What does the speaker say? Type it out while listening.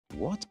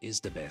What is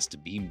the best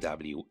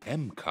BMW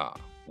M car?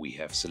 We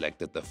have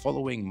selected the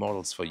following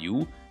models for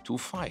you to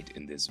fight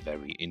in this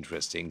very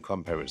interesting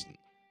comparison.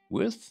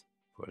 With,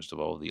 first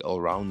of all, the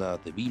all-rounder,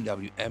 the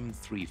BMW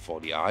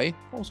M340i,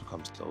 also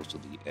comes close to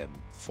the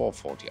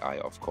M440i,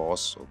 of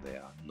course, so they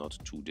are not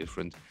too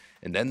different.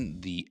 And then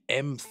the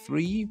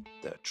M3,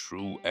 the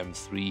true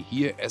M3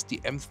 here as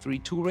the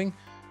M3 Touring.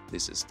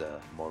 This is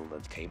the model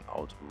that came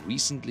out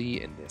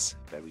recently in this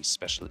very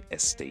special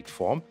estate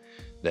form.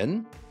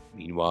 Then,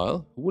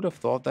 meanwhile, who would have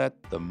thought that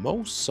the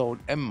most sold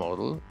M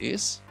model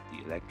is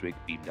the electric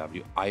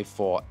BMW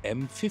i4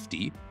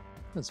 M50?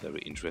 That's very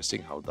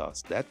interesting. How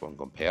does that one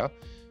compare?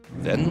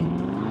 Then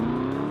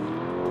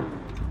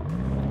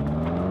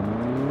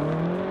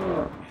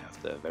we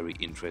have the very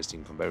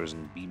interesting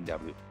comparison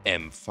BMW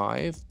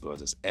M5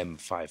 versus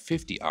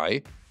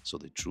M550i. So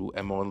the true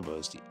M model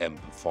versus the M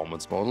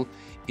performance model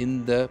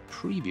in the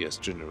previous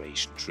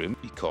generation trim,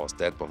 because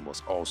that one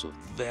was also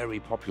very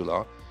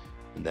popular.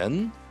 And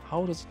then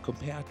how does it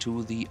compare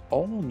to the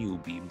all-new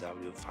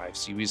BMW 5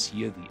 Series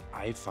here, the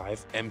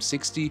i5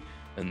 M60,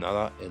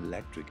 another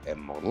electric M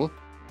model?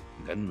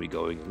 And then we're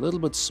going a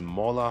little bit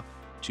smaller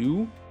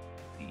to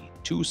the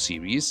 2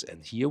 Series,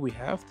 and here we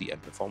have the M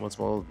performance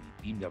model,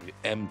 the BMW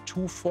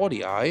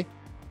M240i,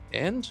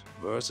 and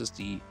versus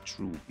the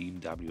true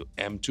BMW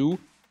M2.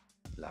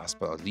 Last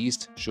but not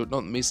least, should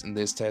not miss in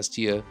this test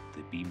here,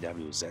 the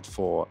BMW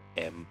Z4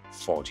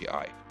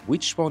 M40i.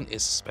 Which one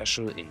is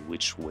special in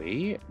which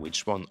way?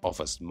 Which one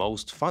offers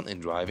most fun in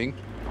driving?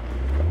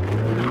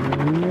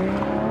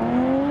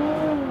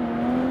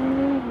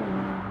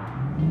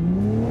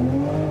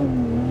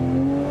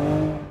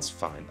 Let's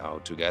find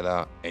out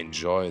together.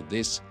 Enjoy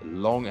this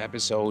long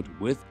episode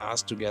with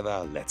us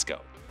together. Let's go.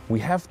 We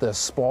have the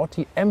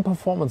sporty M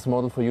performance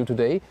model for you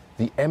today,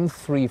 the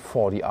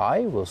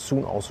M340i. We'll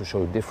soon also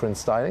show different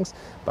stylings,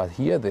 but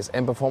here this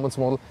M performance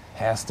model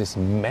has this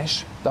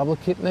mesh double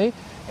kidney,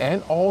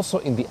 and also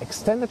in the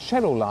extended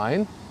shadow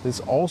line, there's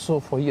also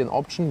for here an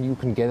option. You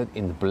can get it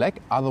in black,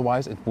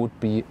 otherwise it would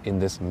be in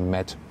this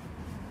matte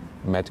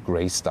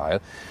gray style.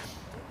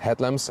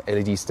 Headlamps,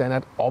 LED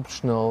standard,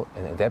 optional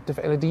and adaptive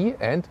LED,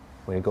 and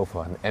when you go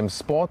for an M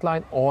Sport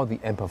line or the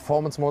M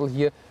Performance model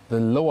here,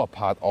 the lower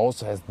part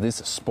also has this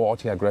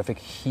sportier graphic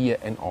here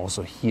and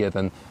also here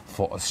then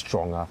for a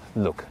stronger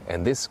look.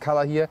 And this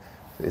color here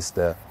is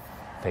the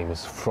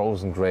famous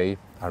frozen gray.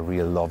 I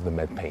really love the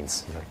matte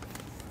paints.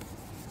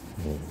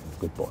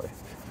 Good boy.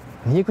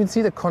 And here you can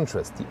see the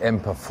contrast, the M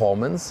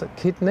Performance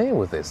kidney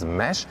with this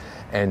mesh,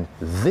 and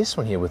this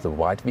one here with the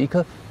white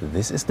vehicle,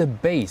 this is the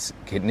base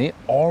kidney,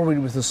 already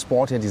with the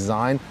sportier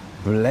design,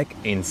 black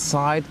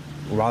inside,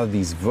 rather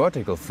these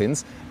vertical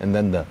fins, and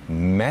then the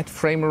matte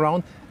frame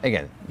around.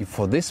 Again,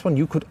 for this one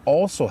you could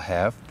also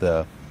have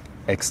the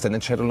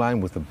extended shadow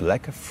line with the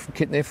black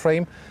kidney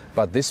frame,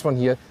 but this one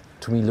here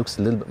to me looks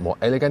a little bit more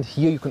elegant.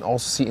 Here you can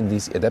also see in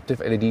these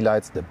adaptive LED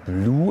lights the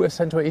blue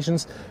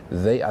accentuations.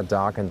 They are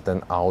darkened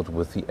then out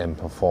with the M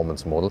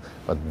Performance model,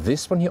 but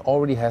this one here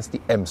already has the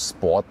M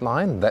Sport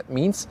line. That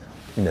means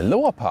in the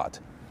lower part,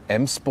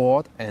 M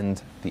Sport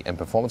and the M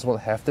Performance model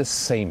have the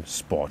same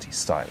sporty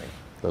styling.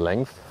 The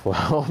length for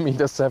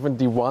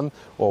 1.71 m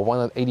or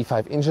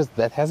 185 inches,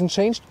 that hasn't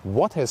changed.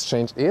 What has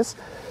changed is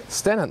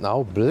standard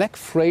now, black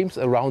frames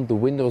around the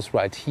windows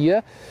right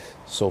here.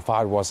 So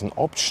far it was an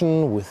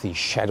option with the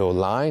shadow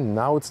line.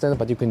 Now it's standard,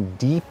 but you can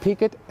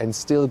depick it and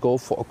still go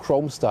for a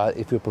chrome style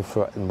if you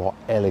prefer a more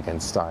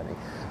elegant styling.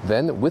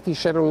 Then with the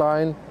shadow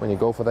line, when you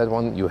go for that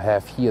one, you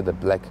have here the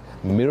black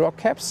mirror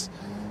caps.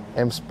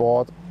 M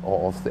Sport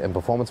or of the M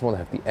Performance model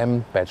have the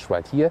M badge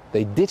right here.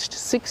 They ditched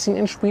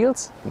 16-inch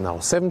wheels, now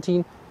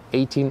 17,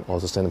 18,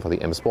 also standard for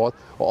the M Sport,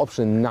 or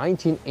option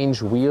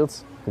 19-inch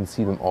wheels. You can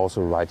see them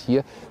also right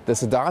here. The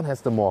sedan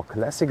has the more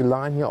classic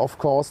line here, of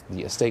course.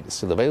 The estate is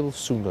still available,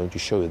 soon going to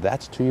show you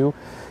that to you.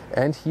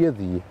 And here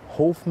the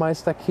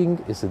Hofmeister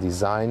King is a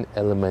design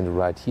element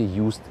right here,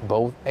 used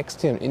both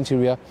exterior and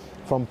interior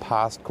from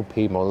past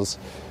coupe models.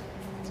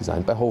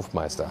 Designed by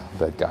Hofmeister,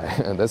 that guy.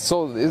 And that's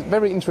so it's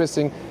very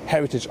interesting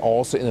heritage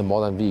also in a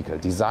modern vehicle.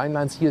 Design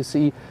lines here,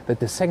 see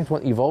that the second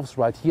one evolves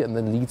right here and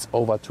then leads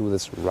over to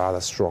this rather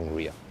strong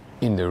rear.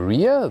 In the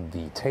rear,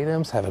 the tail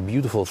lamps have a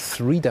beautiful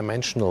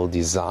three-dimensional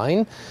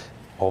design.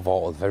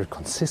 Overall, a very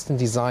consistent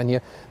design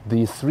here.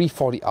 The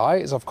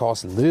 340i is of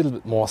course a little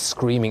bit more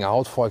screaming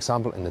out. For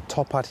example, in the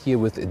top part here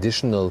with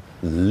additional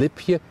lip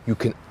here, you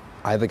can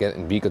either get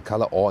in vehicle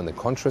color or in the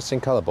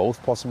contrasting color,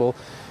 both possible.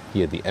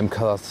 Here the M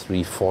color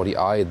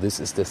 340i, this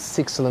is the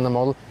 6-cylinder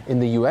model. In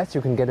the US you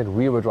can get it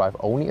rear-wheel drive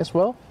only as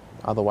well.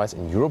 Otherwise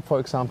in Europe, for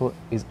example,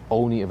 is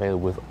only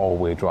available with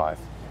all-wheel drive.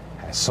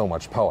 Has so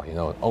much power, you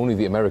know, only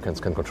the Americans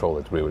can control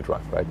it rear-wheel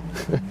drive, right?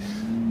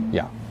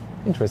 Yeah,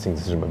 interesting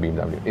decision by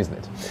BMW, isn't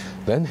it?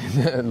 Then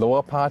in the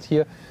lower part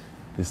here,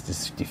 this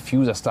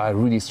diffuser style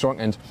really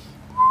strong, and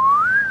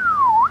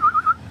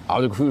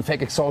Autogefühl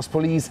fake exhaust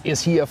police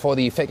is here for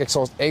the fake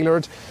exhaust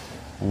alert.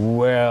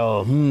 Well,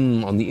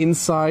 on the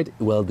inside,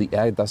 well, the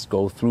air does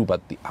go through,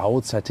 but the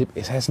outside tip,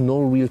 it has no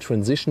real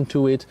transition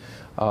to it.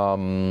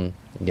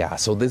 Yeah,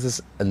 so this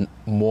is a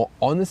more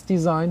honest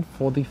design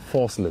for the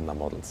 4-cylinder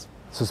models.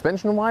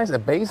 Suspension-wise, a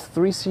base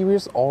 3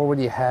 Series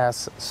already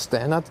has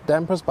standard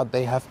dampers, but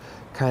they have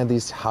kind of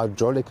these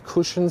hydraulic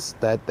cushions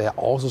that they are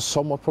also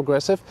somewhat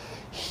progressive.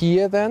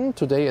 Here then,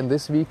 today in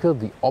this vehicle,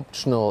 the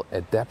optional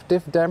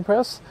adaptive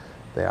dampers.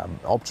 They are an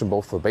option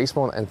both for the base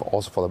model and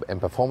also for the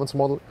M Performance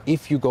model.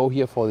 If you go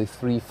here for the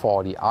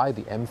 340i,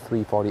 the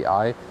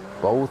M340i,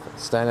 both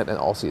standard and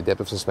also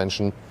adaptive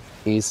suspension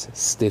is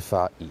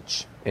stiffer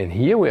each. And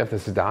here we have the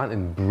sedan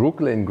in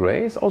Brooklyn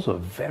Grey. It's also a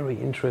very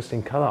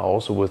interesting color,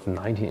 also with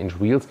 19-inch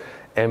wheels,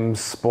 M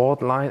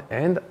Sport line,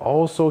 and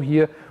also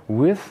here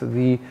with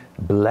the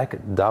black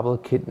double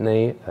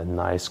kidney, a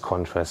nice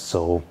contrast.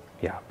 So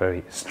yeah,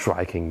 very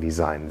striking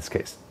design in this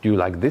case. Do you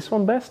like this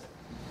one best?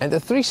 And the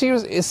 3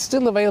 Series is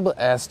still available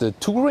as the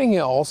Touring,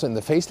 here also in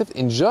the facelift.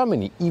 In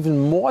Germany, even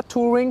more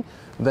Touring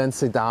than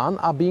sedan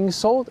are being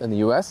sold. In the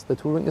US, the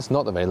Touring is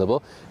not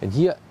available. And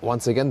here,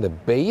 once again, the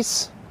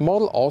base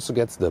model also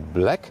gets the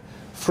black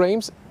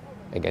frames.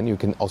 Again, you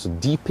can also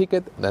depick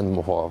it, then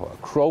more of a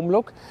chrome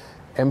look.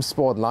 M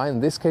Sport line, in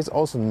this case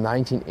also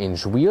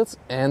 19-inch wheels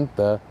and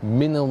the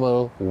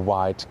minimal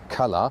white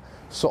color.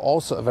 So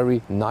also a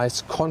very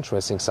nice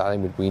contrasting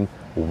styling between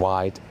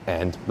white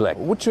and black.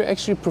 Would you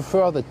actually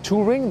prefer the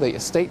Touring, the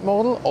estate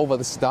model, over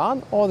the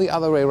sedan, or the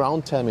other way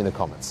around? Tell me in the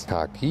comments.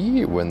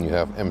 Khaki, when you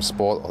have M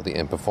Sport or the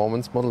M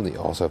Performance model, you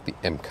also have the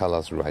M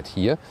colors right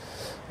here.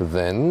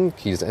 Then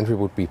keyless entry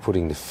would be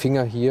putting the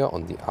finger here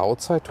on the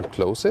outside to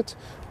close it,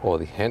 or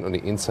the hand on the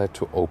inside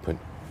to open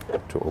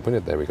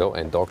it. There we go.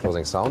 And door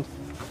closing sound.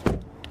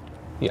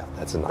 Yeah,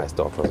 that's a nice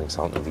door closing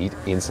sound indeed.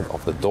 Inside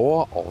of the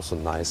door, also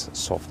nice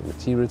soft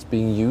materials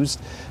being used.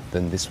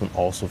 Then this one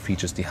also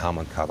features the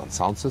Harman Kardon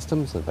sound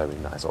system. It's a very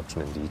nice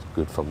option indeed,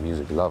 good for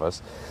music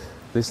lovers.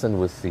 This then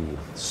with the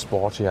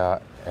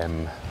sportier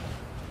M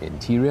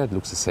interior. It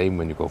looks the same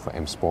when you go for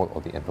M Sport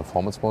or the M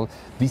Performance model.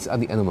 These are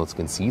the animal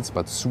skin seats,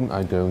 but soon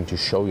I'm going to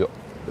show you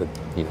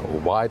a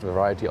wide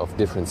variety of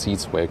different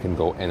seats where you can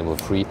go animal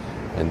free,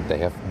 and they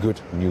have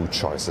good new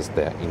choices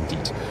there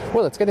indeed.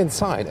 Well, let's get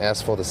inside.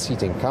 As for the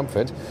seating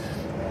comfort,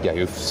 yeah,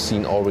 you've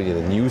seen already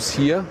the news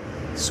here.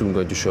 Soon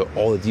going to show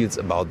all the deals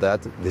about that.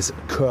 This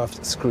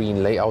curved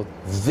screen layout,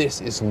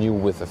 this is new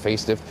with the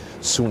facelift.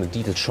 Soon a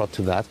detailed shot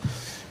to that.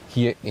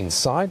 Here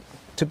inside,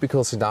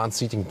 typical sedan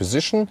seating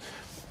position.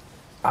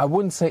 I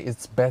wouldn't say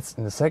it's best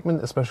in the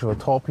segment, especially for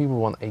tall people,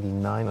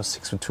 189 or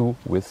 6'2"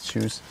 with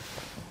shoes.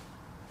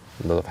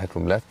 A lot of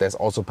headroom left. There's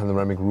also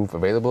panoramic roof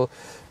available.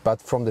 But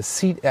from the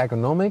seat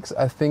ergonomics,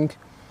 I think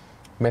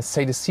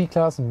Mercedes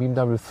C-Class and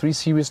BMW 3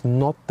 Series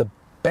not the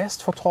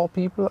best for tall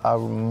people. I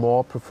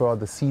more prefer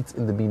the seats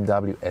in the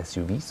BMW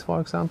SUVs, for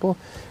example.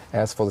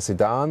 As for the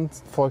sedan,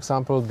 for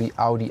example, the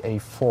Audi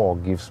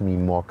A4 gives me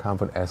more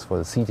comfort as for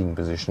the seating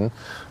position.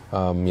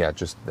 Yeah,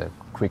 just a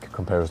quick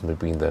comparison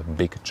between the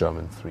big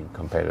German 3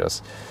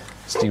 competitors.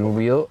 Steering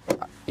wheel,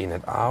 in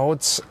and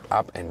out,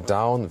 up and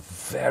down,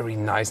 very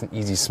nice and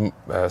easy,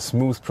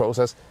 smooth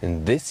process.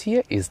 And this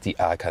here is the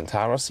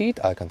Alcantara seat,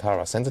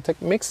 Alcantara Sensatec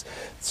mix.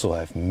 So I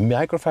have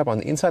microfiber on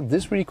the inside.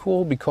 This is really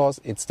cool because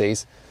it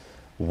stays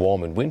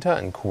warm in winter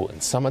and cool in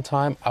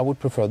summertime. I would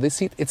prefer this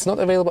seat. It's not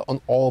available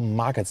on all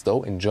markets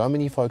though. In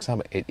Germany, for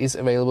example, it is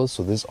available.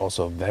 So this is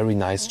also a very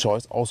nice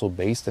choice, also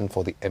based then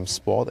for the M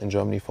Sport in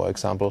Germany, for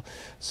example.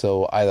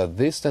 So either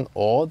this then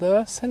or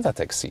the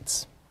Sensatec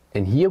seats.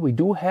 And here we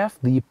do have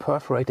the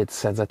perforated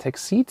Sensatec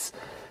seats.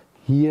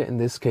 Here in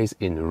this case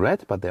in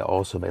red, but they're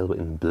also available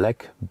in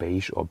black,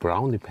 beige or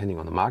brown, depending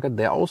on the market.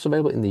 They're also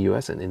available in the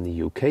US and in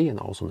the UK and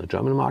also in the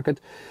German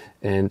market.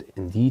 And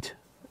indeed,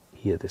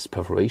 here this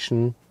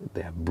perforation,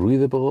 they're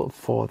breathable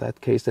for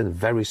that case, then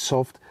very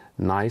soft,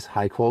 nice,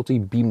 high quality.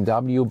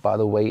 BMW, by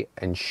the way,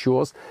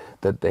 ensures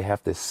that they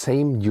have the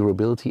same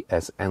durability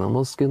as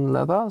animal skin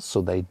leather.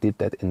 So they did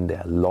that in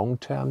their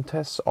long-term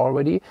tests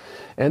already.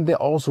 And they're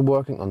also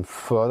working on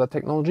further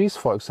technologies,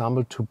 for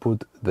example, to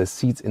put the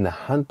seats in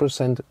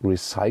 100%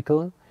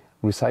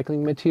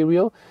 recycling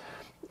material.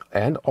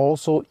 And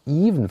also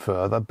even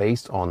further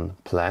based on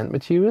plant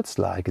materials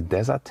like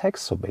desert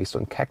tex, so based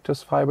on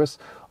cactus fibers,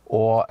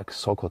 or a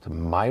so-called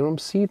myrum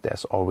seed.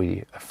 There's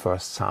already a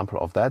first sample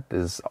of that.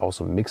 This is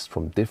also mixed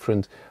from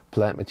different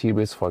plant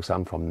materials, for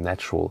example, from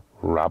natural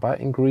rubber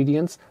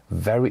ingredients.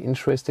 Very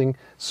interesting.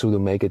 So to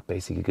make it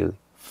basically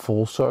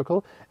full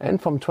circle.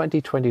 And from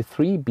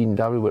 2023,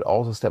 BMW will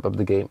also step up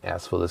the game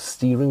as for the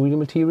steering wheel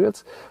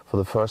materials. For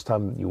the first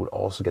time, you will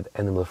also get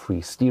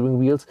animal-free steering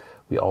wheels.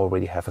 We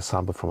already have a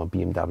sample from a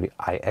BMW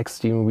iX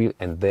steering wheel,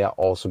 and there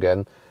also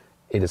again,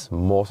 it is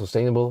more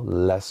sustainable,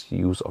 less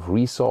use of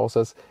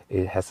resources,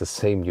 it has the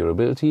same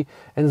durability,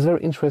 and it's a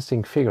very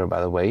interesting figure,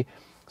 by the way.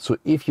 So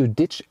if you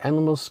ditch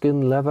animal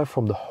skin leather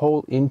from the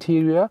whole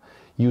interior,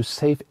 you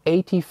save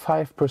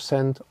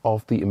 85%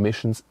 of the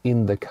emissions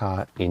in the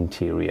car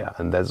interior.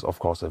 And that's, of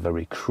course, a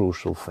very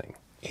crucial thing.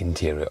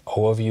 Interior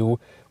overview,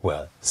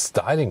 well,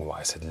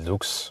 styling-wise, it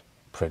looks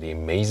pretty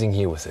amazing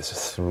here with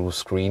this through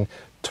screen,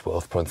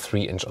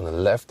 12.3 inch on the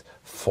left,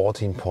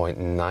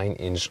 14.9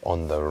 inch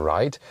on the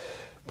right.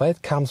 But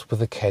it comes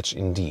with a catch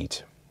indeed.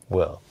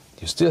 Well,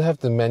 you still have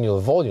the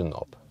manual volume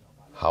knob.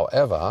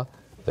 However,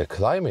 the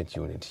climate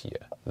unit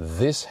here,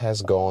 this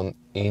has gone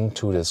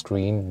into the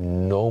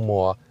screen, no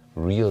more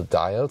real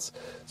dials.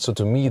 So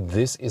to me,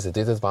 this is a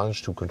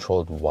disadvantage to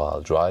control it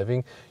while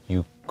driving.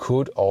 You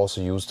could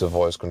also use the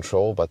voice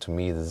control, but to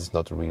me, this is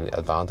not a real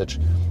advantage.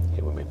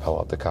 Here, when we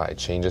power up the car, it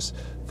changes.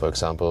 For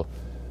example,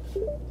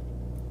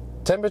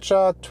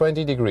 temperature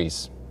 20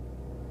 degrees.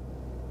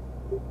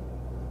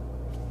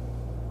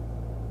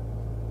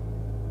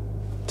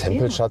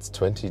 Temperature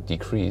 20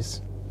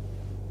 degrees.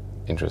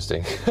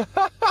 Interesting.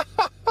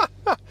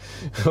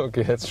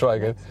 Okay, let's try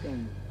again.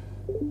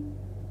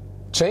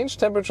 Change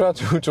temperature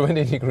to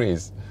 20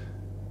 degrees.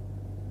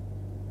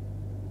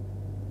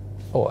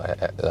 Oh,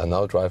 I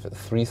now drive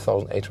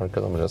 3,800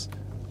 kilometers.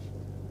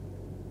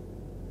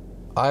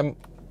 I'm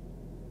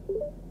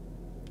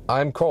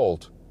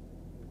cold.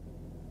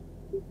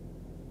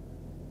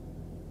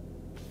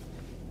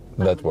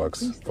 That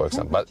works, for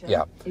example. But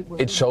yeah,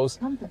 it shows.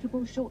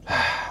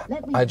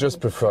 I just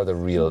prefer the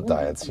real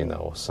dials, you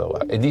know. So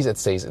at least it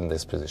stays in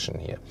this position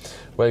here.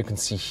 Well, you can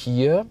see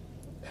here,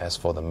 as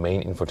for the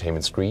main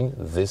infotainment screen,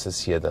 this is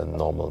here the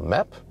normal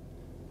map.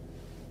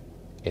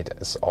 It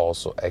is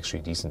also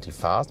actually decently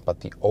fast,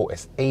 but the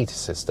OS 8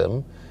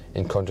 system,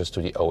 in contrast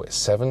to the OS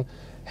 7,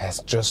 has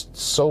just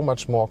so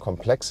much more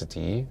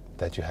complexity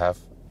that you have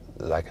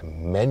like a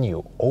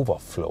menu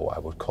overflow, I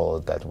would call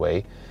it that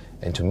way.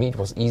 And to me it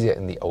was easier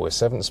in the OS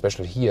 7,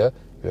 especially here.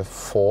 You have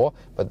 4,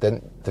 but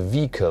then the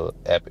vehicle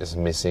app is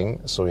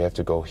missing, so you have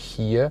to go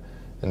here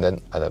and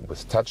then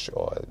with touch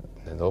or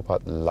in the lower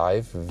part,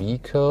 live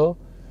vehicle,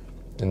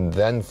 and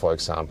then, for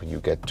example, you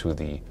get to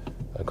the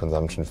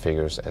consumption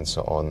figures and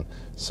so on.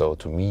 So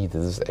to me,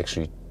 this is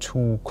actually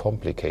too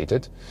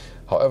complicated.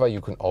 However, you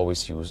can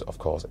always use, of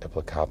course,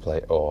 Apple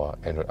CarPlay or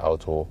Android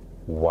Auto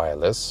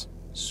wireless.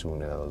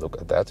 Soon I'll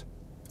look at that.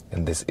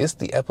 And this is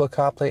the Apple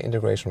CarPlay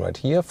integration right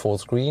here, full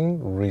screen,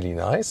 really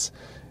nice.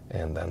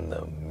 And then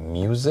the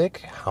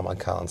music, Harman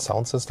Kardon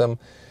sound system.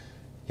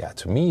 Yeah,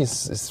 to me,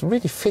 it's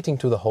really fitting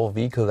to the whole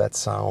vehicle, that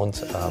sound.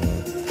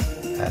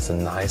 Has a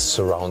nice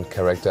surround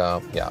character.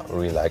 Yeah,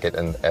 really like it.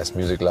 And as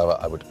music lover,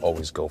 I would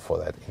always go for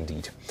that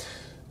indeed.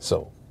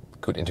 So,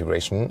 good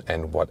integration.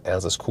 And what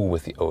else is cool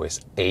with the OS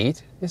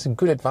 8 is a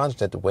good advantage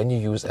that when you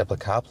use Apple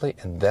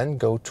CarPlay and then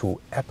go to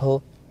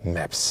Apple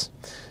Maps,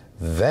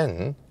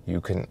 then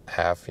you can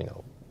have, you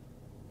know,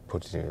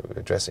 put your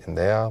address in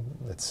there.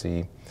 Let's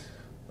see.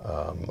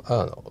 I don't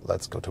know.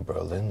 Let's go to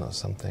Berlin or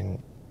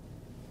something.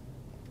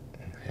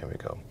 Here we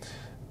go.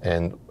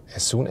 And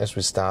as soon as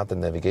we start the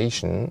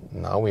navigation,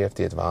 now we have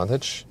the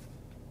advantage.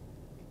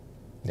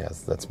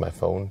 Yes, that's my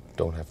phone.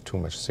 Don't have too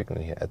much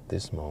signal here at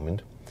this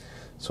moment.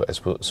 So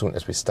as soon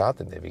as we start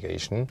the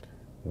navigation,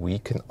 we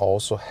can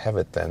also have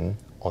it then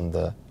on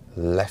the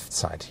left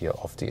side here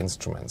of the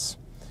instruments.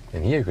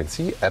 And here you can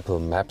see Apple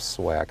Maps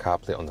via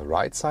CarPlay on the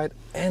right side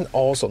and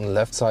also on the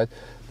left side.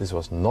 This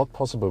was not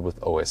possible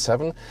with OS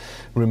 7.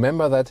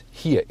 Remember that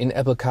here in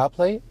Apple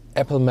CarPlay,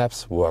 Apple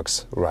Maps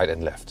works right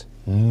and left.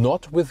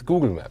 Not with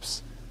Google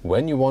Maps.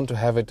 When you want to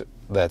have it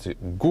that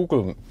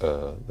Google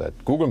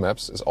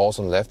Maps is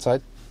also on the left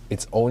side,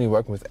 it's only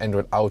working with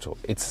Android Auto.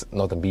 It's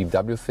not a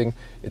BMW thing.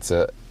 It's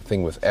a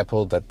thing with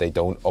Apple that they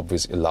don't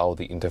obviously allow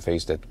the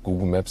interface that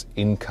Google Maps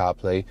in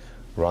CarPlay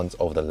runs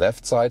over the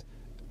left side.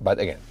 But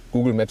again,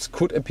 Google Maps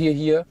could appear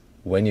here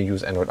when you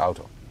use Android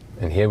Auto.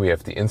 And here we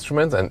have the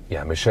instruments, and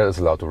yeah, Michel is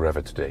allowed to rev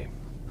it today.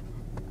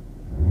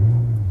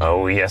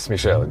 Oh yes,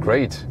 Michel,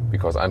 great,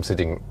 because I'm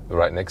sitting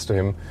right next to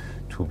him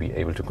to be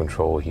able to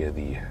control here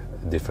the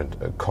different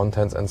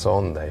contents and so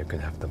on. There you can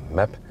have the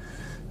map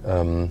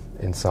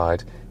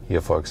inside.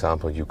 Here, for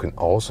example, you can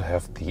also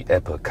have the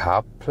Apple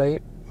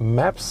CarPlay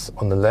maps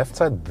on the left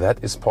side.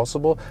 That is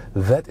possible.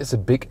 That is a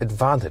big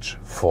advantage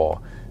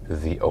for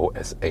the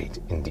OS 8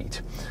 indeed.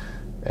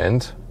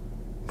 And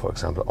for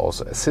example,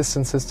 also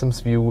assistant systems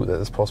view, that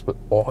is possible.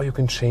 Or you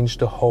can change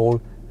the whole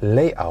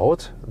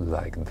layout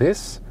like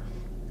this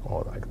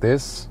or like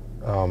this.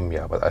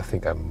 Yeah, but I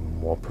think I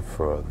more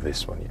prefer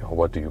this one here.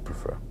 What do you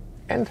prefer?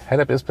 And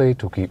head-up display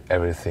to keep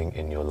everything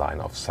in your line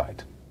of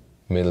sight.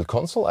 Middle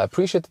console, I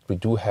appreciate that we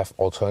do have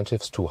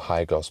alternatives to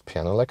high-gloss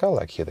piano lacquer,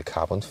 like here the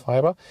carbon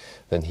fiber.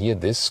 Then here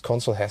this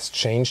console has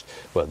changed.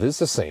 Well, this is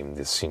the same.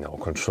 This, you know,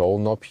 control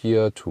knob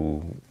here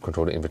to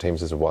control the infotainment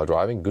system while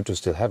driving. Good to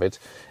still have it.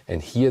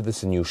 And here this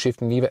is a new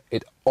shifting lever.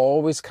 It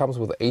always comes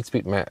with an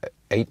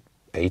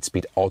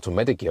 8-speed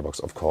automatic gearbox,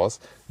 of course.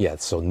 Yeah,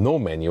 so no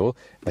manual.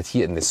 But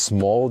here in this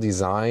small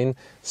design,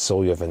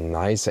 so you have a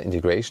nicer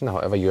integration.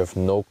 However, you have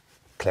no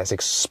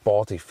classic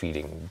sporty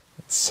feeling.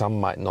 Some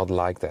might not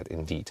like that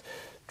indeed.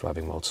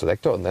 Driving mode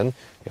selector, and then you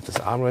have this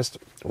armrest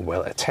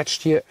well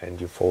attached here,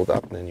 and you fold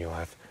up, and then you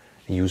have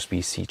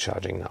USB-C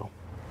charging now.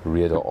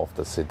 Rear door of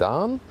the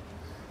sedan.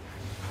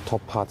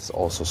 Top part is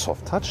also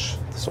soft touch,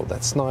 so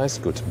that's nice.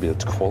 Good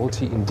build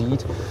quality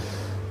indeed.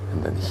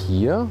 And then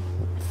here,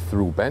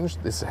 through bench,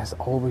 this has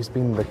always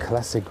been the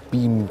classic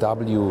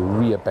BMW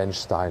rear bench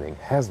styling,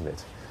 hasn't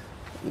it?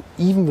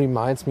 even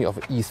reminds me of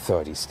an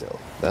E30 still.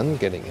 Then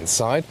getting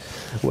inside,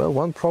 well,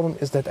 one problem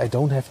is that I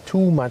don't have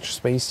too much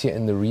space here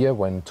in the rear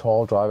when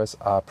tall drivers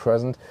are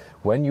present.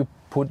 When you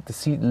put the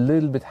seat a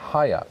little bit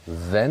higher,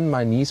 then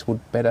my knees would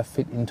better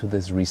fit into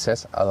this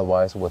recess.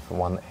 Otherwise, with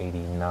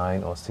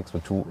 189 or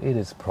 6'2", it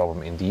is a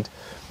problem indeed.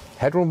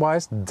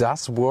 Headroom-wise,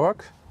 does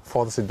work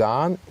for the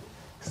sedan.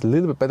 It's a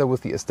little bit better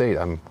with the Estate.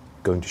 I'm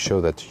going to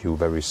show that to you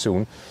very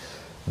soon.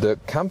 The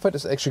comfort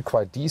is actually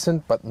quite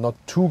decent, but not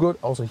too good.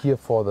 Also here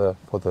for the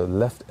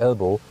left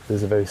elbow,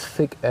 there's a very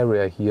thick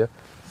area here,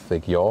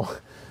 thick yaw.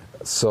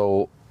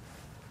 So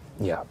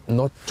yeah,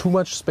 not too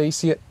much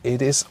space here.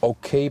 It is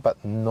okay,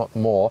 but not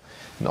more.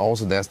 And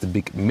also there's the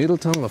big middle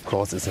tongue. Of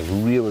course, it's a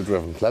rear-wheel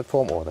driven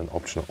platform or an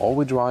optional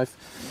all-wheel drive.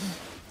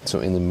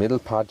 So in the middle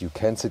part you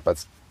can sit, but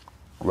it's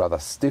rather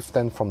stiff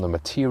then from the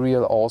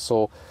material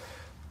also.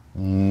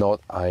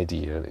 Not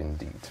ideal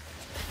indeed.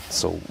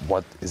 So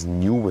what is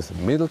new with the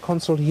middle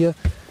console here?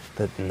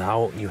 That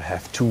now you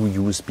have two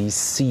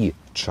USB-C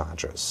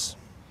chargers.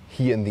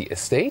 Here in the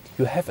Estate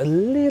you have a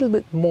little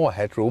bit more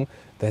headroom.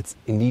 That's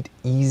indeed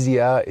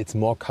easier. It's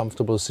more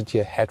comfortable to sit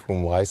here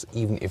headroom-wise,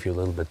 even if you're a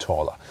little bit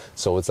taller.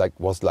 So it's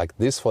was like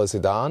this for the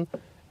sedan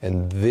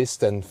and this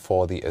then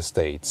for the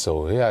Estate.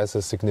 So yeah, it's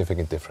a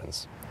significant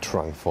difference.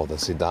 Trunk for the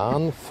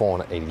sedan,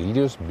 480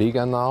 liters,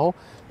 bigger now,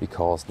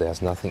 because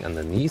there's nothing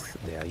underneath.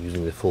 They are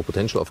using the full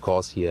potential. Of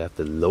course, here you have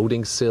the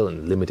loading sill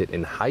and limited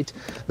in height.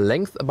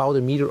 Length about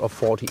 1 meter or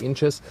 40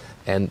 inches.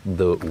 And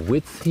the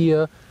width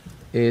here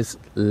is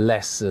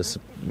less.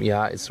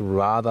 It's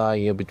rather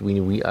here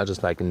between we are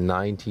just like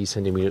 90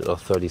 centimeters or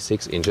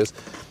 36 inches.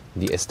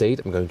 The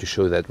Estate, I'm going to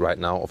show that right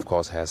now, of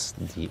course, has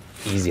the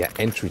easier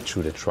entry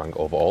to the trunk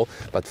overall.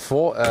 But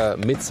for a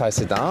mid-size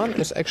sedan,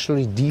 there's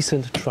actually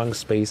decent trunk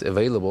space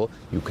available.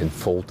 You can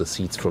fold the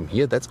seats from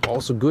here. That's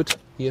also good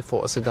here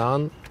for a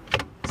sedan.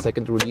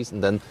 Second release,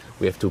 and then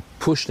we have to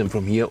push them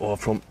from here or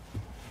from...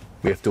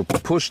 We have to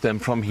push them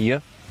from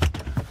here.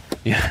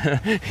 Yeah,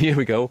 here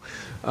we go.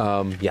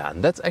 Yeah,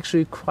 and that's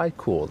actually quite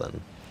cool then.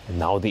 And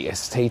now the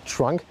Estate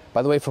trunk.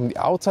 By the way, from the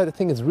outside, I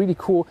think it's really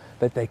cool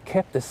that they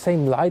kept the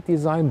same light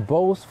design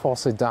both for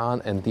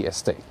sedan and the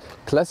Estate.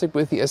 Classic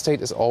with the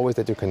Estate is always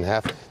that you can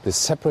have this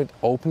separate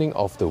opening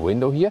of the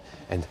window here.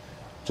 And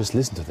just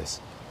listen to this.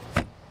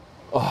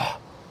 Oh,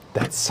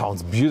 that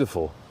sounds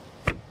beautiful.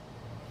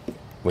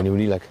 When you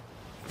really like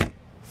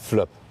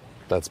flip,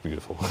 that's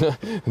beautiful.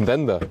 And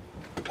then the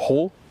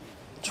whole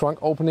trunk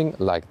opening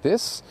like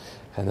this.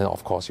 And then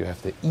of course you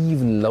have the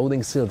even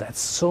loading sill. That's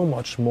so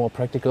much more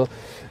practical.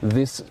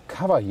 This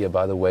cover here,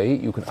 by the way,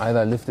 you can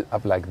either lift it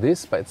up like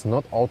this, but it's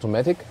not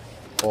automatic,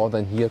 or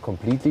then here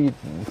completely.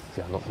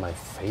 Yeah, not my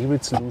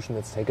favorite solution.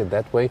 Let's take it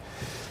that way.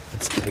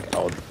 Let's take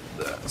out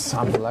the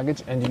sample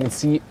luggage, and you can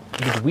see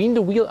between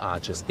the wheel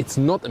arches, it's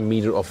not 1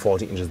 meter or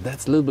 40 inches.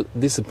 That's a little bit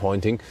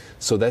disappointing.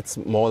 So that's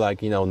more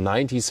like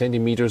 90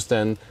 centimeters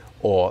then,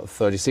 or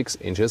 36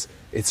 inches.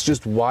 It's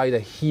just wider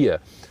here.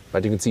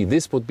 But you can see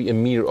this would be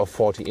 1 meter or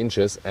 40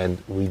 inches, and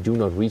we do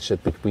not reach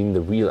it between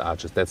the wheel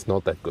arches. That's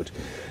not that good.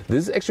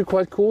 This is actually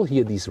quite cool.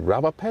 Here, these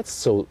rubber pads,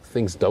 so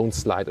things don't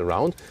slide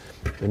around.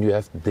 And you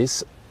have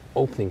this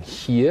opening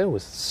here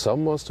with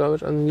some more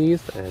storage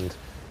underneath and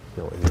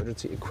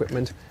emergency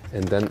equipment.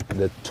 And then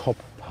the top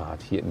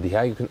part here.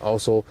 Here you can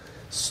also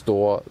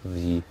store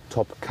the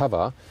top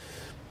cover.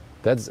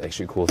 That is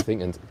actually a cool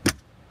thing. And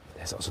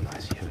that's also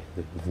nice here.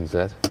 Listen to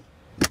that.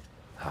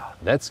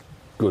 That's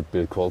good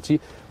build quality.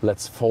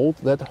 Let's fold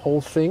that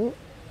whole thing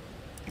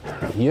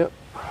here.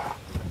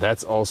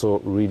 That's also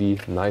really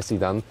nicely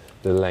done.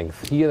 The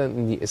length here then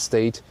in the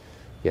Estate,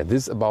 yeah,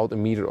 this is about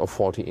 1 meter or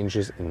 40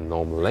 inches in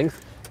normal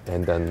length,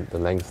 and then the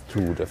length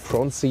to the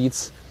front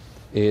seats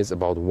is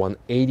about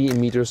 180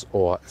 meters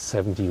or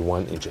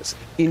 71 inches.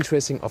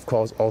 Interesting, of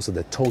course, also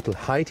the total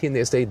height here in the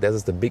Estate. That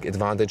is the big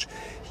advantage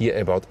here,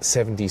 about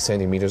 70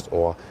 centimeters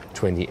or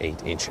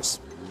 28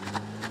 inches.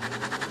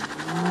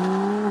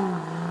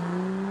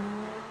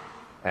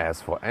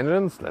 As for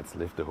engines, let's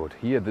lift the hood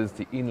here. This is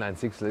the inline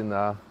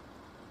 6-cylinder,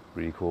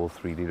 really cool,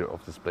 3 liter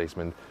of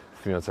displacement,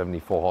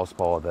 374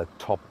 horsepower, the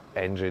top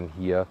engine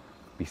here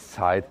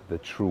beside the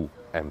true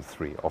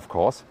M3, of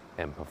course,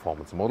 M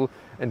performance model,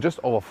 and just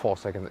over 4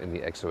 seconds in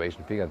the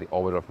acceleration figure. The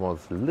all-wheel drive model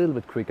is a little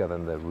bit quicker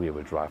than the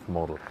rear-wheel drive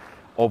model.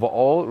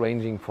 Overall,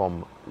 ranging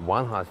from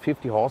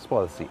 150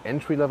 horsepower, that's the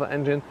entry-level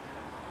engine,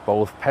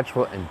 both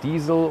petrol and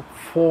diesel,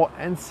 4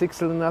 and 6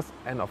 cylinders,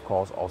 and of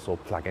course also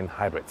plug-in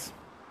hybrids.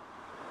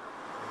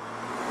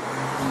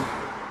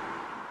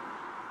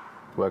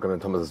 Welcome to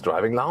Thomas's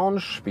driving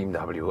lounge.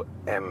 BMW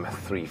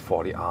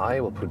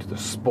M340i. We'll put it to the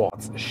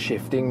sports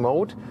shifting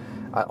mode.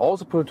 I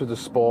also put it to the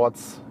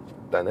sports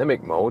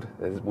dynamic mode.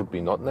 This would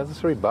be not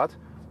necessary, but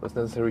it's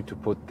necessary to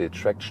put the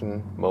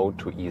traction mode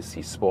to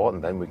ESC Sport,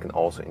 and then we can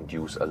also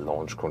induce a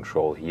launch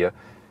control here.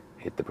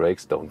 Hit the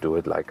brakes, don't do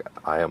it like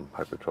I am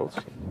controls.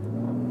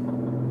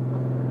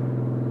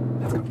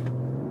 Let's go.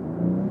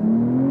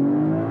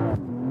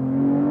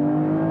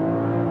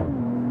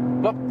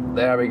 Plop,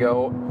 there we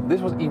go.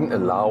 This was even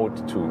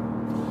allowed to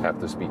have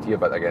the speed here,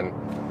 but again,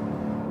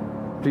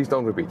 Please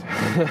don't repeat.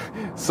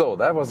 So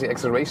that was the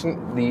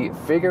acceleration. The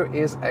figure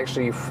is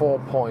actually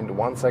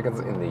 4.1 seconds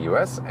in the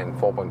US and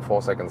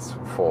 4.4 seconds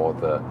for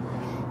the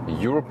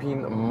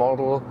European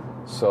model.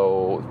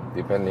 So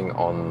depending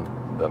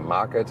on the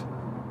market,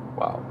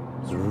 wow,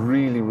 it's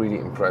really, really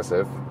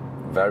impressive.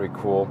 Very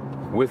cool.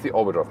 With the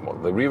all-wheel drive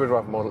model. The rear-wheel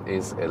drive model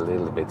is a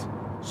little bit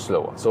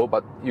slower. So,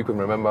 but you can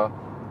remember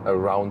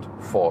around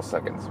 4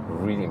 seconds.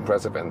 Really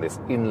impressive. And this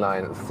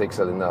inline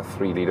 6-cylinder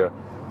 3-liter,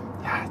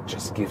 yeah,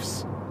 just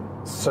gives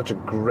such a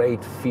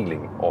great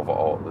feeling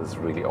overall. This is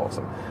really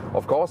awesome.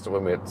 Of course,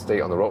 when we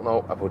stay on the road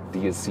now, I put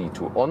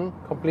DLC2 on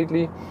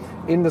completely.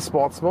 In the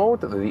sports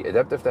mode, the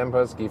adaptive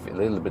dampers give a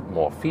little bit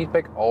more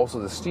feedback. Also,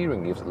 the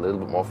steering gives a little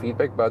bit more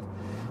feedback, but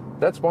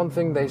that's one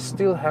thing they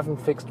still haven't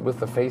fixed with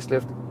the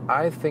facelift.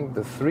 I think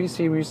the 3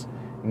 Series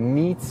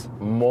needs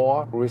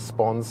more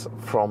response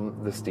from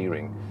the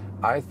steering.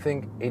 I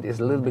think it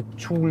is a little bit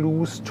too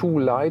loose, too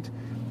light.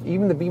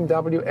 Even the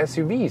BMW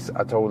SUVs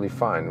are totally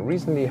fine.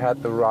 Recently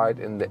had the ride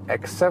in the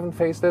X7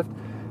 facelift.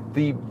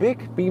 The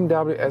big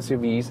BMW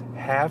SUVs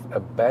have a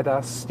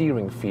better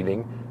steering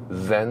feeling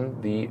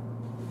than the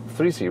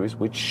 3 Series,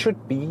 which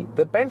should be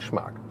the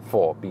benchmark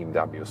for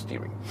BMW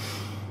steering.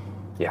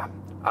 Yeah,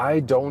 I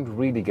don't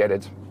really get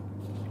it.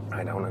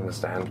 I don't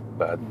understand,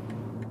 but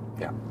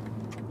yeah.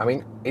 I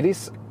mean, it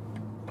is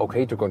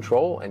okay to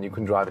control and you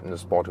can drive it in a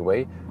sporty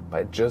way,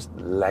 but it just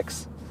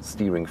lacks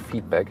steering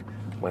feedback.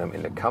 When I'm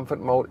in the comfort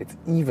mode, it's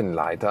even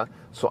lighter,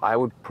 so I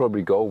would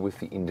probably go with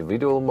the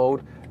individual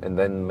mode and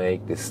then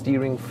make the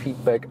steering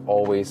feedback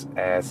always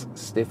as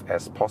stiff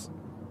as possible.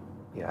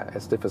 Yeah,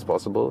 as stiff as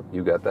possible,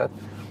 you get that.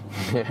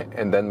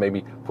 And then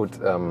maybe put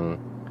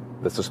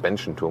the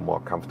suspension to a more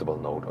comfortable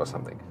note or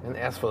something. And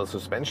as for the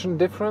suspension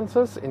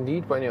differences,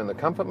 indeed, when you're in the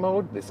comfort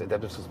mode, this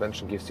adaptive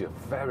suspension gives you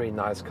a very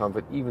nice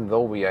comfort, even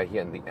though we are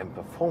here in the M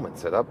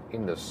Performance setup.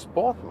 In the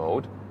sport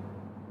mode,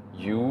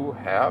 you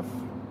have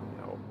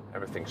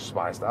everything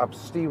spiced up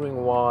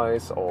steering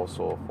wise,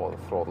 also for the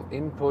throttle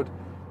input,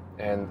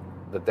 and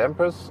the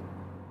dampers,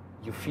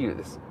 you feel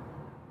this,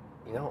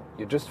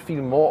 you just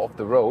feel more of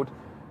the road.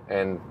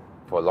 And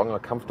for longer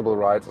comfortable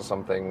rides or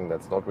something,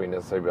 that's not really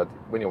necessary, but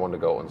when you want to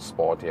go on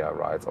sportier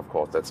rides, of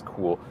course, that's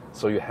cool.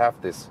 So you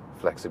have this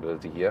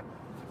flexibility here.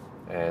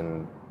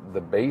 And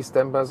the base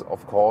dampers,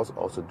 of course,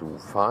 also do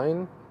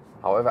fine.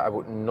 However, I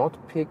would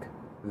not pick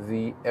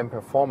the M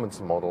Performance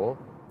model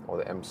or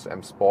the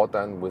M Sport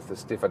then with the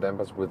stiffer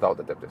dampers without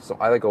adaptive. So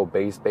either go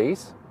base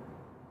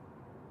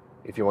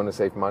if you want to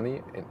save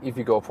money, and if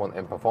you go for an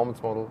M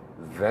Performance model,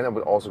 then I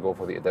would also go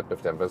for the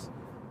adaptive dampers,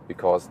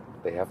 because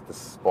they have the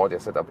sportier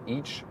setup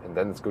each, and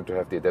then it's good to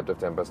have the adaptive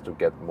dampers to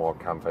get more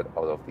comfort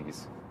out of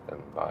these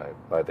than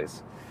by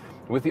this.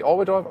 With the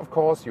all-wheel drive, of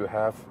course, you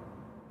have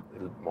a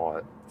little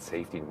more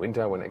safety in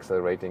winter when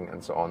accelerating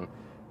and so on.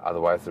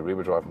 Otherwise, the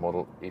rear-wheel drive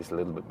model is a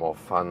little bit more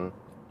fun.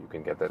 You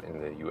can get that in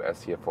the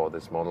US here for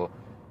this model,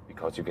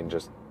 because you can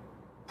just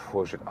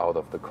push it out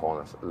of the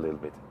corners a little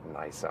bit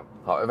nicer.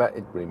 However,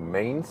 it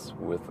remains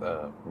with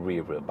a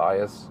rear-wheel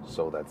bias,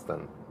 so that's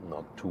then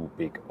not too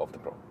big of the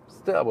problem.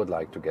 Still, I would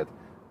like to get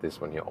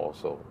this one here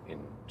also in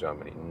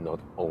Germany, not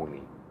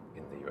only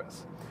in the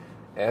US.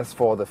 As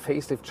for the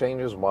facelift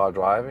changes while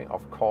driving,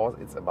 of course,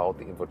 it's about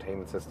the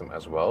infotainment system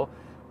as well.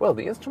 Well,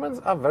 the instruments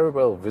are very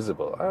well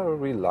visible. I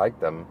really like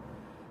them.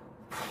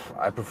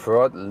 I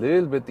preferred a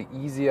little bit the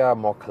easier,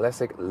 more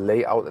classic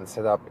layout and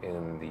setup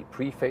in the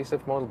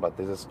pre-facelift model, but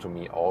this is to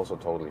me also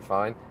totally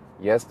fine.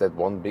 Yes, that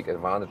one big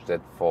advantage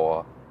that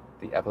for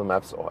the Apple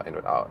Maps or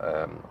Android,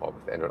 or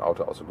with Android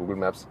Auto, also Google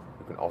Maps,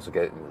 you can also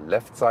get it in the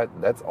left side.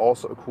 That's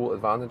also a cool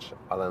advantage.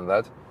 Other than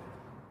that,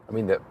 I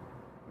mean, the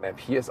map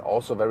here is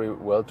also very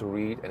well to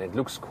read, and it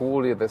looks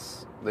cool here,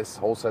 this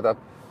whole setup.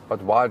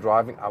 But while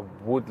driving, I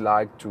would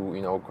like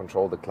to,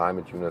 control the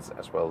climate units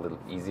as well a little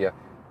easier.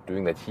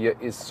 Doing that here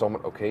is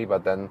somewhat okay,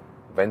 but then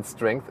vent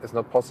strength is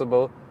not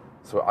possible.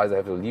 So either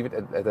have to leave it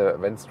at a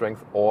vent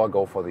strength or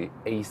go for the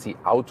AC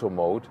auto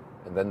mode,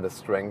 and then the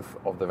strength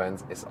of the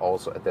vents is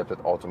also adapted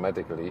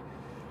automatically.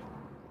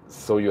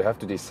 So you have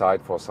to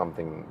decide for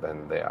something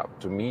then there.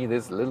 To me,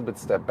 this is a little bit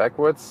step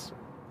backwards.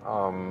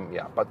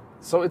 But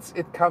so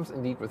it comes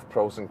indeed with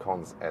pros and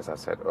cons, as I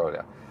said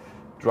earlier.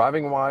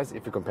 Driving wise,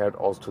 if you compare it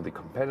also to the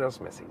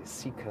competitors, Mercedes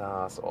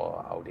C-Class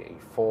or Audi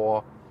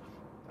A4,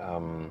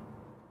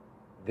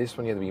 this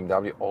one here, the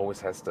BMW, always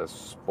has the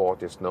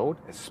sportiest note,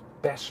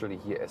 especially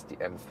here as the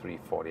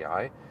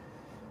M340i.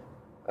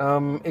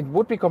 It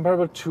would be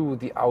comparable to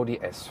the Audi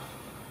S4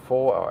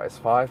 or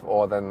S5,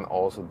 or then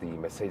also the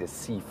Mercedes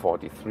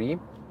C43.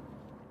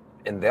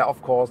 And there,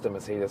 of course, the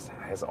Mercedes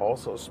has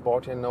also a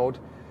sportier note.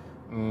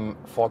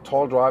 For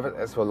tall drivers,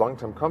 as for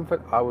long-term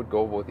comfort, I would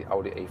go with the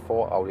Audi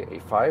A4, Audi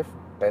A5,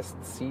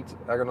 best seat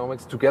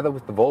ergonomics, together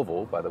with the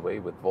Volvo, by the way,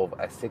 with Volvo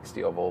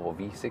S60 or Volvo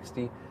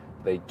V60.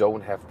 They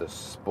don't have the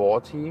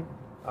sporty,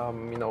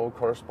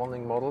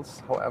 corresponding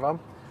models, however.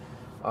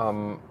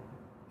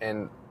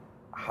 And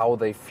how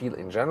they feel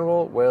in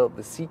general, well,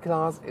 the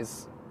C-Class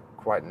is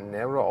quite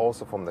narrow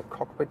also from the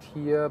cockpit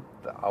here.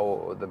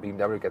 The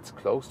BMW gets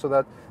close to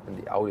that, and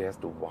the Audi has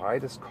the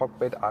widest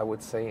cockpit, I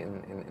would say.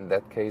 In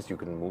that case, you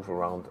can move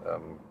around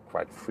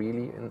quite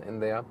freely in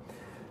there.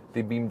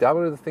 The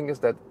BMW, the thing is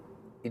that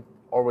it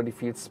already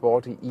feels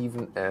sporty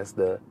even as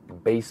the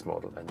base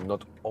model, and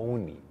not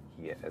only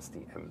here as the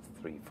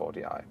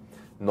M340i.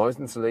 Noise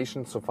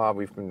insulation, so far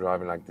we've been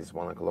driving like this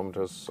 100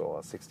 kilometers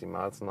or 60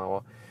 miles an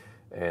hour,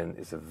 and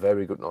it's a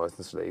very good noise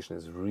insulation.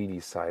 It's really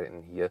silent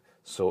in here.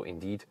 So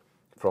indeed,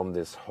 from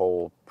this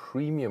whole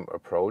premium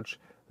approach,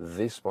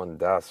 this one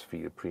does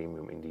feel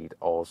premium indeed,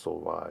 also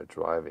while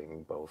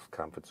driving. Both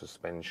comfort,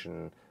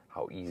 suspension,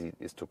 how easy it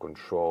is to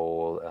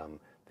control.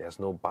 There's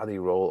no body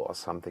roll or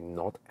something,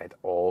 not at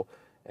all.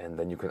 And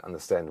then you can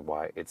understand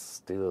why it's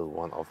still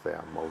one of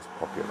their most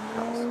popular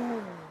cars.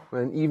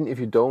 And even if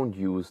you don't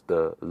use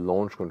the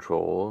launch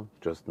control,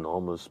 just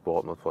normal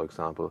sport mode, for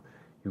example,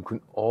 you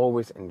can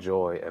always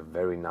enjoy a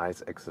very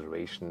nice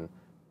acceleration,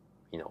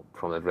 you know,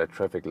 from that red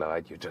traffic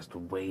light. You're just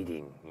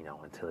waiting, you know,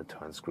 until it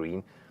turns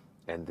green.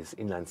 And this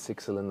inline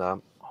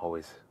six-cylinder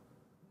always,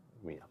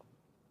 you know,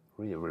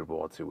 really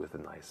rewards you with a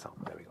nice sound.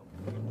 There we go.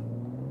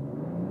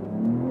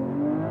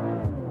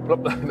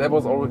 Plop. That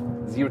was already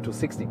 0 to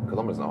 60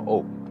 kilometers now.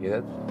 Oh,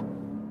 hear that?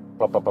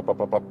 Plop, plop, plop, plop,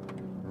 plop, plop.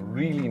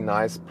 Really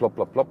nice plop,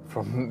 plop, plop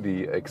from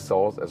the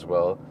exhaust as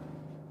well.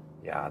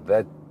 Yeah,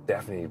 that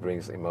definitely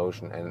brings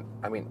emotion. And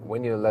I mean,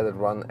 when you let it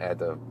run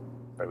at a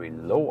very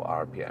low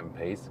RPM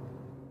pace,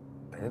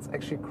 then it's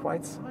actually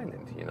quite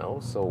silent, you know.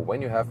 So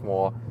when you have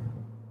more,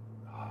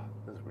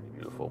 this is really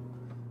beautiful.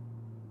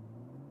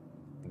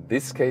 In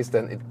this case,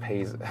 then it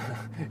pays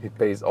it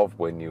pays off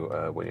when you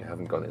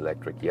haven't gone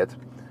electric yet.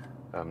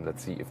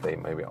 Let's see if they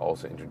maybe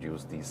also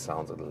introduce these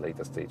sounds at a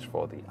later stage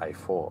for the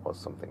i4 or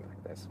something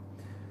like this.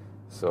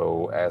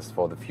 So as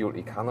for the fuel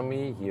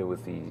economy here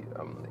with the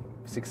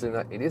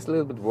six-cylinder, it is a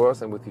little bit worse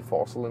than with the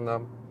four-cylinder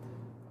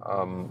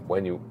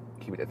when you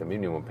keep it at the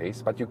minimum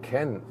pace. But you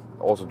can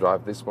also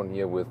drive this one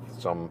here with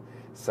some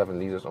 7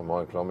 liters or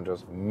more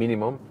kilometers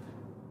minimum.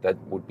 That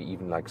would be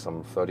even like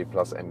some 30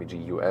 plus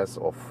mpg US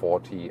or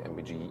 40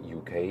 mpg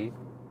UK.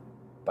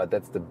 But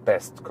that's the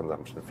best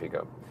consumption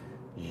figure.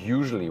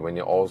 Usually when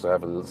you also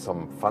have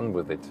some fun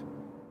with it,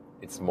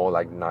 it's more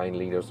like 9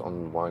 liters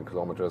on 1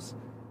 kilometers.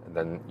 And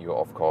then you're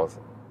of course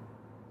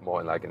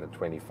more like in the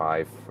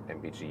 25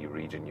 mpg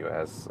region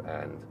US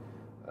and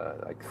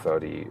like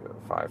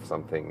 35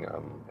 something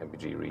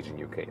mpg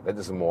region UK. That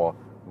is a more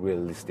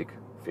realistic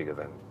figure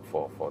than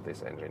for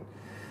this engine.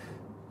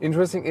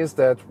 Interesting is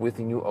that with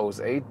the new OS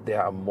 8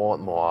 there are more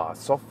and more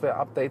software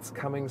updates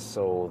coming,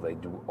 so they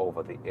do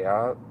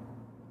over-the-air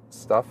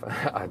stuff.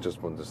 I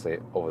just want to say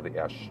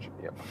over-the-air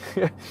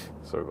yeah.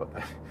 Sorry about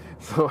that.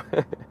 So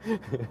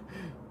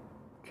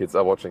kids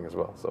are watching as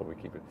well, so we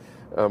keep it.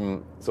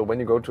 So when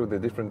you go to the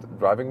different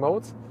driving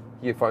modes,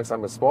 here for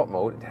example sport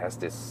mode, it has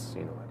this,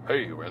 you know, like,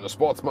 hey, we're in the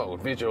sports mode,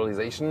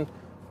 visualization,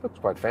 looks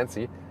quite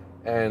fancy.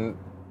 And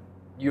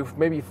you've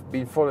maybe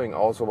been following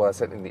also what I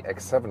said in the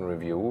X7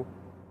 review.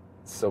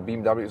 So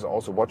BMW is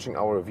also watching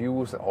our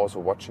reviews, also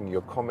watching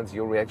your comments,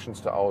 your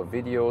reactions to our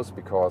videos,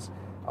 because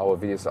our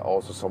videos are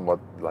also somewhat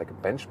like a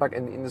benchmark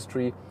in the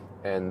industry.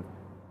 And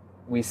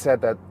we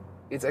said that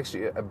it's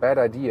actually a bad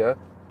idea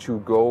to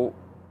go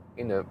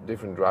in a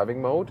different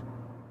driving mode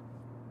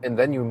and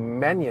then you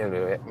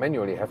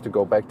manually have to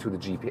go back to the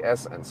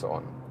GPS and so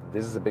on.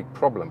 This is a big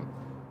problem.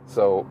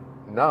 So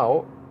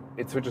now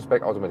it switches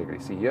back automatically.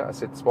 See here, I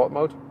set sport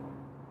mode.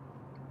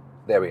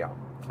 There we are.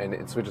 And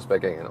it switches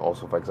back again. And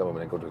also, for example,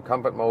 when I go to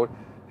comfort mode,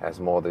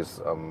 has more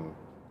this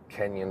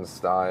canyon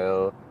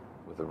style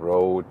with a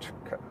road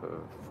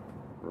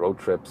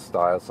trip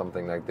style,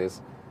 something like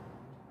this.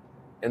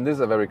 And this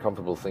is a very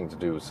comfortable thing to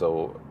do.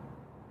 So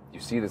you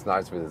see this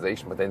nice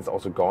visualization, but then it's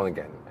also gone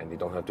again, and you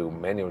don't have to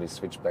manually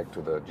switch back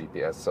to the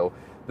GPS. So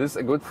this is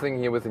a good thing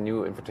here with the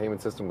new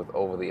infotainment system with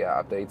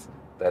over-the-air updates,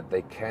 that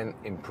they can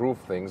improve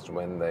things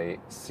when they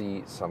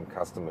see some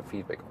customer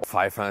feedback.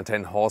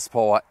 510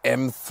 horsepower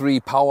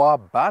M3 power,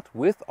 but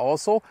with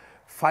also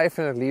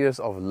 500 liters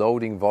of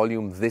loading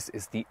volume. This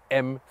is the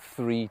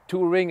M3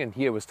 Touring, and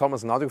here with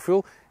Thomas and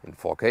Autogefühl in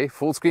 4K,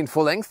 full screen,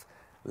 full length.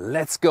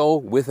 Let's go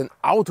with an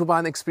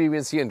Autobahn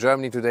experience here in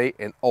Germany today,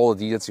 and all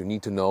the details you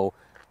need to know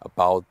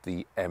about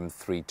the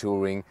M3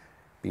 Touring.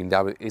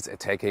 BMW is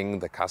attacking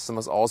the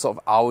customers also of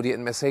Audi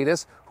and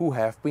Mercedes, who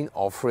have been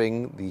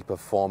offering the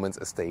performance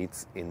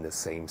estates in the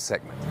same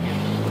segment.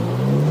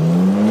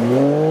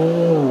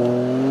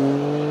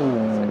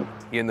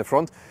 Here in the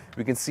front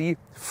we can see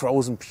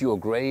frozen pure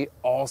grey,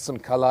 awesome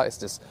color is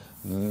this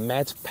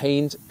matte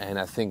paint, and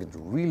I think it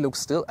really looks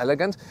still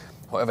elegant.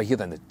 However, here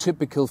then the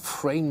typical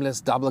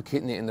frameless double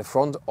kidney in the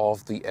front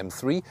of the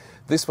M3.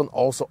 This one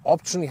also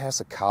optionally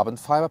has a carbon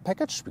fiber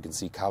package. We can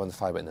see carbon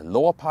fiber in the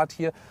lower part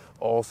here.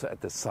 Also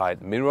at the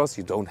side mirrors.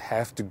 You don't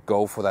have to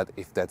go for that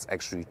if that's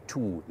actually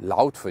too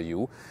loud for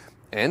you.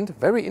 And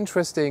very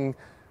interesting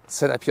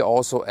setup here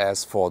also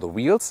as for the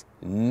wheels.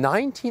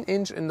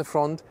 19-inch in the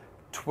front,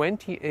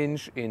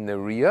 20-inch in the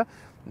rear.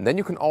 And then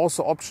you can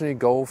also optionally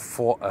go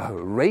for a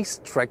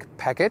racetrack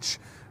package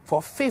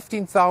for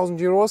 15,000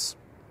 euros.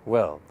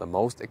 Well, the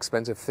most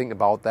expensive thing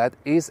about that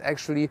is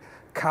actually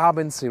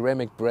carbon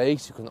ceramic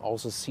brakes. You can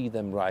also see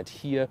them right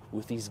here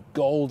with these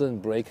golden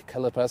brake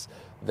calipers.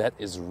 That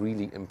is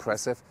really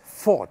impressive.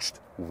 Forged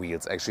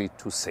wheels actually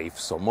to save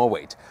some more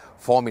weight.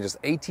 4 meters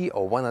 80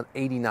 or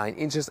 189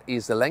 inches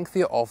is the length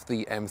here of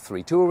the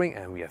M3 Touring,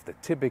 and we have the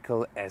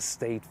typical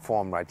estate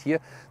form right here.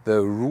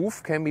 The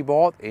roof can be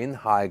bought in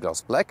high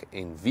gloss black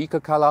in vehicle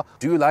color.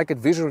 Do you like it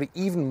visually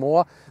even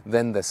more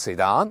than the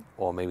sedan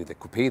or maybe the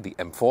coupe, the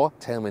M4?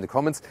 Tell me in the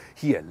comments.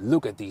 Here,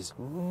 look at these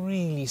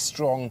really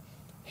strong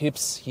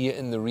hips here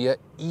in the rear,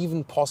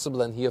 even possible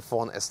than here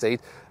for an estate.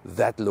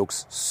 That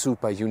looks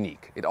super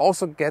unique. It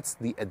also gets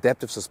the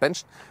adaptive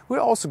suspension.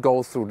 We'll also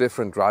go through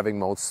different driving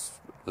modes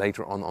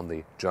later on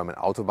the German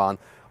Autobahn.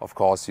 Of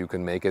course, you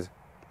can make it,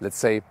 let's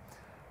say,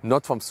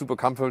 not from super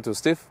comfortable to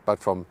stiff, but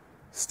from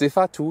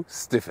stiffer to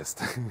stiffest.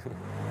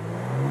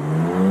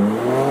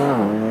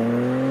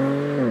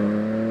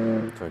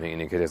 Turning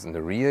indicators in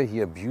the rear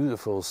here,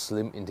 beautiful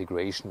slim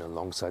integration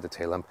alongside the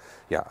tail lamp.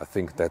 Yeah, I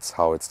think that's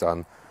how it's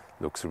done.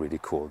 Looks really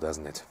cool,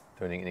 doesn't it?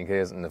 Turning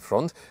indicators in the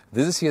front.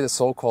 This is here the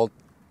so-called,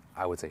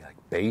 I would say, like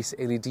base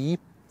LED.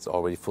 It's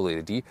already full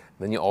LED.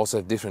 Then you also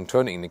have different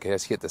turning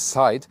indicators here at the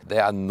side. They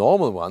are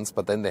normal ones,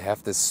 but then they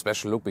have this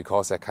special look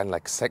because they're kind of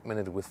like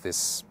segmented with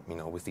this,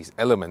 with these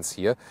elements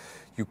here.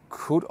 You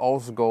could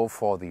also go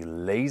for the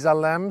laser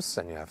lamps,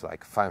 and you have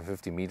like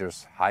 550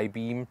 meters high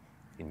beam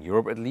in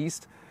Europe at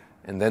least.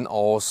 And then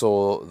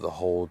also the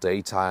whole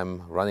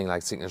daytime running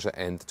light signature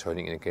and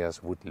turning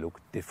indicators would look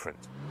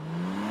different.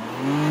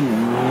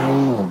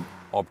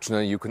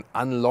 Optional, you can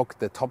unlock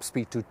the top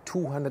speed to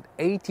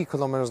 280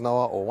 kilometers an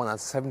hour or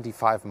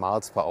 175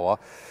 miles per hour.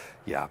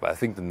 Yeah, but I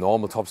think the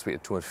normal top speed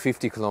at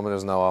 250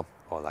 kilometers an hour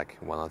or like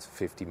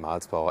 150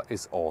 miles per hour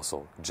is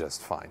also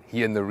just fine.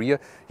 Here in the rear,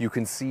 you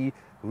can see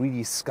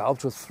really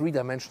sculpted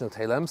three-dimensional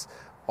tail lamps.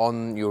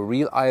 On your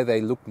real eye, they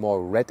look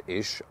more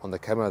reddish. On the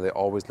camera, they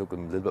always look a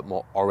little bit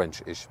more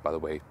orange-ish, by the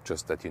way,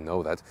 just that you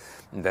know that.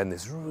 And then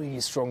this really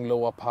strong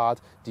lower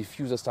part,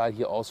 diffuser style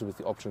here also with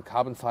the optional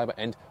carbon fiber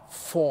and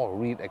 4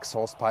 real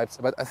exhaust pipes.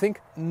 But I think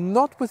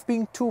not with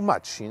being too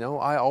much,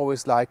 I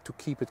always like to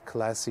keep it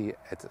classy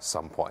at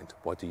some point.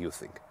 What do you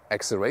think?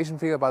 Acceleration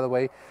figure, by the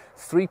way,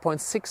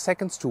 3.6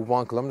 seconds to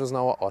 1 kilometers an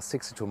hour or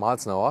 62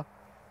 miles an hour.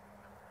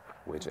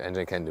 Which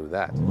engine can do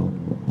that?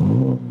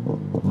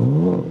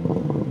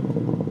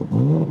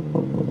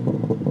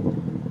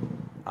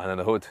 Under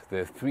the hood,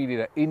 the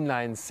 3-liter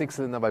inline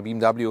 6-cylinder by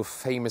BMW,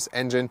 famous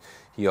engine.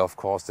 Here, of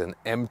course, then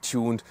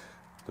M-tuned.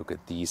 Look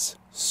at these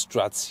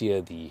struts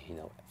here,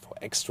 for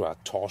extra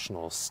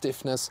torsional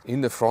stiffness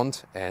in the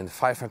front, and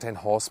 510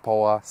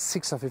 horsepower,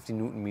 650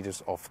 Newton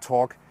meters of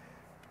torque.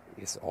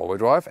 It's all-wheel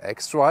drive,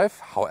 X-drive,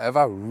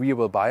 however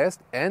rear-wheel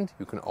biased, and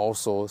you can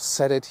also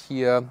set it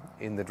here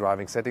in the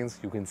driving settings.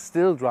 You can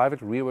still drive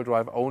it rear-wheel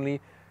drive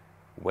only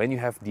when you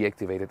have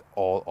deactivated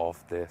all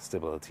of the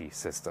stability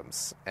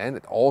systems. And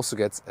it also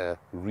gets a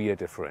rear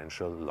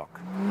differential lock.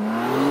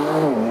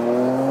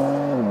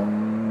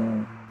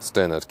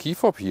 Standard key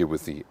fob here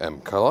with the M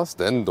colors,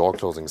 then door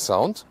closing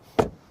sound.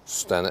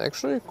 Standard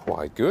actually,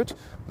 quite good.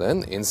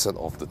 Then inside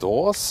of the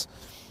doors,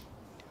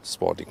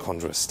 sporty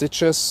contrast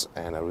stitches,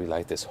 and I really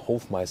like this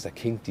Hofmeister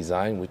kink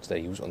design which they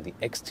use on the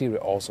exterior,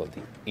 also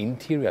the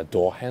interior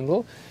door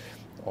handle.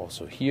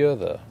 Also here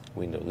the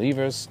window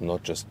levers,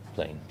 not just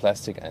plain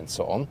plastic and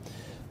so on.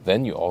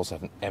 Then you also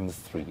have an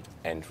M3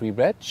 entry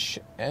badge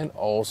and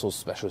also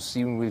special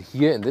steering wheel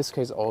here, in this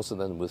case also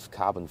then with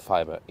carbon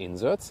fiber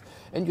inserts.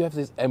 And you have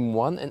these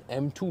M1 and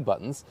M2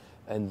 buttons,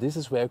 and this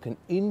is where you can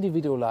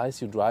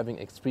individualize your driving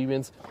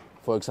experience.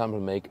 For example,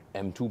 make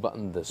M2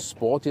 button the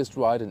sportiest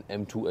ride and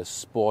M2 a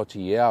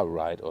sportier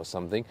ride or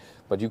something,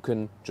 but you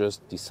can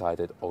just decide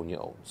it on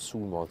your own.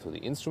 Soon more to the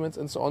instruments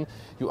and so on.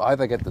 You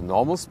either get the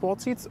normal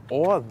sport seats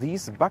or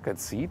these bucket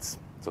seats.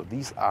 So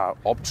these are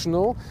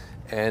optional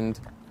and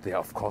they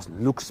of course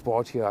look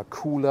sportier,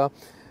 cooler.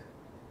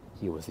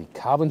 Here with the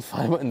carbon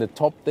fiber in the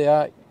top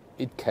there,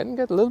 it can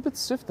get a little bit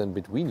stiff then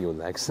between your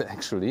legs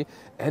actually.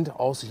 And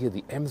also here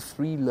the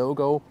M3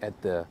 logo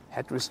at the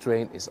head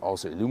restraint is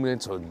also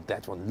illuminated, so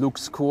that one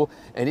looks cool.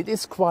 And it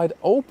is quite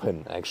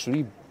open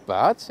actually,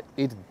 but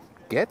it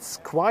gets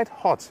quite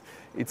hot.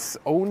 It's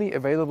only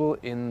available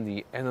in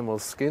the animal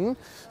skin,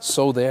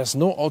 so there's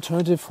no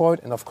alternative for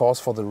it. And of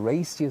course for the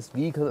raciest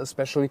vehicle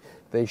especially,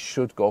 they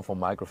should go for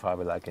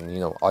microfiber like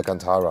in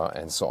Alcantara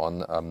and so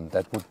on.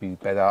 That would be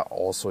better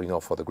also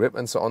for the grip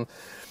and so on.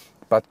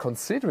 But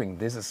considering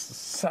this is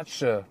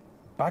such a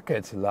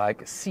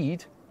bucket-like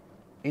seat,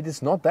 it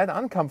is not that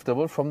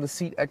uncomfortable from the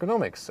seat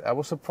ergonomics. I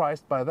was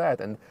surprised by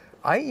that, and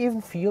I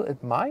even feel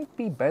it might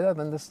be better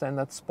than the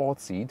standard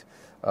sport seat.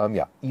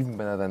 Yeah, even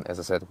better than, as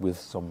I said, with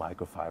some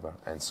microfiber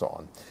and so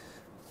on.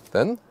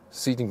 Then,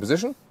 seating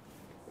position.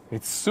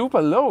 It's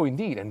super low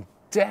indeed, and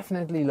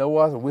definitely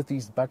lower with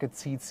these bucket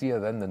seats here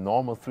than the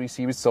normal 3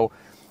 Series. So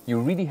you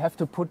really have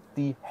to put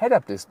the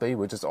head-up display,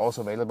 which is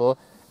also available,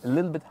 a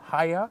little bit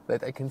higher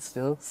that I can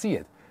still see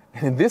it.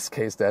 And in this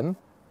case then,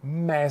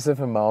 massive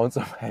amounts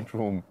of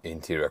headroom.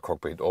 Interior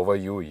cockpit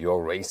overview,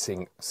 your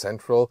racing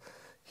central.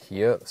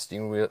 Here,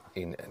 steering wheel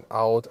in and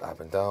out, up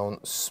and down,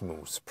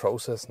 smooth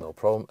process, no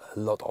problem. A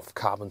lot of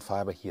carbon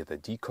fiber here, the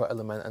decoy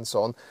element and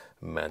so on.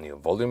 Manual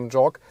volume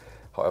jog.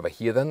 However,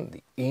 here then,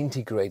 the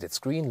integrated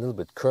screen, a little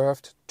bit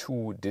curved,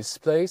 2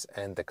 displays,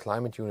 and the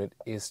climate unit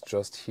is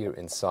just here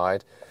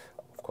inside.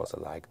 Of course, I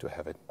like to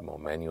have it more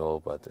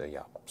manual, but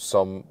yeah,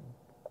 some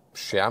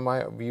share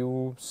my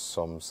view,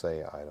 some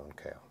say I don't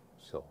care.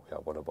 So yeah,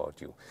 what about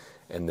you?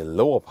 In the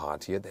lower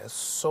part here, there's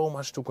so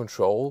much to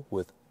control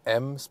with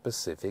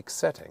M-specific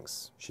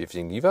settings.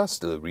 Shifting lever,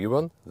 still rear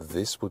one.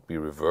 This would be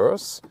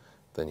reverse.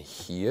 Then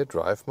here,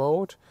 drive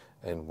mode.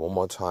 And one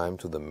more time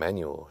to the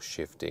manual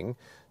shifting.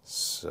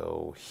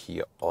 So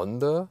here on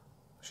the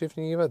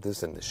shifting lever,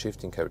 this and the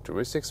shifting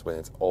characteristics. When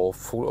it's all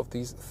full of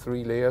these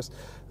 3 layers,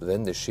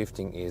 then the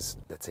shifting is,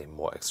 let's say,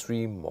 more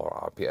extreme,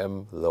 more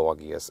RPM, lower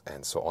gears,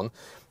 and so on.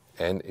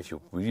 And if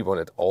you really want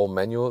it all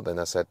manual, then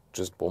I said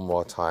just one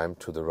more time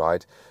to the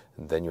right.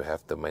 Then you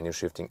have the manual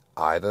shifting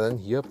either in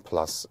here,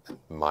 plus and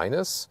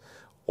minus,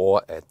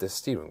 or at the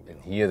steering wheel.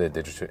 And here the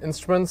digital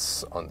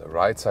instruments. On the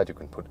right side you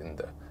can put in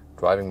the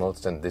driving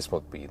modes. Then this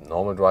would be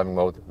normal driving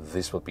mode.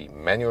 This would be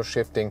manual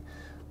shifting,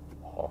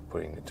 or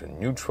putting it to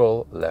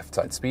neutral, left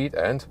side speed,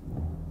 and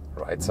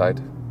right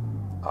side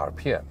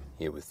RPM.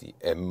 Here with the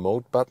M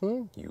mode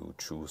button, you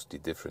choose the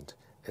different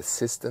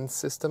assistance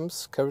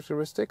systems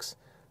characteristics.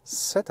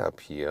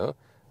 Setup here.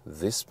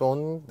 This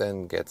one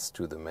then gets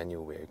to the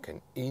menu where you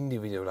can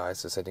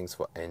individualize the settings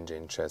for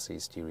engine, chassis,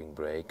 steering,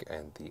 brake,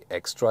 and the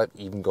X-Drive,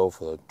 even go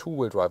for the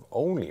 2-wheel drive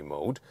only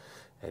mode.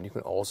 And you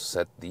can also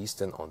set these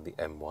then on the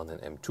M1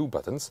 and M2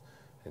 buttons,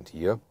 and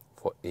here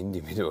for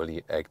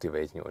individually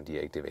activating or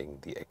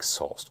deactivating the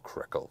exhaust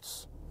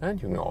crackles.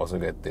 And you can also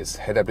get this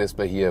head-up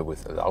display here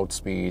with loud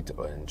speed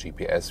and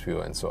GPS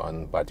view and so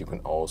on, but you can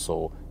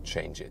also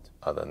change it.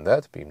 Other than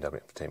that, BMW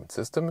Entertainment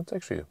System, it's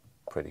actually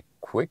pretty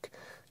quick.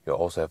 You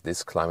also have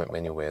this climate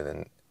menu where then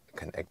you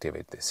can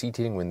activate the seat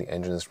heating when the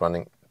engine is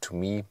running. To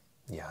me,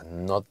 yeah,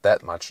 not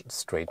that much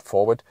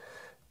straightforward.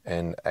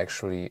 And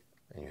actually,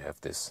 you have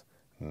this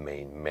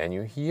main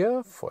menu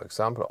here. For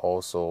example,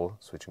 also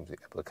switching to the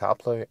Apple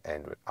CarPlay,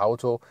 Android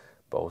Auto,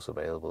 both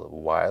available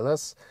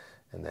wireless.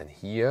 And then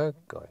here,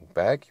 going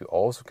back, you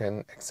also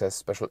can access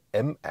special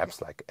M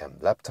apps like M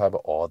Lap Timer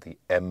or the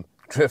M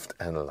Drift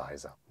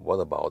Analyzer. What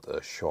about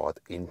a short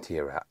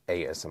interior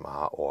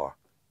ASMR or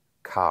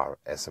car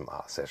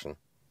SMR session?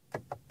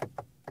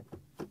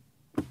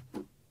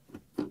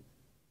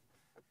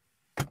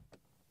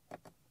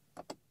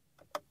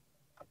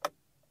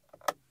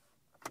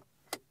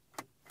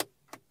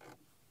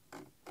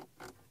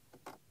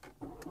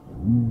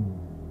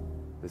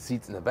 The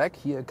seats in the back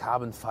here,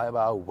 carbon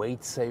fiber,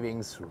 weight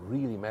savings,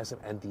 really massive,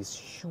 and these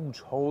huge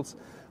holes.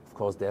 Of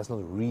course, there's not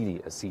really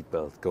a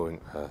seatbelt going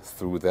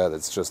through there.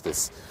 That's just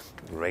this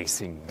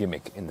racing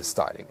gimmick in the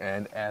styling.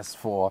 And as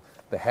for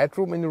the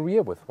headroom in the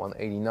rear with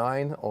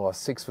 189 or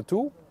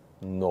 6'2",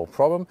 no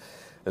problem.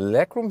 The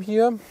legroom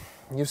here,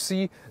 you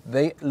see,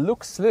 they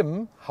look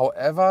slim.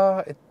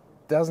 However, it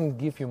doesn't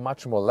give you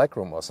much more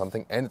legroom or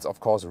something, and it's of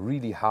course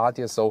really hard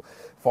here. So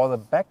for the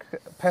back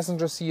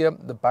passengers here,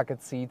 the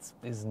bucket seats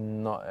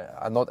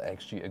are not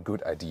actually a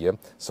good idea.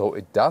 So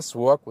it does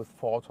work with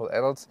 4 tall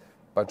adults,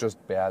 but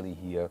just barely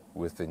here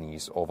with the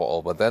knees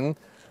overall. But then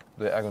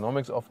the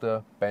ergonomics of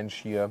the bench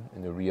here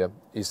in the rear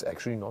is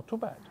actually not too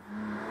bad.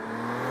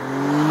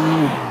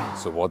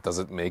 So what does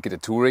it make it a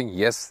touring?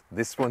 Yes,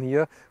 this one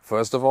here.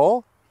 First of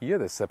all, here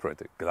the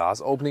separated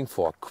glass opening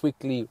for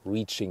quickly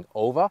reaching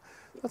over.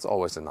 That's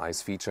always a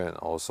nice feature and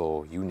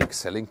also unique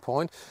selling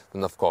point.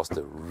 Then of course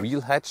the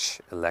real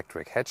hatch,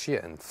 electric hatch here,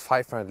 and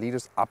 500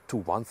 liters up to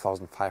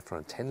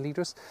 1,510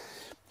 liters.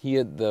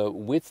 Here the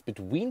width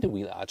between the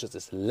wheel arches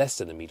is less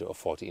than 1 meter or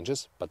 40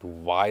 inches, but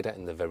wider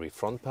in the very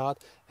front part,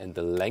 and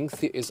the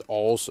length here is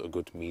also a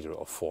good 1 meter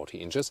or 40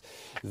 inches.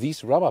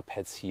 These rubber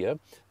pads here,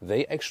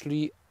 they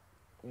actually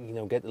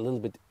get a little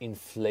bit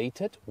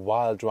inflated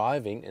while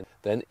driving, and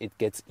then it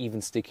gets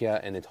even stickier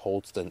and it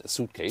holds then a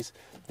suitcase.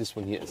 This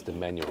one here is the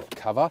manual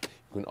cover.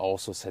 You can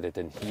also set it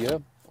in here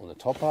on the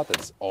top part.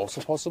 That's also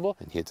possible.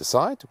 And here at the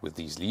side with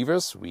these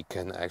levers we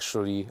can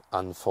actually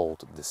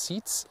unfold the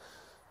seats.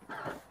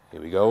 Here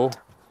we go.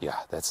 Yeah,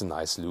 that's a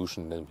nice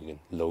solution. Then we can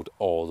load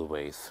all the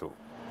way through.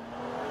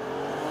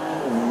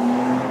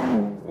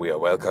 We are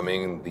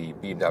welcoming the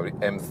BMW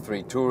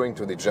M3 Touring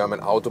to the German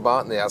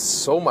Autobahn. There's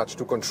so much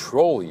to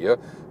control here.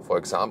 For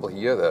example,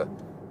 here the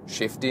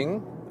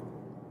shifting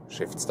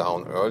shifts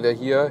down earlier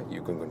here.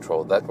 You can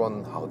control that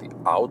one, how the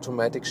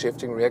automatic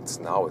shifting reacts.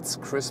 Now it's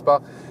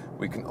crisper.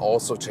 We can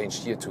also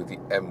change here to the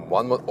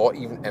M1 mode or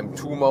even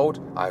M2 mode.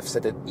 I've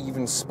set it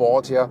even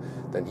sport here.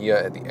 Then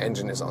here the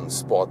engine is on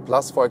Sport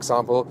Plus, for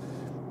example.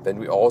 Then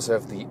we also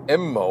have the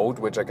M mode,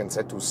 which I can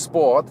set to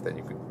sport. Then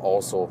you can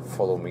also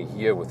follow me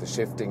here with the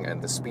shifting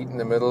and the speed in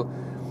the middle.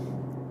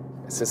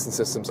 assistance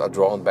systems are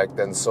drawn back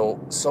then, so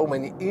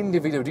many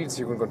individual details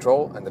you can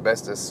control, and the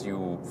best is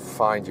you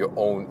find your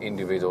own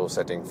individual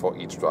setting for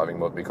each driving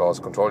mode, because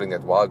controlling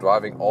that while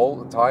driving all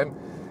the time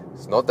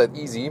is not that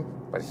easy.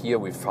 But here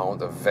we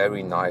found a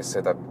very nice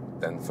setup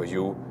then for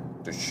you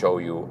to show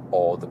you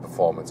all the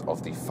performance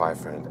of the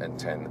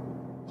 510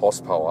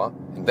 horsepower.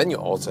 And then you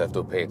also have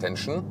to pay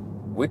attention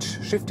which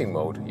shifting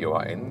mode you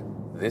are in.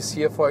 This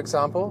here, for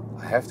example,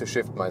 I have to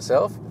shift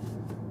myself.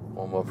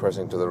 One more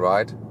pressing to the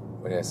right.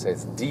 When I say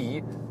it's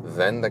D,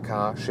 then the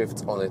car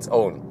shifts on its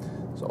own.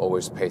 So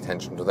always pay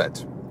attention to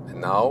that.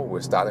 And now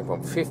we're starting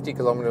from 50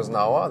 kilometers an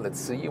hour. Let's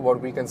see what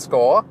we can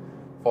score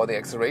for the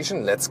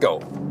acceleration. Let's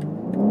go.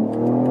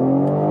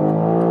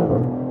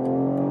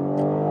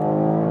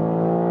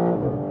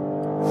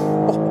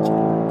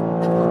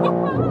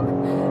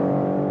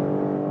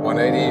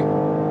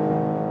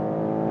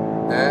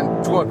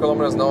 And 200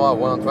 kilometers an hour,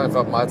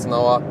 125 miles an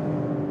hour.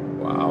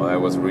 Wow, that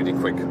was really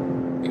quick.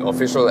 The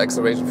official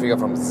acceleration figure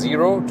from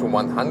 0 to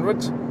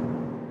 100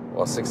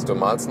 or 62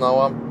 miles an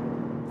hour,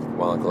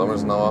 100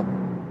 kilometers an hour,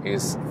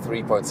 is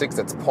 3.6.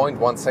 That's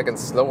 0.1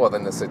 seconds slower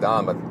than the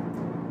sedan, but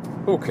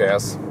who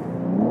cares?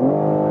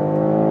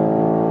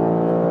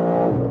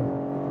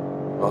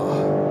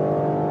 Oh.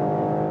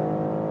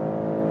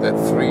 That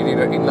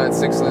 3-liter inline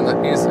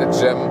 6-cylinder is a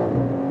gem.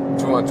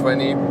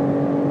 220,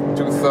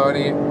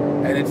 230,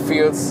 and it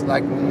feels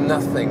like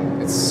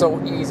nothing. It's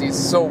so easy, it's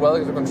so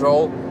well to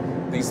control.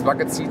 These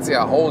bucket seats, they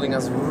are holding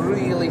us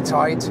really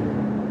tight.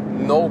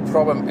 No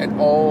problem at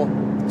all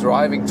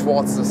driving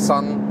towards the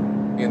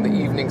sun in the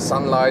evening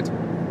sunlight.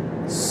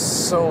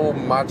 So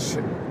much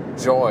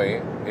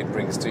joy it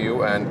brings to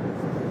you, and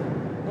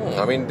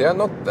I mean, they're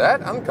not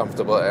that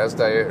uncomfortable as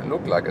they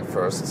look like at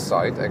first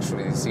sight,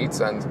 actually, these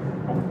seats. And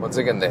once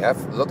again, they have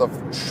a lot of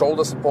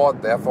shoulder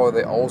support, therefore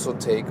they also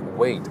take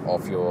weight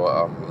off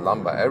your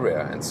lumbar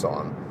area and so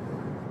on.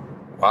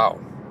 Wow.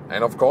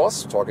 And of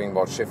course, talking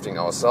about shifting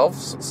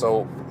ourselves,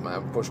 so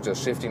push the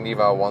shifting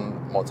lever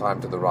one more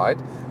time to the right,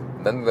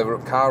 then the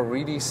car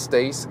really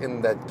stays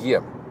in that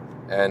gear.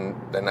 And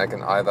then I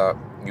can either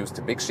use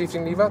the big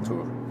shifting lever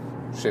to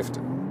shift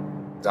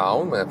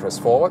down when I press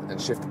forward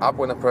and shift up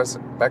when I press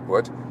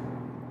backward.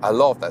 I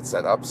love that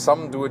setup.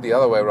 Some do it the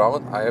other way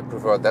around. I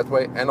prefer it that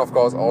way. And of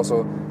course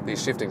also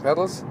these shifting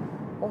pedals.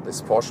 Oh,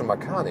 this Porsche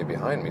Macan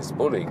behind me is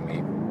bullying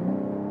me.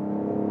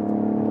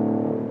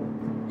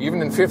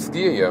 Even in 5th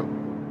gear here,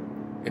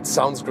 it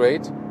sounds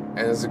great and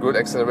it's a good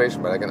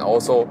acceleration, but I can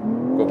also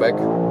go back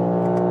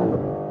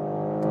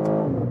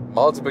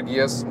multiple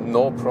gears,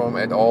 no problem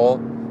at all.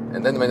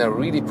 And then when I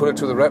really put it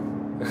to the rev,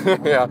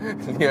 yeah,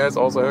 Nia is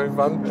also having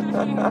fun.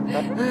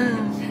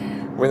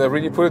 When I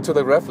really put it to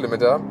the rev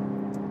limiter,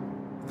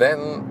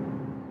 then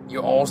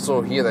you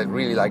also hear that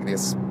really like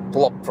this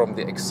plop from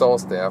the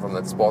exhaust there, from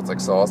that sports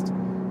exhaust.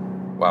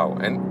 Wow.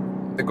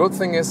 And the good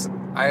thing is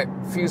I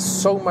feel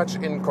so much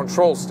in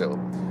control still.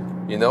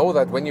 You know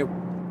that when you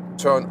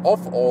turn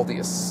off all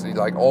the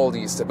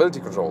stability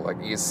control like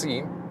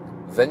ESC,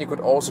 then you could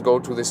also go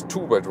to this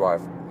two-wheel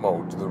drive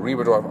mode, to the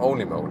rear drive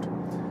only mode.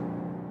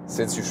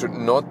 Since you should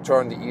not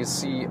turn the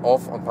ESC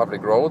off on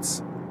public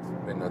roads,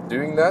 we're not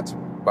doing that.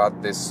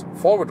 But this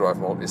four-wheel drive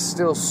mode is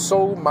still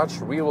so much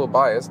rear-wheel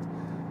biased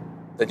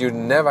that you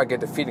never get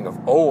the feeling of,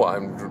 oh,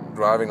 I'm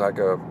driving like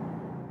a,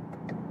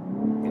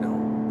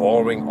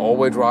 boring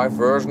all-wheel drive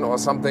version or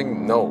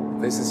something. No,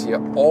 this is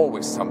here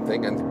always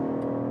something, and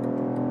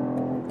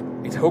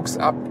it hooks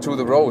up to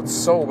the road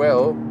so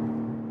well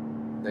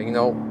that,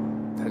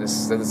 that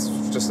is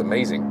just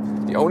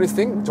amazing. The only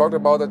thing, we talked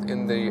about it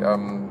in the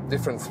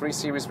different 3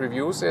 Series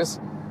reviews, is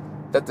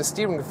that the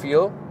steering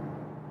feel,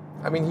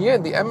 I mean, here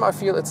in the M, I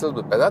feel it's a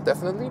little bit better,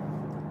 definitely.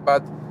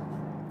 But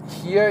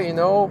here,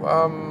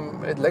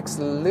 it lacks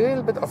a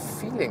little bit of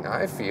feeling,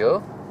 I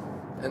feel,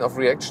 and of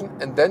reaction.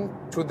 And then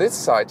to this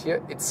side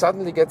here, it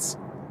suddenly gets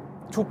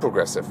too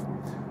progressive.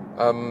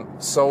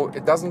 So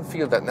it doesn't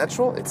feel that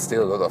natural. It's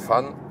still a lot of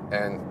fun,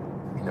 and,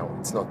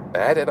 it's not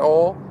bad at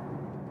all.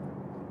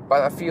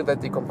 But I feel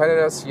that the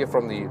competitors here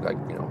from the,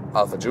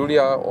 Alfa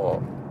Giulia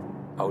or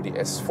Audi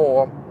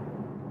S4,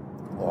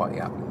 or,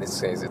 in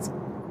this case, it's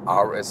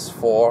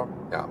RS4,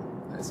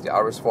 it's the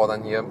RS4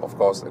 then here, of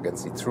course,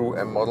 against the true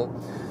M model.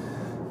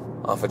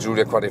 Alfa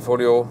Giulia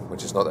Quadrifoglio,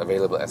 which is not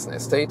available as an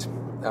estate.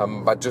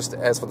 But just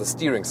as for the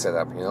steering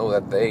setup,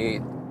 that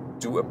they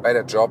do a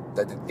better job,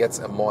 that it gets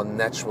a more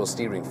natural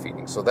steering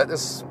feeling. So that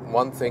is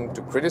one thing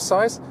to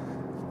criticize,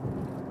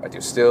 but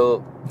you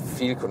still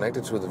feel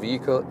connected to the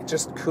vehicle. It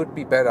just could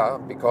be better,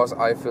 because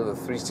I feel the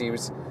 3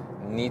 Series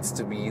needs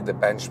to be the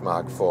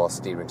benchmark for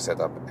steering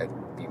setup at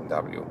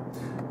BMW.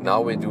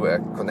 Now we do a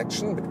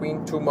connection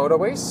between 2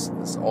 motorways.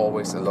 It's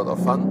always a lot of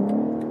fun.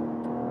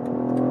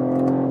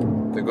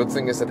 The good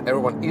thing is that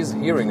everyone is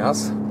hearing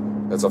us.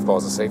 That's of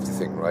course a safety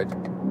thing, right?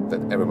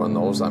 That everyone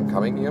knows I'm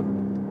coming here.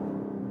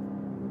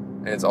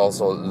 And it's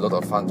also a lot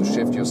of fun to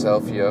shift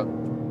yourself here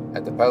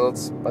at the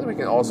pedals. But we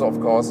can also, of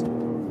course,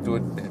 do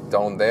it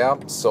down there.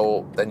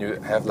 So then you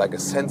have like a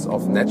sense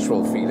of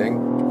natural feeling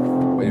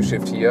when you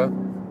shift here.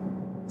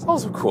 It's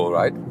also cool,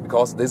 right?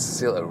 Because this is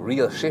still a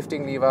real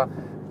shifting lever.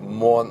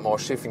 More and more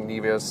shifting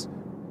levers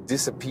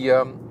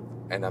disappear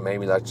and are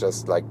maybe like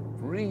just like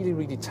really,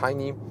 really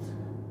tiny.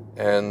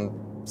 And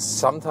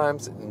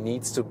sometimes it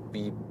needs to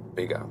be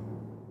bigger.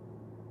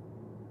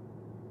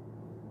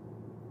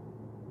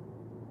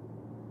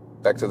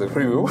 Back to the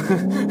review.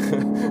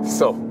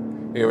 So,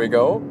 here we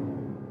go.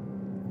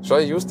 Shall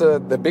I use the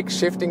big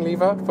shifting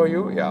lever for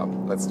you? Yeah,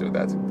 let's do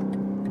that.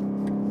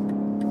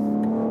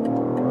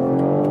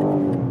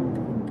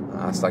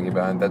 Stucky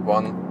behind that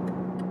one.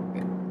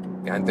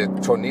 Behind the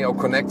Tornado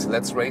Connect,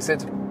 let's race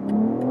it.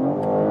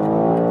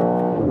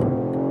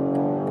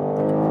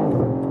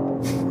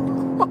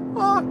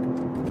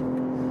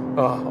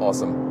 Oh,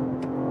 awesome.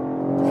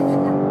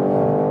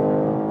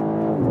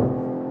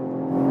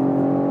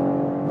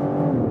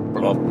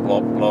 Blop,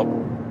 blop, blop.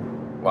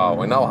 Wow,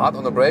 we're now hard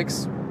on the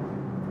brakes.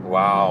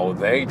 Wow,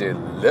 they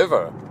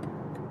deliver.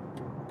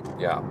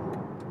 Yeah,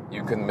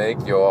 you can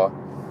make your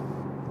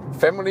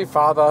family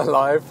father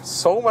life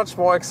so much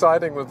more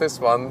exciting with this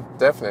one,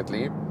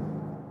 definitely.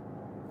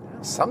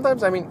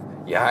 Sometimes, I mean,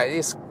 yeah, it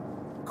is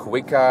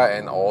quicker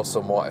and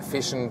also more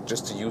efficient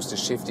just to use the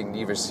shifting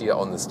levers here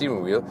on the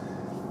steering wheel.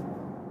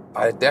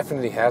 But it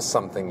definitely has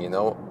something, you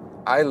know.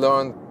 I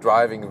learned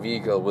driving a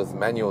vehicle with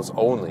manuals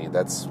only.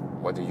 That's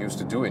what you used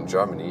to do in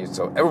Germany.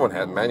 So everyone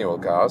had manual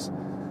cars,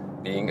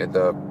 being at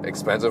the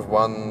expensive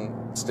one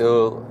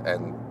still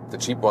and the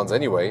cheap ones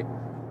anyway.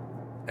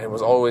 And it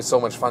was always so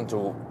much fun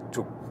to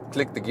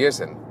click the gears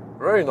in.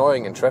 Very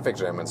annoying in traffic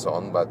jam and so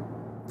on, but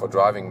for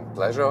driving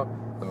pleasure,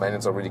 the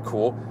manuals are really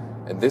cool.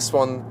 And this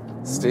one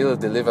still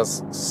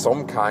delivers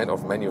some kind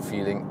of manual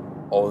feeling,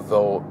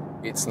 although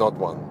it's not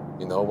one.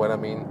 You know what I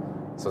mean?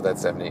 So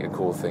that's definitely a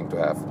cool thing to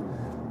have.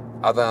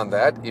 Other than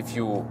that, if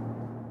you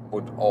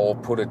would all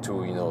put it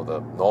to, you know,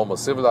 the normal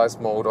civilized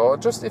mode, or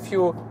just if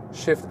you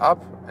shift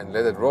up and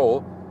let it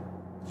roll,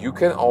 you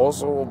can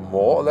also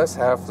more or less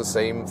have the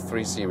same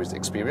 3 Series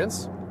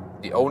experience.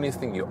 The only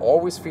thing you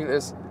always feel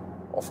is,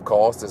 of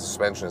course, the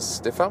suspension is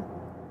stiffer.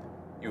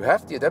 You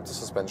have the adaptive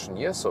suspension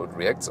here, so it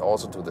reacts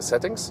also to the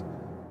settings.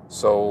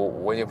 So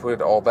when you put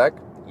it all back,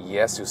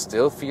 yes, you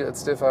still feel it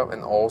stiffer,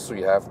 and also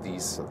you have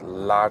these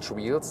large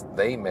wheels.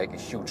 They make a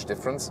huge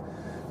difference.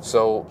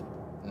 So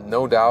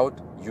no doubt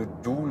you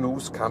do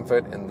lose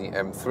comfort in the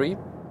M3.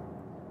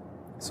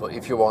 So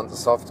if you want the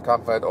soft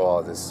comfort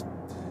or this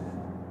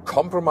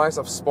compromise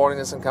of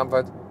sportiness and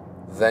comfort,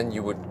 then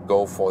you would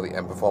go for the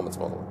M performance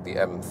model, the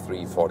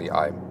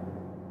M340i.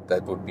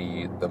 That would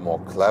be the more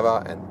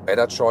clever and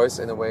better choice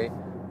in a way.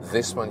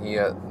 This one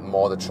here,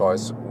 more the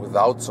choice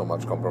without so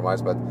much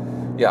compromise. But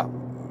yeah,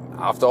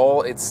 after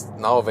all, it's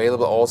now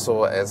available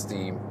also as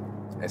the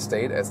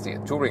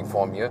Touring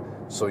form here.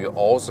 So you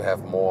also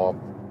have more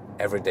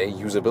everyday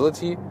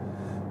usability.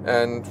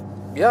 And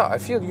yeah, I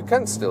feel you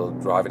can still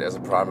drive it as a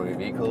primary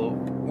vehicle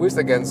with,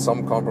 again,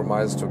 some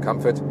compromise to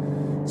comfort,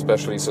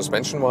 especially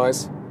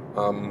suspension-wise.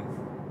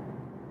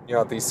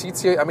 Yeah, these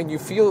seats here, I mean, you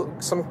feel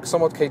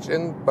somewhat caged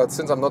in, but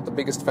since I'm not the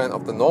biggest fan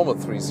of the normal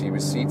 3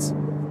 Series seats,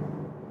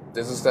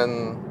 this is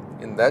then,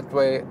 in that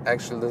way,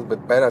 actually a little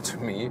bit better to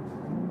me,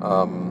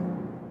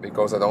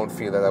 because I don't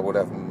feel that I would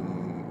have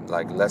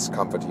like less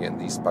comfort here in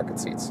these bucket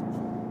seats.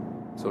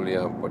 So,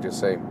 Leah, what do you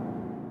say?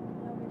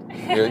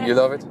 You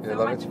love it? You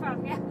love it?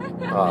 Fun, yeah.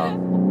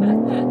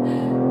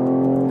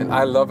 And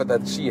I love it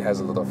that she has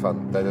a lot of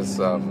fun. That is,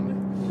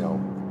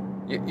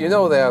 you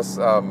know, there's,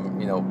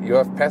 you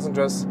have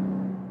passengers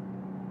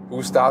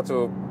who start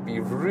to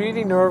be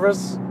really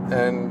nervous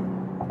and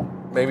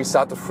maybe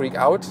start to freak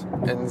out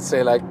and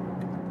say like,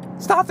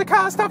 stop the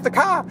car, stop the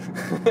car.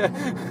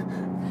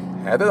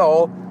 Had it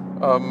all.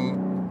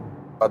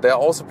 But there are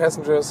also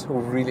passengers who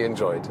really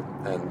enjoy it.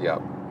 And yeah,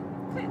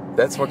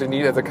 that's what you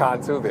need at the car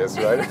to this,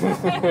 right?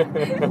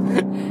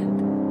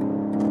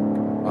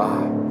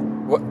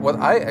 What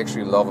I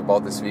actually love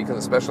about this vehicle,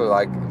 especially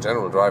like in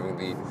general driving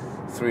the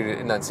 3-liter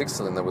inline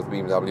 6-cylinder with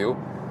BMW,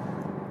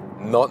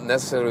 not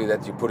necessarily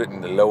that you put it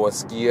in the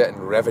lowest gear and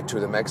rev it to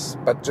the max,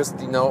 but just,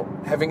 you know,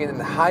 having it in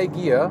high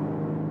gear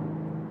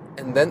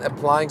and then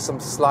applying some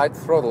slight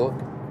throttle,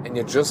 and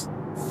you just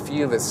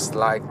feel this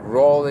slight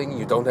rolling.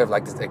 You don't have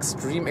like this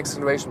extreme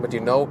acceleration, but you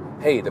know,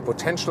 hey, the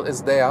potential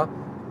is there,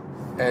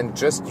 and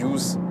just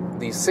use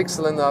the 6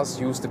 cylinders,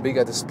 use the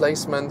bigger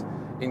displacement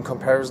in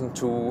comparison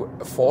to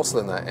a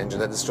 4-cylinder engine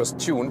that is just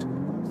tuned.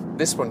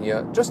 This one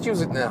here, just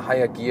use it in a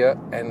higher gear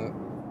and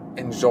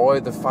enjoy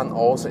the fun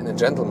also in a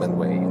gentleman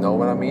way, you know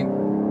what I mean?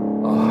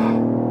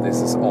 Oh, this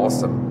is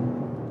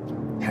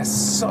awesome. Has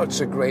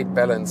such a great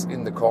balance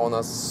in the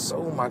corners,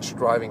 so much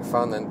driving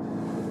fun, and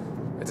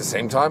at the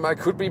same time I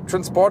could be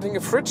transporting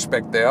a fridge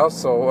back there,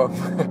 so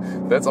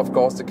that's of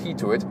course the key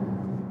to it.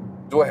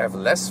 Do I have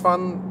less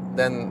fun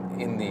than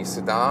in the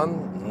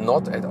sedan?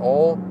 Not at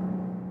all.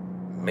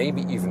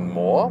 Maybe even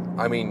more.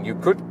 I mean, you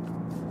could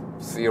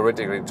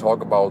theoretically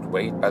talk about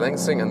weight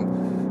balancing, and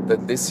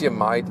that this here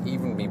might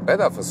even be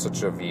better for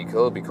such a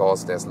vehicle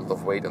because there's a lot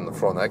of weight on the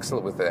front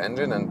axle with the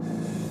engine, and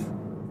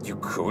you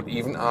could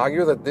even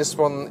argue that this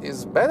one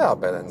is better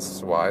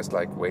balance-wise,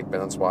 like weight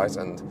balance-wise,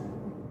 and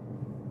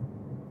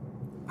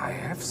I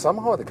have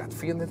somehow the gut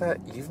feeling that I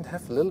even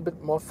have a little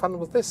bit more fun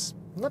with this.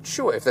 I'm not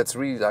sure if that's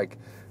really like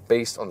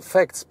based on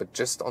facts, but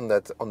just on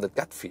that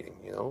gut feeling,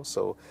 you know.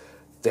 So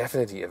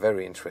definitely a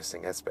very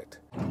interesting aspect.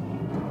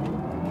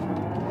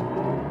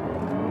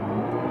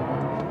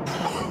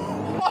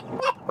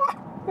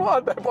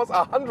 What? That was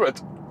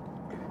 100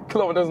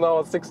 kilometers an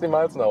hour, 60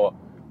 miles an hour.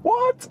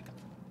 What?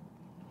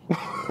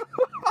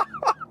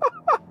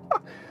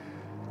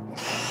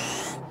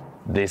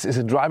 This is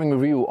a driving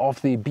review of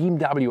the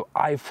BMW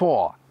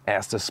i4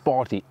 as the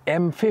sporty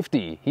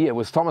M50. Here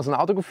with Thomas and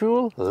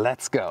Autogefühl,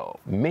 let's go.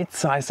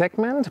 Mid-size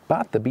segment,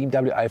 but the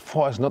BMW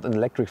i4 is not an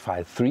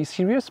electrified 3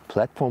 Series,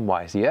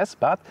 platform-wise yes,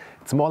 but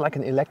it's more like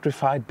an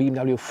electrified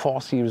BMW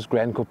 4 Series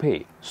Grand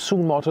Coupe.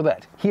 Soon more to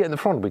that. Here in the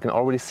front we can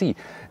already see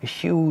a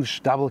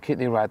huge double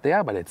kidney right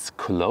there, but it's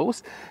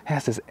closed.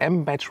 Has this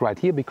M badge right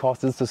here because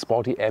this is the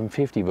sporty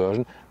M50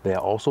 version. There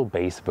are also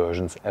base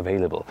versions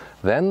available.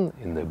 Then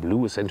in the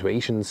blue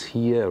accentuations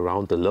here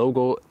around the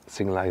logo,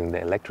 signalizing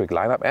the electric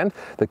lineup, and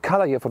the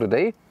color here for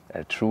today,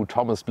 a true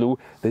Thomas blue.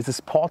 This is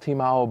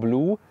Portimao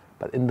blue,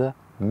 but in the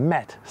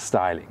matte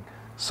styling.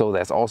 So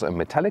there's also a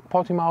metallic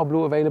Portimao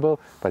blue available,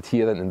 but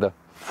here then in the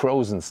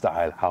frozen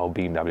style, how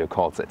BMW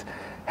calls it.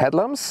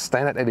 Headlamps,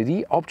 standard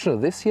LED, optional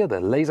this year,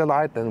 the laser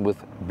light then with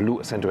blue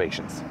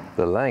accentuations.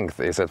 The length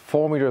is at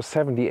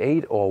 4.78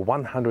 meters or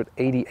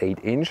 188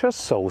 inches,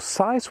 so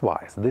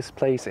size-wise this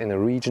plays in a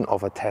region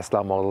of a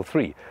Tesla Model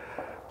 3.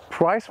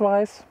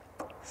 Price-wise,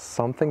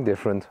 something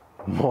different,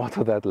 more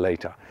to that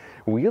later.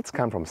 Wheels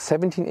come from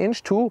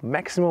 17-inch to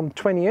maximum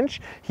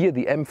 20-inch. Here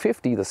the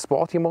M50, the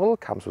sporty model,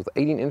 comes with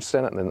 18-inch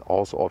standard and then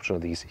also optional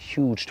these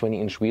huge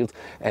 20-inch wheels.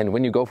 And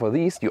when you go for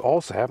these, you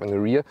also have in the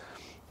rear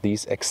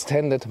these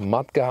extended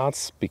mud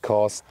guards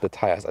because the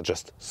tires are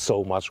just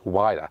so much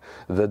wider.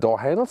 The door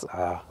handles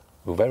are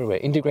very, very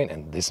integrated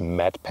and this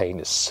matte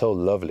paint is so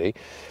lovely.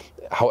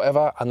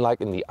 However, unlike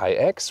in the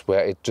iX,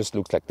 where it just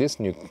looks like this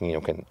and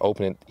you can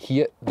open it,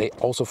 here they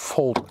also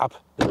fold up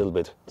a little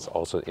bit. It's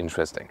also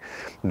interesting.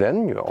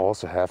 Then you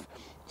also have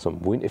some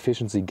wind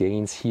efficiency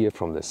gains here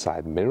from the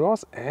side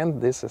mirrors, and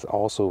this is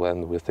also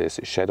then with this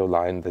shadow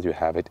line that you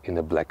have it in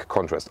a black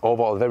contrast.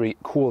 Overall very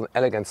cool and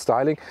elegant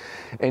styling,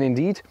 and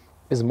indeed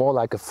is more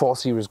like a 4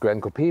 Series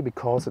Grand Coupe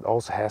because it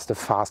also has the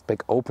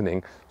fastback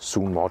opening,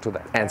 soon more to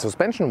that. And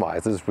suspension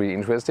wise, this is really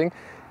interesting.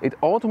 It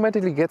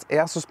automatically gets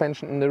air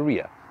suspension in the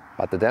rear.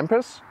 But the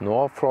dampers,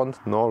 nor front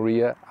nor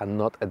rear, are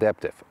not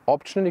adaptive.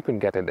 Optionally, you can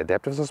get an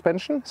adaptive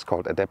suspension. It's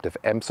called Adaptive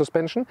M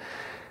suspension.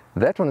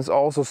 That one is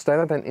also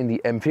standard in the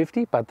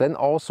M50, but then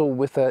also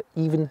with an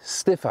even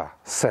stiffer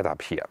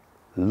setup here.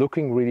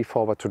 Looking really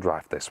forward to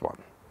drive this one.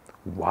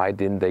 Why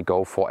didn't they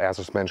go for air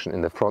suspension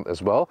in the front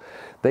as well?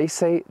 They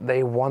say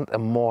they want a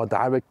more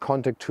direct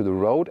contact to the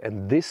road,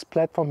 and this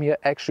platform here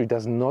actually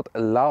does not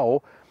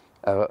allow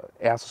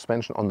air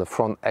suspension on the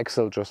front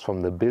axle just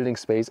from the building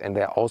space, and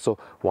they also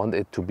want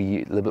it to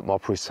be a little bit more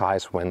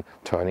precise when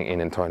turning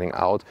in and turning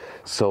out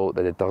so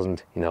that it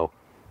doesn't,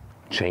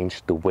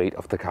 change the weight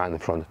of the car in the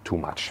front too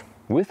much.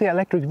 With the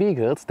electric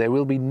vehicles, there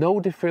will be no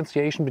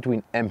differentiation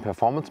between M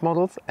performance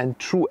models and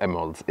true M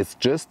models. It's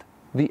just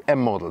the M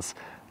models.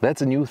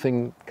 That's a new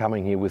thing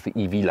coming here with the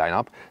EV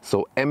lineup.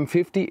 So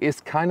M50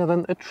 is kind of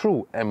then a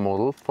true M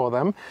model for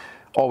them.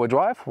 All-wheel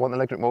drive, one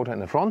electric motor in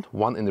the front,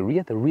 one in the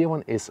rear. The rear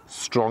one is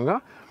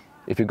stronger.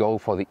 If you go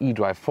for the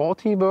eDrive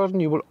 40 version,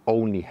 you will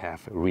only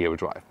have rear-wheel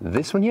drive.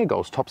 This one here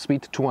goes top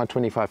speed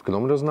 225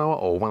 kilometers an hour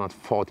or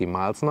 140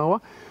 miles an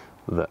hour.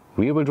 The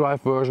rear-wheel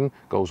drive version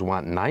goes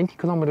 190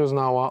 kilometers an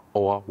hour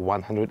or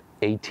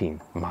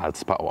 118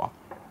 miles per hour.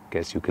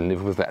 Guess you can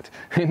live with that.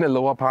 In the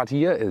lower part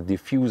here, a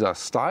diffuser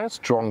style,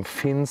 strong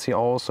fins here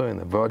also in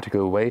a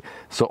vertical way.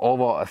 So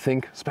overall, I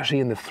think, especially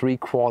in the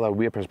 3/4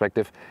 rear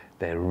perspective,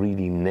 they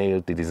really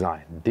nailed the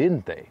design,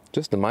 didn't they?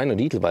 Just a minor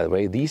detail, by the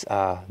way, these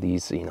are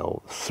these,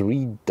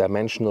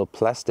 3-dimensional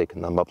plastic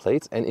number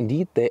plates, and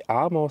indeed they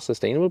are more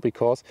sustainable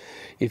because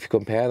if you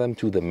compare them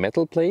to the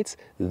metal plates,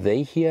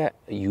 they here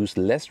use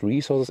less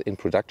resources in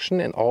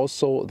production and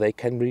also they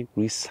can be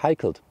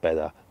recycled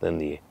better than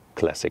the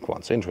classic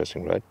ones.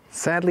 Interesting, right?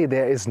 Sadly,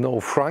 there is no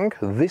frunk.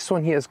 This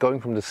one here is going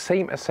from the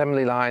same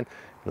assembly line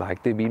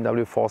like the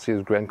BMW 4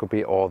 Series Grand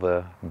Coupe or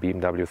the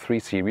BMW 3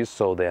 Series,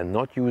 so they are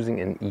not using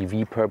an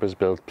EV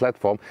purpose-built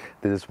platform.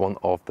 This is one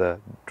of the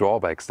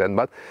drawbacks then.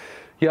 But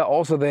yeah,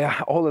 also their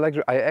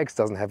all-electric iX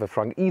doesn't have a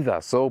frunk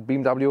either, so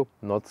BMW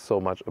not so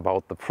much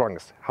about the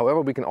frunks.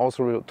 However, we can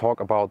also talk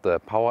about the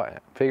power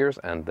figures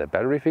and the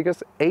battery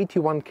figures.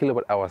 81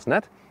 kilowatt hours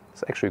net.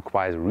 It's actually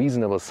quite a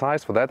reasonable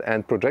size for that,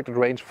 and projected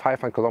range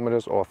 500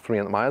 kilometers or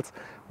 300 miles.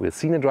 We'll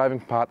see in the driving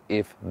part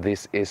if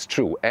this is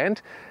true.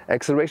 And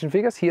acceleration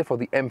figures here for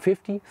the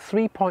M50,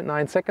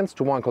 3.9 seconds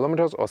to 1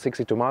 kilometers or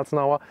 62 miles an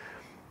hour.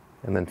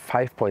 And then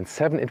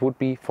 5.7 it would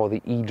be for the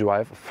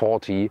eDrive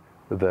 40,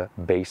 the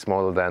base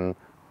model then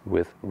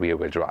with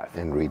rear-wheel drive.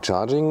 And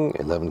recharging,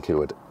 11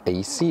 kilowatt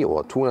AC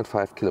or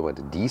 205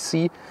 kilowatt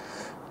DC.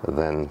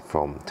 Then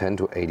from 10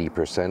 to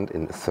 80%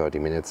 in 30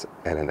 minutes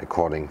at an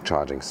according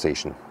charging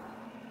station.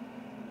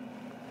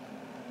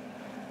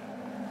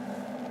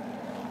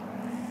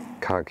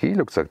 car key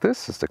looks like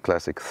this. It's the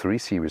classic 3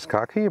 Series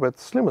car key, but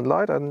slim and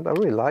light, and I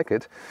really like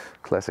it.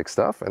 Classic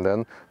stuff. And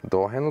then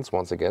door handles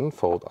once again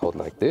fold out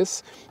like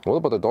this. What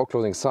about the door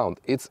closing sound?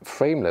 It's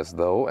frameless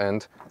though,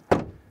 and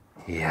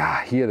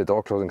yeah, here the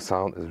door closing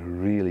sound is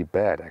really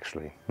bad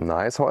actually.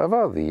 Nice,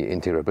 however, the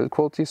interior build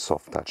quality,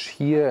 soft touch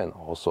here, and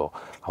also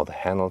how the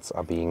handles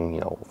are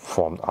being,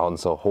 formed out.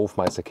 So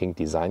Hofmeister King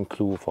design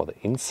clue for the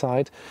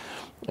inside.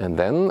 And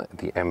then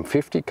the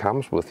M50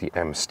 comes with the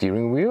M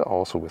steering wheel,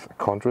 also with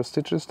contrast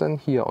stitches then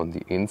here on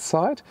the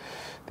inside.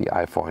 The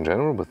i4 in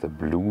general with the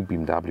blue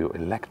BMW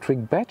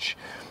electric badge.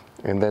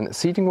 And then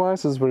seating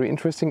wise, this is very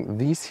interesting.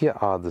 These here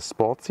are the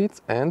sport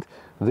seats, and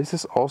this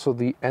is also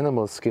the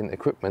animal skin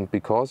equipment,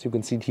 because you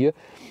can see it here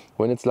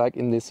when it's like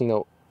in this,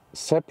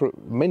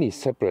 many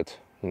separate,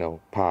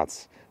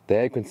 parts.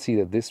 There you can see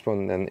that this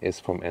one then is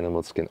from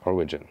animal skin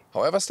origin.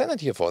 However,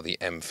 standard here for the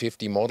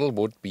M50 model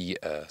would be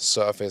a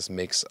surface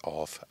mix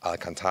of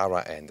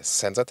Alcantara and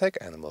Sensatec,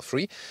 animal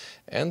free.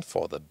 And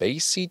for the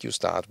base seat you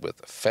start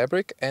with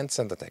fabric and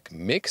Sensatec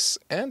mix.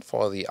 And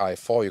for the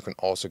i4 you can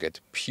also get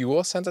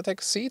pure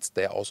Sensatec seats.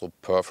 They are also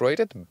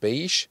perforated,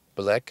 beige,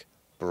 black,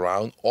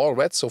 brown or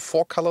red, so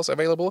 4 colors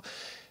available.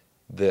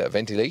 The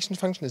ventilation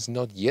function is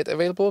not yet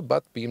available,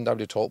 but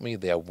BMW told me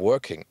they are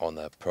working on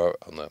a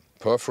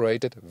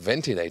perforated,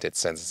 ventilated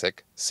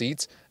Sensatec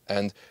seats,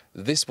 and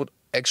this would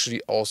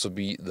actually also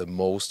be the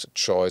most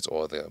choice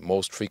or the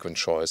most frequent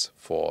choice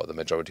for the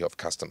majority of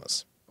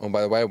customers. Oh,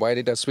 by the way, why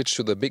did I switch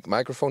to the big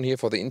microphone here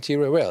for the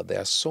interior? Well,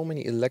 there are so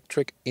many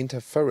electric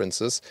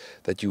interferences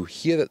that you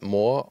hear that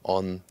more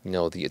on,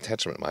 the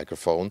attachment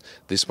microphone.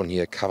 This one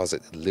here covers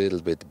it a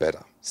little bit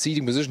better.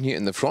 Seating position here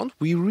in the front,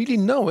 we really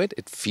know it.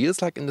 It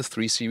feels like in the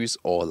 3 Series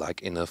or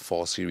like in a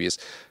 4 Series,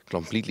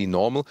 completely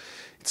normal.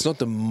 It's not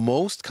the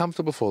most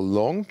comfortable for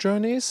long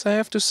journeys, I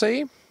have to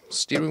say.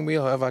 Steering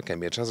wheel, however,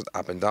 can be adjusted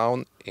up and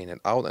down, in and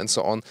out, and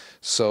so on.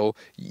 So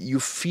you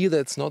feel that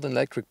it's not an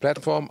electric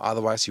platform,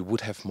 otherwise you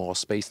would have more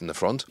space in the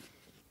front.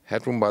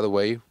 Headroom, by the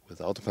way,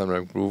 without the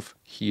panoramic roof,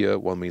 here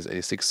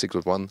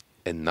 1m86, 6'1",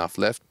 enough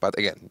left, but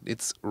again,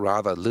 it's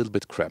rather a little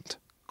bit cramped.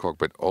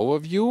 Cockpit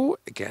overview,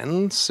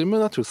 again,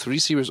 similar to 3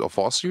 Series or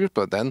 4 Series,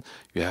 but then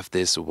you have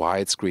this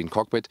widescreen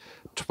cockpit,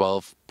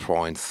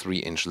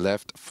 12.3-inch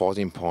left,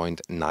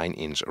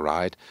 14.9-inch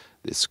right,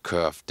 this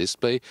curved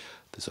display.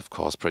 This, of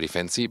course, pretty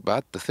fancy,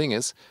 but the thing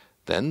is,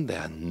 then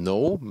there are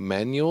no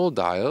manual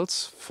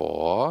dials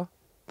for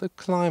the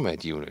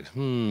climate unit.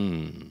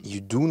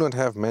 You do not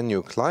have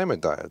manual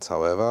climate dials,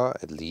 however,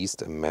 at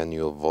least a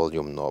manual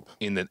volume knob.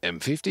 In that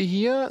M50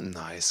 here,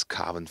 nice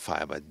carbon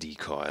fiber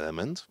decor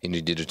element. In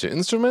the digital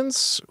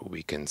instruments,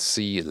 we can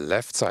see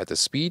left side the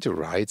speed,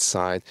 right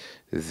side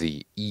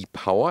the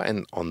e-power,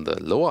 and on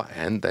the lower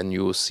end then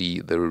you see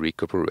the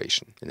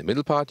recuperation. In the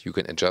middle part you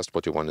can adjust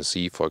what you want to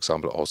see, for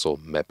example also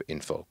map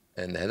info.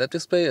 And the head-up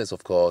display is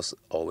of course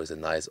always a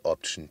nice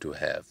option to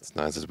have. It's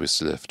nice that we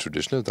still have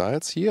traditional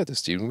dials here at the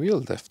steering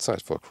wheel, left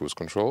side for cruise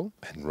control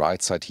and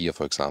right side here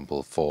for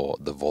example for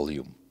the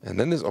volume. And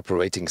then there's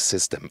operating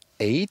system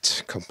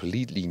 8,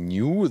 completely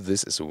new.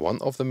 This is one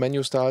of the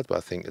menu styles, but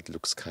I think it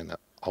looks kind of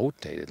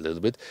outdated a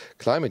little bit.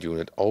 Climate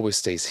unit always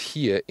stays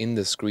here in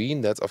the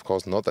screen. That's of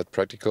course not that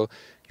practical.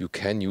 You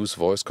can use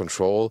voice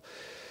control.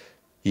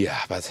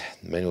 Yeah, but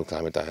manual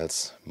climate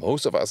dials,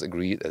 most of us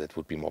agree that it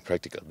would be more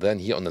practical. Then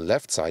here on the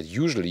left side,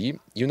 usually,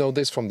 you know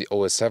this from the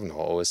OS 7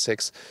 or OS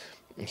 6,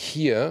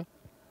 here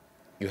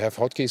you have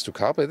hotkeys to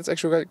CarPlay. That's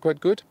actually quite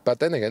good.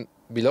 But then again,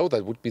 below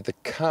that would be the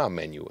car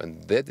menu,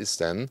 and that is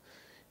then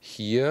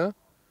here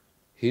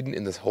hidden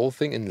in this whole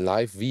thing in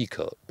live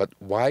vehicle. But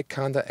why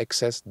can't I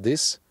access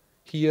this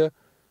here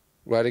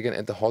right again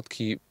at the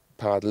hotkey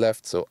part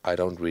left? So I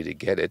don't really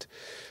get it.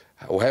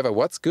 However,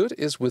 what's good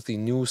is with the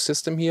new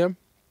system here,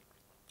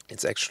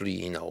 it's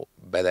actually,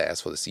 better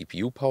as for the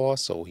CPU power.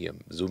 So here,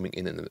 zooming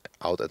in and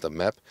out at the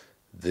map,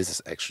 this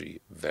is actually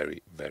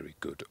very, very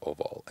good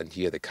overall. And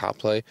here the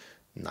CarPlay,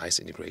 nice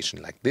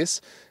integration like this.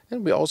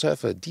 And we also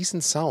have a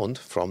decent sound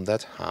from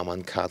that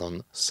Harman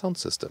Kardon sound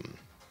system.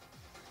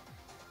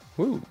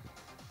 Woo!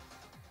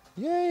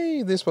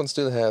 Yay! This one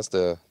still has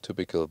the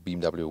typical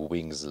BMW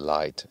wings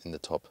light in the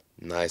top.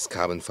 Nice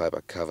carbon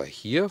fiber cover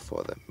here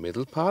for the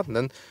middle part. And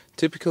then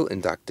typical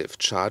inductive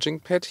charging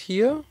pad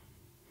here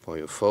for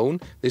your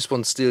phone. This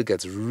one still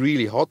gets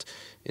really hot.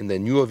 In the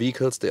newer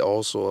vehicles they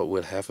also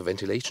will have a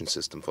ventilation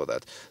system for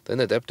that.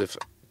 Then adaptive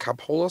cup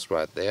holders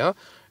right there,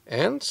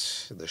 and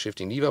the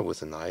shifting lever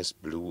with a nice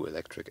blue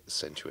electric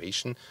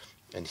accentuation.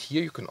 And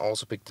here you can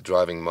also pick the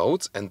driving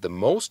modes, and the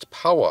most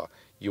power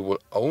you will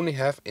only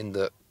have in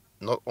the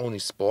not only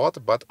sport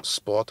but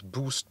sport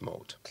boost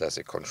mode.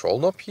 Classic control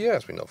knob here,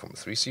 as we know from the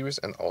 3 Series,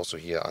 and also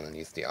here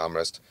underneath the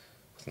armrest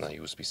with a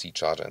USB-C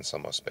charger and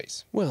some more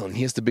space. Well, and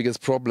here's the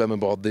biggest problem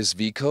about this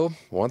vehicle.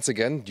 Once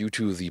again, due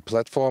to the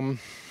platform,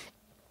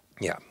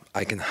 yeah,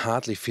 I can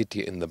hardly fit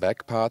here in the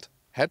back part.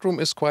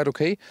 Headroom is quite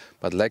okay,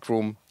 but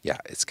legroom, yeah,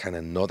 it's kind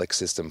of not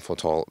existent for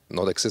tall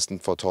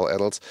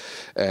adults.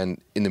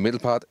 And in the middle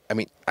part, I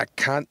mean, I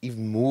can't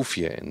even move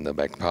here in the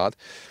back part.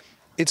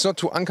 It's not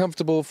too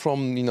uncomfortable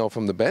from,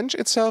 from the bench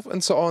itself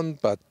and so on,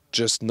 but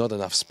just not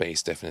enough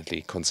space,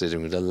 definitely,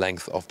 considering the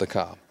length of the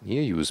car.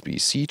 Here,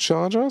 USB-C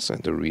chargers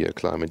and the rear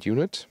climate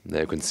unit.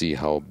 There you can see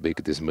how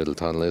big this middle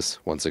tunnel is,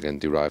 once again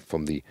derived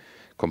from the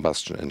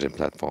combustion engine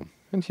platform.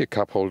 And here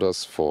cup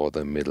holders for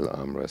the middle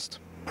armrest.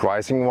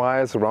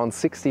 Pricing-wise, around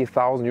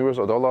 60,000 euros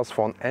or dollars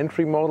for an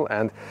entry model,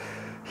 and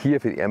here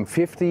for the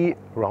M50,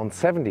 around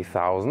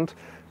 70,000.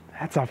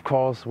 That's of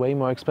course way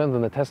more expensive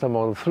than the Tesla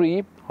Model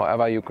 3.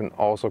 However, you can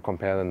also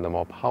compare them to the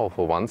more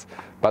powerful ones.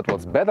 But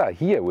what's better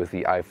here with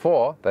the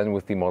i4 than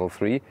with the Model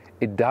 3,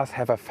 it does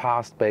have a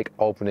fast brake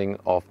opening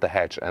of the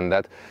hatch, and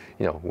that,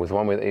 with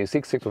one with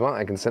A6, 6 with one,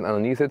 I can stand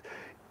underneath it.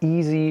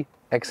 Easy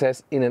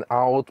access in and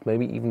out,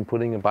 maybe even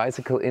putting a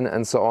bicycle in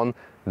and so on.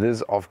 This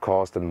is of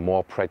course the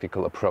more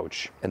practical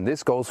approach. And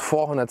this goes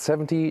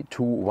 470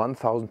 to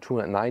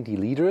 1290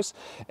 liters.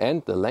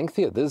 And the length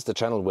here, this is the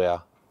channel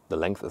where the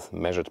length is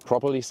measured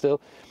properly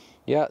still.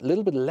 Yeah, a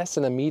little bit less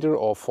than a meter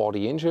or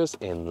 40 inches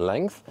in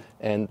length.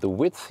 And the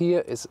width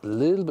here is a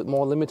little bit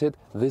more limited.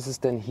 This is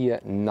then here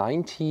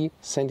 90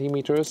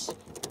 centimeters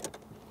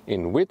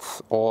in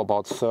width, or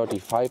about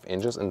 35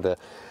 inches. And the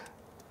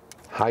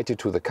height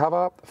to the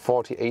cover,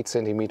 48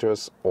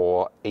 centimeters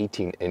or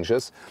 18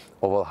 inches.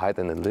 Overall height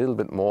and a little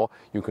bit more.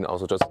 You can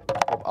also just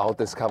pop out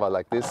this cover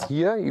like this.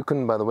 Here you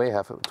can, by the way,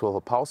 have a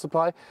 12-volt power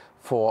supply.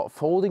 For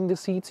folding the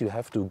seats, you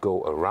have to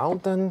go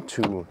around them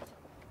to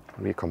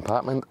rear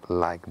compartment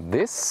like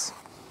this.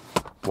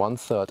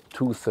 1/3,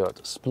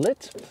 2/3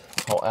 split.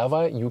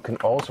 However, you can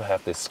also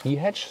have this ski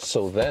hatch,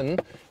 so then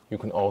you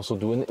can also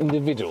do an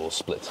individual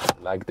split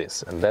like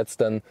this. And that's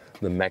then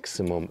the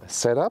maximum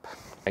setup.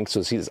 Thanks to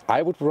the seats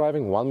I would be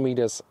driving, 1.75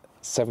 meters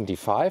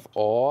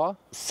or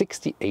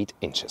 68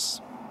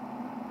 inches.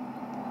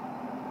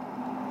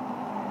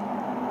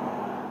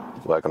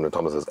 Welcome to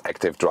Thomas's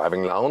Active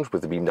Driving Lounge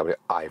with the BMW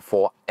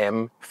i4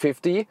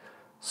 M50.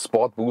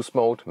 Sport boost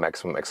mode,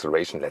 maximum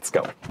acceleration, let's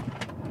go.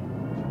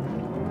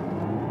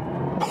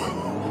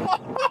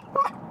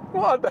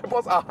 What? That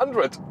was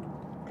 100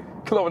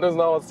 kilometers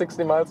an hour,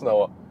 60 miles an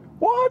hour.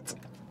 What?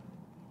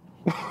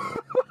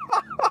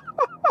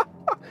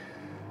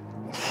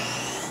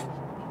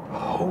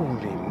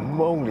 Holy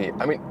moly.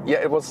 I mean,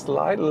 yeah, it was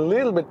slight, a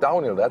little bit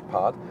downhill, that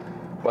part,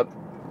 but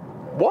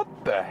what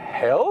the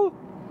hell?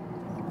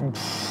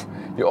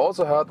 You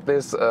also heard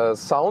this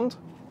sound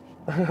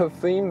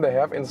theme they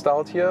have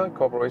installed here,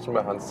 cooperation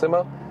by Hans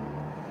Zimmer.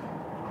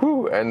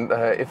 Whew. And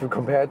if you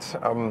compare it,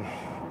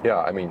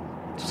 yeah, I mean,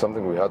 to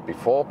something we heard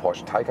before,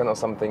 Porsche Taycan or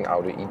something,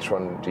 Audi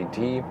e-tron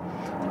GT,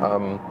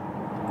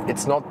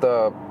 it's not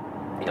the,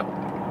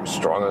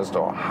 strongest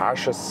or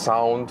harshest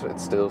sound.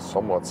 It's still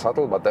somewhat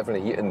subtle, but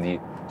definitely here in the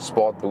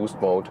sport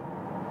boost mode,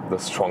 the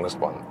strongest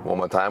one. One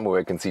more time where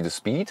you can see the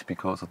speed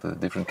because of the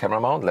different camera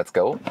mount. Let's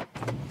go.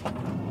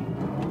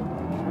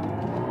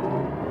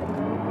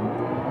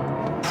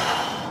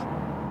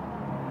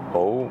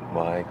 Oh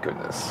my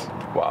goodness.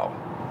 Wow.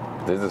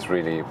 This is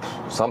really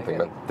something.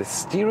 But the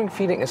steering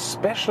feeling,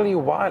 especially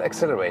while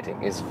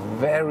accelerating, is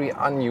very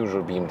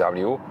unusual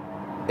BMW.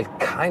 It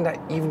kinda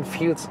even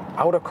feels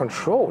out of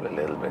control a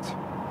little bit.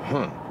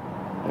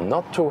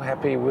 Not too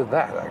happy with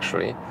that,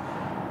 actually.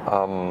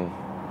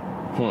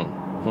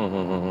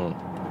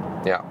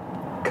 Yeah,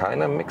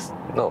 kinda mixed,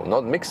 no,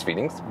 not mixed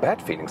feelings,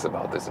 bad feelings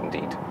about this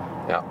indeed.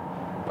 Yeah,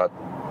 but,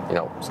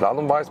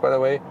 slalom-wise, by the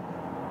way,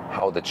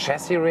 how the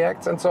chassis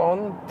reacts and so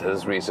on, this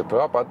is really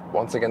superb, but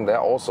once again, there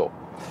also,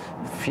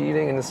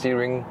 feeling in the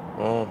steering,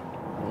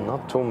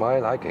 not to my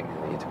liking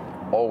indeed.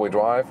 All-wheel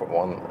drive,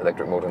 one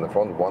electric motor in the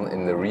front, one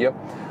in the rear.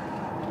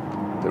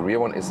 The rear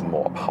one is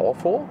more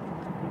powerful,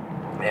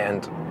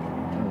 and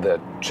the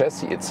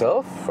chassis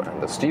itself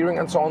and the steering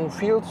and so on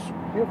feels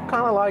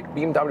kind of like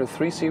BMW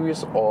 3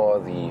 Series or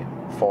the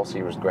 4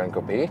 Series Grand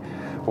Coupe.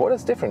 What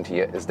is different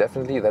here is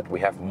definitely that we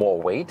have more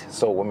weight.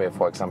 So when we're,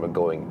 for example,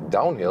 going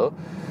downhill,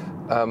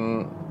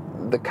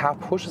 the car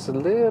pushes a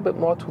little bit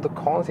more to the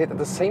corners, yet at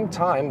the same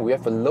time we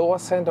have a lower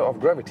center of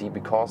gravity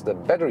because the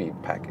battery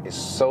pack is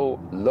so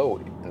low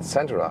and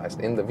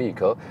centralized in the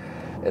vehicle,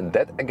 and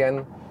that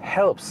again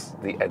helps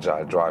the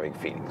agile driving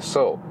feeling.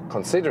 So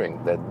considering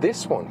that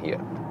this one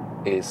here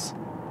is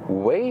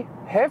way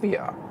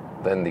heavier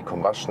than the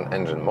combustion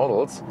engine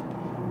models,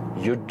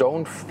 you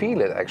don't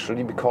feel it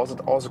actually, because it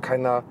also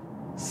kind of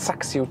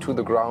sucks you to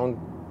the ground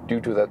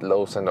due to that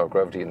low center of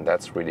gravity, and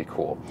that's really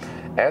cool.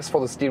 As for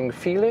the steering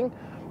feeling,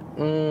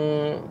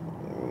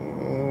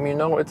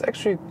 it's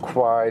actually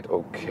quite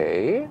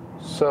okay.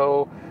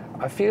 So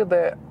I feel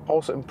they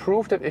also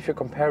improved it if you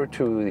compare it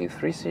to the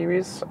 3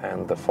 Series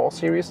and the 4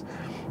 Series.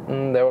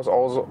 There was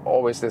also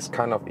always this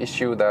kind of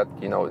issue that,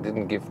 it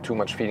didn't give too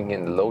much feeling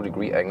in the low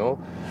degree angle.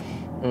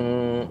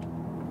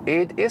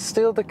 It is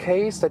still the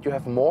case that you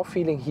have more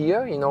feeling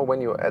here,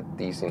 when you're at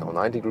these,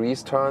 90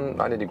 degrees turn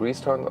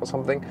or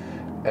something,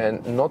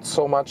 and not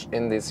so much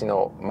in this,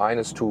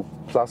 -2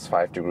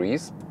 +5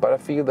 degrees. But I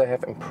feel they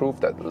have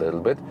improved that a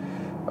little bit.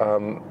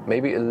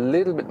 Maybe a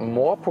little bit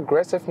more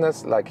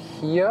progressiveness like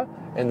here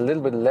and a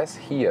little bit less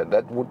here.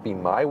 That would be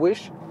my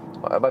wish.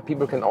 But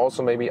people can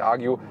also maybe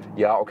argue,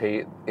 yeah,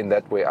 okay, in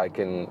that way I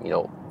can, you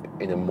know,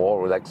 in a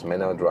more relaxed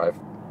manner drive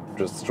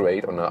just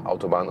straight on an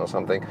Autobahn or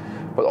something.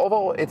 But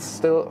overall, it's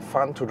still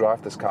fun to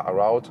drive this car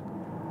around.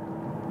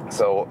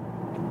 So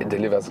it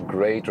delivers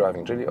great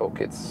driving agility. Oh,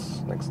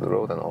 kids next to the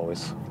road, and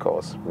always, of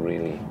course,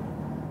 really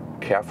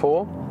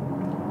careful.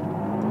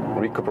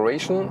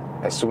 Recuperation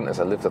as soon as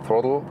I lift the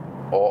throttle,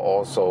 or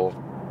also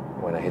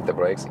when I hit the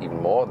brakes even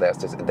more. There's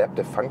this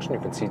adaptive function, you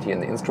can see it here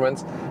in the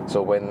instruments.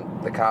 So when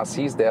the car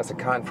sees there's a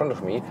car in front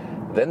of me,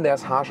 then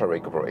there's harsher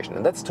recuperation.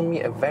 And that's to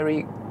me a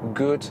very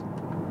good,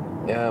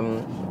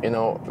 you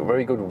know,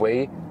 very good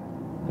way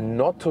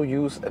not to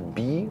use a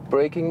B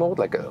braking mode,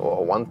 like a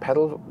one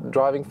pedal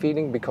driving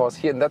feeling, because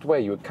here in that way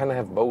you kind of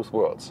have both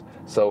worlds.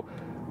 So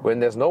when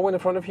there's no one in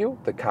front of you,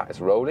 the car is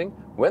rolling.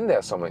 When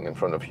there's someone in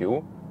front of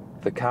you,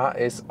 the car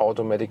is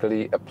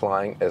automatically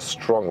applying a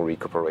strong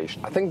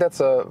recuperation. I think that's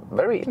a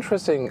very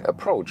interesting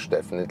approach,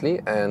 definitely,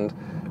 and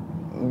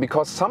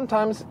because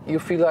sometimes you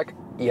feel like,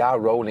 yeah,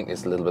 rolling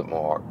is a little bit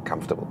more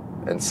comfortable.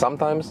 And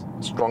sometimes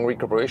strong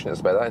recuperation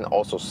is better and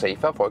also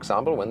safer, for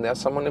example, when there's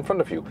someone in front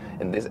of you.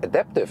 And this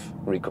adaptive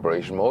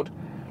recuperation mode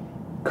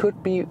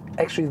could be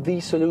actually the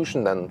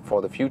solution then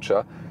for the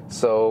future.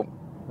 So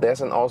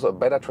there's also a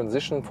better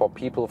transition for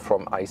people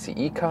from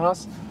ICE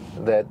cars,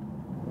 that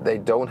they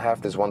don't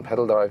have this one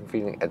pedal driving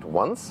feeling at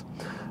once.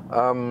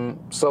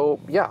 So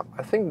yeah,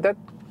 I think that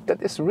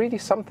is really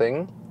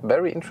something,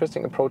 very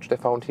interesting approach they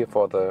found here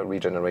for the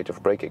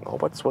regenerative braking. Oh,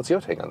 what's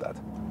your take on that?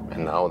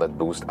 And now that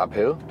boost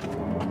uphill.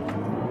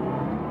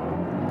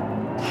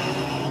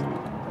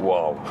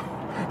 Wow,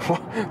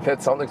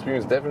 that sound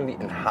experience definitely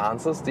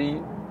enhances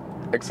the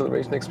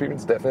acceleration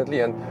experience,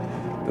 definitely. And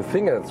the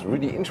thing that's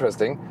really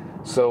interesting,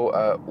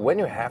 so when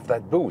you have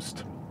that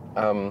boost,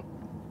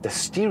 the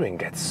steering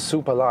gets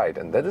super light,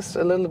 and that is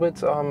a little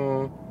bit,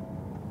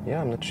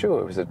 yeah, I'm not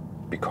sure. Is it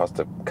because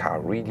the car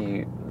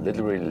really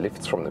literally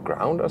lifts from the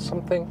ground or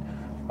something?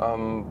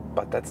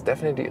 But that's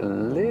definitely a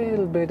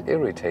little bit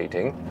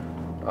irritating.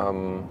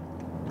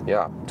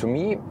 Yeah, to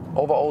me,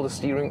 overall the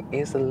steering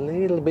is a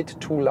little bit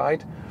too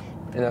light,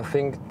 and I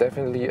think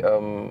definitely,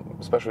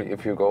 especially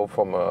if you go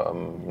from a,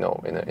 you know,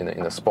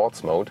 in a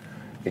sports mode,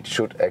 it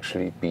should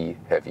actually be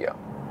heavier.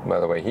 By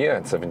the way, here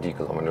at 70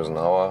 kilometers an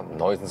hour,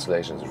 noise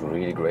insulation is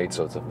really great,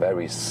 so it's a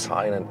very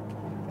silent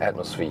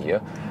atmosphere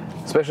here.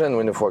 Especially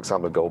when you, for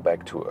example, go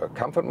back to a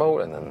comfort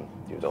mode, and then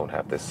you don't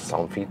have this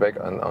sound feedback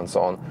and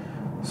so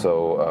on.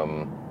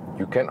 So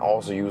you can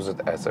also use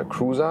it as a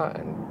cruiser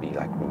and be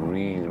like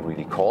really,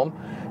 really calm.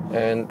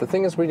 And the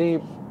thing is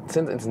really,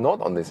 since it's not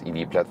on this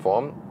EV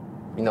platform,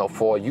 you know,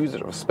 for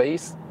usage of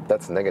space,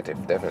 that's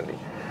negative, definitely.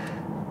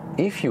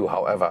 If you,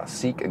 however,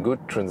 seek a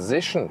good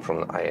transition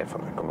from a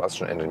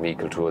combustion engine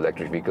vehicle to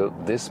electric vehicle,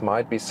 this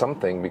might be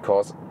something,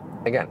 because,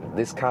 again,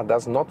 this car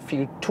does not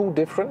feel too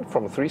different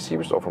from a 3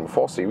 Series or from a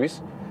 4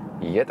 Series,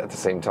 yet at the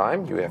same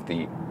time you have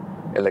the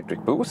electric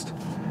boost,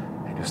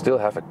 and you still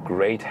have a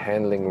great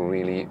handling,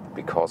 really,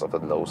 because of the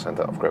low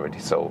center of gravity.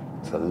 So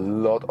it's a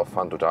lot of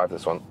fun to drive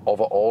this one.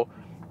 Overall,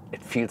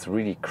 it feels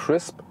really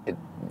crisp.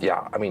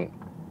 Yeah, I mean,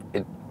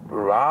 it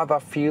rather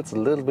feels a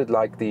little bit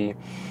like the,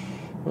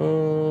 I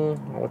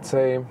would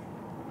say, you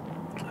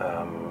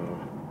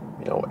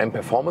know, M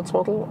performance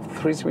model,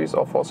 3 Series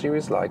or 4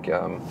 Series, like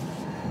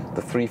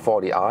the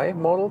 340i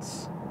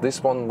models.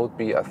 This one would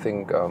be, I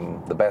think,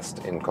 the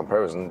best in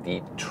comparison.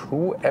 The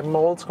true M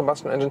models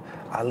combustion engine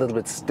are a little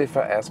bit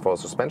stiffer as for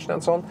suspension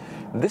and so on.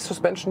 This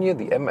suspension here,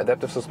 the M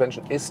adaptive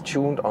suspension, is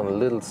tuned on a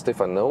little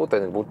stiffer note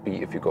than it would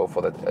be if you go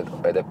for that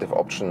adaptive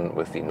option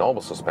with the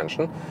normal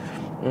suspension.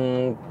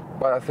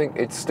 But I think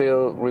it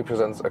still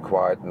represents a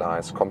quite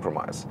nice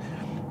compromise.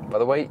 By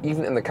the way,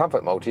 even in the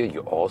comfort mode here,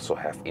 you also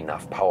have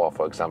enough power.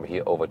 For example,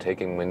 here,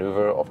 overtaking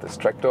maneuver of this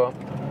tractor.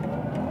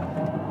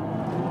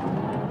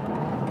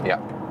 Yeah,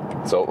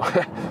 so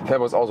that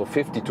was also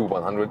 50 to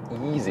 100,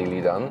 easily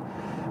done.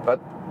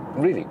 But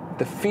really,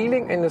 the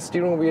feeling in the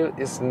steering wheel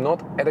is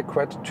not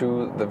adequate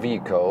to the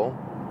vehicle.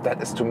 That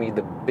is, to me,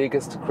 the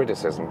biggest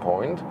criticism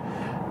point.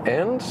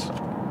 And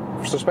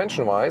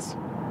suspension-wise,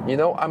 you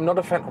know, I'm not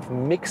a fan of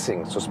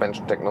mixing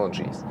suspension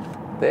technologies.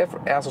 They have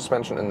air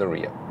suspension in the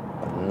rear,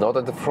 but not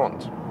at the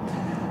front.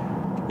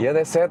 Yeah,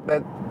 they said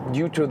that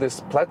due to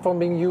this platform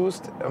being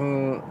used,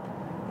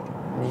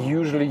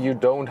 usually you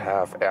don't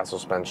have air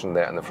suspension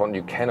there in the front.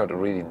 You cannot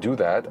really do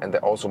that, and they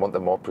also want a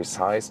more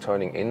precise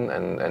turning in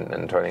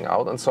and turning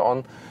out and so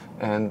on.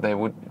 And they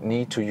would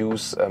need to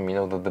use you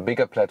know, the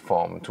bigger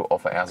platform to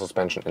offer air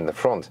suspension in the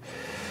front.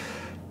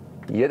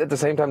 Yet at the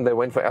same time they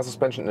went for air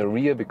suspension in the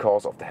rear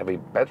because of the heavy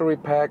battery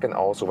pack, and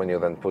also when you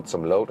then put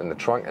some load in the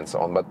trunk and so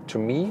on. But to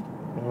me,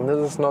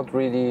 this is not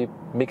really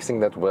mixing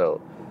that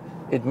well.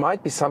 It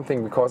might be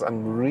something because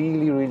I'm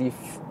really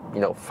you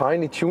know,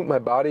 finely tuned my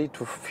body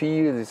to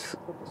feel these,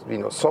 you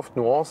know, soft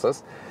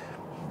nuances.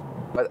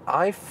 But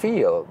I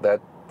feel that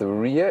the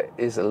rear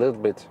is a little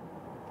bit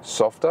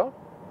softer.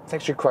 It's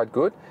actually quite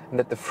good, and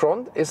that the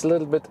front is a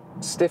little bit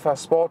stiffer,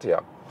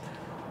 sportier.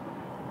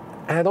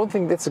 And I don't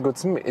think that's a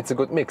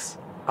good mix.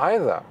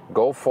 Either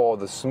go for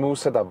the smooth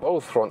setup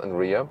both front and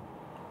rear,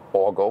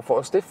 or go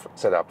for a stiff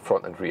setup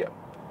front and rear.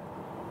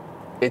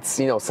 It's,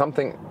 you know,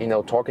 something, you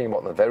know, talking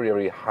about a very,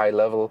 very high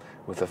level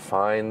with a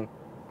fine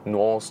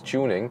nuanced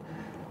tuning,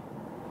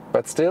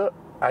 but still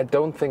I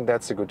don't think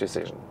that's a good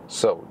decision.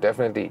 So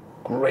definitely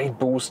great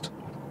boost,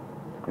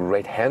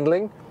 great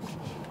handling.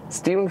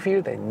 Steering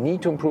feel, they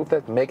need to improve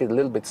that, make it a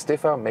little bit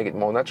stiffer, make it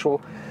more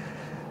natural.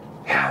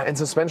 Yeah, and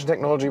suspension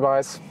technology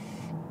wise,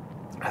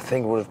 I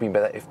think it would have been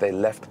better if they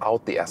left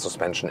out the air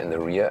suspension in the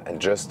rear and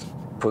just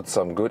put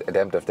some good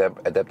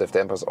adaptive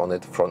dampers on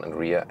it, front and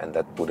rear, and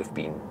that would have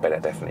been better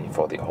definitely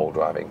for the whole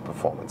driving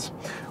performance.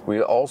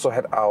 We'll also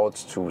head out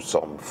to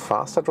some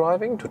faster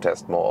driving to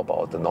test more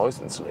about the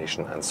noise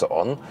insulation and so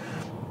on.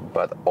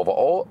 But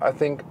overall, I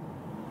think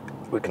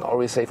we can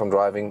already say from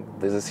driving,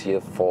 this is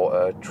here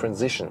for a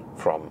transition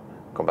from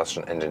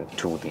combustion engine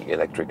to the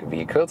electric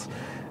vehicles.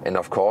 And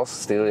of course,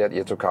 still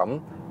yet to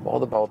come,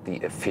 all about the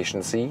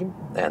efficiency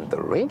and the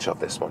range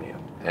of this one here.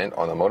 And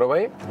on the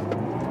motorway,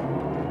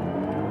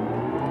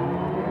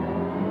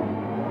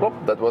 whoop,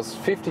 that was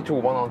 50 to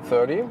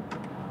 130.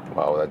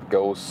 Wow, that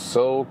goes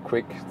so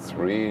quick, it's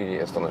really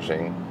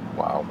astonishing.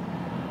 Wow.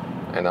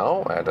 And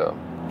now at a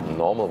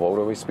normal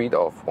motorway speed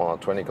of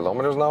 120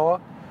 kilometers an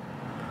hour,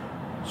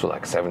 so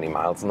like 70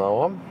 miles an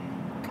hour.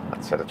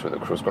 Let's set it to the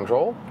cruise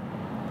control.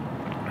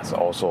 So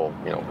also,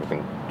 you know, we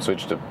can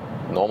switch to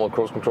normal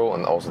cruise control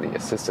and also the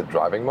assisted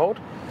driving mode.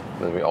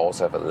 Then we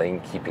also have a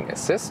lane keeping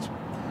assist.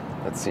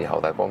 Let's see how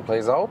that one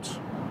plays out.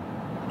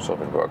 So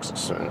if it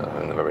works in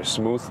a very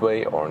smooth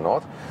way or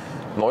not.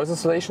 Noise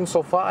insulation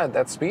so far at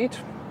that speed,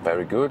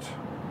 very good,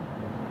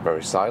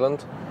 very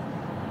silent.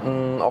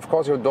 Of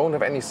course, you don't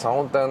have any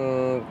sound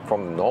then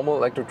from the normal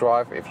electric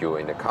drive if you're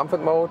in the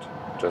comfort mode,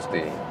 just the,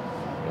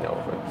 you know,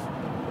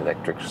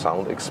 electric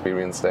sound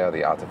experience there,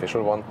 the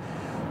artificial one.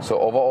 So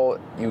overall,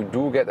 you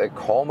do get a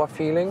calmer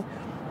feeling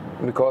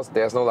because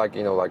there's no like,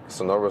 you know, like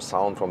sonorous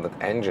sound from that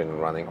engine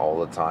running all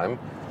the time.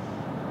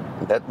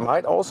 That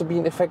might also be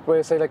an effect where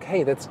you say like,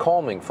 hey, that's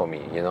calming for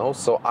me, you know.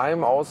 So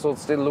I'm also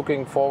still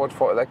looking forward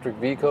for electric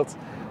vehicles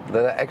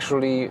that are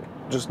actually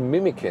just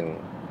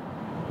mimicking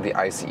the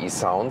ICE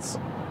sounds.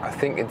 I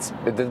think it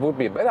would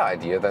be a better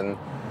idea than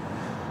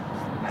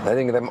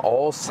letting them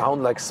all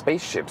sound like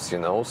spaceships, you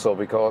know. So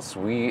because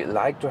we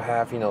like to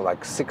have, you know,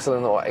 like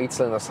 6-cylinder or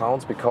 8-cylinder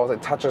sounds because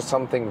it touches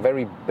something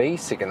very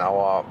basic in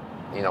our,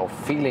 you know,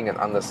 feeling and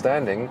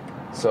understanding.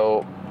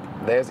 So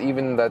there's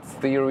even that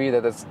theory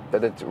that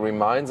it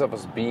reminds of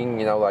us being,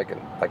 you know, like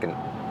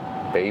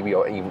a baby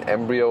or even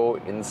embryo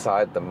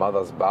inside the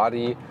mother's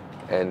body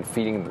and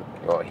feeling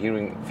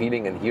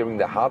and hearing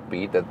the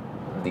heartbeat, that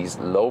these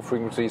low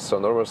frequency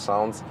sonorous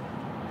sounds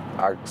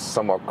are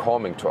somewhat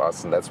calming to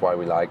us, and that's why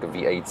we like a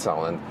V8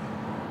 sound. And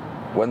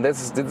when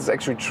this is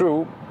actually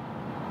true,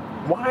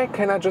 why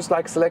can't I just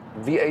like select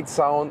V8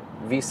 sound,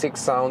 V6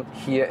 sound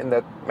here in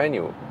that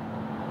menu?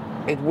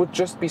 It would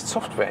just be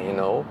software, you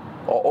know,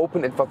 or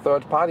open it for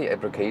third-party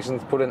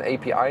applications, put an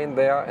API in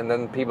there, and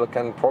then people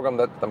can program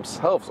that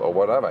themselves or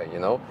whatever, you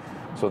know.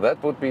 So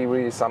that would be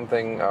really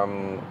something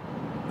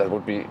that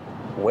would be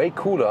way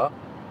cooler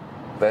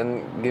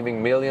than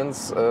giving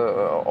millions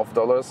of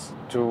dollars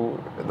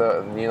to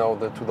the, you know,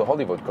 to the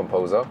Hollywood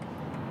composer,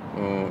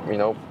 you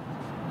know,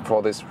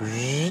 for this.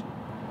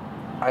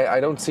 I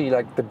don't see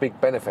like the big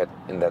benefit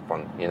in that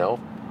one, you know.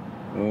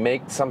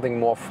 Make something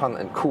more fun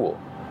and cool.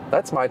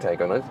 That's my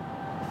take on it.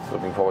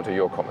 Looking forward to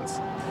your comments.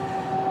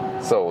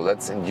 So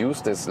let's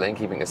induce this lane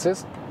keeping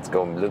assist. Let's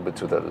go a little bit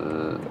to the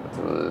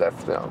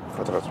left,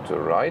 to the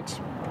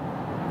right.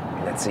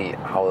 Let's see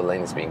how the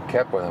lane is being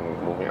kept when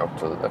I'm moving up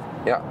to the left.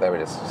 Yeah, there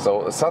it is.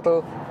 So a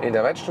subtle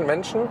intervention.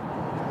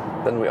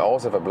 Then we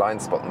also have a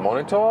blind spot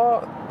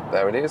monitor.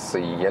 There it is, a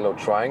yellow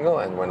triangle.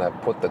 And when I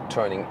put the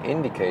turning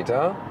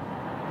indicator,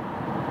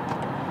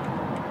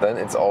 then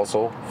it's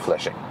also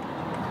flashing.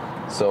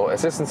 So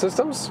assistance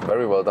systems,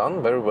 very well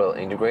done, very well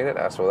integrated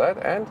as for that.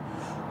 And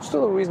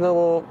still a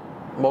reasonable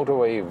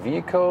motorway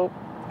vehicle.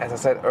 As I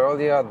said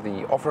earlier,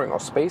 the offering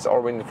of space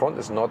already in front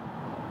is not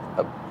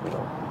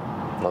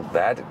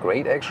that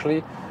great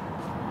actually.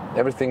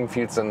 Everything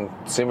feels in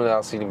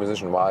similar seating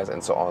position wise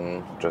and so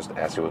on, just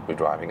as you would be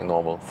driving a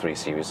normal 3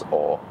 Series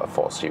or a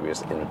 4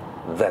 Series in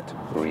that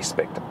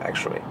respect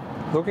actually.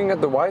 Looking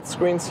at the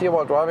widescreens here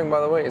while driving,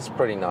 by the way, is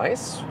pretty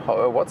nice.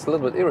 However, what's a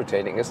little bit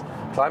irritating is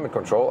climate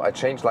control. I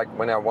changed, like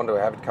when I want to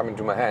have it come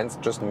into my hands,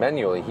 just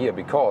manually here,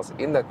 because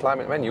in that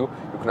climate menu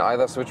you can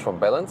either switch from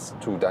balance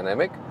to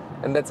dynamic,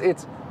 and that's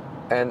it.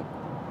 And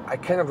I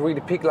cannot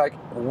really pick like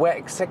where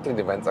exactly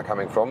the vents are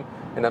coming from,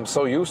 and I'm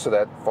so used to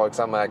that. For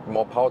example, like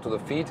more power to the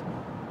feet,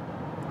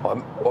 or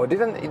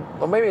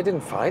maybe I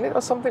didn't find it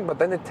or something. But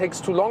then it takes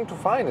too long to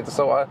find it.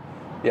 So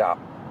yeah,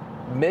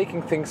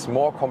 making things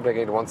more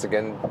complicated once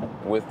again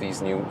with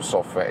these new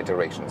software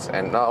iterations.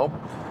 And now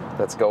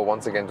let's go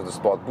once again to the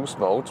Sport Boost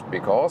mode,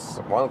 because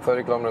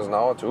 130 kilometers an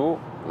hour to,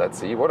 let's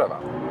see, whatever.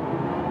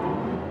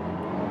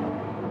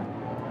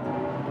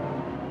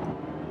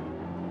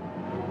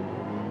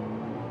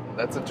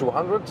 That's a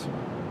 200.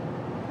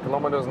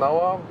 kilometers an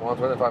hour,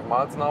 125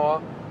 miles an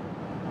hour.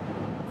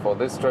 For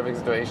this traffic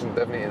situation,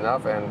 definitely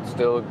enough, and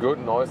still good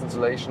noise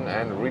insulation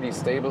and really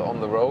stable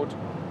on the road.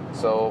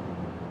 So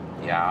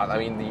yeah, I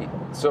mean, the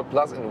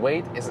surplus in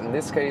weight is in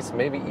this case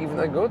maybe even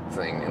a good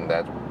thing in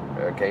that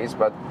case,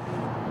 but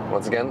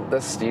once again, the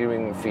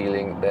steering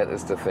feeling, that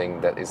is the thing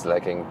that is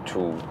lacking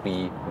to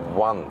be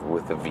one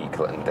with the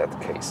vehicle in that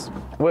case.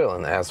 Well,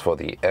 and as for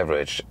the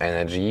average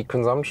energy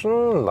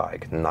consumption,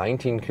 like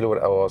 19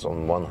 kilowatt hours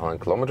on 100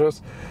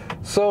 kilometers,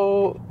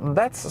 so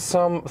that's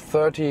some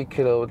 30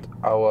 kilowatt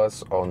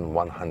hours on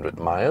 100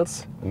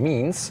 miles,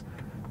 means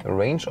a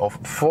range of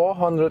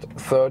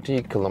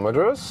 430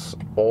 kilometers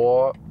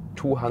or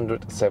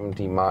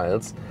 270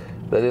 miles.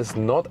 That is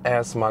not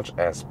as much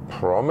as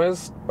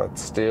promised, but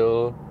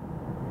still,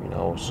 you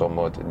know,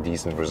 somewhat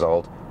decent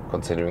result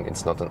considering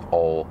it's not an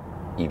all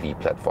EV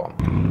platform.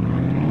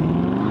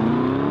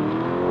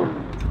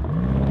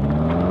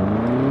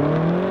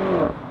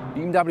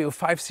 BMW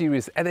 5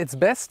 Series at its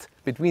best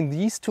between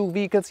these two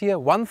vehicles here,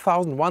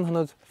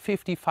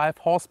 1155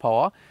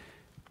 horsepower.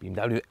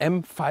 BMW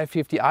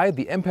M550i,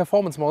 the M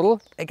performance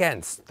model,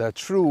 against the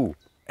true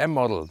M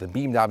model, the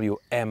BMW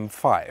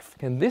M5.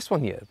 Can this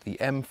one here, the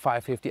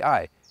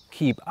M550i,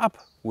 keep up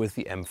with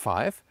the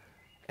M5?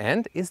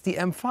 And is the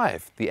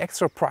M5 the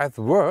extra price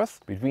worth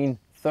between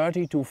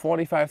 30 to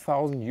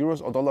 45,000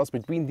 euros or dollars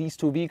between these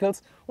two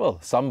vehicles? Well,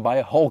 some buy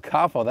a whole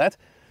car for that.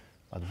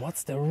 But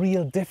what's the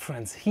real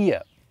difference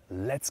here?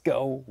 Let's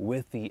go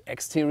with the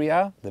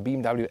exterior, the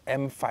BMW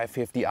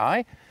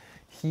M550i.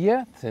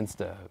 Here, since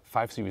the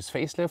 5 Series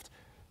facelift,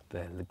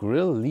 the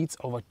grille leads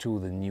over to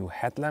the new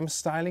headlamp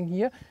styling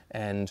here,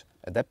 and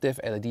adaptive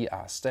LED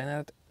are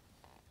standard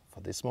for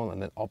this one,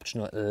 and then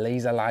optional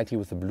laser light here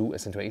with the blue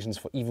accentuations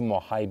for even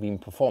more high beam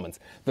performance.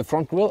 The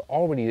front grille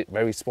already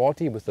very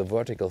sporty with the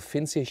vertical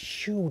fins here,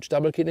 huge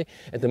double kidney.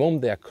 At the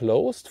moment they are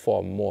closed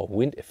for more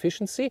wind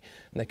efficiency,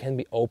 and they can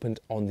be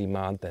opened on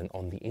demand then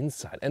on the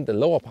inside. And the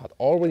lower part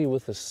already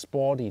with a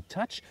sporty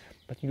touch,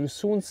 but you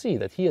soon see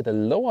that here the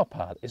lower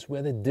part is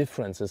where the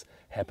differences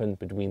happen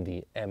between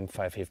the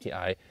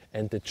M550i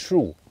and the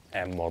true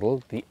M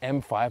model, the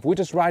M5, which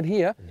is right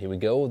here. And here we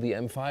go, the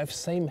M5,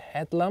 same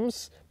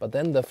headlamps, but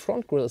then the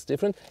front grille is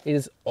different. It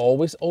is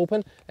always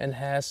open and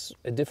has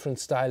a different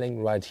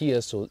styling right here,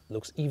 so it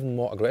looks even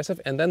more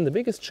aggressive. And then the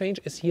biggest change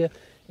is here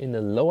in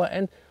the lower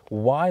end,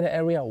 wider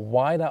area,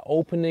 wider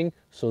opening.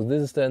 So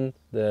this is then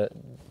the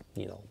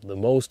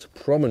most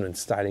prominent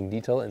styling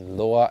detail in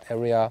lower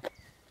area,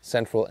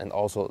 central and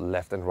also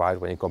left and right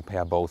when you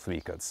compare both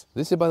vehicles.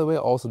 This is, by the way,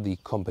 also the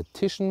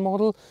competition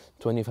model,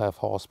 25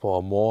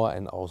 horsepower more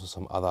and also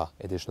some other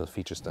additional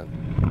features then.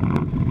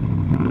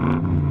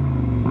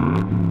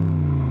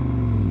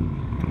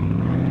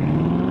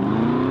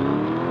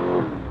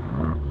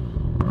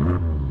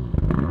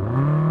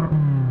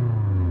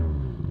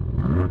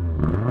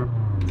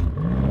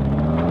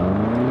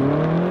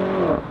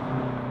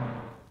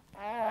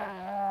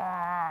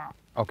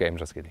 Okay, I'm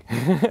just kidding.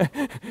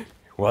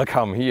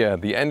 Welcome here,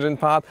 the engine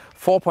part,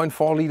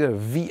 4.4 liter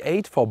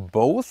V8 for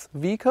both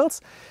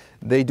vehicles.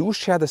 They do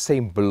share the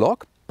same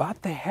block,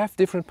 but they have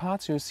different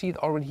parts. You see it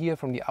already here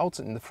from the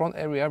outside in the front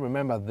area.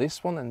 Remember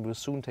this one, and we'll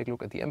soon take a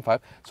look at the M5.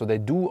 So they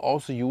do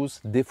also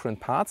use different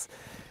parts.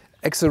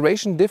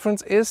 Acceleration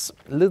difference is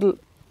a little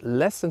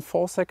less than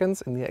 4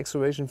 seconds in the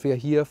acceleration sphere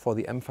here for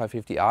the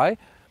M550i,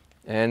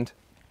 and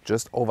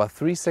just over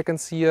 3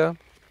 seconds here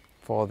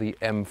for the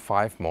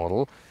M5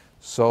 model.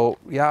 So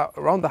yeah,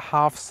 around the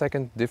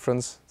half-second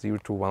difference, 0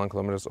 to 100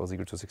 kilometers or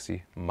 0 to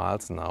 60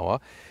 miles an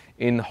hour.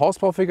 In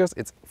horsepower figures,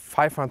 it's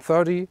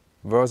 530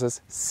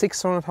 versus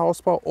 600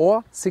 horsepower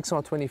or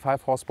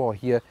 625 horsepower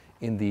here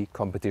in the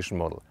competition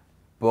model.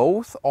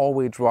 Both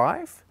all-wheel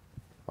drive,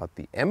 but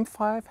the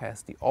M5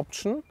 has the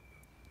option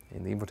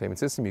in the infotainment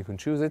system, you can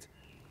choose it,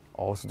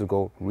 also to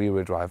go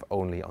rear-wheel drive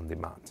only on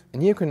demand.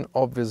 And here you can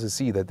obviously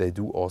see that they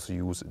do also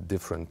use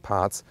different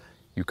parts.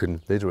 You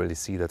can literally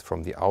see that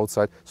from the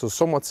outside. So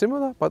somewhat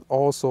similar, but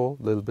also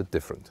a little bit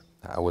different.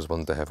 I always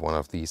wanted to have one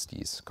of these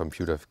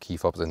computer key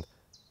fobs, and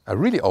I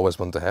really always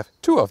want to have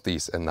 2 of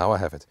these, and now I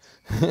have it.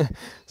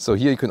 So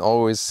here you can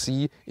always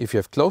see if you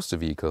have closed the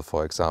vehicle,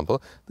 for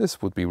example. This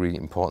would be really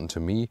important to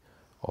me,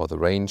 or the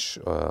range,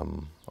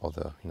 or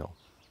the, you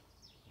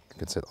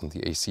can set on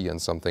the AC and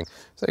something.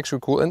 It's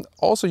actually cool and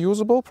also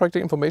usable,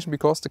 practical information,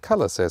 because the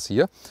color says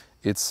here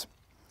it's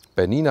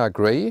Bernina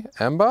Grey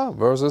Amber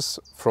versus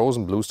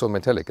Frozen Bluestone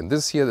Metallic. And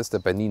this here is the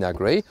Bernina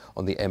Grey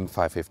on the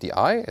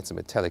M550i. It's a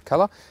metallic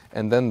color.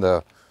 And then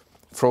the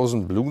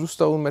Frozen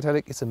Bluestone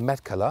Metallic is a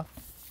matte color.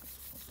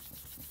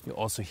 You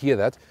also hear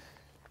that.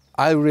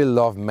 I really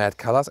love matte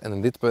colors, and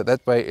in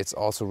that way it's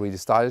also really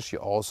stylish. You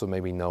also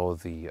maybe know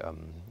the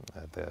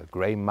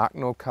Grey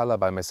Magno color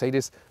by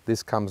Mercedes.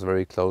 This comes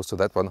very close to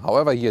that one.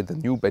 However, here the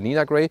new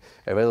Bernina Grey,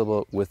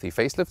 available with the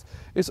facelift,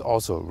 is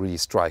also really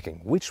striking.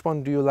 Which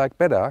one do you like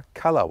better,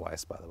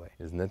 color-wise, by the way?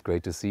 Isn't that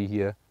great to see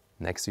here,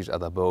 next to each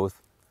other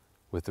both,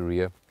 with the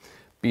rear?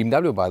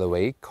 BMW, by the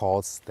way,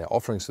 calls their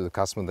offerings to the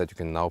customer that you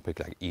can now pick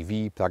like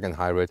EV, plug-in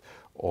hybrid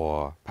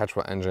or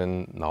petrol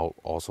engine, now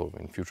also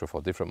in future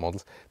for different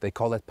models. They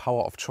call it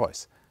power of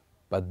choice.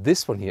 But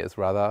this one here is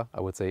rather,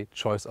 I would say,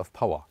 choice of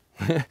power.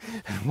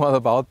 What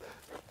about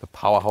the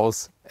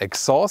powerhouse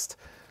exhaust?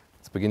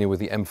 It's beginning with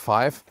the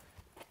M5.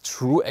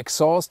 True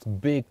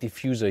exhaust, big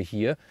diffuser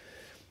here.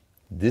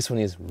 This one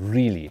is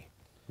really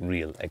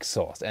real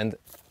exhaust, and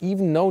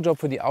even no job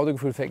for the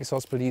Autogefühl fake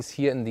exhaust police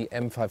here in the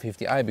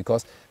M550i,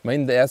 because I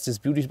mean there's this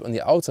beauty on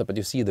the outside, but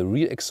you see the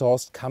real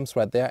exhaust comes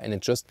right there and it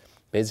just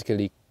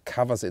basically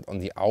covers it on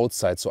the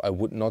outside, so I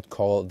would not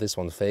call this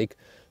one fake.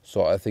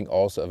 So I think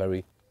also a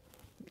very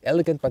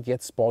elegant but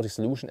yet sporty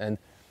solution, and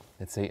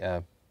let's say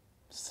a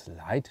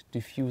slight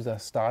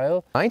diffuser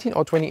style. 19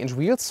 or 20 inch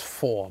wheels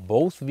for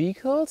both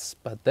vehicles,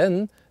 but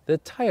then the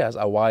tires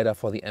are wider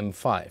for the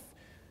M5.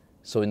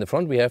 So in the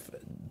front we have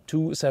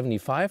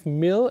 275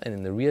 mm and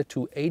in the rear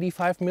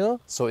 285 mm.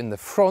 So in the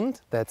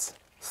front that's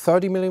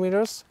 30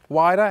 millimeters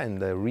wider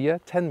and the rear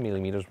 10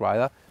 millimeters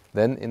wider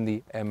than in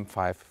the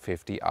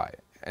M550i.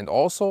 And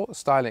also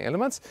styling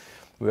elements.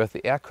 We have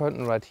the air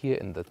curtain right here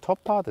in the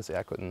top part. This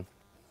air curtain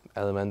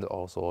element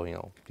also, you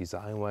know,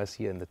 design wise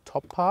here in the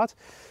top part.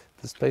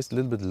 This placed a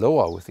little bit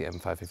lower with the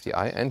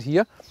M550i, and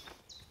here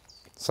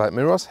side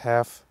mirrors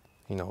have,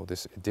 you know,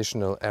 this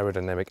additional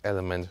aerodynamic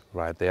element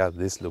right there.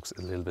 This looks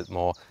a little bit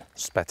more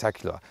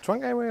spectacular.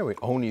 Trunk area we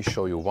only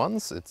show you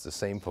once. It's the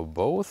same for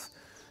both.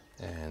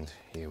 And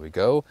here we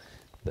go.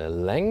 The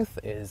length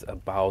is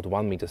about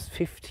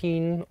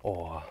 1.15 m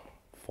or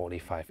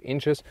 45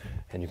 inches,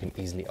 and you can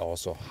easily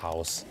also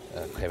house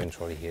a cabin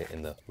trolley here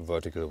in the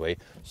vertical way.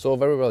 So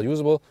very well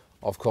usable.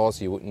 Of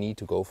course, you would need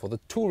to go for the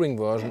touring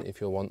version if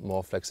you want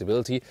more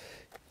flexibility,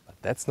 but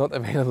that's not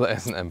available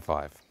as an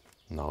M5.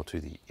 Now to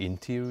the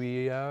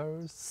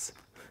interiors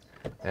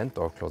and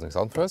door closing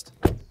sound first.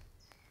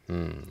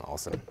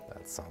 Awesome,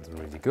 that sounds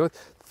really good.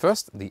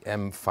 First, the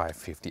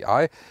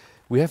M550i.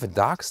 We have a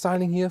dark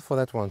styling here for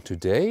that one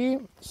today.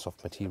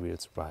 Soft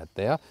materials right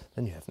there.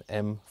 Then you have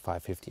an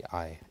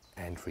M550i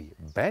entry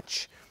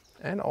badge,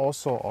 and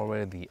also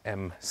already the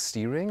M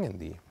steering in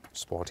the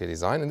sportier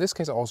design. In this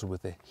case also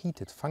with the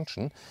heated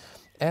function.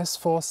 As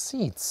for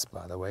seats,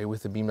 by the way,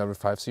 with the BMW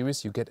 5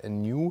 Series you get a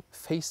new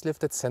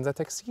facelifted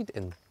Sensación seat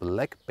in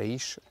black,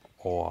 beige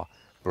or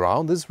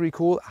brown. This is really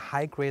cool.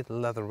 High-grade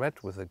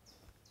leatherette with a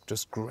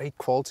just great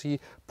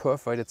quality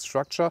perforated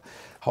structure.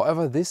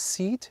 However, this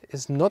seat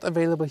is not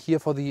available here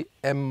for the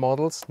M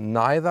models,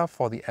 neither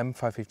for the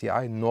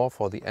M550i nor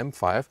for the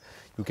M5.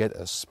 You get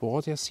a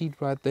sportier seat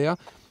right there.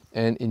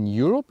 And in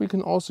Europe we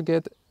can also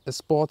get a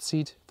sport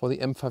seat for the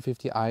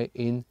M550i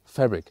in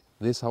fabric.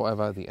 This,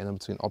 however, the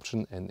between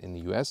option, and in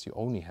the US you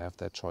only have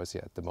that choice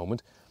here at the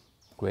moment.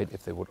 Great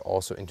if they would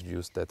also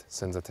introduce that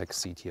Sensación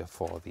seat here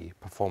for the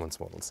performance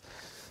models.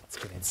 Let's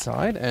get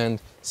inside,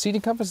 and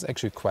seating comfort is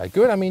actually quite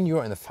good. I mean,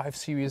 you're in the 5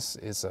 Series,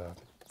 is a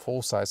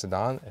full-size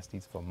sedan, at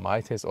least for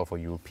my taste or for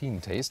European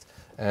taste,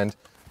 and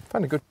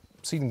find a good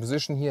seating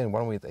position here, and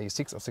one with a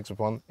 6 or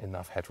 6.1,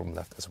 enough headroom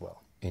left as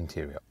well.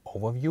 Interior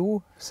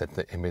overview, set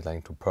the image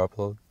line to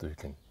purple so you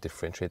can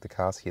differentiate the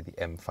cars. Here the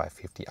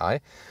M550i.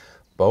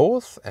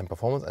 Both M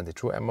Performance and the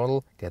True M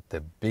model get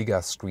the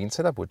bigger screen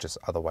setup, which is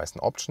otherwise an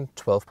option,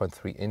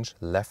 12.3 inch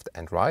left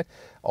and right.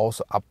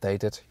 Also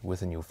updated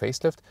with a new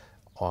facelift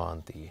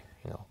on the,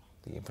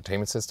 the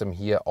infotainment system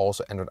here.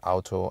 Also Android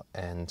Auto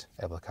and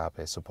Apple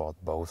CarPlay support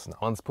both now.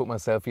 Once put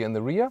myself here in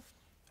the rear,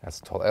 as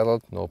a tall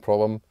adult, no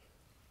problem.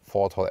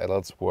 4 tall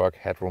adults work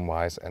headroom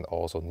wise and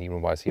also knee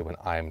room wise here when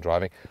I am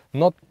driving.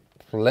 Not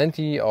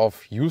plenty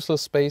of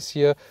useless space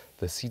here.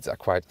 The seats are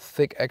quite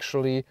thick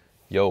actually.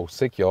 Yo,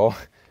 sick yo.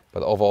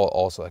 But overall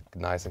also a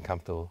nice and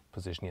comfortable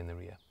position here in the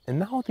rear. And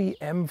now the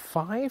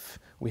M5.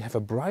 We have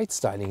a bright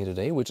styling here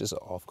today, which is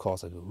of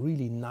course a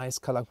really nice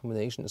color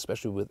combination,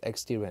 especially with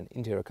exterior and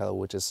interior color,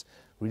 which is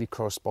really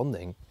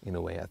corresponding in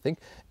a way, I think.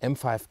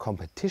 M5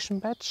 competition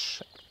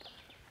badge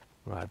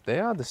right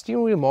there. The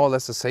steering wheel more or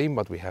less the same,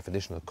 but we have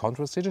additional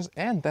control stitches,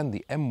 and then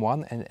the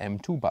M1 and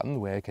M2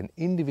 button where you can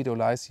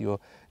individualize your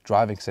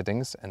driving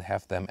settings and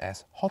have them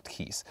as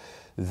hotkeys.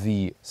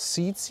 The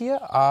seats here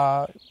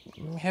are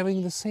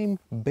having the same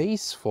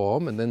base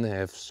form, and then they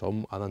have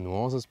some other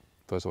nuances.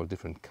 First of all,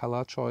 different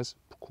color choice,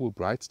 cool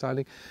bright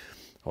styling.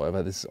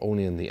 However, this is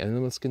only in the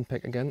animal skin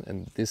pack again,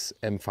 and this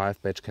M5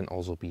 badge can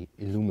also be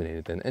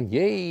illuminated then. And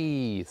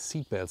yay,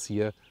 seat belts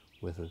here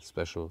with a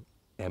special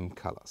M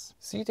colors.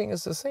 Seating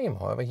is the same,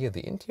 however here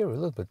the interior a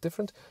little bit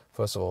different.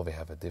 First of all, we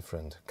have a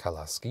different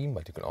color scheme,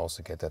 but you can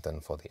also get that then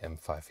for the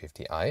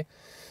M550i.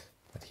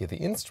 But here the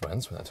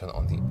instruments, when I turn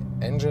on the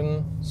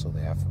engine, so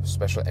they have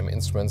special M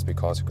instruments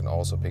because you can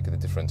also pick the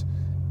different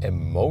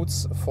M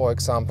modes, for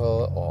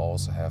example, or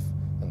also have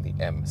the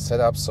M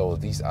setup. So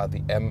these are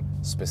the M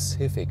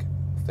specific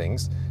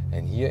things.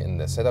 And here in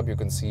the setup you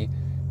can see,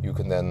 you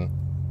can then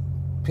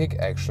pick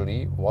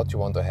actually what you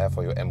want to have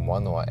for your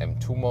M1 or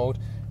M2 mode.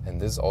 And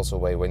this is also a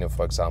way when you,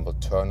 for example,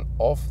 turn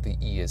off the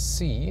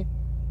ESC,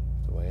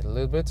 wait a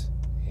little bit,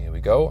 here we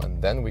go, and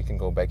then we can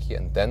go back here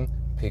and then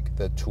pick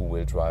the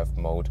two-wheel drive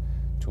mode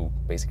to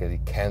basically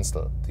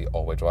cancel the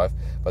all-wheel drive.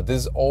 But this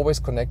is always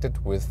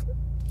connected with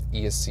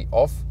ESC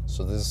off,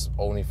 so this is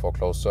only for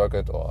closed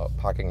circuit or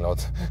parking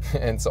lot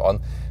and so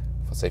on.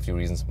 For safety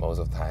reasons, most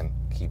of the time,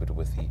 keep it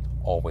with the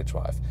all-wheel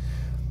drive.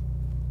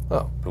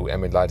 Oh, blue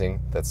ambient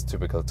lighting, that's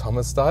typical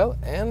Thomas style.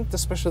 And the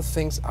special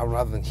things are,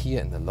 rather than here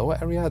in the lower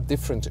area,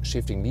 different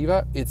shifting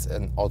lever. It's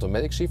an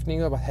automatic shifting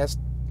lever, but has,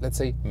 let's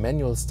say,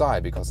 manual style,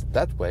 because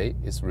that way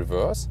is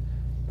reverse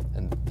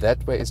and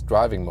that way is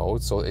driving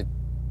mode. So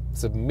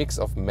it's a mix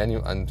of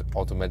manual and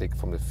automatic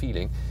from the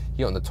feeling.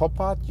 Here on the top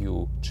part,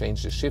 you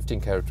change the shifting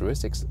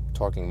characteristics,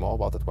 talking more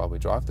about that while we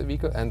drive the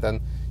vehicle. And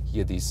then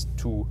here these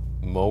two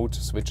mode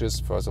switches,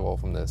 first of all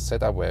from the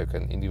setup where you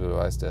can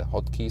individualize the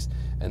hotkeys,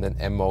 and then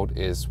M mode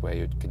is where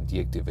you can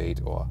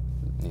deactivate or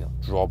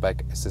draw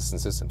back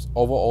assistance systems.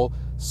 Overall,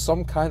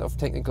 some kind of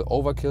technical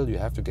overkill. You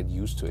have to get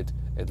used to it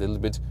a little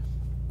bit,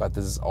 but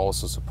this is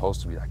also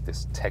supposed to be like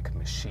this tech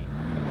machine.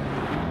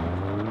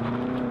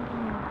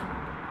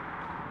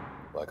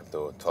 Welcome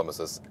to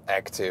Thomas's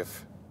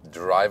active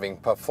driving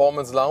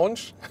performance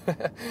lounge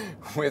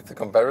with the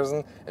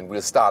comparison, and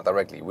we'll start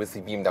directly with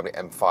the BMW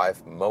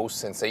M5 most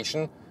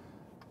Sensation.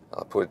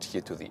 I'll put it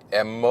here to the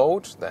M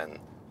mode, then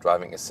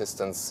driving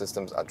assistance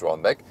systems are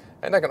drawn back,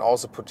 and I can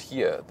also put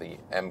here the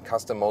M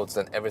custom modes,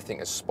 then everything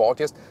is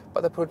sportiest,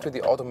 but I put it to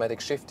the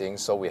automatic shifting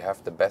so we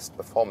have the best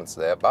performance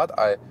there. But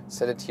I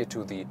set it here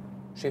to the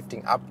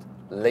shifting up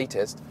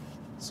latest,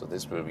 so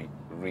this will be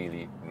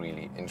really,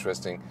 really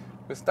interesting.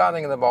 We're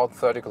starting at about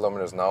 30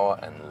 kilometers an hour,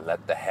 and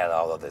let the hell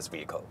out of this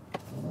vehicle.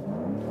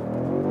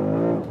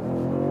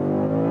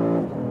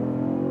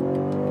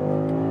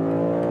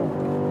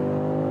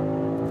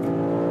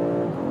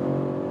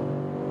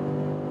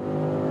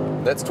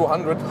 That's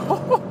 200.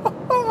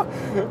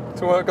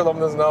 200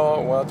 kilometers an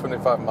hour,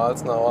 125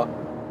 miles an hour.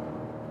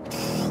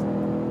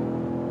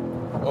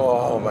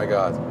 Oh my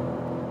god.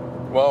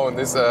 Wow, in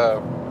this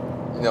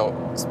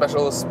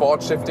special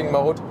sport shifting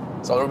mode,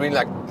 it's already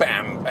like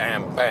bam,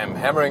 bam, bam,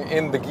 hammering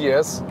in the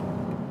gears.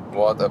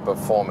 What a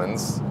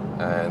performance.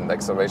 And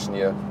acceleration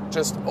here,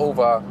 just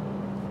over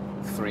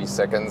 3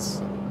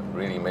 seconds.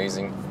 Really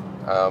amazing.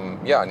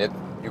 Yeah, and yet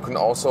you can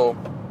also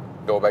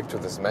go back to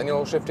this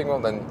manual shifting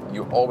mode, then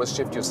you always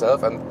shift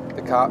yourself and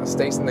the car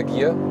stays in the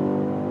gear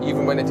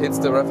even when it hits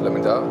the rev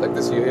limiter, like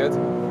this you hear it.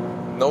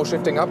 No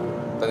shifting up,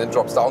 then it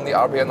drops down the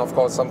RPM of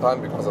course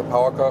sometimes because of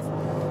power curve.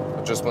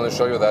 I just want to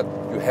show you that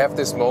you have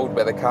this mode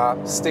where the car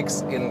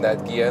sticks in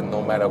that gear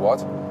no matter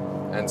what.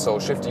 And so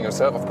shifting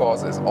yourself of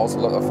course is also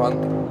a lot of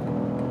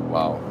fun.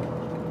 Wow.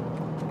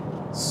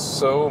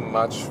 So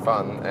much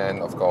fun, and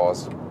of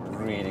course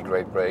really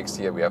great brakes.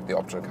 Here we have the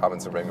optional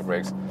carbon ceramic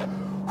brakes.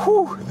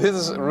 Whew, this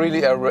is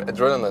really an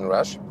adrenaline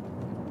rush.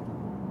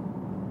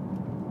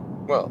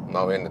 Well,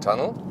 now we're in the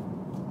tunnel.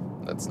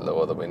 Let's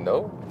lower the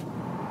window.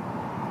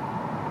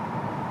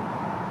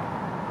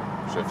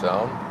 Shift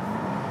down.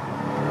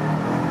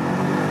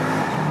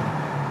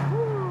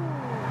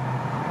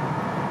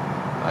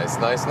 Nice,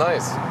 nice,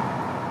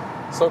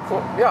 nice. So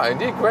cool. Yeah,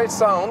 indeed, great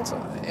sound.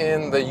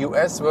 In the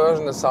US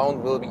version, the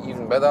sound will be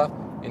even better.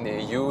 In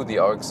the EU, the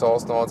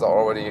exhaust notes are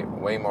already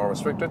way more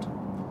restricted.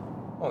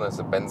 Oh, there's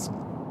a Benz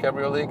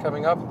Cabriolet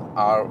coming up,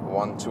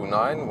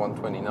 R129,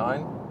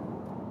 129.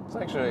 It's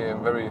actually a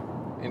very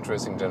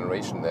interesting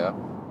generation there,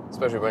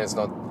 especially when it's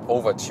not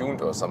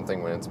over-tuned or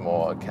something, when it's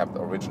more kept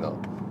original.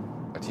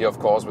 But here, of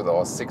course, with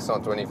our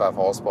 625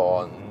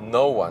 horsepower,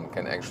 no one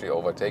can actually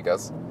overtake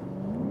us.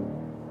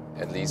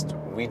 At least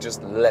we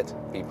just let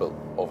people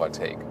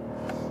overtake.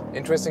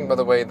 Interesting, by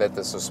the way, that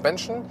the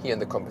suspension here in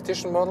the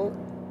competition model,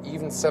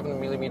 even 7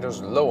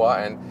 millimeters lower,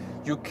 and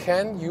you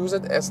can use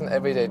it as an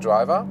everyday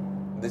driver.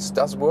 This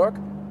does work.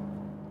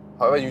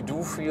 However, you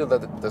do feel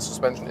that the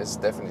suspension is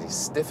definitely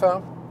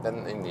stiffer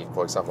than in the,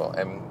 for example,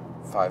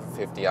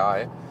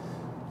 M550i.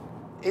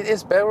 It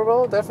is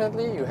bearable,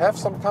 definitely. You have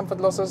some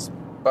comfort losses,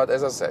 but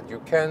as I said,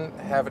 you can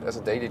have it as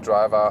a daily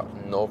driver,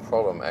 no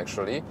problem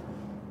actually.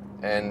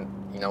 And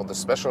the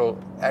special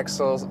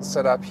axles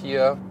setup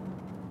here,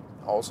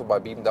 also by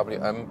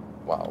BMW M,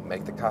 wow,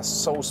 make the car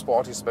so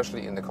sporty,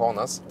 especially in the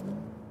corners.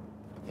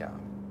 Yeah,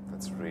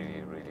 that's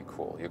really, really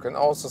cool. You can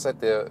also set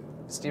the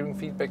steering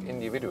feedback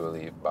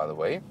individually, by the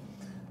way.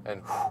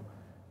 And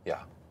yeah,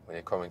 when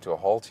you're coming to a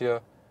halt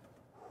here,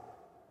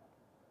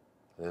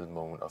 a little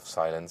moment of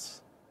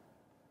silence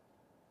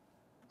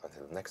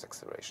until the next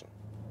acceleration.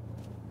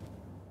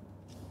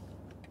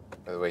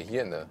 By the way,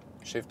 here in the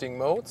shifting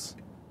modes,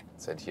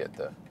 set here at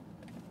the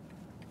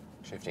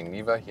shifting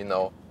lever, here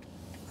now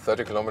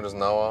 30 kilometers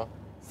an hour,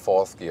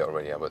 4th gear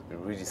already, but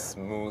really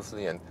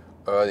smoothly and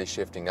early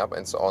shifting up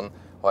and so on.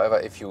 However,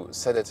 if you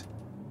set it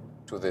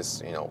to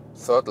this,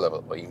 3rd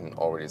level or even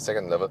already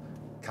 2nd level,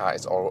 car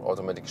is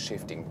automatic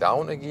shifting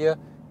down a gear,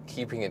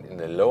 keeping it in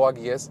the lower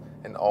gears,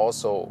 and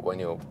also when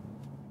you're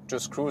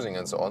just cruising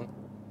and so on,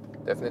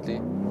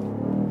 definitely,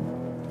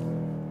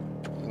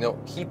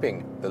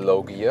 keeping the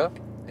low gear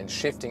and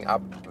shifting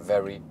up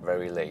very,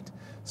 very late.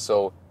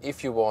 So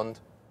if you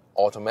want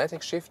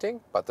automatic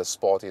shifting, but the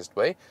sportiest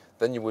way,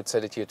 then you would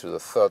set it here to the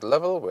 3rd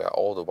level, where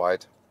all the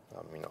white,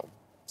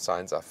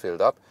 signs are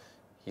filled up.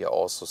 Here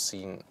also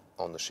seen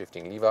on the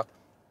shifting lever.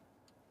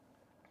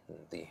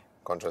 The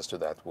contrast to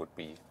that would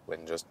be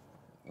when just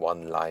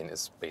one line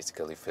is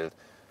basically filled,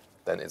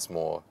 then it's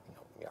more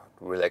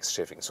relaxed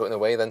shifting. So in a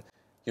way then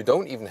you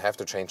don't even have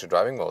to change the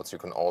driving modes. You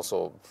can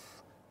also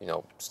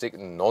stick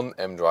in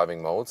non-M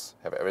driving modes,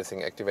 have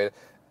everything activated,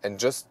 and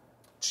just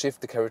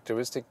shift the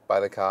characteristic by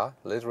the car,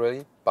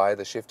 literally by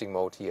the shifting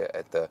mode here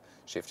at the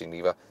shifting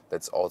lever.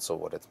 That's also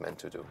what it's meant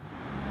to do.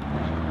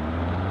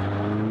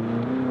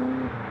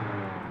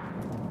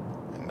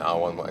 And now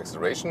one more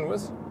acceleration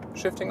with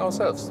shifting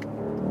ourselves.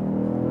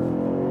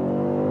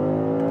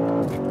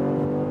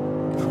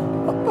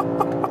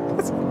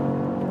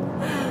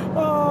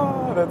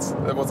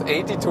 That was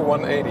 80 to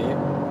 180.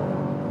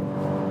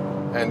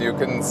 And you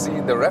can see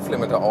the ref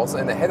limiter also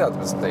in the head-up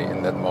display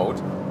in that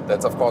mode.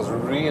 That's of course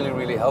really,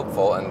 really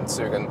helpful, and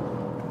so you can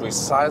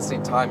precisely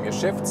time your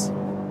shifts.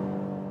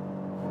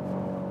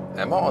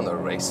 Am I on a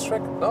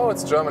racetrack? No,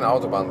 it's German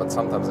Autobahn, but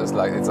sometimes it's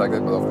like that.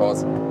 But of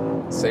course,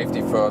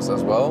 safety first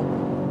as well.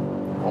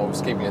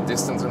 Always keeping a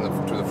distance to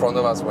the front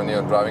of us when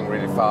you're driving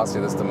really fast.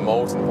 That's the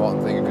most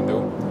important thing you can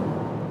do.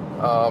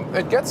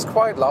 It gets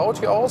quite loud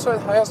here also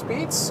at higher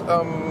speeds.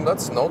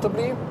 That's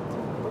notably.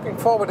 Looking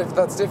forward if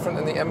that's different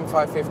in the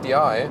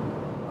M550i.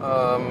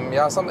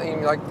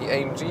 Something like the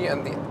AMG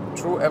and the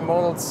true M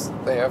models,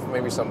 they have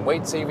maybe some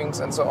weight savings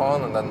and so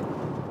on, and then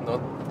not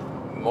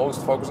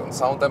most focus on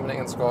sound dampening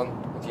and so on.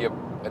 But here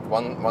at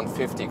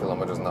 150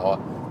 kilometers an hour,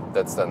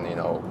 that's then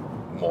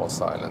more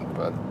silent.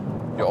 But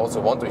you also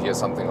want to hear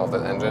something of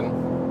that engine.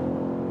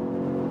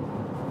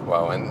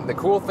 Wow, and the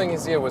cool thing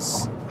is here with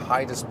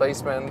high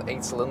displacement,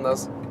 8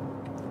 cylinders,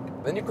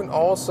 then you can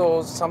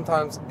also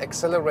sometimes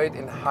accelerate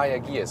in higher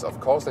gears. Of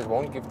course, it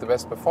won't give the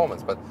best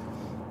performance, but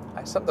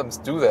I sometimes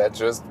do that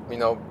just,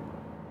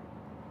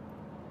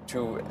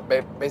 to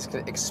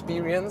basically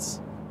experience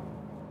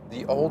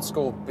the old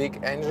school big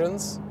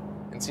engines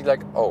and see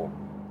like, oh,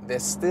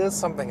 there's still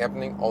something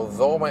happening,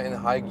 although I'm in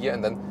high gear.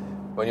 And then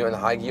when you're in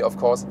high gear, of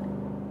course,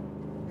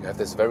 you have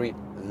this very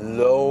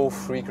low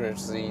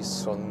frequency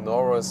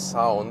sonorous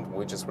sound,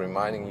 which is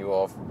reminding you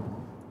of,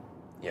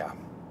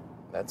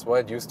 that's what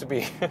it used to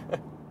be.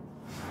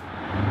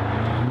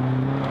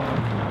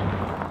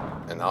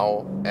 And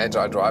now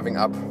agile driving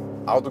up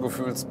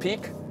Autogefühl's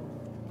peak.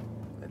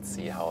 Let's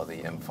see how the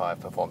M5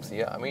 performs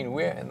here. I mean,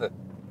 we're in the,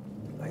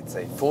 I'd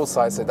say,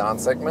 full-size sedan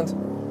segment,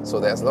 so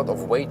there's a lot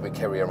of weight we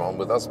carry around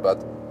with us, but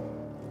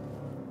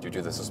due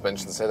to the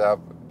suspension setup,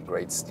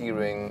 great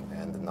steering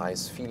and a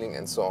nice feeling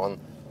and so on,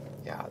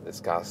 this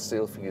car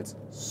still feels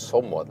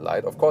somewhat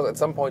light. Of course, at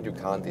some point you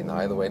can't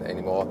deny the weight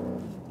anymore.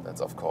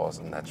 That's of course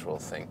a natural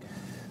thing.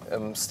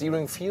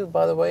 Steering feel,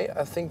 by the way,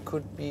 I think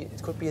could be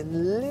a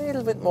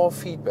little bit more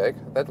feedback.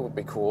 That would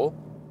be cool.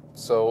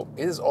 So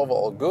it is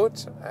overall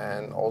good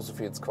and also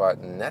feels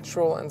quite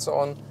natural and so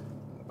on.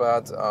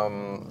 But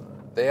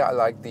there I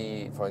like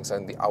for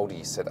example, the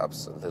Audi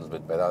setups a little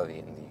bit better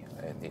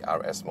in the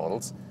RS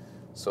models.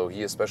 So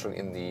here, especially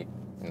in the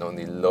in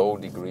the low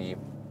degree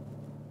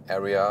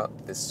area,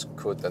 this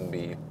could then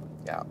be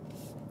a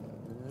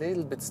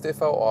little bit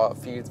stiffer or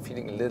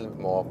feeling a little bit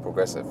more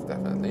progressive,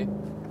 definitely.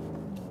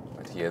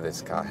 But here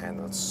this car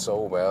handles so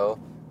well,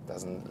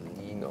 doesn't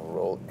lean or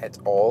roll at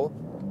all.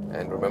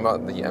 And remember,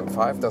 the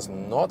M5 does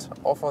not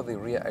offer the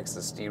rear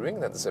axis steering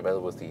that is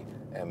available with the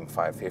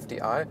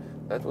M550i.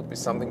 That would be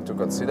something to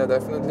consider,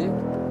 definitely.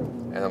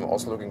 And I'm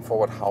also looking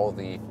forward how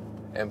the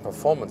M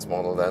Performance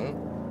model then,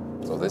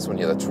 so this one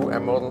here, the true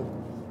M model,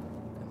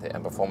 and the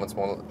M Performance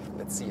model,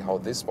 let's see how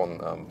this one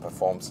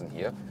performs in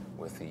here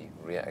with the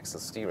rear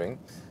axis steering.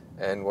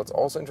 And what's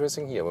also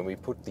interesting here, when we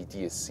put the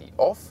DSC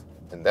off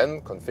and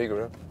then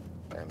configure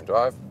M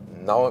drive,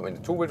 now I'm in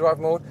the two-wheel drive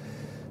mode.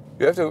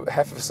 You have to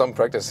have some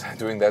practice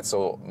doing that,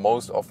 so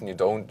most often you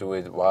don't do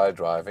it while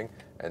driving.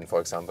 And for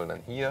example,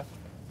 then here,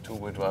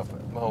 two-wheel drive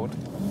mode,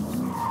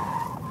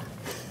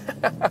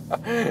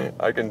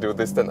 I can do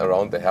this then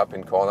around the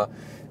hairpin corner.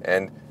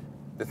 And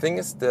the thing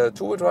is, the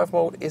two-wheel drive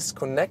mode is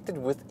connected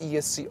with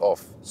ESC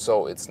off,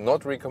 so it's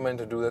not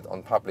recommended to do that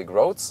on public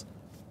roads.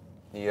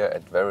 Here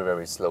at very,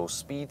 very slow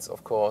speeds,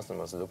 of course, and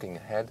was looking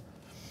ahead.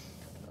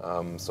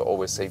 So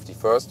always safety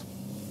first.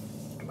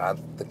 But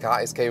the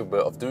car is capable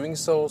of doing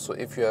so, so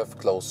if you have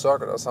closed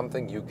circuit or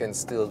something, you can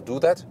still do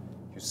that.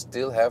 You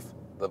still have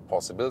the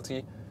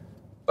possibility.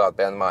 But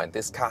bear in mind,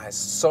 this car has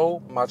so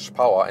much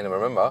power, and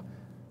remember,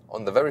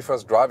 on the very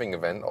first driving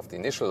event of the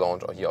initial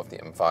launch or here of the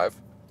M5,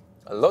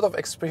 a lot of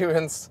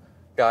experienced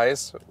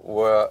guys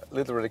were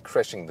literally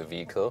crashing the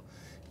vehicle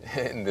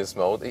in this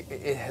mode.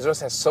 It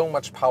just has so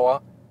much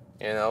power,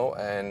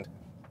 and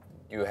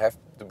you have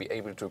to be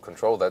able to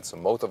control that. So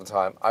most of the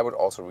time, I would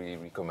also really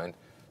recommend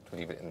to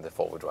leave it in the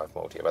four-wheel drive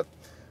mode here. But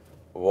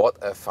what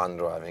a fun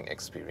driving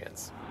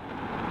experience.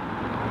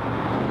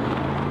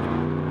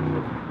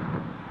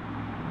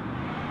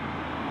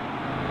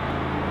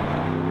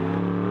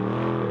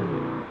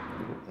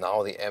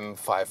 Now the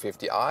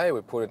M550i,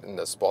 we put it in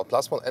the Sport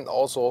Plus mode, and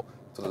also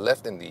to the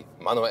left in the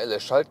manuelle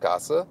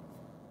Schaltgasse.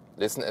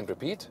 Listen and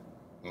repeat.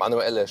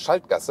 Manuelle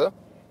Schaltgasse.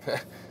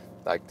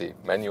 like the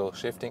manual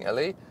shifting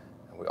alley.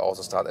 And we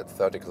also start at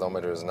 30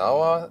 kilometers an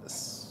hour.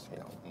 It's,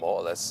 more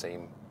or less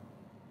same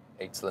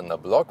 8-cylinder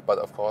block, but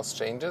of course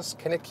changes.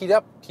 Can it keep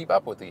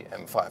up with the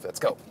M5? Let's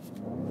go.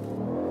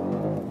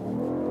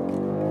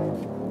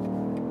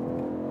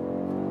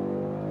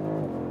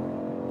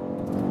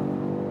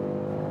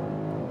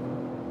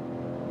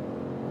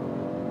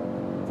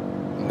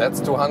 And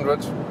that's 200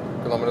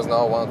 kilometers an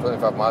hour,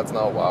 125 miles an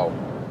hour. Wow.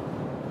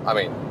 I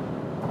mean,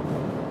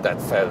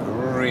 that felt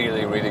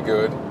really, really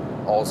good.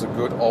 Also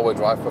good all-wheel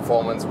drive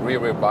performance,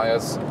 rear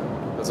bias.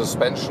 The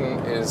suspension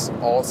is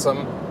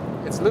awesome.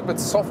 It's a little bit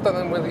softer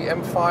than with the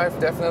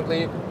M5,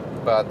 definitely,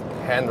 but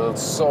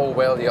handles so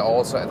well here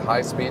also at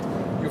high speed.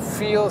 You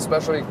feel,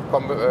 especially in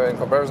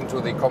comparison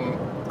to the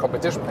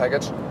competition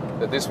package,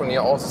 that this one here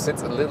also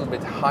sits a little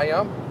bit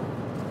higher.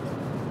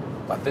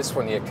 But this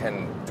one here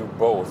can do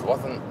both.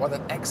 What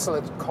an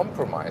excellent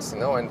compromise,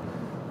 and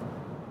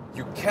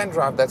you can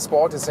drive that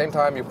sport at the same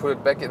time. You put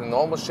it back in the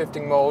normal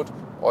shifting mode,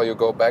 or you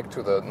go back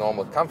to the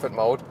normal comfort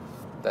mode.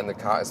 Then the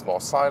car is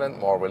more silent,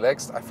 more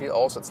relaxed. I feel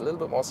also it's a little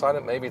bit more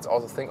silent. Maybe it's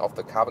also a thing of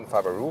the carbon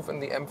fiber roof in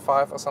the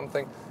M5 or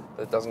something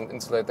that doesn't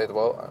insulate that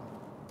well.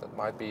 That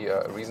might be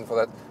a reason for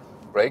that.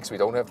 Brakes, we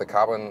don't have the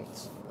carbon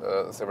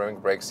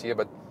ceramic brakes here,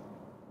 but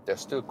they're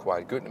still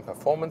quite good in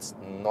performance.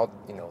 Not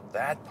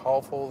that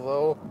powerful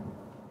though.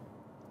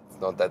 It's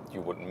not that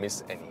you would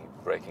miss any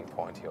braking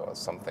point here or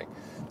something.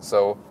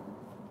 So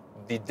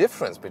the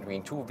difference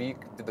between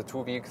the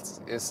two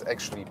vehicles is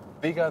actually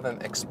bigger than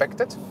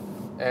expected.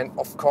 And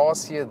of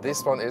course here,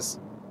 this one is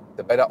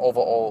the better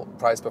overall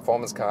price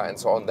performance car and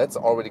so on. That's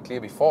already clear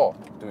before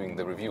doing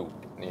the review,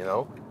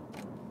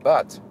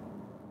 But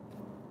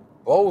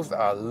both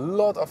are a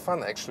lot of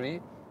fun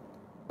actually.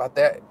 But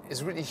there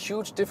is really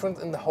huge difference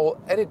in the whole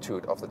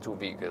attitude of the two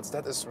vehicles.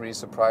 That is really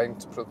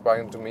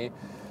surprising to me.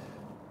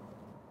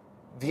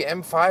 The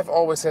M5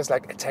 always says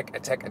like attack,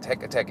 attack,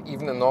 attack, attack,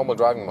 even in normal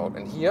driving mode.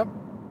 And here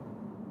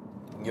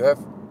you have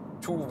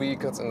two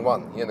vehicles in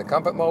one. Here in the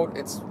comfort mode,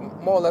 it's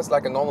more or less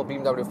like a normal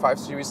BMW 5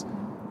 Series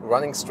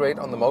running straight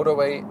on the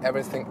motorway.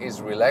 Everything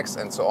is relaxed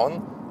and so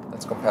on.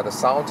 Let's compare the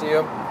sound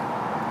here.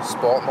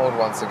 Sport mode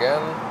once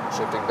again,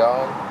 shifting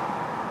down.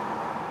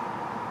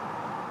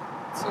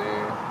 Let's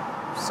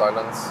see,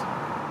 silence.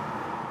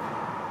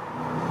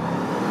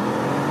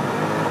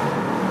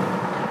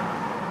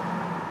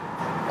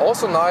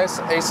 Also nice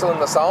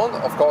 8-cylinder sound.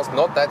 Of course,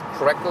 not that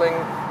crackling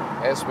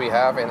as we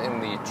have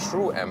in the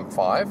true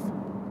M5.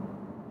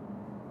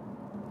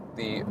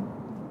 The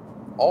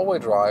all-wheel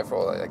drive,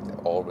 or like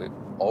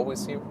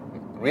always here,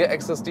 rear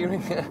axle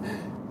steering.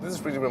 This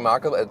is really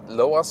remarkable. At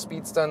lower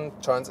speeds then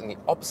turns in the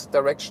opposite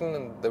direction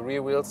in the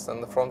rear wheels than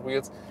the front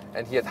wheels,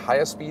 and here at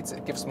higher speeds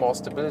it gives more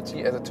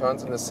stability as it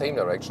turns in the same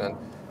direction. And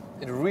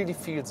it really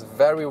feels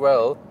very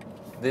well.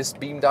 This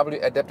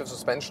BMW adaptive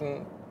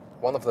suspension,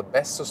 one of the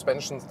best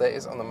suspensions there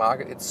is on the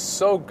market. It's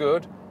so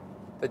good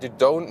that you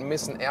don't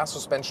miss an air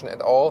suspension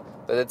at all,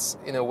 that it's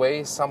in a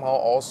way somehow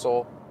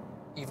also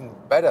even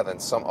better than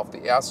some of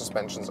the air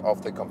suspensions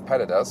of the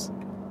competitors.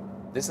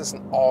 This is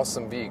an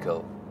awesome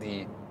vehicle.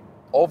 The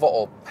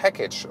overall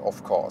package,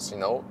 of course,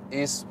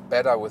 is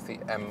better with the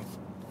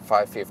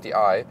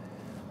M550i.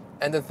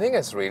 And the thing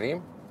is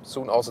really,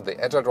 soon also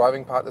the agile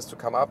driving part is to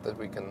come up, that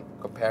we can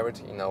compare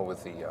it,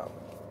 with the,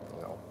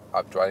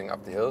 driving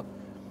up the hill.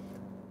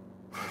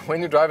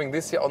 When you're driving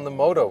this here on the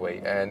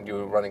motorway and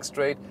you're running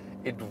straight,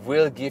 it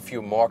will give you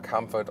more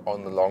comfort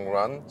on the long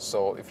run.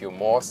 So if you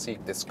more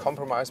seek this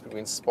compromise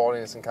between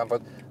sportiness and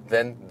comfort,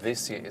 then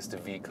this here is the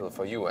vehicle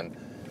for you. And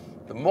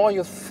the more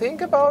you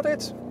think about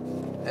it,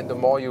 and the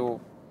more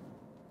you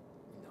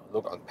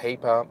look on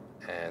paper,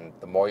 and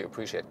the more you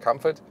appreciate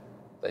comfort,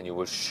 then you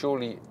will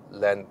surely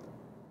end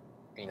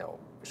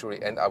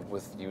up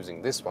with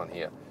using this one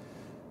here.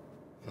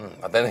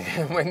 But then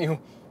again, when you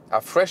are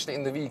freshly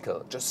in the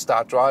vehicle, just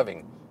start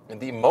driving, and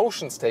the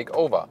emotions take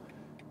over,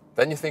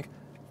 then you think,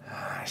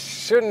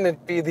 shouldn't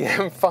it be the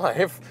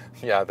M5?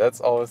 Yeah,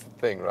 that's always the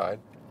thing, right?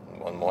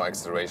 One more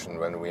acceleration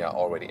when we are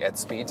already at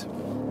speed.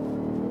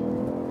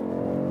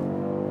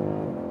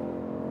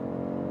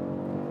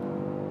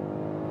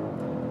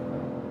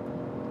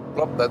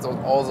 Plop, that's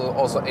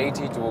also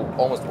 80 to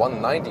almost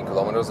 190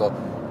 kilometers. So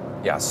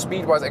yeah,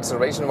 speed-wise,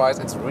 acceleration-wise,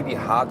 it's really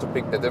hard to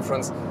pick the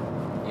difference.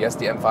 Yes,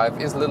 the M5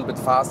 is a little bit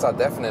faster,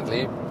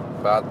 definitely,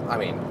 but I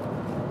mean,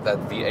 that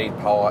V8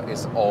 power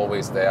is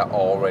always there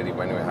already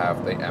when you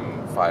have the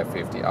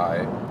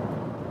M550i.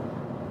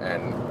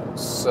 And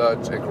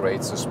such a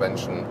great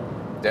suspension.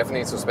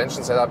 Definitely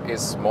suspension setup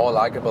is more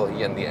likable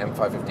here in the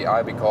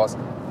M550i because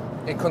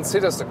it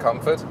considers the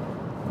comfort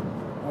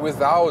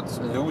without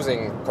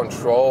losing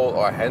control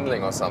or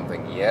handling or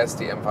something. Yes,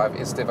 the M5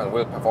 is stiff and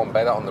will perform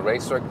better on the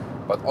racetrack,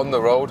 but on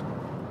the road,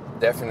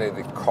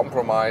 definitely the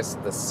compromise,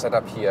 the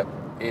setup here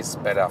is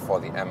better for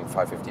the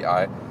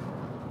M550i.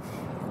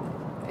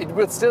 It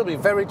will still be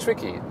very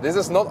tricky. This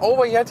is not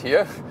over yet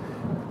here.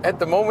 At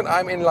the moment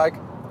I'm in like,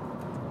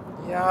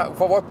 yeah,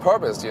 for what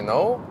purpose,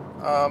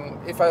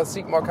 If I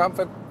seek more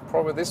comfort,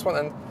 probably this one,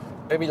 and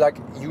maybe like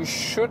you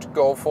should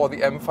go for the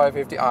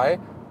M550i,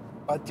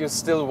 but you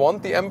still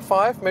want the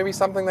M5, maybe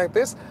something like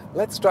this.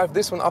 Let's drive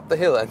this one up the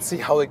hill and see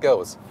how it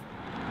goes.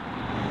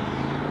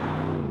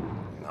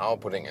 Now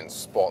putting in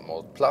Sport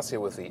Mode Plus here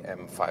with the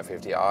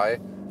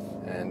M550i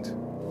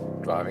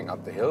and driving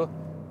up the hill.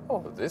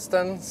 Oh, this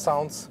then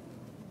sounds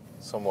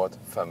somewhat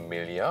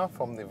familiar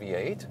from the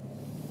V8.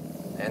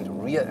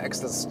 And rear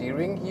axle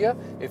steering here,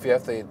 if you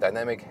have the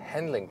dynamic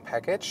handling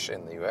package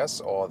in the US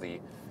or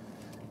the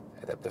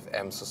Adaptive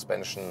M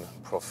suspension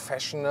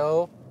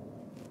professional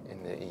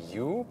in the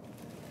EU,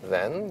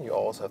 then you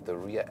also have the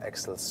rear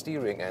axle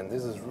steering, and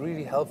this is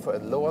really helpful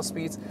at lower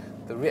speeds.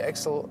 The rear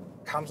axle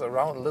comes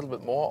around a little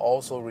bit more,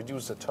 also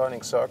reduce the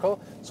turning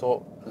circle,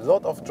 so a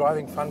lot of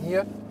driving fun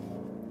here.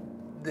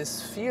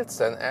 This feels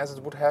then as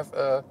it would have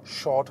a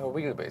shorter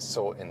wheelbase,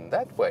 so in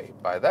that way,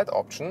 by that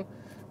option,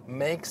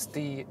 makes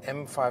the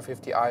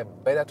M550i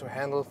better to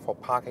handle for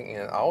parking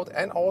in and out,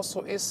 and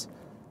also is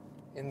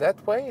in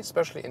that way,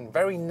 especially in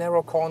very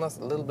narrow corners,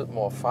 a little bit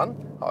more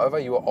fun. However,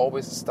 you are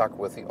always stuck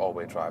with the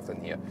all-wheel drive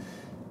then here.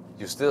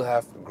 You still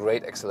have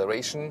great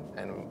acceleration,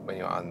 and when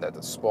you're under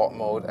the sport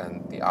mode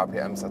and the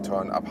RPMs are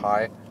turned up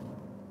high,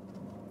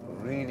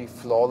 really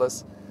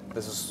flawless.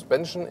 The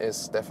suspension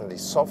is definitely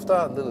softer,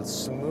 a little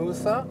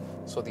smoother,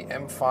 so the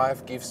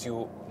M5 gives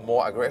you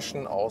more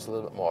aggression, also a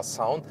little bit more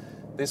sound.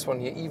 This one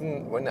here,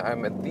 even when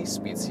I'm at these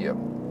speeds here,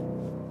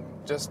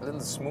 just a little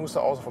smoother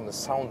also from the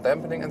sound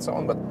dampening and so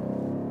on, but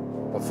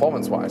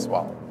performance-wise,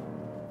 wow,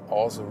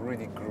 also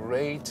really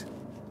great.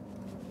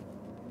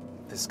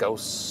 This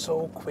goes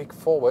so quick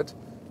forward,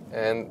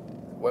 and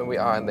when we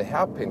are in the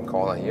hairpin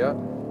corner here,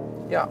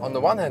 yeah, on the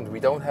one hand we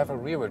don't have a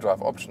rear-wheel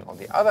drive option, on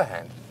the other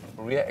hand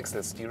rear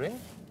axle steering,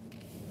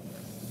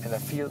 and I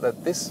feel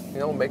that this, you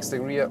know, makes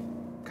the rear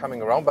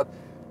coming around. But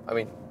I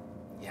mean,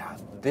 yeah,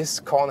 this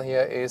corner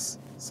here is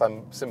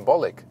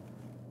symbolic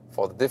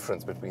for the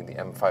difference between the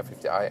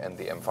M550i and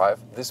the M5.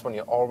 This one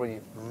you're already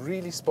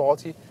really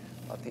sporty,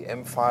 but the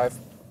M5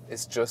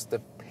 is just the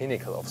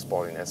pinnacle of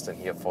sportiness than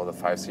here for the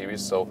 5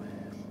 Series, so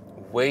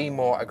way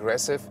more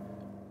aggressive.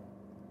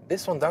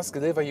 This one does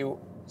deliver you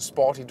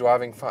sporty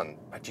driving fun,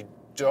 but you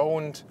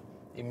don't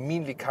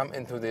immediately come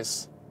into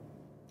this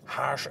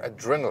harsh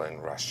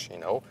adrenaline rush, you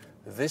know.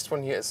 This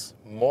one here is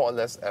more or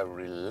less a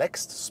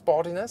relaxed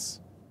sportiness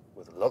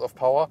with a lot of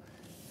power.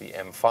 The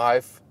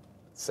M5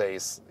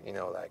 says, you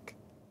know, like,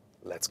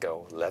 let's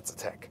go, let's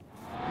attack.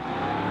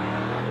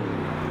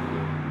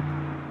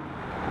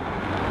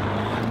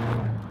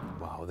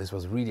 Wow, this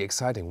was really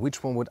exciting.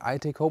 Which one would I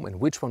take home and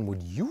which one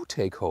would you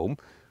take home?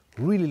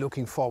 Really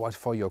looking forward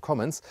for your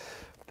comments.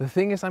 The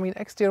thing is, I mean,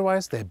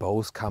 exterior-wise, they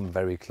both come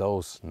very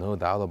close, no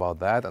doubt about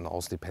that, and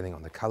also depending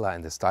on the color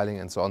and the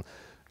styling and so on.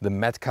 The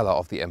matte color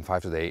of the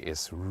M5 today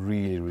is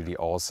really, really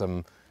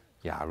awesome.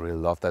 Yeah, I really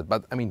love that.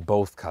 But I mean,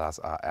 both colors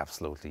are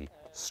absolutely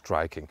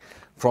striking.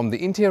 From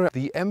the interior,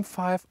 the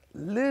M5, a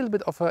little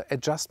bit of an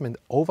adjustment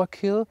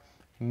overkill.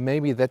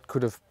 Maybe that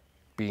could have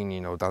been,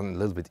 you know, done a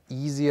little bit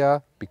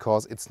easier,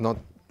 because it's not,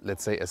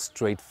 let's say, a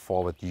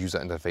straightforward user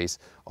interface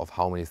of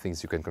how many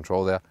things you can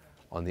control there.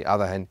 On the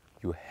other hand,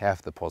 you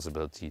have the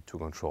possibility to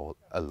control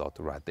a lot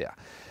right there.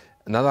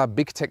 Another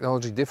big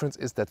technology difference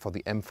is that for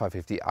the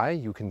M550i,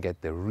 you can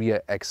get the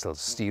rear axle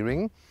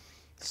steering.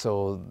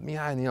 So,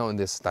 yeah, you know, in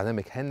this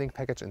dynamic handling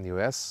package in the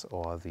US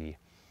or the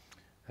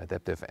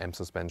Adaptive M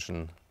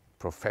suspension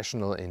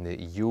professional in the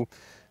EU,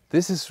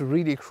 this is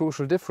really a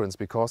crucial difference,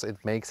 because it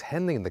makes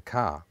handling the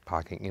car,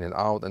 parking in and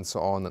out and so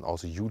on, and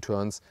also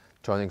U-turns,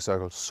 turning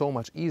circles, so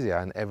much easier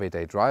in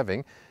everyday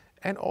driving.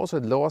 And also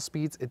at lower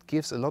speeds, it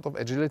gives a lot of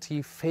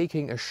agility,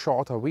 faking a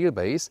shorter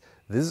wheelbase.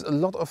 This is a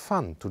lot of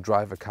fun to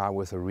drive a car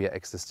with a rear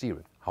axle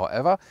steering.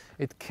 However,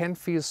 it can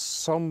feel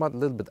somewhat a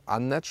little bit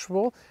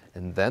unnatural,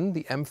 and then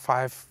the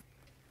M5,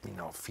 you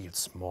know,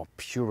 feels more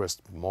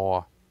purist,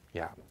 more,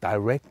 yeah,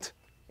 direct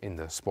in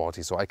the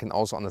sporty. So I can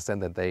also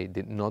understand that they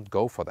did not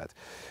go for that.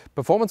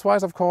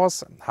 Performance-wise, of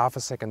course, half a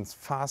second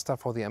faster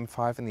for the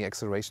M5 in the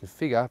acceleration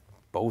figure.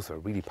 Both are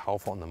really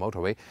powerful on the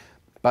motorway.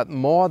 But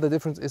more the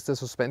difference is the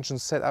suspension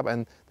setup,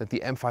 and that the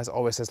M5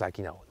 always says, like,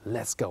 you know,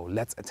 let's go,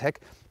 let's attack.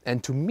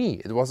 And to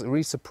me, it was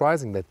really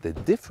surprising that the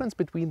difference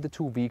between the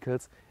two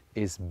vehicles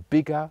is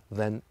bigger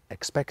than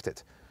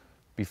expected.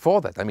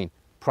 Before that, I mean,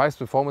 price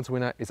performance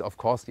winner is of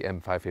course the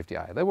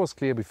M550i. That was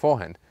clear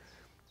beforehand.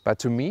 But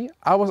to me,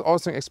 I was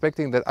also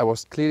expecting that I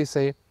was clearly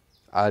say,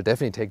 I'll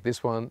definitely take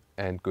this one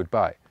and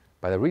goodbye.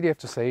 But I really have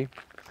to say,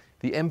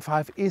 the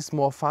M5 is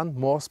more fun,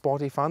 more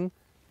sporty fun,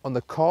 on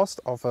the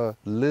cost of a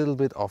little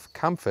bit of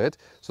comfort.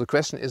 So the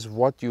question is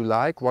what you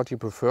like, what you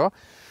prefer.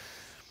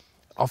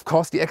 Of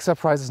course, the extra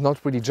price is not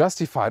really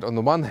justified on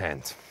the one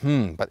hand.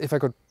 But if I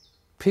could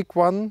pick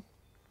one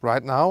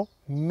right now,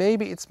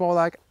 maybe it's more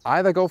like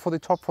either go for the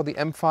top for the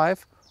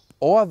M5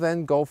 or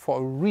then go for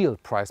a real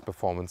price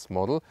performance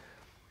model.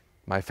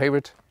 My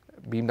favorite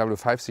BMW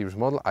 5 Series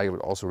model I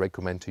would also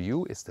recommend to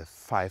you is the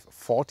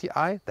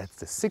 540i. That's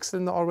the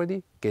 6-cylinder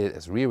already. Get it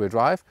as rear-wheel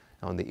drive.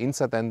 On the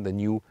inside then the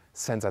new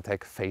Sensación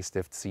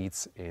facelift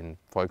seats in,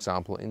 for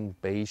example, in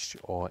beige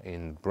or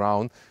in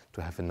brown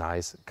to have a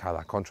nice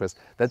color contrast.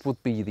 That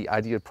would be the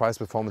ideal price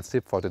performance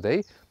tip for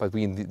today. But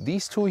between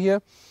these two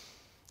here,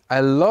 I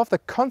love the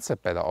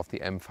concept better of the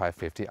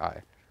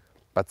M550i.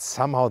 But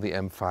somehow the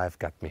M5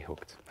 got me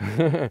hooked.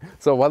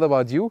 So what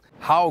about you?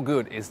 How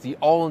good is the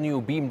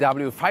all-new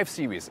BMW 5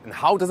 Series and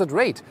how does it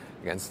rate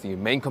against the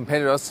main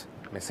competitors,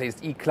 Mercedes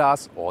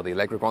E-Class or the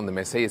electric one, the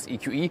Mercedes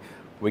EQE?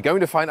 We're going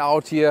to find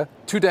out here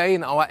today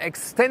in our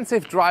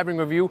extensive driving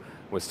review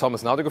with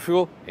Thomas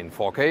Autogefühl in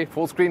 4K,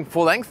 full screen,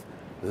 full length.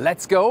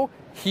 Let's go.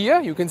 Here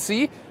you can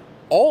see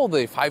all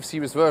the 5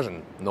 Series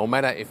version, no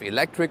matter if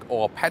electric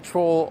or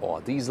petrol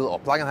or diesel or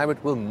plug-in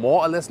hybrid, will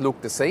more or less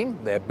look the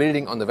same. They're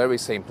building on the very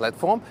same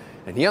platform.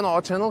 And here on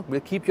our channel,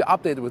 we'll keep you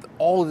updated with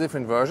all the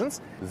different versions.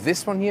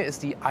 This one here is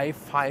the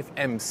i5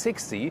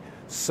 M60.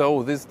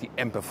 So this is the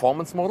M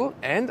Performance model,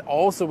 and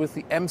also with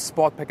the M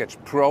Sport Package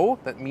Pro.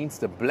 That means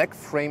the black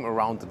frame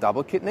around the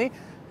double kidney.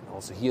 And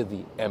also here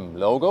the M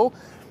logo.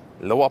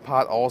 Lower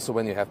part also,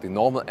 when you have the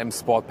normal M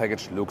Sport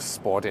package, looks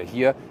sportier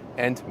here.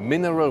 And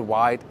mineral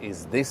white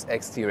is this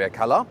exterior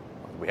color.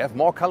 We have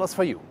more colors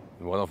for you.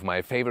 One of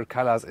my favorite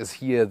colors is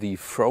here the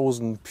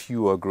frozen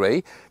pure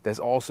gray. There's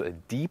also a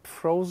deep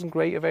frozen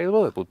gray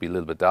available. It would be a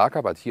little bit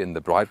darker, but here in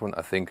the bright one,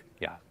 I think,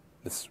 yeah,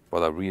 this is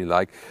what I really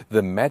like.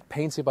 The matte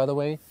paints here, by the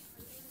way,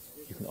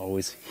 you can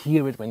always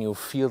hear it when you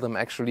feel them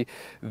actually.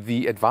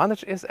 The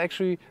advantage is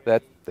actually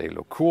that they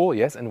look cool,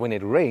 yes, and when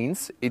it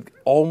rains, it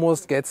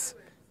almost gets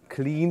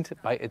cleaned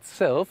by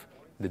itself.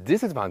 The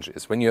disadvantage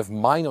is when you have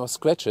minor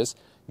scratches,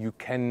 you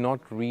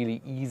cannot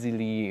really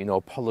easily,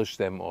 polish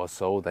them or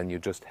so, then you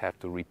just have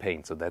to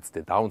repaint. So that's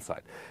the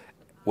downside.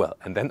 Well,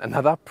 and then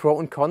another pro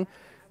and con,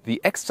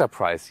 the extra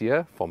price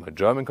here from a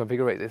German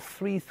configurator is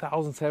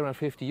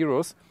 3,750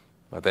 euros.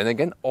 But then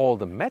again, all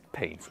the matte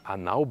paints are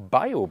now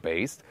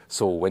bio-based.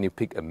 So when you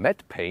pick a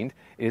matte paint,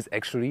 it is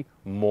actually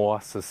more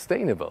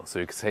sustainable. So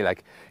you can say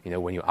like,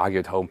 when you argue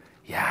at home,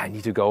 yeah, I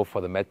need to go for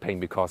the matte paint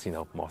because,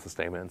 more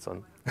sustainable and so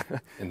on.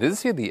 And this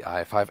is here the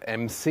i5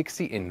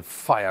 M60 in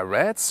fire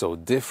red, so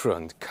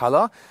different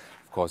color.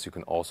 Of course, you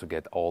can also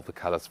get all the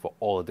colors for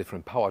all the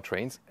different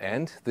powertrains.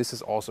 And this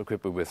is also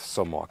equipped with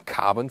some more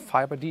carbon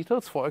fiber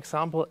details, for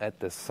example, at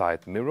the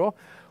side mirror.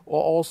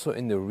 Or also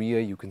in the rear,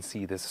 you can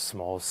see this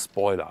small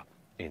spoiler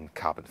in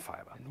carbon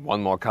fiber. And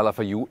one more color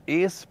for you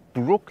is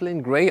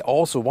Brooklyn Gray,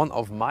 also one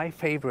of my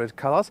favorite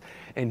colors.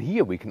 And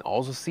here we can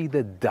also see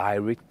the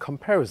direct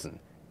comparison.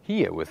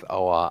 Here with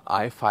our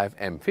i5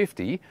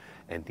 M50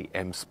 and the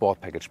M Sport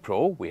Package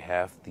Pro, we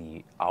have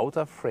the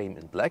outer frame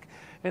in black,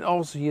 and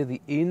also here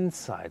the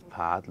inside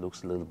part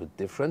looks a little bit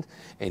different.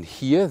 And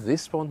here,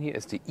 this one here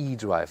is the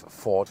eDrive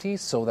 40,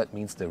 so that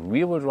means the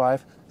rear-wheel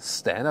drive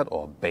standard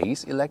or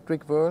base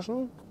electric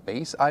version,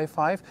 base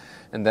i5.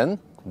 And then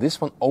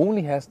this one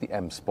only has the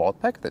M Sport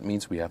Pack. That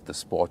means we have the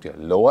sportier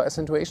lower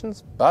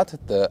accentuations, but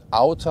the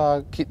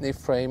outer kidney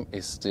frame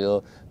is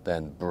still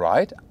then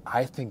bright.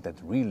 I think that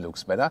really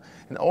looks better.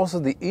 And also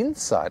the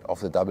inside of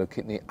the double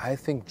kidney, I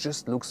think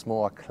just looks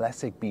more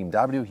classic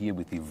BMW here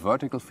with the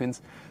vertical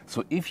fins.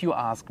 So if you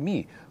ask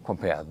me,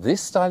 compare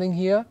this styling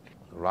here,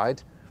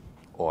 right,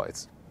 or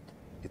it's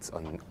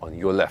on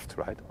your left,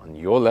 right, on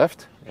your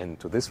left and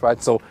to this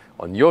right. So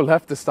on your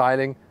left, the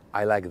styling,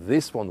 I like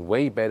this one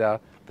way better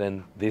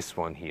than this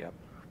one here.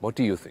 What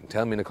do you think?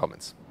 Tell me in the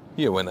comments.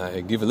 Here, when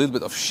I give a little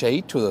bit of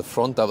shade to the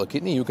front double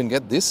kidney, you can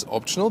get this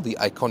optional, the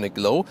iconic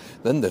glow.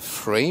 Then the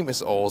frame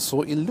is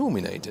also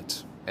illuminated.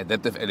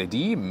 Adaptive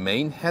LED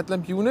main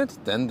headlamp unit,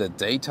 then the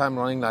daytime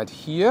running light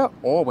here,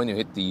 or when you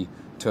hit the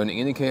turning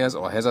indicators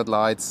or hazard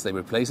lights, they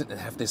replace it and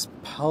have this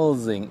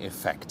pulsing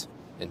effect.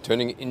 And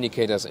turning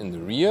indicators in the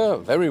rear,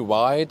 very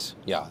wide.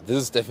 Yeah, this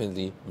is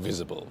definitely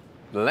visible.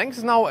 The length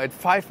is now at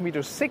 5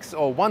 meters 6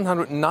 or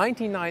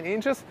 199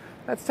 inches.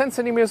 That's 10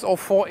 centimeters or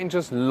 4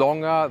 inches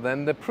longer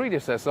than the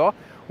predecessor.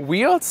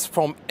 Wheels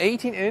from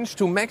 18 inch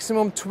to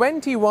maximum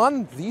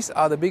 21. These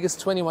are the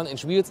biggest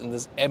 21-inch wheels in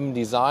this M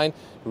design.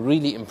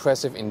 Really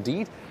impressive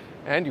indeed.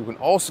 And you can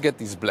also get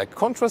these black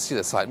contrasts here,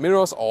 the side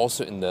mirrors,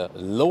 also in the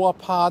lower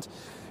part.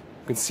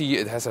 You can see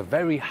it has a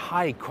very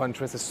high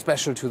contrast,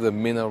 especially to the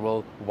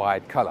mineral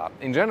white color.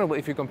 In general,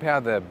 if you compare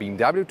the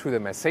BMW to the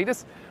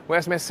Mercedes,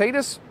 whereas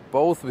Mercedes,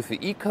 both with the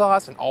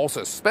E-Class and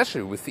also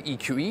especially with the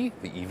EQE,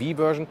 the EV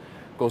version,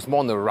 goes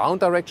more in the round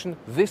direction.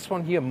 This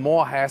one here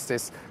more has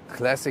this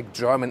classic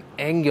German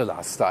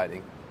angular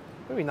styling.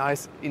 Very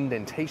nice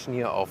indentation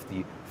here of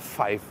the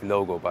 5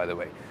 logo, by the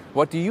way.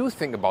 What do you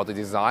think about the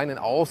design, and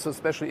also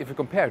especially if you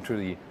compare it to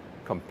the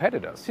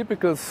competitors?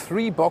 Typical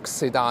 3-box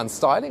sedan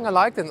styling I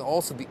liked, and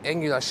also the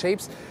angular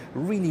shapes,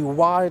 really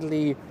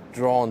widely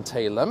drawn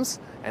tail lamps.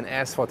 And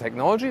as for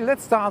technology,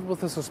 let's start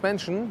with the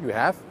suspension. You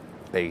have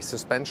base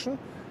suspension.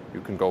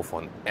 You can go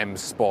for an M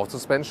Sport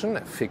suspension,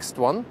 a fixed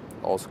one.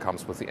 Also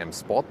comes with the M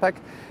Sport Pack.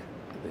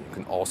 You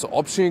can also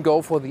optionally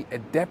go for the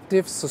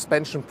Adaptive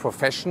Suspension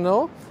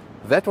Professional.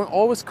 That one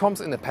always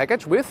comes in a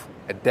package with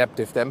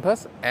adaptive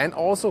dampers and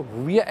also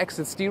rear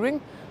exit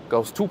steering.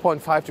 Goes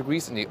 2.5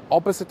 degrees in the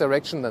opposite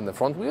direction than the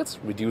front wheels,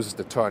 reduces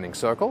the turning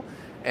circle.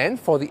 And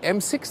for the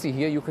M60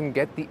 here, you can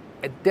get the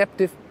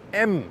Adaptive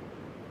M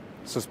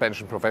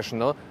suspension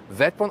professional,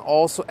 that one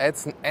also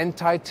adds an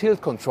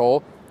anti-tilt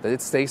control that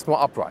it stays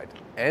more upright.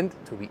 And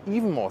to be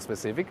even more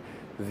specific,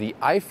 the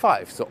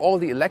i5, so all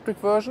the electric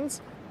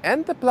versions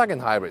and the plug-in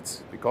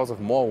hybrids, because of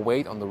more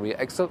weight on the rear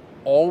axle,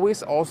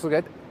 always also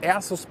get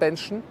air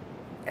suspension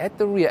at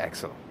the rear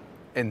axle.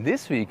 And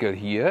this vehicle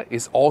here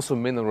is also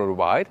mineral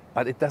white,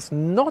 but it does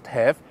not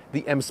have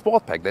the M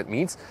Sport Pack. That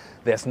means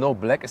there's no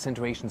black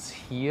accentuations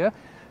here.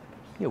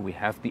 Here we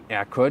have the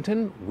air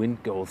curtain,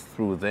 wind goes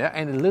through there,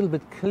 and a little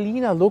bit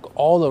cleaner look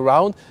all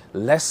around,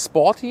 less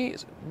sporty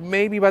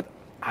maybe, but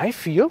I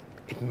feel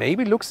it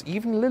maybe looks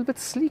even a little bit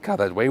sleeker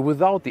that way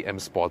without the M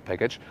Sport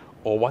package.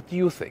 Or what do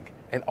you think?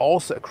 And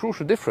also a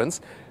crucial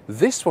difference,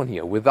 this one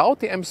here without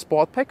the M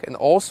Sport Pack and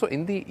also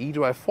in the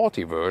eDrive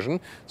 40 version,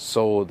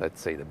 so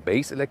let's say the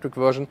base electric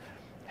version,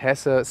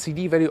 has a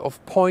CD value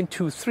of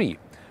 0.23.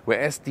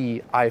 Whereas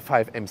the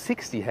i5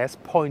 M60 has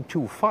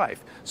 0.25.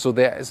 So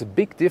there is a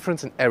big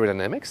difference in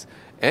aerodynamics.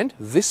 And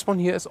this one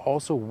here is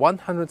also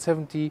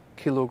 170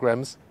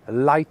 kilograms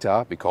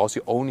lighter because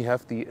you only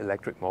have the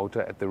electric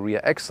motor at the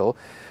rear axle.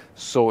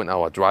 So in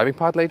our driving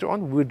part later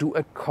on, we'll do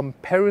a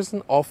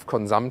comparison of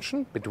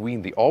consumption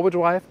between the all-wheel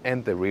drive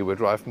and the rear-wheel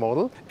drive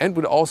model. And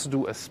we'll also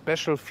do a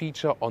special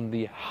feature on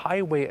the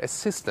highway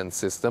assistance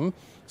system.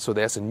 So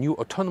there's a new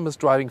autonomous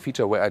driving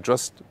feature where I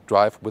just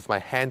drive with my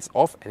hands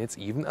off and it's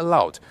even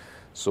allowed.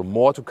 So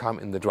more to come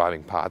in the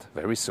driving part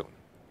very soon.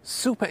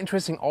 Super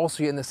interesting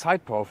also here in the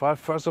side profile.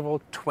 First of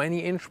all,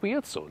 20-inch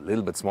wheels, so a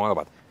little bit smaller,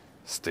 but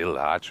still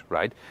large,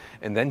 right?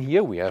 And then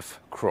here we have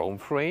chrome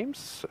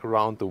frames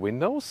around the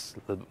windows,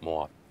 a little bit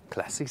more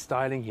classic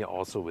styling here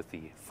also with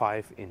the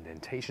 5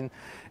 indentation.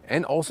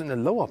 And also in the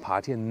lower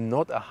part here,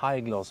 not a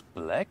high gloss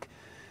black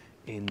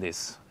in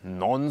this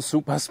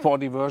non-super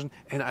sporty version.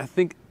 And I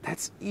think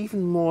that's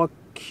even more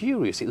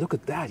curious. Look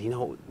at that, you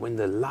know, when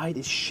the light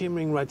is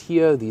shimmering right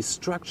here, these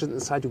structures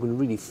inside, you can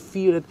really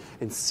feel it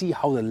and see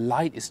how the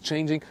light is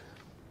changing.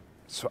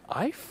 So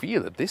I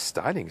feel that this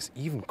styling is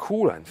even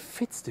cooler and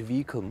fits the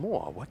vehicle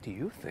more. What do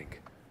you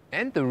think?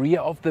 And the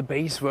rear of the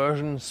base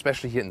version,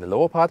 especially here in the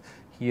lower part,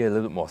 here a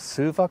little bit more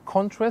silver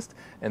contrast,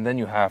 and then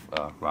you have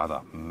a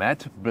rather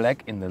matte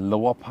black in the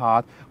lower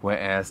part,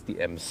 whereas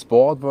the M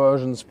Sport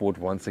versions would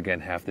once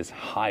again have this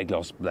high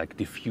gloss black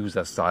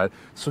diffuser style.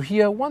 So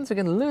here once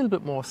again a little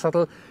bit more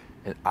subtle,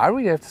 and I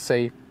really have to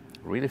say,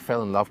 really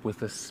fell in love with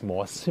this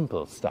more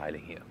simple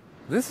styling here.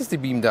 This is the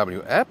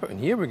BMW app, and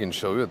here we can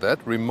show you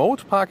that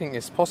remote parking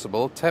is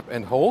possible, tap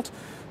and hold.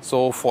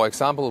 So for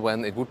example,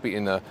 when it would be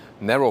in a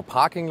narrow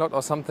parking lot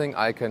or something,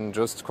 I can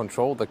just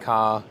control the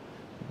car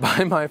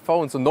by my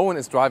phone, so no one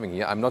is driving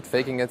here. I'm not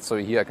faking it, so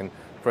here I can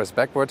press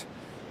backward.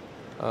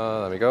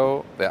 There we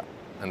go, there.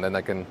 And then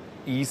I can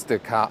ease the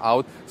car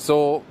out.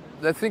 So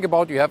let's think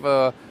about, you have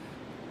a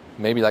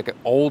maybe like an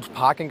old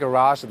parking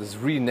garage that is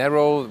really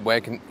narrow, where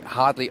you can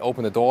hardly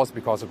open the doors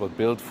because it was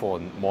built for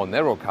more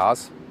narrow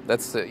cars.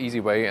 That's the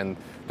easy way. And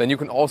then you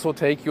can also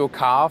take your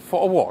car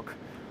for a walk.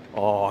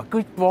 Oh,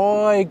 good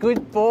boy,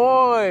 good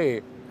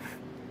boy.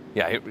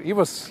 Yeah, he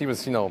was,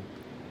 you know,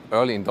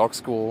 early in dog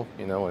school,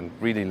 you know, and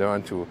really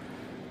learned to,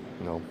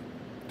 you know,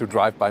 to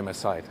drive by my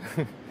side.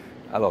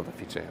 I love the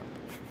feature.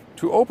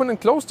 To open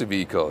and close the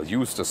vehicle,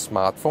 use the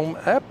smartphone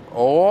app,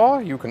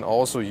 or you can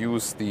also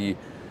use the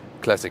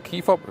classic key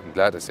fob. I'm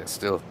glad it's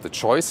still the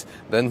choice.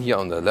 Then here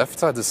on the left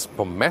side is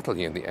some metal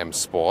here in the M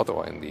Sport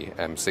or in the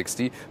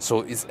M60,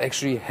 so it's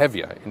actually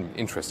heavier.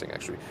 Interesting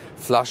actually.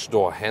 Flush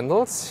door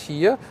handles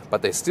here,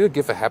 but they still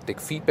give a haptic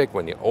feedback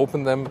when you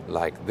open them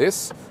like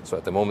this. So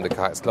at the moment the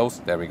car is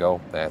closed, there we go,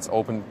 there it's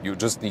open. You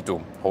just need to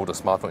hold a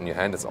smartphone in your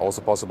hand. It's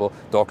also possible.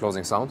 Door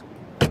closing sound.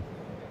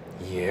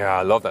 Yeah,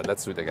 I love that.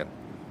 Let's do it again.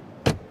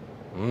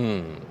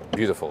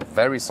 Beautiful,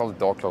 very solid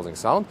door closing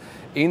sound.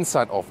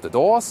 Inside of the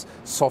doors,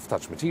 soft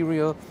touch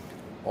material,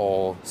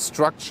 all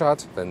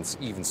structured. Then it's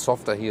even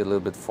softer here a little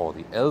bit for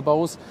the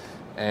elbows.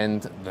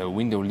 And the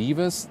window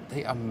levers,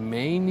 they are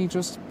mainly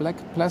just black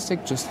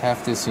plastic, just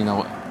have this, you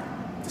know,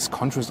 this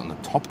contrast on the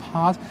top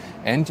part.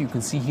 And you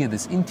can see here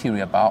this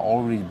interior bar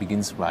already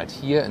begins right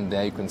here, and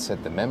there you can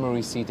set the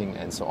memory seating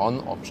and so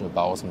on, optional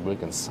Bowers &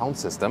 Wilkins sound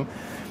system.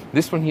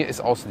 This one here is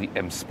also the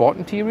M Sport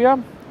interior,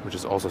 which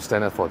is also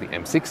standard for the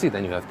M60.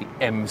 Then you have the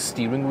M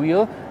steering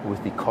wheel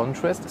with the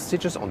contrast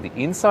stitches on the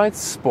inside,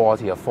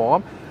 sportier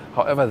form.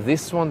 However,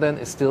 this one then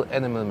is still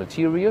animal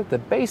material. The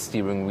base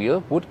steering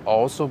wheel would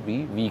also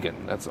be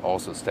vegan. That's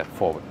also a step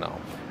forward now.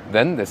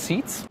 Then the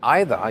seats,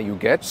 either you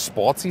get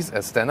sport seats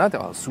as standard,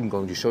 I'm soon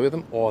going to show you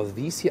them, or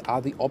these here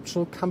are the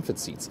optional comfort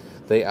seats.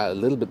 They are a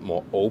little bit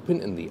more open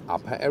in the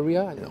upper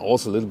area and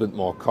also a little bit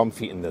more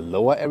comfy in the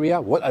lower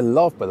area. What I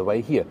love, by the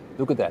way, here,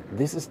 look at that.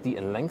 This is the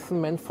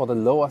lengthenment for the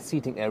lower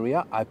seating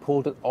area. I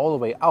pulled it all the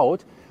way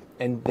out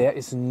and there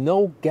is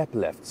no gap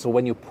left. So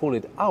when you pull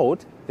it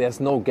out, there's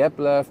no gap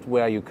left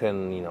where you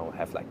can, you know,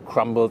 have like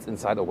crumbles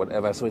inside or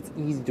whatever. So it's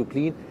easy to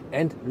clean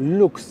and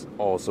looks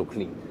also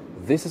clean.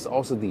 This is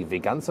also the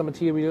Veganza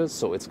material,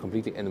 so it's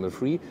completely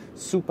animal-free,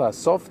 super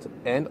soft,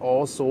 and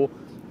also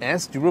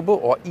as durable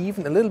or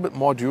even a little bit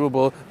more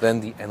durable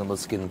than the animal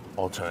skin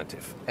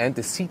alternative. And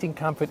the seating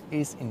comfort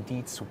is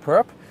indeed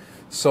superb.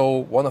 So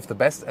one of the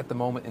best at the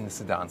moment in the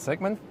sedan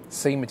segment.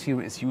 Same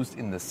material is used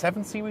in the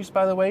 7 Series,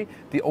 by the way.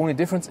 The only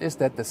difference is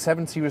that the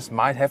 7 Series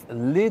might have a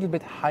little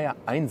bit higher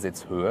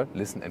Einsitzhöhe,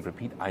 listen and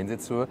repeat,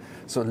 Einsitzhöhe,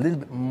 so a little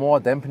bit more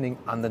dampening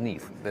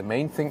underneath. The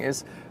main thing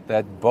is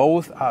that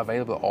both are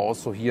available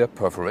also here,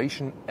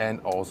 perforation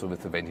and also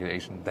with the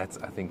ventilation. That's,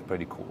 I think,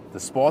 pretty cool. The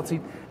sport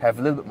seat have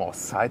a little bit more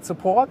side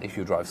support if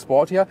you drive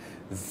sportier.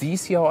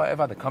 These here,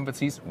 however, the comfort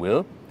seats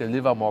will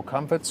deliver more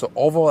comfort. So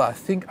overall, I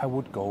think I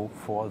would go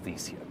for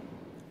these here.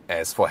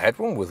 As for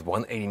headroom with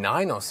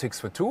 189 or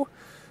 6'2",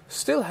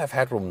 still have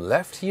headroom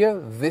left here.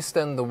 This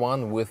then the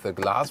one with the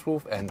glass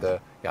roof and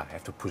the, I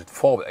have to put it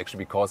forward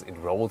actually because it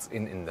rolls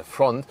in the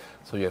front,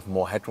 so you have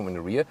more headroom in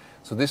the rear.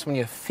 So this one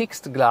you have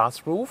fixed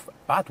glass roof,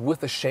 but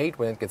with the shade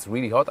when it gets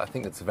really hot. I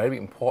think it's very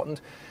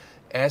important.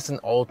 As an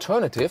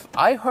alternative,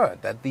 I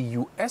heard that the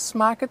US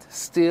market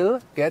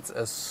still gets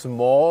a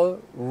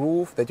small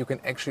roof that you can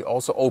actually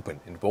also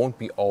open. It won't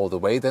be all the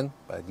way then,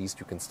 but at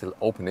least you can still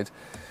open it.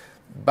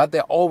 But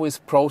there are always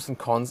pros and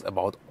cons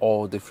about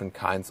all different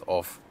kinds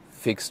of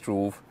fixed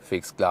roof,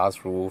 fixed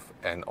glass roof,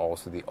 and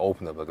also the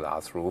openable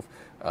glass roof.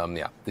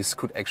 This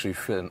could actually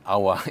fill an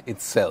hour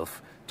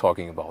itself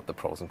talking about the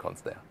pros and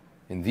cons there.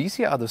 And these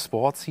here are the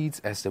sport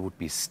seats as they would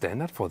be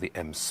standard for the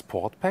M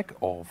Sport Pack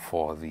or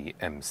for the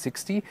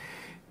M60.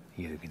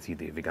 Here you can see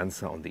the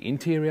Veganza on the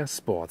interior,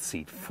 sport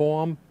seat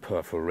form,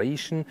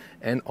 perforation,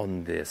 and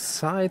on the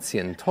sides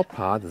here in the top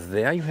part,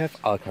 there you have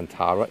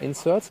Alcantara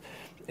inserts.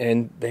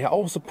 And they are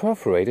also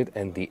perforated,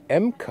 and the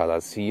M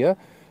colors here,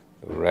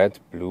 red,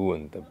 blue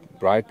and the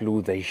bright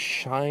blue, they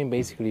shine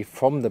basically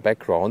from the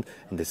background.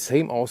 And the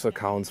same also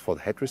accounts for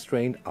the head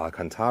restraint,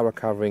 Alcantara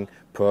covering,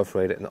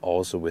 perforated, and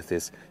also with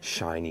this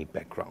shiny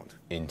background.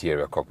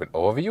 Interior cockpit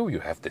overview, you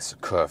have this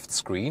curved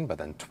screen, but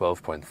then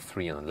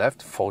 12.3 on the left,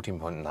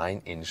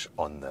 14.9 inch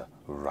on the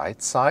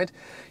right side.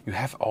 You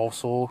have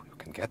also, you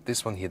can get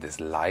this one here,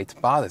 this light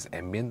bar, this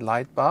ambient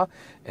light bar,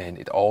 and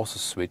it also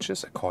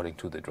switches according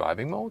to the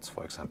driving modes.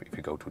 For example, if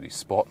you go to the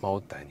sport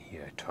mode, then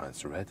here it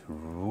turns red.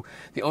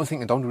 The only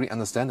thing I don't really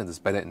understand, and it's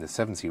better in the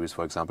 7 Series,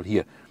 for example,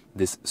 here,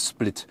 this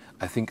split.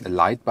 I think a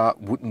light bar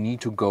would need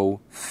to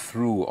go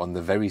through on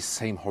the very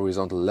same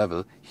horizontal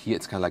level. Here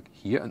it's kind of like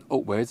here, and oh,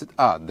 where is it?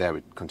 Ah, there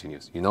it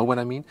continues. You know what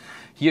I mean?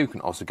 Here you can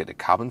also get a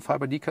carbon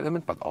fiber decal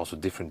element, but also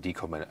different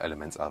decal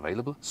elements are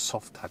available.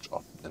 Soft touch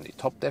on the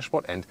top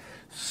dashboard, and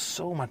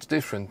so much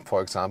different,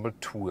 for example,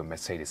 to a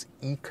Mercedes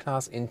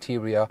E-Class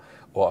interior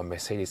or a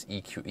Mercedes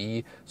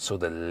EQE. So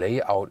the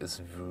layout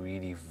is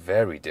really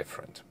very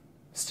different.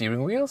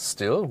 Steering wheel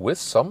still with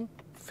some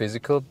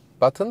physical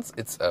buttons.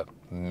 It's a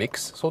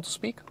mix, so to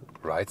speak.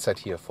 Right side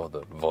here for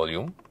the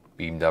volume.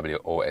 BMW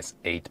OS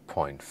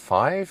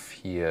 8.5.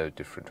 Here,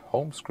 different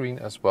home screen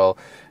as well.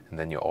 And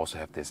then you also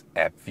have this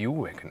app view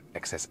where you can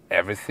access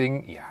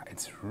everything. Yeah,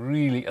 it's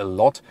really a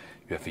lot.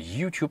 You have a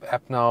YouTube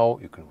app now.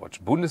 You can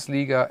watch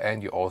Bundesliga,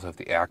 and you also have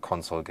the Air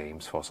Console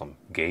games for some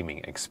gaming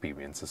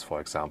experiences, for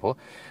example.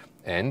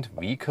 And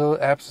vehicle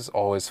apps is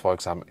always, for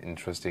example,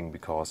 interesting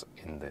because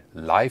in the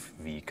live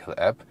vehicle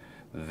app,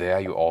 there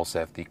you also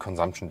have the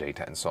consumption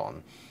data and so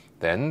on.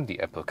 Then the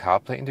Apple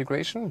CarPlay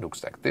integration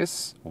looks like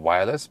this,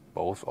 wireless,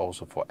 both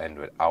also for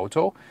Android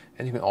Auto.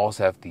 And you can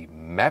also have the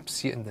maps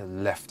here in the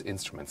left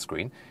instrument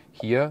screen.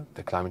 Here,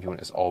 the climate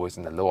unit is always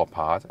in the lower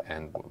part,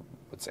 and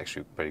it's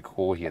actually very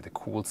cool here, the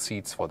cool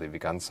seats for the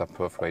Veganza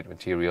perforated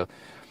material.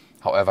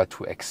 However,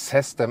 to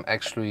access them,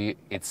 actually,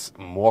 it's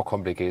more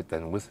complicated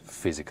than with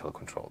physical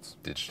controls.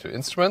 Digital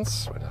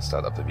instruments, when I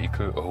start up the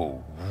vehicle,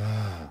 oh,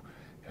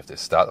 you have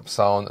this startup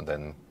sound, and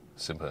then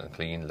simple and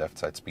clean, left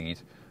side speed,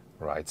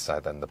 right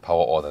side then the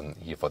power, or then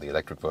here for the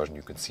electric version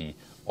you can see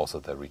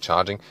also the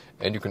recharging,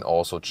 and you can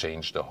also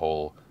change the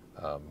whole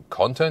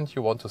content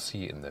you want to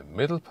see in the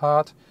middle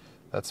part.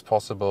 That's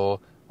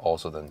possible.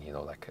 Also then, you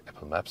know, like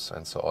Apple Maps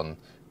and so on.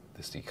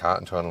 This is the car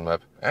internal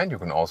map, and you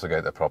can also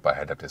get a proper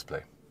head-up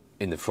display.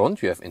 In the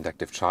front you have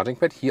inductive charging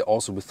pad, here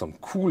also with some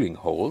cooling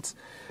holes.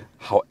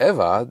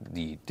 However,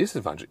 the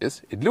disadvantage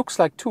is it looks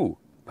like two,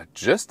 but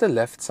just the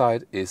left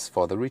side is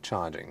for the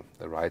recharging.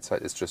 The right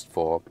side is just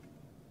for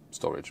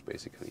storage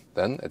basically.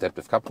 Then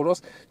adaptive cup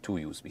holders, two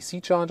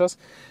USB-C chargers,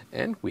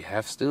 and we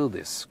have still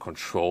this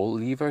control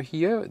lever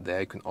here.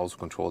 There you can also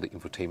control the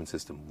infotainment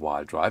system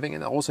while driving,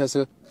 and it also has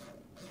a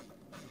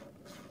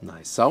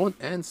nice sound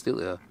and still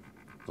a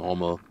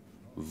normal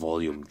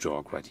volume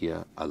jog right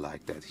here. I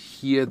like that.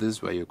 Here, this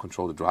is where you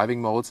control the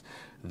driving modes.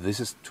 This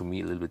is to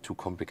me a little bit too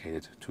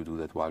complicated to do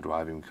that while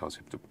driving because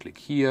you have to click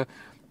here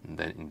and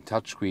then in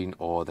touchscreen,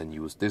 or then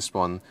use this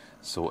one.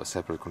 So a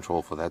separate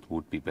control for that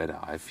would be better,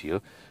 I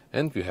feel.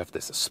 And we have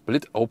this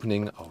split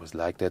opening. I always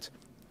like that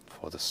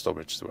for the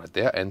storage right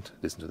there. And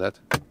listen to that,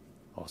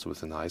 also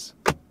with a nice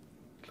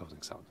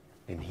closing sound.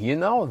 And here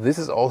now, this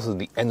is also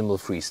the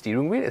animal-free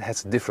steering wheel. It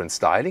has different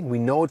styling. We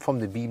know it from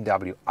the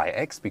BMW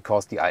iX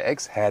because the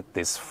iX had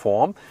this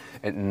form,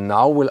 and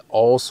now we'll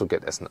also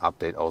get as an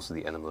update also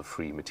the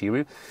animal-free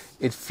material.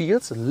 It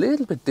feels a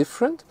little bit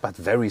different, but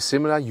very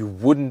similar. You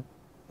wouldn't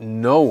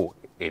know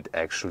it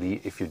actually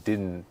if you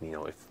didn't,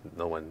 if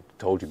no one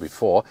told you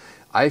before.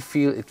 I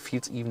feel it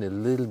feels even a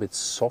little bit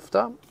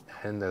softer,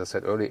 and as I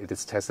said earlier, it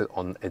is tested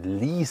on at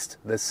least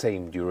the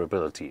same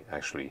durability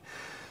actually.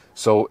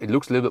 So it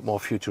looks a little bit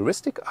more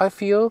futuristic, I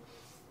feel.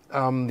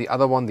 The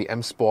other one, the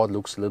M Sport,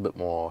 looks a little bit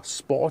more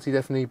sporty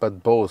definitely,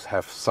 but both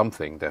have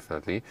something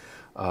definitely.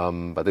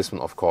 But this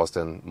one, of course,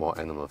 then more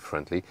animal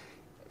friendly.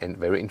 And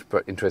very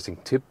interesting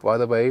tip, by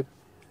the way,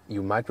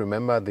 you might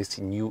remember this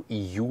new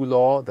EU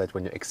law that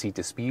when you exceed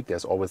the speed,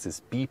 there's always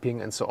this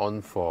beeping and so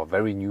on for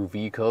very new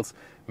vehicles.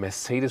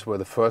 Mercedes were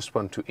the first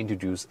one to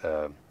introduce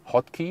a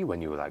hotkey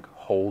when you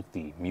hold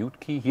the mute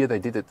key. Here they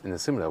did it in a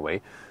similar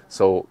way.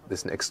 So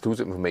there's an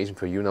exclusive information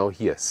for you now.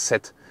 Here,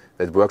 set,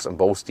 that works on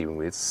both steering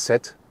wheels.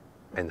 Set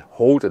and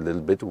hold a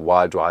little bit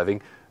while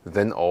driving.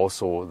 Then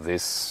also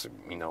this,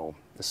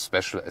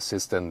 special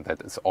assistant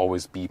that is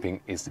always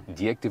beeping is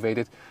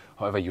deactivated.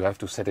 However, you have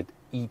to set it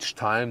each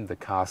time the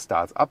car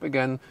starts up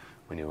again.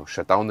 When you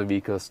shut down the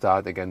vehicle,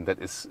 start again.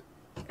 That is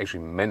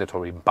actually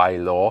mandatory by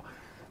law.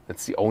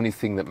 That's the only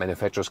thing that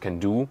manufacturers can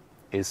do,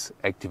 is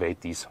activate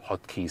these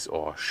hotkeys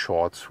or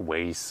short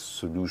ways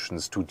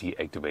solutions to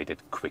deactivate it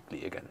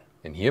quickly again.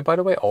 And here, by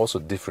the way, also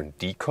different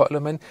decor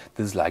element.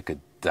 This is like a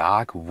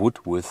dark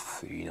wood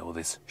with,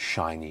 this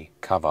shiny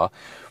cover.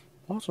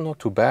 Also not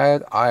too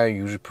bad. I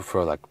usually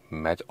prefer like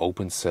matte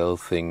open cell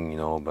thing,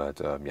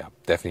 but yeah,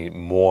 definitely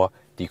more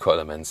decor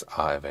elements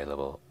are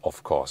available,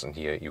 of course. And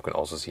here you can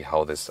also see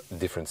how this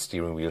different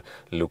steering wheel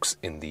looks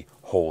in the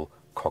whole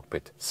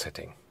cockpit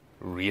setting.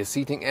 Rear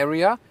seating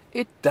area,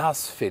 it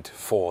does fit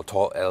 4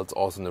 tall Ls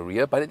also in the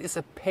rear, but it is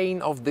a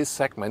pain of this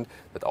segment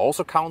that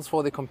also counts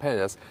for the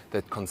competitors,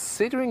 that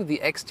considering the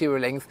exterior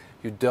length,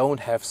 you don't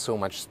have so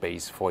much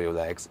space for your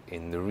legs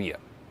in the rear.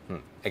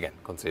 Again,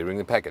 considering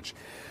the package.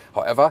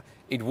 However,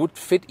 it would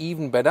fit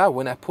even better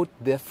when I put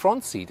the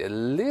front seat a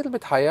little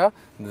bit higher.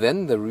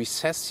 Then the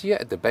recess here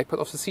at the back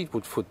part of the seat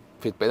would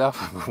fit better,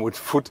 would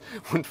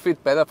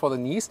fit better for the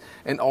knees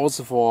and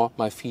also for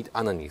my feet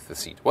underneath the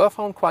seat. What I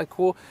found quite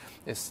cool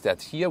is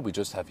that here we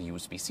just have a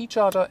USB-C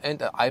charger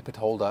and an iPad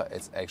holder.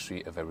 It's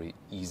actually a very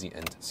easy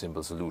and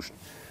simple solution.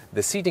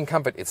 The seating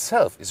comfort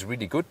itself is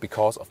really good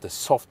because of the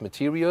soft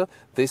material.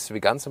 This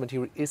Veganza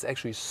material is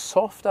actually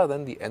softer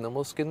than the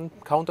animal skin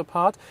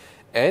counterpart,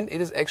 and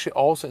it is actually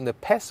also in the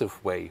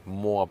passive way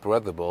more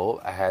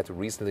breathable. I had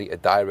recently a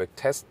direct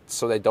test,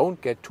 so they don't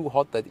get too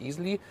hot that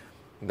easily.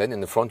 Then in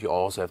the front you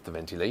also have the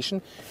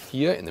ventilation.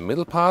 Here in the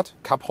middle part,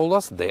 cup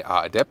holders, they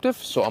are adaptive,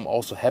 so I'm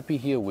also happy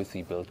here with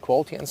the build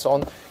quality and so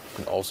on. You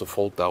can also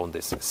fold down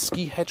this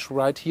ski hatch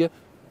right here.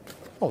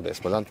 Oh,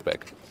 there's my lunch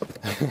bag.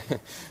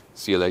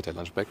 See you later,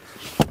 lunch bag.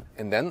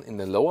 And then in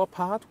the lower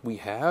part we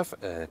have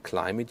a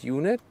climate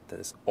unit that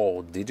is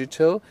all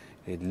digital.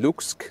 It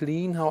looks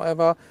clean,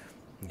 however.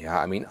 Yeah,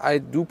 I mean, I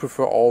do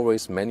prefer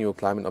always manual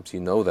climate knobs, you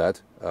know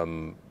that.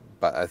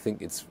 But I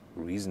think it's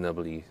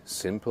reasonably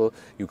simple.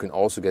 You can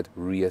also get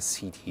rear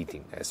seat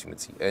heating, as you can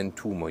see, and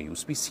 2 more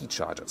USB-C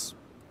chargers.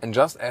 And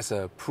just as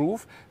a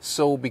proof,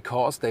 so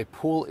because they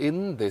pull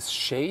in this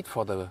shade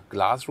for the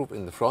glass roof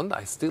in the front,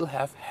 I still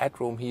have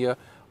headroom here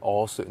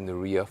also in the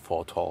rear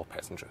for tall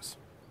passengers.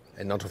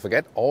 And not to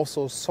forget,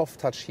 also soft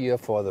touch here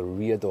for the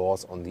rear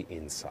doors on the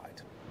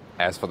inside.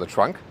 As for the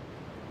trunk,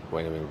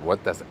 wait a minute,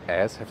 what does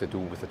as have to do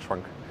with the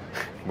trunk?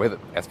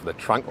 As for the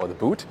trunk or the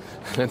boot,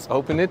 let's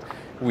open it.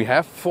 We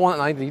have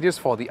 490 liters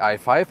for the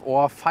i5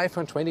 or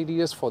 520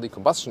 liters for the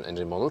combustion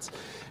engine models.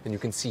 And you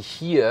can see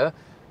here,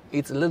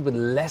 it's a little bit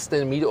less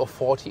than 1 meter or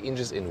 40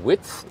 inches in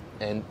width.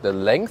 And the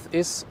length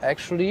is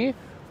actually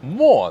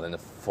more than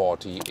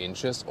 40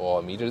 inches or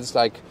a meter. It's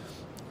like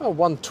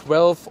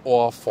 112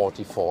 or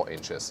 44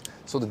 inches.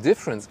 So the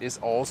difference is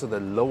also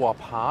the lower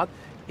part.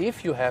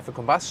 If you have a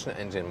combustion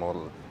engine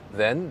model,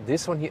 then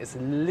this one here is a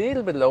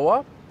little bit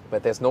lower,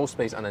 but there's no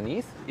space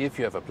underneath. If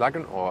you have a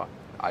plug-in or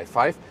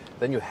i5,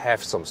 then you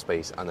have some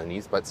space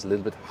underneath, but it's a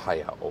little bit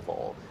higher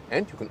overall.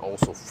 And you can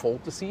also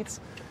fold the seats,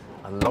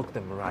 unlock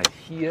them right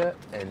here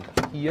and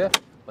here,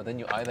 but then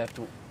you either have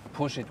to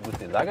push it with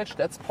the luggage,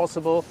 that's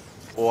possible,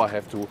 or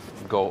have to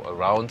go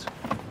around,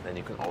 then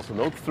you can also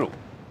load through.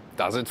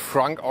 Does it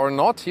frunk or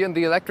not here in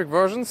the electric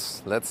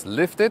versions? Let's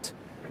lift it.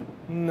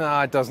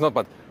 No, it does not,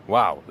 but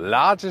wow,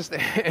 largest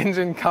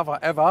engine cover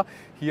ever.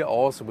 Here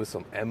also with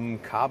some M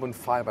carbon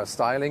fiber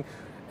styling.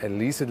 At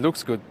least it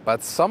looks good,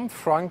 but some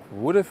frunk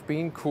would have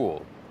been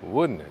cool,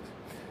 wouldn't it?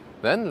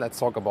 Then let's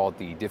talk about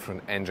the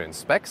different engine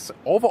specs.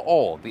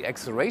 Overall, the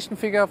acceleration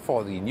figure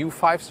for the new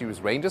 5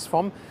 Series ranges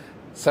from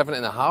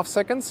 7.5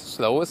 seconds,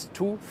 slowest,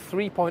 to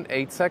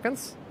 3.8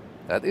 seconds.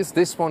 That is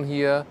this one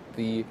here,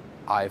 the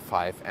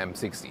i5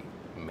 M60.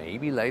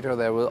 Maybe later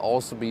there will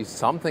also be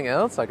something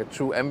else, like a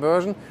true M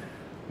version.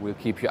 We'll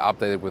keep you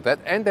updated with that.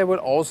 And there will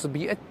also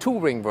be a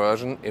touring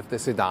version if the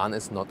sedan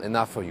is not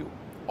enough for you.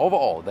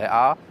 overall, there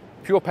are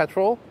pure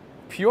petrol,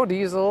 pure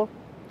diesel,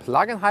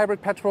 plug-in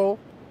hybrid petrol,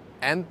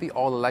 and the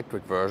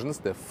all-electric versions.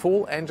 The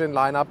full engine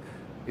lineup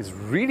is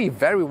really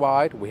very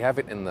wide. We have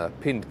it in the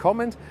pinned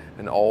comment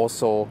and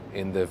also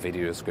in the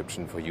video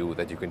description for you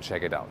that you can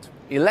check it out.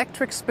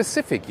 Electric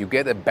specific, you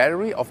get a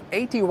battery of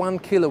 81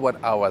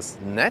 kilowatt hours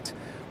net.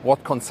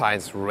 What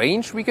concerns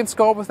range we can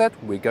score with that,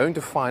 we're going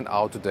to find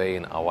out today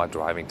in our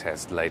driving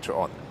test later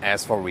on.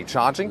 As for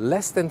recharging,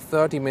 less than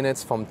 30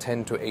 minutes from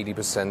 10 to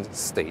 80%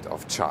 state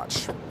of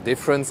charge.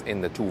 Difference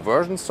in the two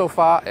versions so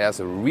far,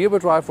 as a rear-wheel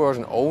drive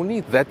version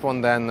only, that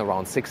one then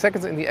around 6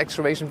 seconds in the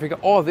acceleration figure,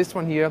 or this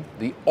one here,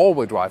 the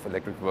all-wheel drive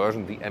electric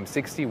version, the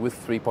M60 with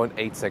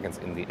 3.8 seconds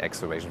in the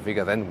acceleration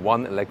figure, then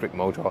one electric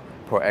motor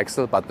per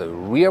axle, but the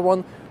rear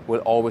one will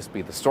always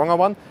be the stronger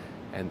one.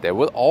 And there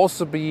will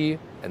also be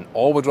an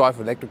all-wheel drive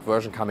electric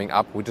version coming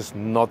up, which is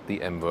not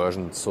the M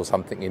version, so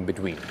something in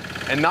between.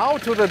 And now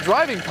to the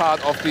driving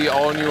part of the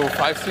all-new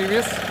 5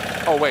 Series.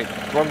 Oh wait,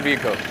 wrong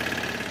vehicle.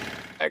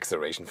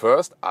 Acceleration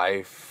first,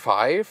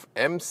 i5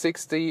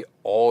 M60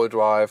 all-wheel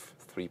drive,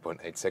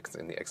 3.8 seconds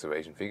in the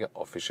acceleration figure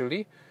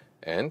officially.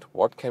 And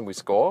what can we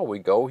score? We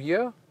go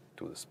here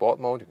to the sport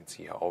mode. You can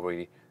see here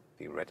already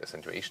the red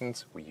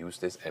accentuations. We use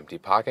this empty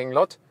parking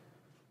lot.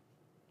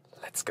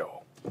 Let's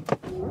go.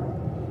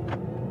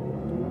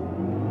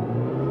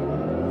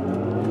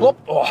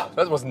 Oh,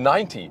 that was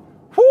 90.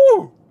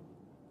 Whoo!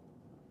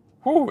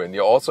 Whoo! And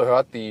you also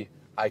heard the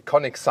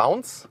iconic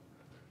sounds.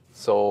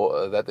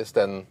 So that is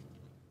then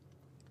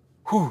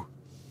whoo,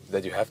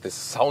 that you have this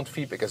sound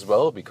feedback as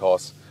well,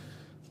 because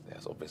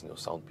there's obviously no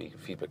sound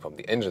feedback from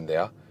the engine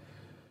there.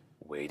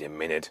 Wait a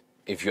minute.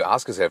 If you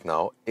ask yourself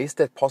now, is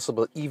that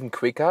possible even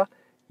quicker?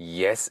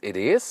 Yes, it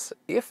is.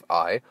 If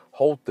I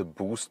hold the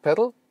boost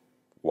pedal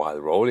while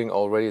rolling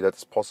already, that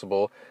is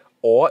possible.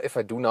 Or if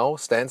I do now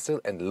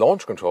standstill and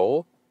launch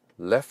control,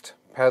 left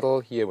pedal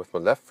here with my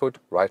left foot,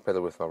 right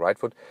pedal with my right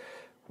foot.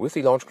 With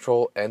the launch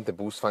control and the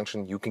boost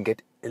function, you can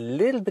get a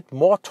little bit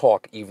more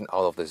torque even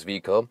out of this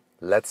vehicle.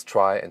 Let's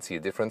try and see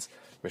the difference.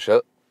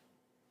 Michel?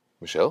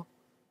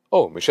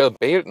 Oh, Michel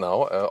bailed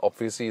now.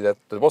 Obviously, that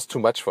was too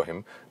much for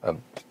him.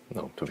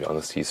 No, to be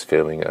honest, he's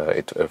filming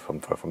it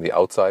from the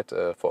outside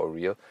for a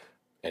reel.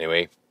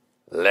 Anyway,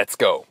 let's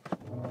go.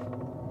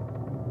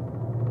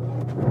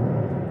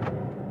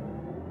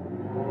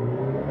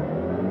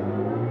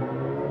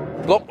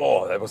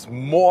 Oh, that was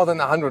more than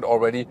 100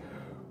 already.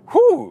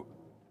 Whew!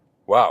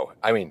 Wow,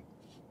 I mean,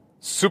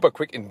 super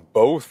quick in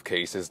both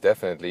cases,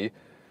 definitely.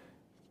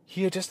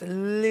 Here, just a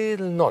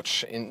little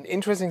notch. An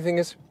interesting thing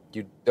is,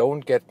 you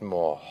don't get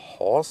more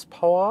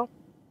horsepower,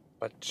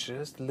 but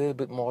just a little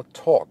bit more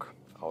torque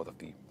out of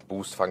the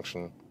boost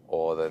function,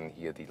 or then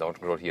here the launch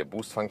control, here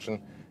boost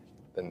function.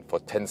 Then for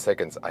 10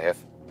 seconds, I have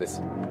this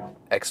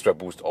extra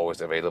boost always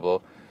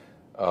available.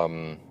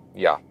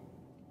 Yeah.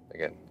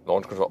 Again,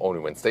 launch control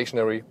only when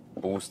stationary,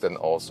 boost then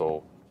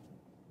also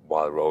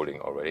while rolling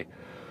already.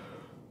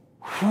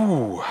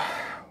 Whew.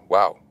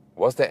 Wow.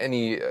 Was there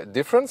any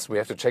difference? We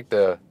have to check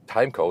the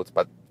time codes,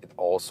 but it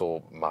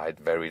also might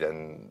vary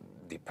then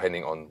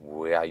depending on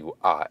where you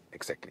are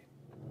exactly.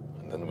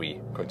 And then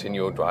we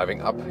continue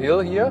driving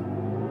uphill here.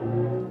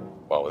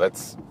 Wow,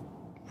 that's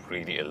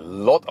really a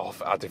lot of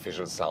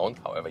artificial sound.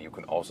 However, you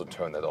can also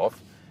turn that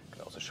off. I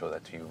can also show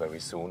that to you very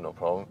soon, no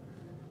problem.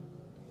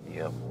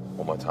 Here,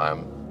 one more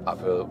time,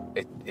 uphill.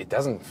 It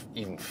doesn't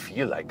even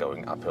feel like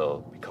going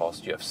uphill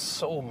because you have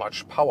so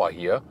much power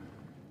here.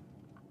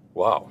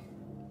 Wow.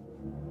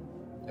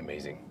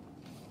 Amazing.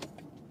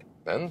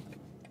 Then,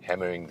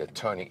 hammering the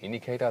turning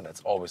indicator.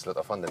 That's always a lot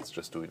of fun. Let's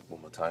just do it one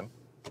more time.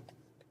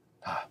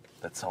 Ah,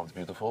 that sounds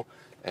beautiful.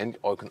 And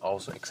you can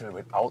also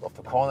accelerate out of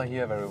the corner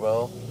here very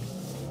well.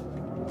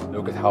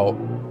 Look at how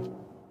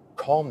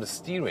calm the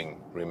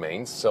steering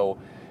remains. So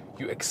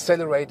you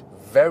accelerate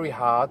very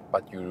hard,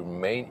 but you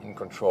remain in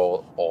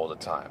control all the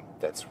time.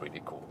 That's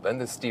really cool. Then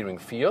the steering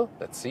feel,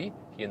 let's see,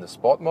 here in the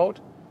sport mode.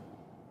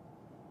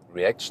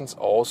 Reactions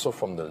also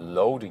from the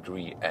low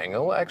degree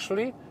angle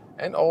actually,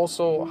 and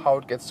also how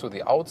it gets to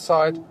the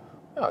outside.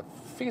 Yeah, it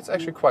feels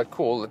actually quite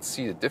cool. Let's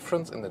see the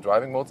difference in the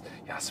driving modes.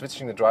 Yeah,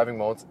 switching the driving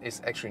modes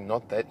is actually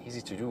not that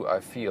easy to do, I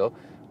feel.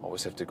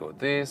 Always have to go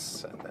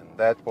this and then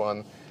that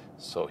one.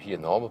 So here,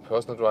 normal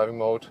personal driving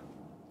mode.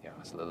 Yeah,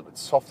 it's a little bit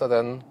softer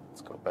then.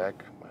 Let's go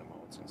back. My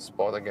mode's in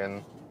sport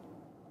again.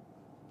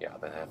 Yeah,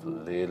 then I have a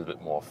little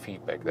bit more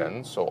feedback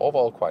then. So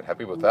overall, quite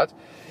happy with that.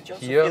 Did you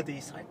also here, hear the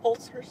side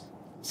bolsters?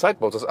 Side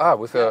bolsters,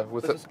 with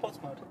the sports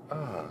mode.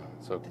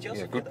 So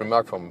yeah, good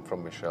remark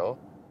from Michel.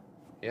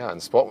 Yeah,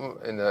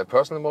 in the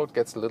personal mode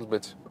gets a little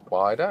bit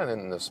wider, and then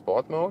in the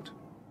sport mode,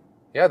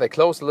 yeah, they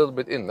close a little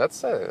bit in.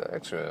 That's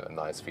actually a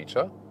nice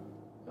feature.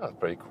 Yeah, it's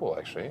pretty cool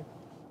actually.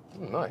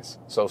 Nice.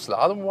 So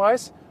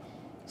slalom-wise,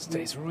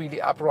 stays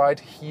really upright.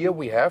 Here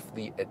we have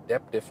the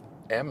adaptive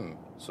M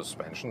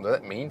suspension.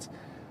 That means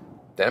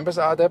dampers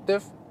are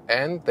adaptive,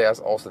 and there's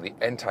also the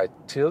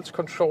anti-tilt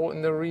control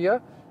in the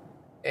rear.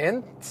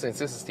 And since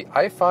this is the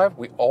i5,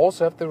 we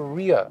also have the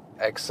rear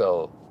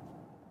axle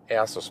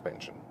air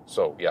suspension.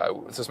 So yeah,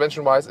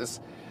 suspension-wise is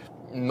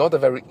not a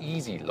very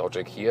easy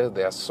logic here.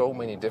 There are so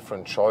many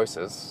different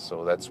choices,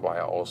 so that's why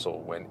I also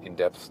went in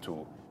depth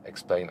to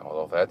explain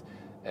all of that.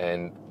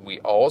 And we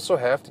also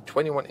have the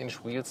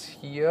 21-inch wheels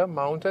here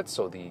mounted,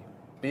 so the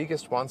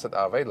biggest ones that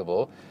are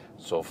available.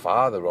 So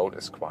far the road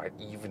is quite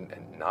even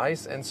and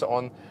nice and so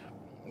on.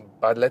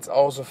 But let's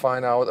also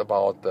find out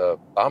about the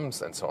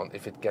bumps and so on,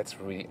 if it gets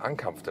really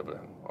uncomfortable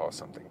or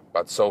something.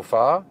 But so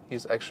far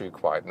he's actually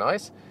quite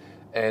nice,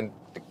 and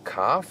the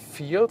car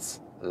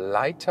feels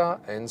lighter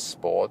and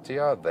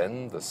sportier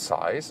than the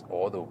size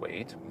or the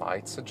weight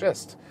might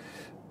suggest.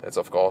 That's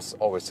of course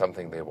always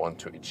something they want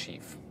to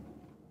achieve.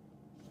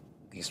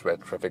 These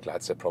red traffic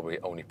lights are probably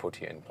only put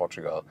here in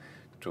Portugal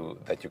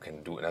that you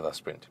can do another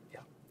sprint.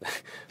 Yeah.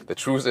 The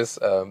truth is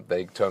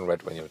they turn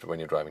red when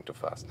you're driving too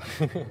fast.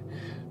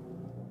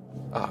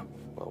 I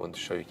want to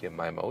show you here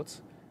my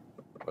modes.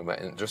 When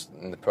we're just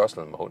in the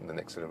personal mode and then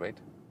accelerate,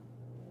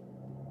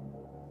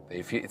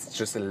 you feel it's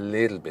just a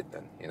little bit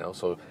then, you know.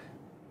 So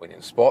when you're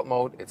in sport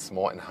mode, it's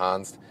more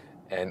enhanced,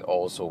 and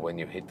also when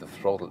you hit the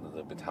throttle a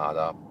little bit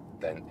harder,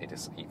 then it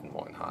is even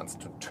more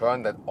enhanced. To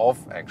turn that off,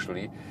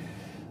 actually,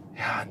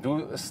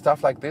 do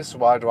stuff like this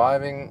while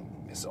driving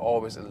is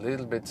always a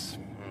little bit,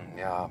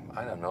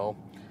 I don't know.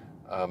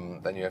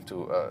 Then you have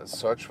to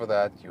search for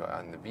that. You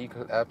are in the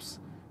vehicle apps,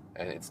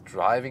 and it's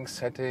driving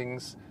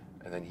settings,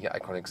 and then here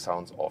iconic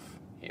sounds off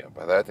here.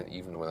 By that, and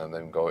even when I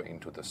then go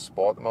into the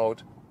sport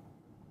mode,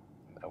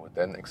 I would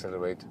then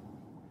accelerate.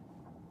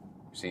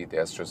 You see,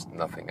 there's just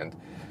nothing. And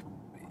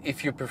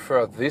if you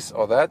prefer this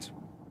or that,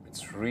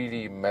 it's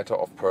really a matter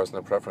of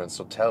personal preference.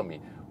 So tell me,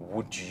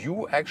 would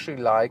you actually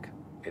like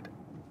it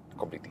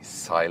completely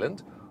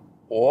silent,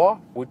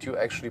 or would you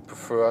actually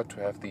prefer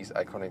to have these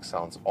iconic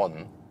sounds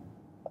on?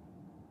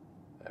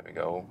 There we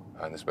go.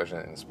 And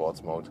especially in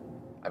sports mode.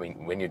 I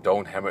mean, when you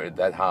don't hammer it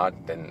that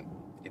hard, then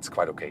it's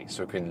quite okay.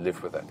 So you can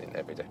live with that in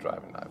everyday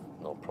driving life.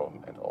 No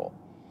problem at all.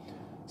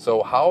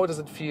 So how does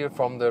it feel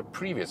from the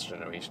previous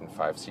generation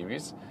 5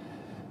 Series?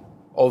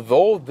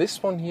 Although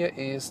this one here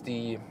is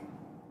the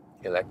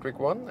electric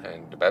one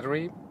and the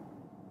battery,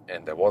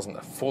 and there wasn't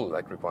a full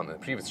electric one in the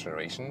previous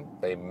generation,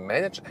 they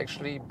managed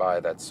actually by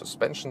that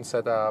suspension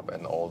setup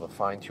and all the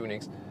fine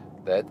tunings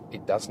that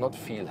it does not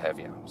feel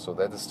heavier. So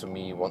that is to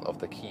me one of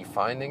the key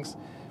findings.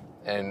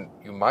 And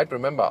you might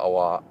remember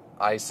our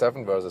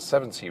i7 versus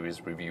 7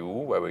 Series review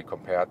where we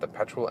compared the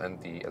petrol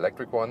and the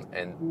electric one,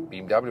 and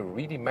BMW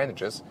really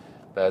manages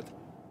that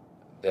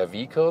their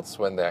vehicles,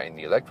 when they're in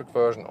the electric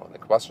version or the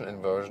combustion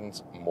engine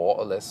versions, more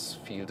or less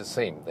feel the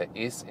same. There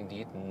is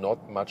indeed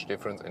not much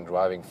difference in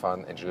driving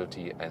fun,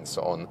 agility and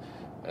so on.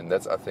 And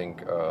that's, I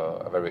think,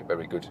 a very,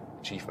 very good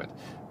achievement.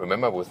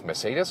 Remember with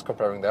Mercedes,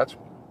 comparing that,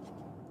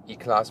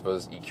 E-Class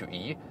versus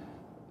EQE,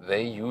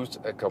 they used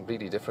a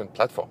completely different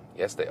platform.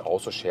 Yes, they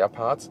also share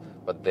parts,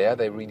 but there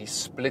they really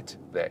split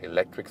their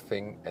electric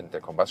thing and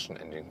their combustion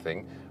engine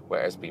thing,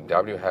 whereas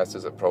BMW has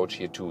this approach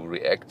here to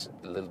react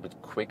a little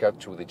bit quicker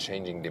to the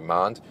changing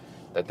demand,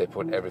 that they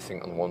put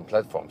everything on one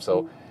platform.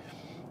 So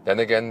then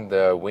again,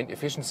 the wind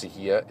efficiency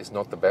here is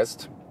not the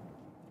best,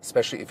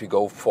 especially if you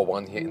go for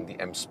one here in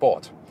the M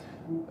Sport.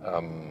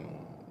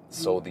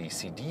 So the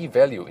CD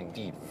value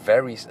indeed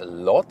varies a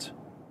lot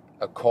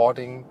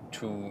according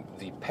to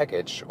the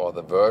package or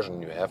the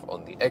version you have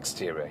on the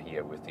exterior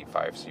here with the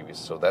 5 Series.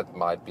 So that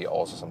might be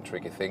also some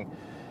tricky thing.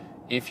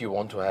 If you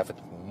want to have it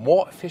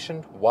more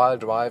efficient while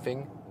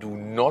driving, do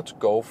not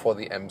go for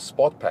the M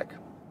Sport Pack.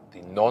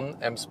 The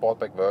non-M Sport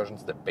Pack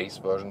versions, the base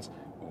versions,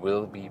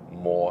 will be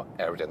more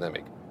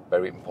aerodynamic.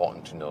 Very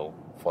important to know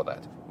for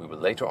that. We will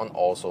later on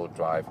also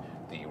drive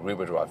the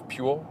rear-wheel drive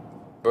pure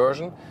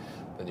version.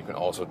 Then you can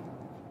also,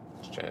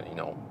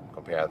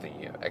 compare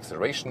the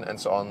acceleration and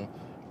so on.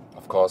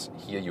 Of course,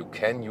 here you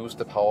can use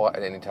the power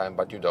at any time,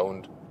 but you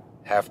don't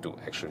have to,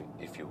 actually,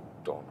 if you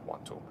don't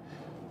want to.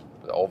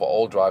 The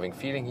overall driving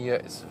feeling here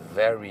is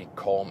very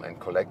calm and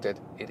collected.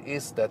 It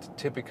is that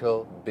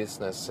typical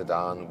business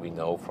sedan we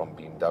know from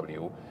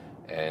BMW.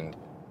 And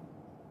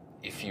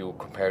if you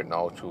compare it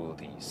now to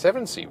the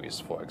 7 Series,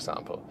 for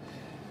example,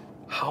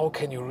 how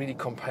can you really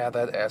compare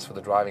that as for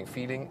the driving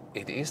feeling?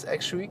 It is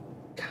actually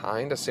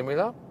kind of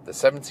similar. The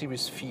 7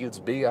 Series feels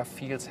bigger,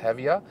 feels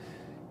heavier.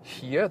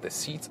 Here, the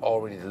seats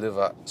already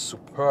deliver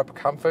superb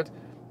comfort.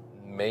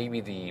 Maybe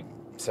the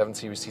 7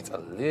 Series seats are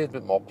a little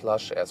bit more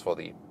plush as for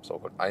the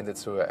so-called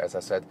Einsitzhöhe, as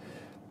I said.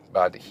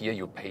 But here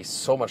you pay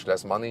so much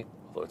less money,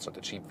 although it's not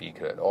a cheap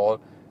vehicle at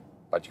all,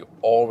 but you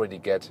already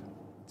get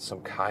some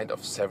kind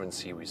of 7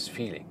 Series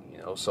feeling.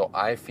 So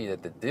I feel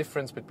that the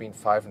difference between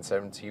 5 and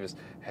 7 Series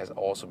has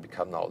also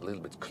become now a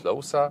little bit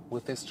closer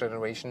with this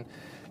generation.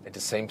 At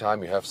the same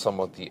time, you have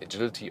somewhat the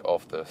agility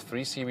of the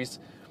 3 Series.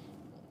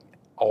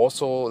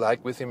 Also,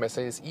 like with the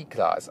Mercedes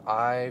E-Class,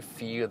 I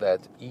feel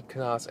that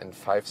E-Class and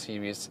 5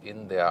 Series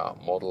in their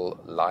model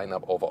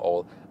lineup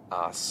overall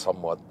are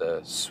somewhat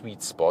the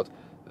sweet spot.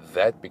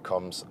 That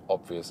becomes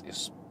obvious,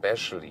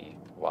 especially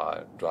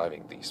while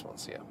driving these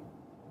ones here.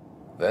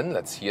 Then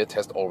let's here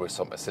test always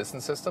some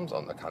assistance systems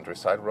on the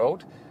countryside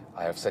road.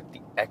 I have set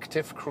the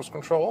active cruise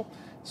control.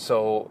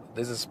 So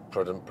this is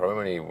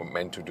primarily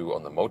meant to do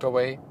on the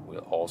motorway. We'll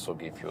also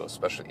give you a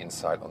special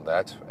insight on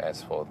that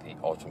as for the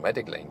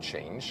automatic lane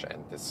change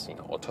and this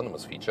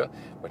autonomous feature.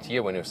 But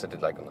here, when you set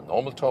it like on a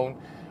normal tone,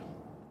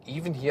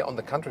 even here on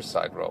the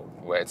countryside road,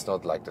 where it's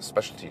not like the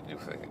specialty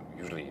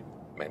usually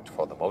meant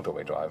for the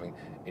motorway driving,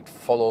 it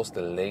follows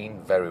the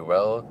lane very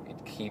well.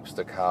 It keeps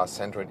the car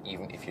centered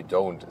even if you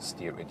don't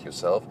steer it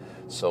yourself.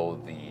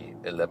 So the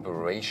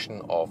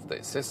elaboration of the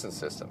assistance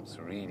system is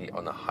really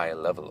on a high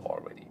level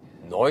already.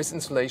 Noise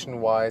insulation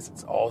wise,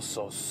 it's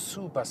also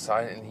super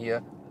silent in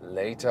here.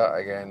 Later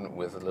again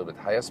with a little bit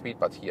higher speed,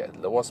 but here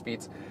at lower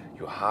speeds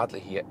you hardly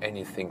hear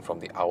anything from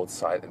the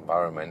outside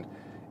environment.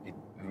 It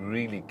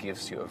really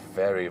gives you a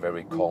very,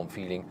 very calm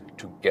feeling,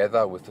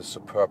 together with the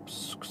superb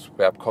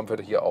comfort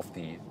here of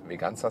the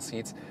Veganza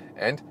seats.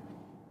 And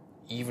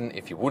even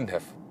if you wouldn't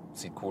have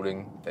seat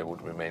cooling, they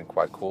would remain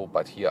quite cool.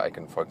 But here I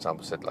can, for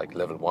example, set like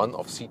level 1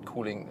 of seat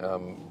cooling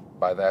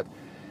by that.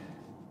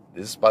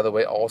 This is, by the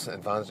way, also an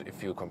advantage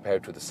if you compare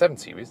it to the 7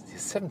 Series. The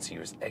 7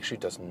 Series actually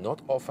does not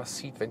offer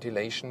seat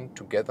ventilation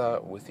together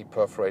with the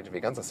perforated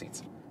Veganza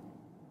seats.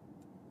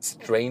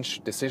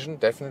 Strange decision,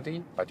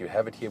 definitely, but you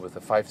have it here with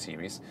the 5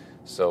 Series.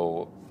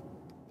 So,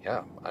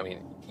 yeah, I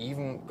mean,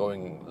 even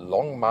going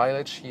long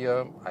mileage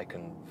here, I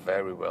can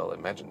very well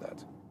imagine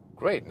that.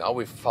 Great, now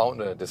we've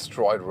found a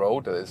destroyed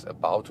road that is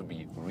about to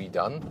be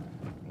redone.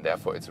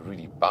 Therefore, it's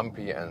really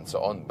bumpy and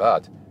so on.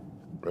 But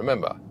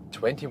remember,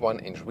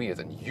 21-inch wheels,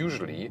 and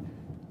usually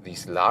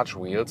these large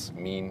wheels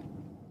mean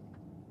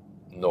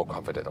no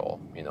comfort at all,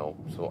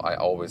 So I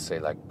always say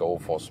like go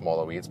for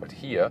smaller wheels, but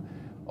here,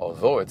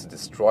 although it's a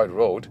destroyed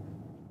road,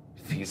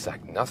 it feels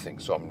like nothing.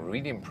 So I'm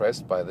really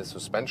impressed by this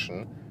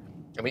suspension.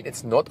 I mean,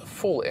 it's not a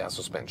full air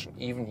suspension,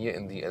 even here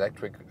in the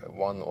electric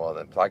one or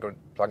the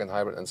plug-in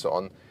hybrid and so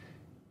on.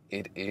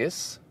 It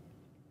is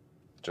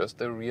just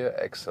the rear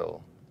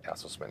axle air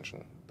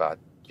suspension, but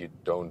you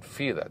don't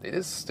feel that. It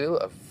is still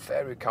a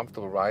very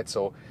comfortable ride.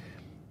 So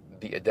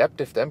the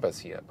adaptive dampers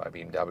here by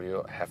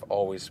BMW have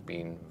always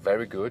been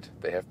very good.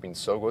 They have been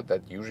so good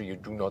that usually you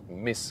do not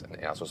miss an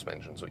air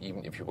suspension. So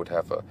even if you would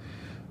have a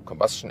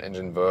combustion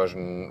engine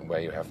version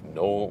where you have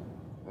no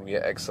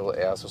rear axle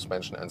air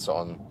suspension and so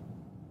on,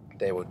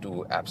 they would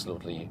do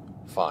absolutely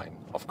fine.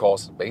 Of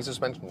course, base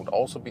suspension would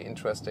also be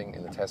interesting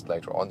in the test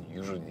later on.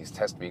 Usually these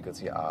test vehicles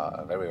here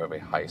are very, very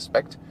high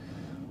spec.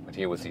 But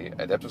here with the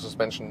adaptive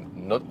suspension,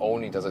 not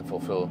only does it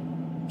fulfill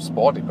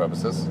sporty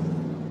purposes,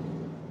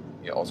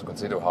 you also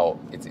consider how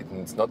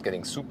it's not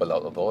getting super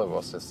loud, although there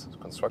was this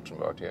construction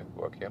work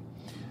here.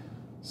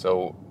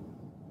 So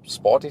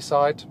sporty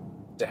side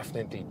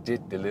definitely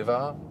did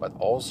deliver, but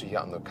also here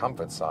on the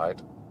comfort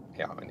side,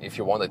 yeah, and if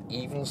you want it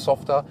even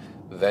softer,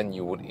 then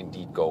you would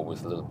indeed go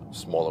with a little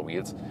smaller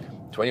wheels.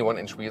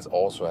 21-inch wheels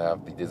also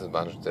have the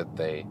disadvantage that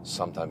they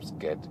sometimes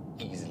get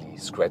easily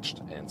scratched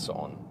and so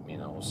on,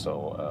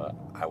 So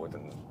I would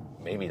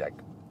maybe like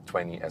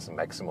 20 as a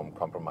maximum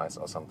compromise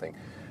or something,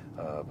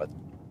 but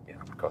yeah,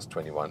 because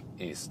 21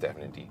 is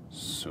definitely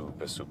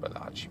super, super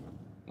large.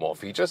 More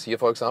features here,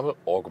 for example,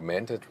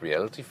 augmented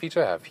reality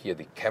feature. I have here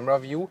the camera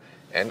view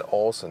and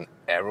also an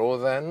arrow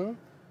then.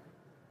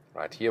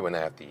 Right here when I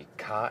have the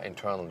car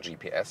internal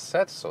GPS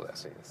set, so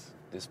there's this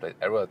displayed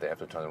arrow they have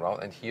to turn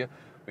around, and here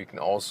we can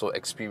also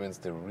experience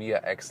the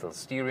rear axle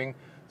steering.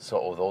 So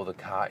although the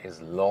car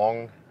is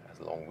long, has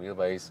a long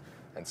wheelbase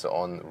and so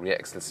on, rear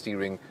axle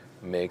steering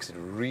makes it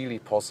really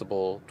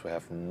possible to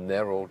have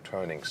narrow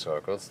turning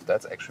circles.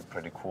 That's actually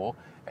pretty cool.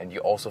 And you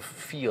also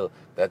feel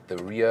that the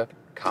rear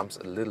comes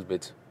a little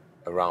bit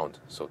around,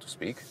 so to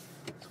speak,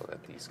 so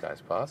that these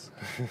guys pass.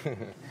 There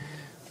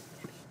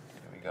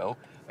we go.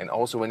 And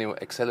also when you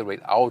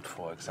accelerate out,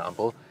 for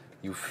example,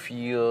 you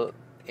feel,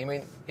 I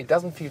mean, it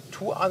doesn't feel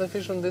too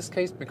artificial in this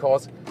case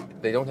because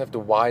they don't have the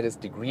widest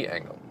degree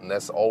angle. And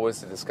there's always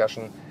the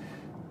discussion,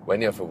 when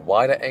you have a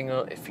wider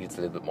angle, it feels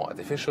a little bit more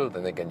artificial.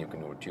 Then again, you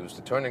can reduce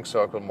the turning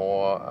circle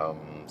more.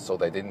 So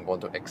they didn't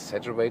want to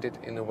exaggerate it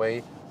in a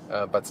way.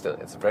 But still,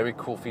 it's a very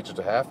cool feature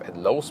to have. At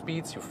low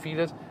speeds, you feel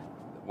it.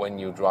 When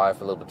you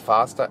drive a little bit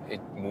faster, it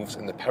moves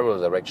in the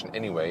parallel direction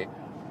anyway.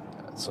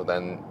 So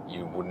then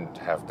you wouldn't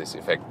have this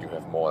effect. You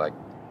have more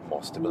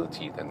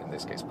stability than in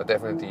this case. But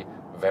definitely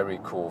very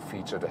cool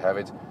feature to have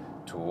it,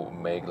 to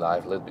make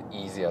life a little bit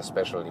easier,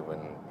 especially when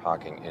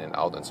parking in and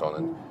out and so on.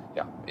 And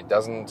yeah, it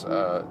doesn't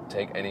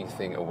take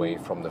anything away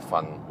from the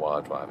fun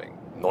while driving.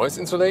 Noise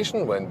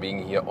insulation when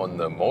being here on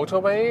the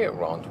motorway,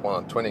 around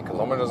 120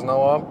 kilometers an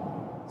hour,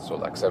 so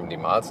like 70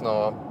 miles an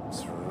hour.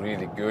 It's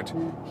really good.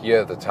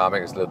 Here the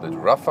tarmac is a little bit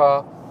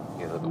rougher.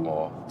 Here a little bit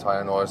more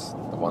tire noise.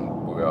 The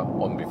one we were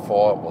on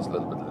before was a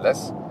little bit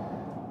less.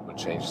 Will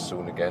change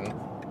soon again.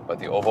 But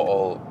the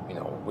overall,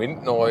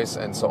 wind noise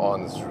and so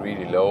on is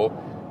really low.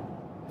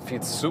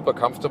 Feels super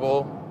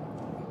comfortable.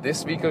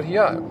 This vehicle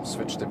here, I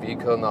switched the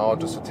vehicle now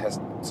just to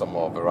test some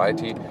more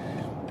variety,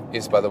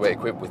 is by the way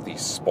equipped with these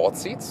sport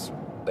seats.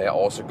 They are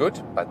also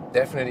good, but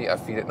definitely I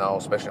feel it now,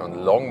 especially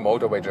on long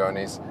motorway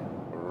journeys,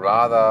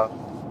 rather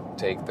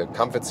take the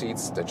comfort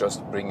seats. They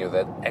just bring you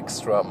that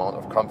extra amount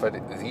of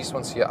comfort. These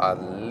ones here are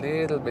a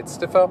little bit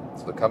stiffer,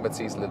 so the comfort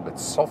seats a little bit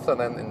softer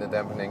than in the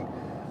dampening.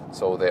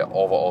 So they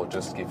overall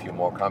just give you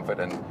more comfort,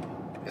 and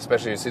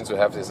especially since you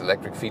have this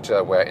electric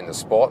feature where in the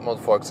sport mode,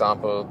 for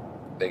example,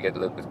 they get a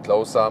little bit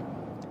closer.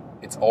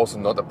 It's also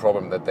not a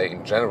problem that they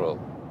in general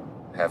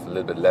have a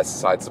little bit less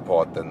side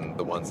support than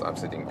the ones I'm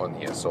sitting on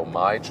here. So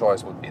my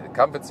choice would be the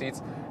comfort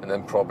seats, and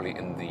then probably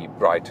in the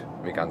bright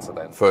Veganza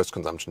then. First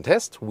consumption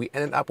test, we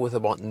ended up with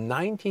about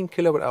 19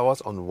 kilowatt hours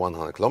on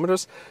 100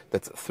 kilometers.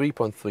 That's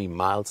 3.3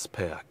 miles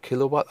per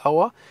kilowatt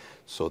hour.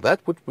 So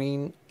that would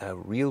mean a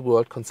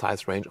real-world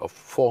concise range of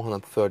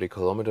 430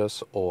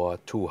 kilometers or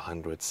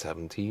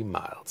 270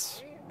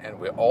 miles. And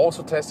we're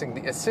also testing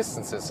the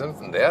assistance systems,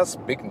 and there's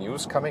big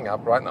news coming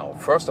up right now.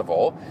 First of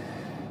all,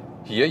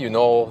 here you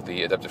know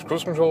the adaptive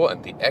cruise control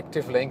and the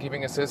active lane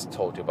keeping assist,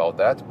 told you about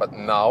that. But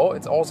now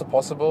it's also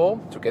possible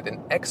to get an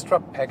extra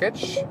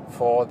package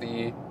for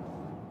the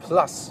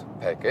Plus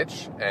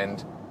package.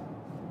 And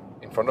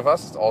in front of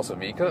us is also a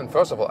vehicle. And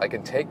first of all, I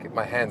can take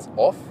my hands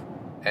off,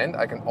 and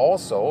I can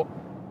also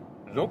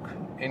look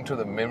into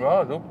the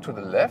mirror, look to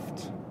the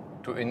left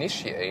to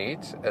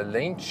initiate a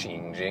lane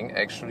changing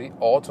actually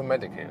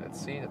automatically. Let's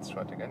see, let's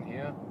try it again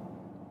here.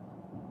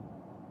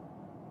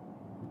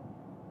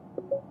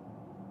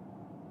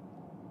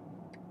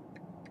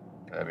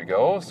 There we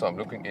go. So I'm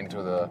looking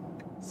into the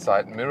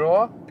side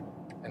mirror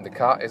and the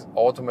car is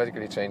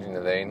automatically changing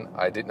the lane.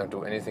 I did not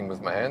do anything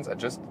with my hands. I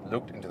just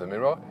looked into the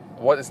mirror.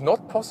 What is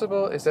not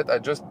possible is that I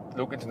just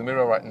look into the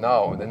mirror right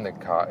now and then the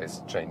car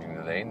is changing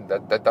the lane.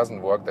 That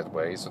doesn't work that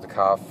way. So the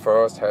car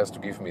first has to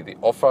give me the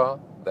offer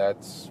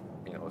that,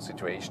 you know,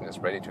 situation is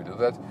ready to do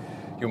that.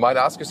 You might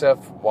ask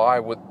yourself, why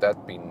would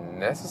that be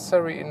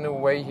necessary in a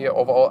way here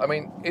overall? I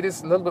mean, it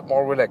is a little bit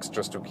more relaxed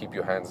just to keep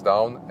your hands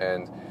down,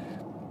 and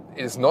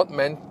it is not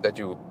meant that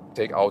you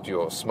take out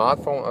your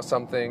smartphone or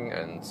something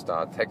and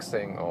start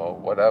texting or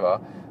whatever.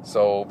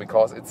 So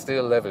because it's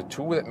still level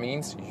 2, that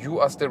means you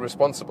are still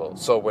responsible.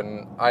 So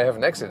when I have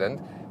an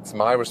accident, it's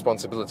my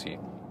responsibility.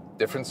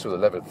 Difference to the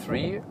level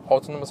 3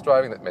 autonomous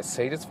driving that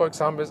Mercedes, for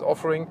example, is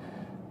offering.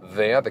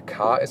 There the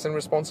car isn't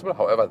responsible.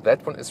 However,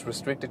 that one is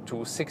restricted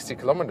to 60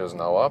 kilometers an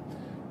hour,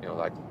 you know,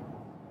 like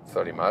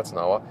 30 miles an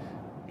hour.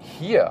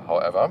 Here,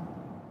 however,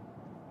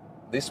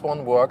 this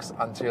one works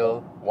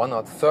until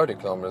 130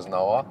 kilometers an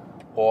hour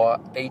or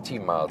 80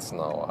 miles an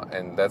hour.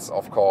 And that's,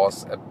 of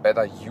course, a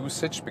better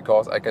usage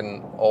because I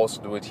can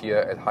also do it here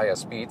at higher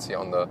speeds here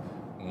on the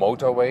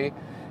motorway.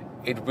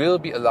 It will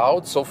be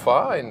allowed so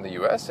far in the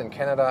US, in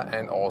Canada,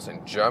 and also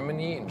in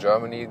Germany. In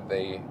Germany,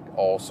 they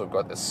also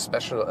got a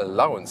special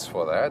allowance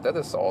for that. That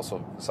is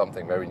also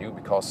something very new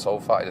because so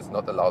far it is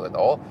not allowed at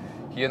all.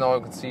 Here now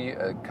you can see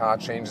a car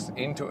changes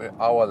into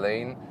our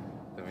lane.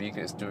 The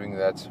vehicle is doing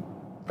that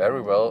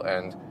very well,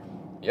 and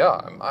yeah,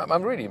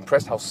 I'm really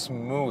impressed how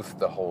smooth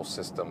the whole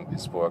system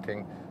is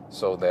working.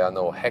 So there are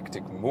no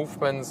hectic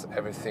movements,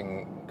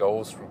 everything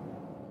goes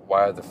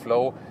via the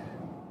flow.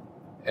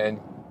 And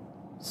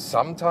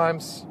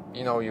sometimes,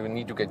 you know, you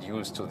need to get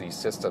used to these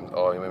systems,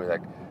 or you may be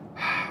like,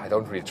 I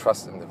don't really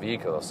trust in the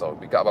vehicle or so.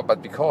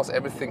 But because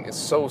everything is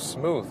so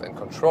smooth and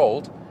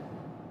controlled,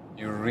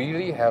 you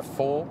really have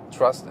full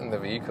trust in the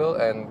vehicle,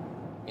 and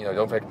you know,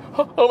 don't think,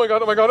 oh my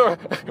god,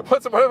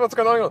 what's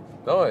going on?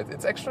 No,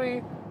 it's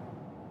actually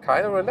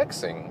kind of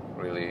relaxing,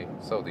 really.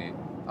 So the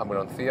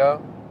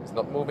ambulancia is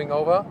not moving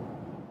over.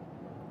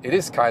 It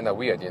is kind of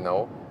weird, you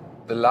know.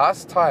 The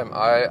last time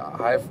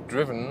I've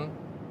driven,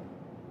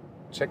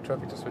 check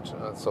traffic to switch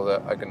so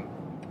that I can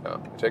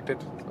check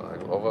it. So I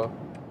go over.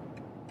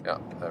 Yeah,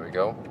 there we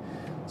go.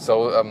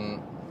 So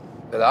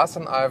the last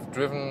time I've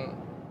driven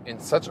in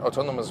such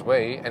autonomous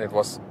way, and it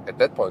was at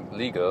that point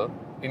legal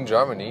in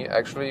Germany,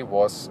 actually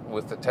was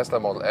with the Tesla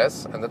Model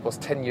S, and that was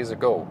 10 years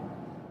ago.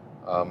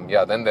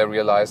 Then they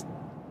realized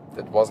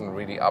that wasn't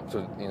really up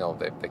to, you know,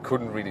 they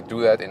couldn't really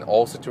do that in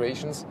all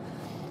situations.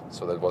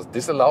 So that was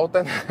disallowed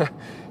then.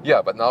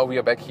 Yeah, but now we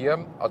are back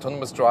here.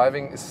 Autonomous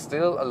driving is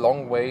still a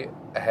long way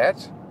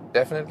ahead,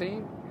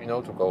 definitely, you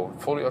know, to go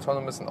fully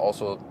autonomous, and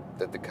also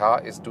that the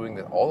car is doing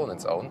that all on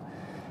its own.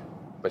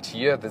 But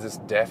here, this is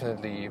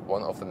definitely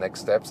one of the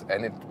next steps,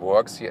 and it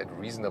works here at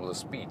reasonable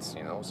speeds,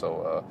 you know.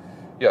 So,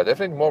 yeah,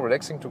 definitely more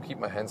relaxing to keep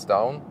my hands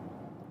down,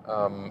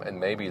 and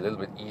maybe a little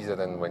bit easier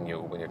than when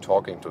you're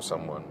talking to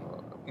someone,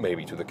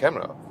 maybe to the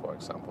camera, for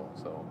example.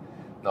 So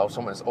now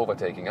someone is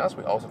overtaking us.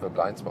 We also have a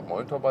blind spot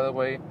monitor, by the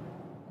way,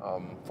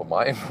 for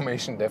my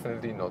information,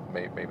 definitely not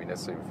maybe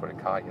necessary for the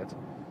car yet.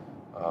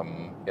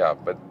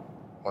 But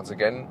once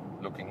again,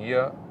 looking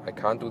here, I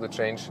can't do the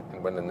change,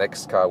 and when the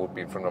next car would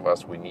be in front of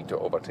us, we need to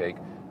overtake.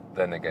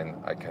 Then again,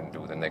 I can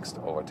do the next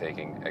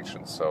overtaking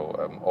action. So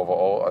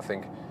overall, I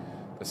think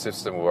the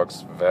system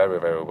works very,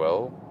 very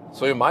well.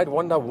 So you might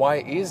wonder, why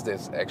is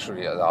this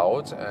actually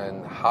allowed,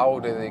 and how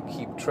do they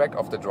keep track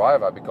of the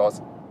driver?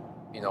 Because,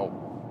 you know,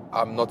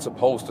 I'm not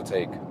supposed to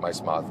take my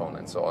smartphone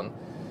and so on.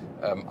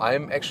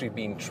 I'm actually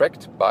being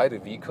tracked by the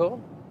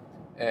vehicle,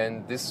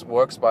 and this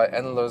works by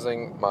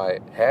analyzing my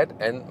head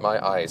and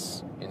my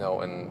eyes, you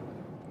know, and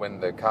when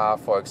the car,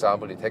 for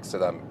example, detects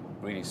that I'm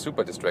really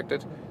super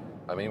distracted.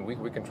 I mean,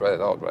 we can try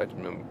it out, right? I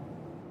mean,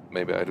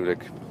 maybe I do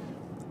like,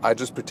 I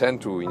just pretend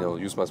to,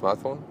 use my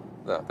smartphone.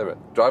 There we go.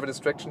 Driver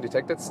distraction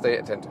detected, stay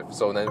attentive.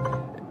 So then,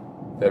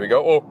 there we go.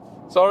 Oh,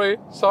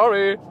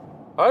 sorry,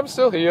 I'm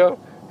still here.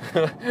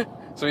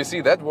 So you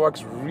see, that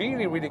works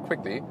really, really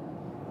quickly.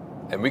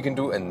 And we can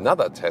do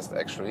another test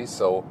actually.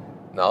 So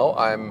now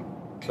I'm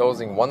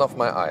closing one of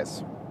my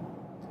eyes.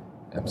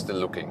 I'm still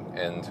looking.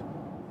 And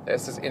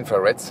there's this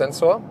infrared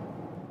sensor.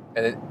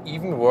 And it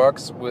even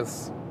works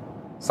with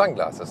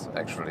sunglasses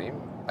actually.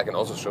 I can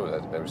also show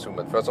that very soon.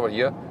 But first of all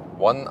here,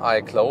 one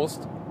eye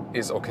closed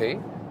is okay.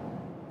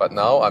 But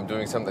now I'm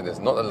doing something that's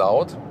not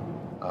allowed.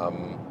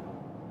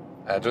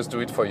 I just do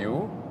it for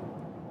you.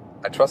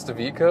 I trust the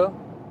vehicle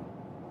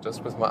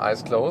just with my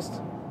eyes closed.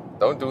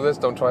 Don't do this,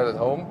 don't try it at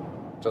home.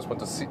 Just want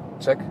to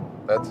check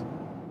that.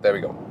 There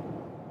we go.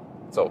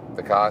 So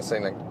the car is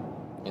saying like,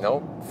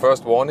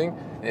 first warning.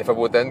 And if I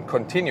would then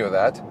continue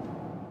that,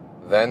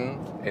 then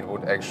it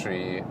would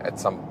actually at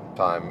some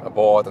time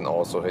abort and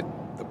also hit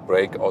the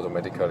brake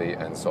automatically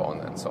and so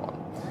on and so on.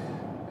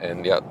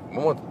 And yeah,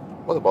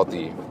 what about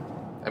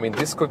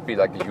this could be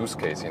like a use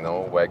case,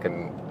 where I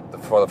can,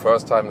 for the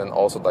first time, then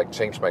also like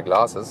change my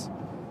glasses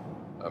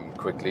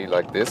quickly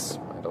like this.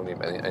 I don't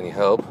need any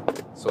help.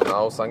 So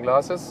now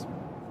sunglasses,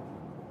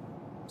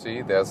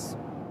 see, there's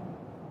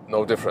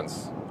no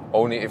difference.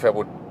 Only if I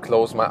would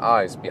close my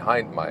eyes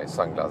behind my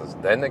sunglasses,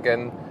 then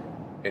again,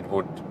 it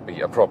would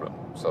be a problem.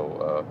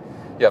 So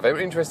yeah,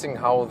 very interesting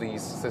how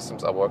these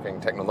systems are working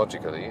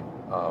technologically,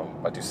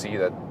 but you see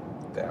that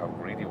they are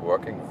really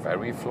working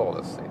very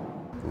flawlessly.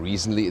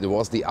 Recently it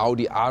was the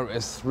Audi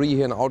RS3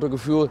 here in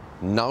Autogefühl.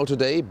 Now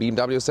today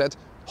BMW said,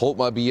 hold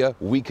my beer,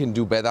 we can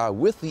do better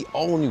with the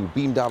all-new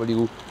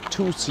BMW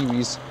 2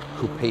 Series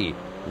Coupe,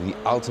 the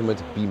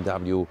ultimate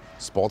BMW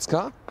sports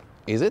car.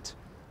 Is it?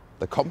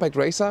 The compact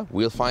racer?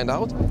 We'll find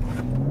out.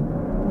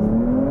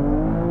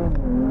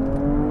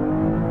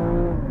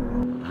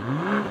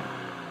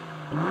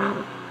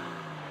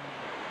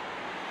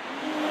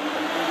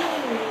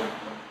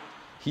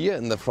 Here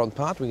in the front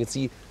part we can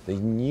see the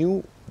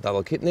new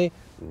double kidney,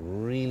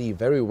 really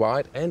very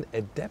wide and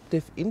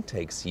adaptive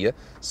intakes here.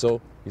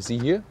 So you see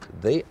here,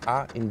 they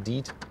are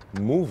indeed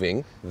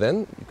moving.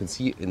 Then you can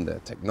see in the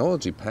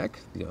technology pack,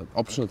 the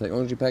optional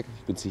technology pack,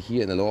 you can see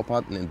here in the lower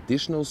part an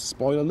additional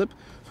spoiler lip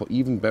for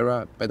even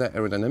better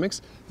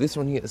aerodynamics. This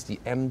one here is the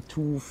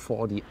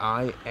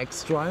M240i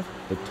X-Drive,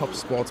 the top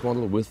sports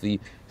model with the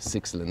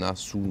 6-cylinder,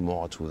 soon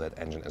more to that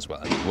engine as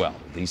well. Well,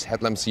 these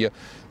headlamps here,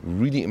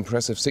 really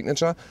impressive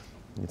signature.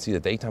 You can see the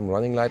daytime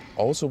running light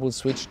also will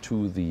switch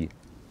to the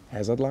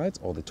hazard lights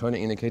or the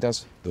turning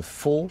indicators, the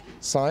full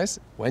size,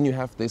 when you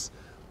have this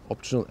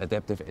optional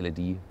adaptive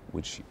LED,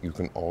 which you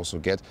can also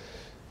get.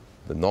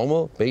 The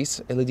normal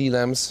base LED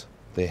lamps,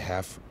 they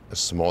have a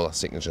smaller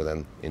signature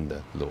than in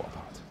the lower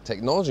part.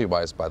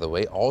 Technology-wise, by the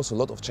way, also a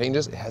lot of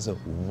changes. It has a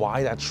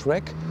wider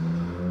track,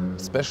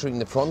 especially in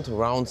the front,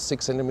 around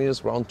 6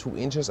 centimeters, around 2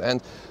 inches,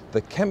 and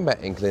the camber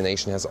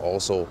inclination has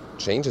also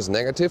changed, it's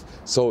negative.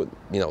 So,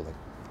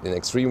 in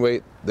extreme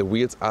way, the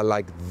wheels are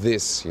like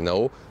this,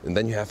 and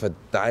then you have a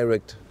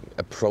direct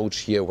approach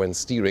here when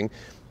steering.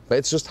 But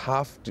it's just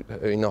half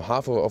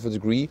of a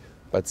degree,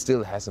 but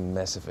still has a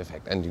massive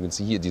effect. And you can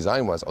see here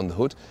design-wise on the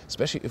hood,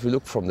 especially if you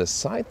look from the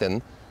side,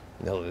 then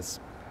this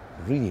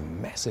really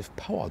massive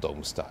power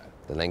dome style.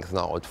 The length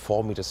now at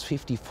 4 meters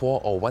 54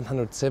 or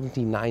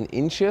 179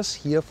 inches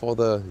here for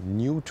the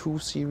new 2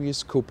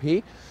 Series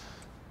Coupe.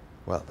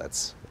 Well,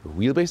 that's a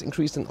wheelbase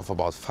increase then of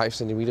about 5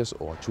 centimeters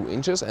or 2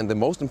 inches. And the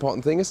most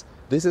important thing is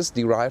this is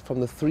derived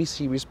from the 3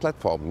 Series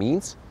platform,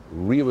 means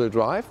rear-wheel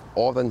drive,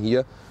 or then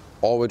here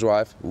all-wheel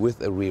drive with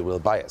a rear-wheel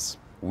bias.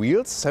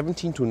 Wheels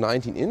 17 to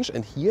 19 inch,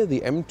 and here the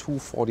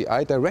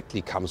M240i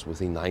directly comes with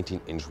the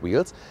 19-inch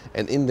wheels.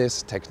 And in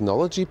this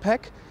technology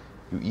pack,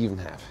 you even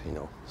have,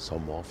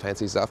 some more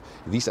fancy stuff.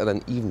 These are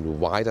then even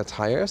wider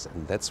tires,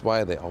 and that's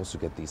why they also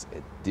get these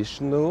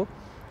additional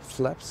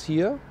flaps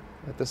here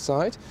at the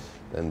side.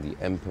 Then the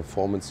M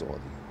Performance or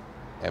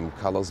the M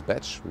Colors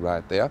badge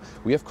right there.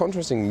 We have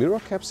contrasting mirror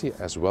caps here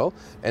as well,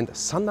 and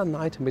Thunder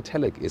Night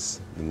Metallic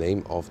is the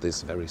name of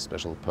this very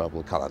special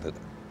purple color. The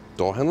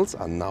door handles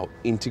are now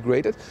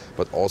integrated,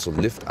 but also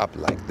lift up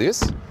like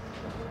this.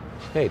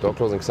 Hey, door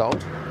closing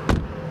sound.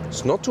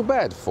 It's not too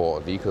bad for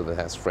a vehicle that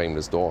has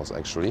frameless doors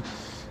actually.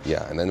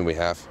 Yeah, and then we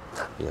have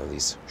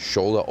these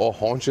shoulder or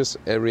haunches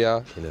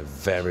area in a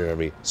very,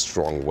 very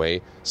strong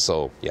way.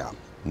 So yeah,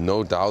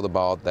 no doubt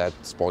about that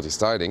sporty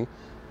styling.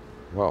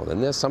 Wow,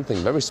 then there's something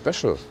very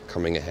special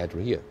coming ahead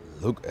here.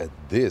 Look at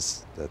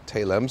this, the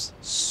tail lamps,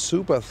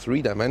 super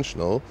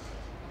three-dimensional.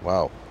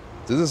 Wow,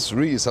 this is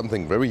really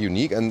something very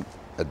unique and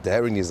a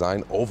daring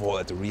design. Overall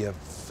at the rear,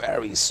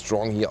 very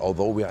strong here,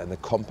 although we are in the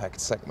compact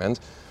segment.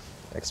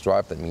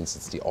 X-Drive, that means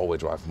it's the all-wheel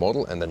drive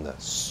model, and then the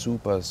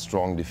super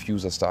strong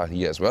diffuser style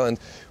here as well. And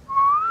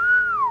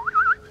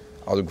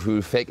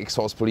Autogefühl fake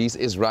exhaust police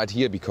is right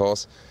here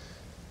because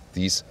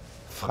these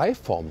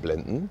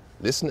Freiformblenden,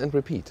 listen and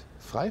repeat,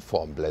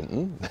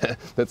 Freiformblenden.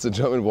 That's the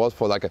German word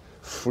for like a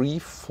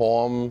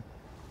free-form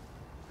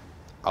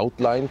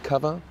outline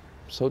cover,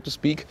 so to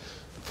speak,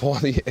 for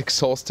the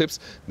exhaust tips.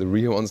 The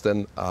rear ones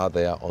then are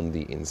there on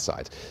the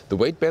inside. The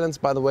weight balance,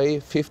 by the way,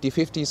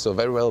 50-50, so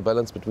very well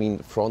balanced between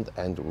front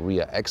and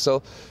rear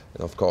axle.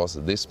 And of course,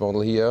 this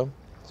model here,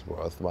 it's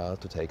worthwhile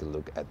to take a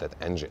look at that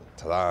engine.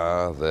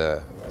 Ta-da!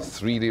 The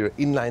 3-liter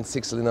inline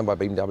 6-cylinder by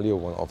BMW,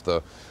 one of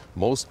the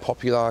most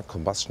popular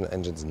combustion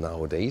engines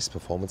nowadays,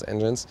 performance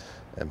engines,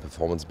 and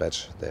performance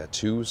badge there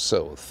too.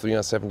 So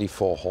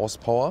 374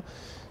 horsepower.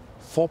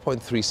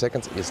 4.3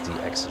 seconds is the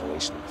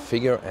acceleration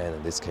figure, and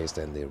in this case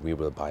then the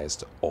rear-wheel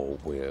biased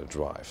all-wheel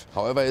drive.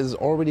 However, it is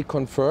already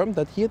confirmed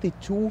that here the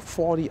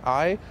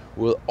 240i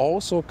will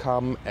also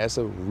come as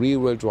a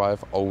rear-wheel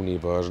drive only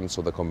version,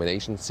 so the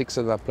combination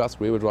 6-cylinder plus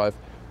rear-wheel drive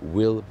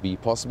will be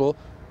possible,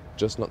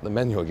 just not the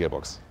manual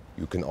gearbox.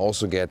 You can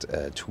also get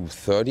a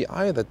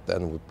 230i, that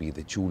then would be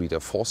the 2-liter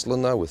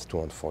 4-cylinder with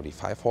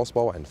 245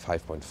 horsepower and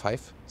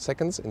 5.5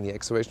 seconds in the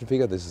acceleration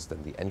figure. This is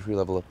then the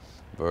entry-level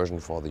version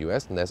for the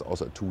US. And there's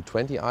also a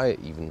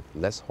 220i, even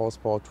less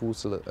horsepower,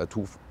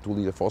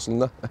 2-liter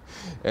 4-cylinder.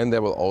 And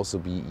there will also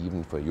be,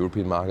 even for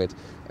European market,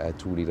 a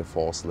 2-liter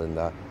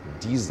 4-cylinder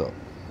diesel.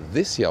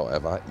 This,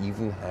 however,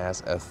 even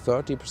has a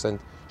 30%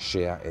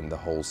 share in the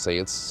whole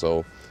sales.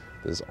 So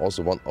this is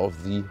also one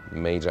of the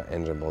major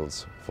engine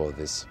models for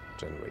this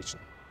generation.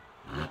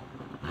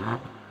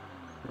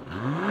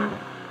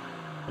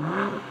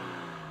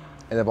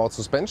 And about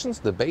suspensions,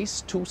 the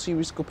base 2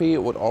 Series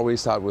Coupe would already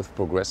start with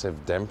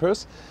progressive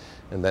dampers.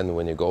 And then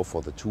when you go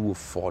for the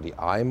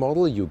 240i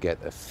model, you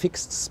get a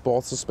fixed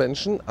sport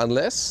suspension,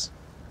 unless,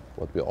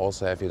 what we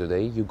also have here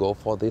today, you go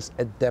for this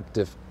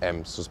adaptive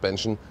M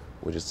suspension,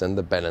 which is then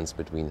the balance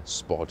between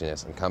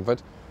sportiness and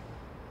comfort.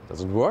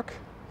 Does it work?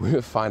 We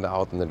will find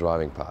out in the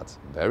driving part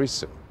very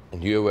soon.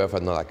 And here we have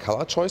another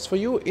color choice for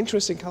you.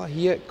 Interesting color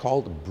here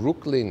called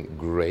Brooklyn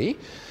Gray.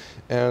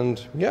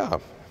 And yeah,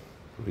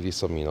 really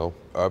some,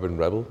 urban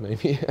rebel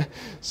maybe.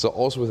 So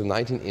also with the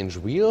 19-inch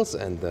wheels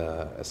and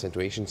the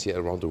accentuations here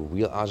around the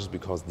wheel arches,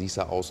 because these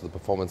are also the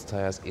performance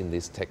tires in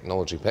this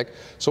technology pack.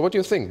 So what do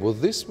you think? Will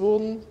this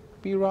one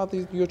be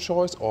rather your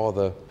choice, or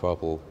the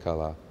purple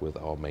color with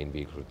our main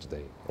vehicle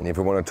today? And if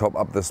you want to top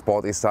up the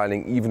sporty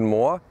styling even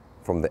more,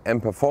 from the M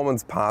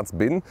Performance parts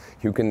bin,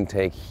 you can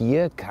take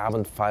here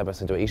carbon fiber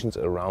accentuations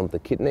around the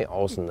kidney,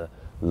 also in the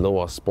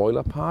lower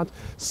spoiler part,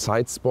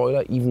 side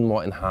spoiler even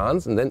more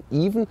enhanced, and then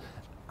even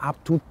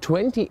up to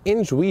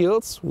 20-inch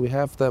wheels. We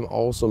have them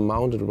also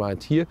mounted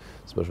right here,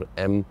 special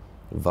M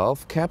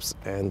valve caps,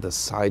 and the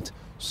side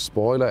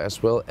spoiler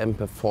as well, M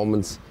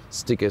Performance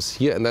stickers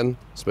here, and then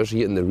especially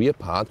here in the rear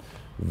part,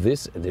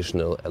 this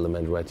additional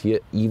element right here,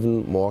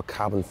 even more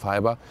carbon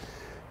fiber.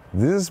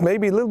 This is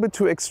maybe a little bit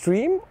too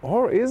extreme,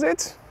 or is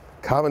it?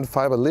 Carbon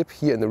fiber lip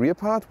here in the rear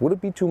part, would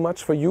it be too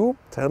much for you?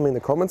 Tell me in the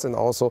comments. And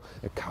also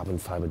a carbon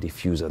fiber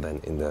diffuser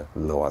then in the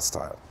lower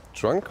style.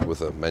 Trunk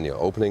with a manual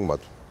opening, but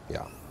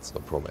yeah, it's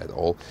no problem at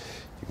all.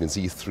 You can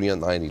see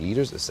 390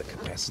 liters is the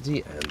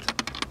capacity, and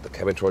the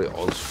cabin trolley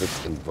also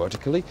fits in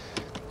vertically.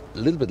 A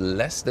little bit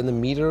less than a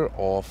meter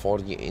or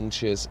 40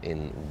 inches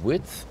in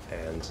width,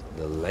 and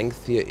the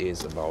length here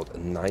is about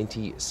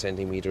 90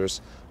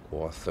 centimeters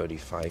or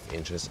 35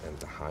 inches, and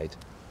the height,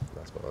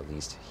 last but not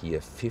least,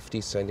 here 50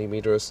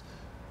 centimeters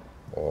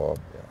or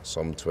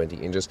some 20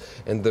 inches.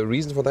 And the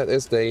reason for that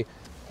is they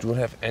do not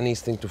have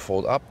anything to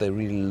fold up. They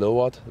really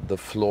lowered the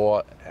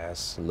floor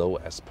as low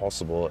as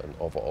possible, and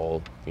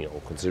overall,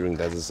 considering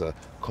that is a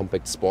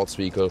compact sports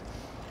vehicle,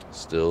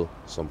 still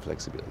some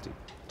flexibility.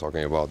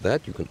 Talking about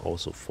that, you can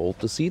also fold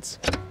the seats,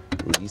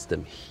 release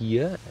them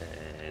here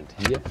and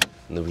here,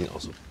 and then we can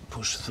also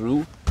push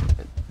through.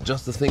 And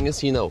just the thing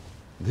is,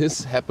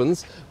 this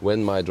happens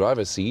when my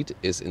driver's seat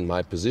is in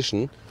my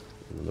position.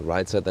 On the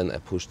right side, then I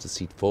push the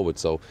seat forward.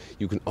 So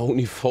you can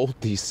only fold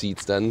these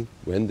seats then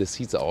when the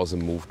seats are also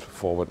moved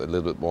forward a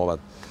little bit more. But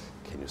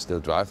can you still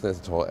drive them as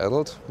a tall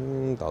adult?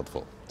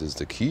 Doubtful. This is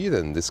the key,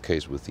 then in this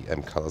case with the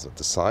M colors at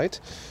the side.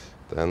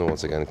 Then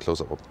once again,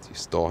 close up of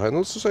these door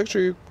handles. It's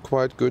actually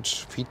quite good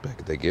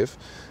feedback they give.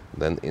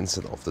 Then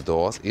inside of the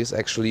doors is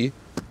actually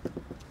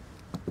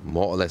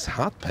more or less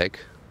hard pack.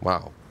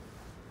 Wow.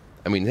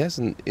 I mean, it has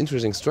an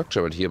interesting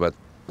structure right here, but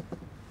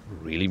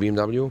really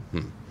BMW?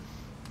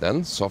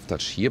 Then soft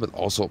touch here, but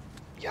also,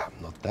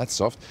 not that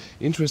soft.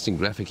 Interesting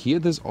graphic here.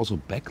 There's also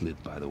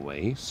backlit, by the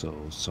way, so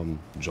some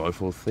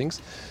joyful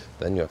things.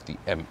 Then you have the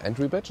M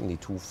entry badge in the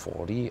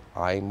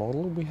 240i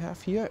model we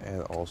have here,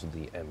 and also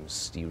the M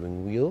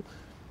steering wheel.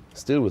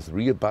 Still with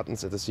rear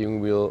buttons at the steering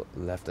wheel,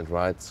 left and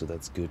right, so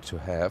that's good to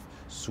have.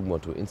 Zoom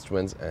to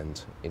instruments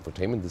and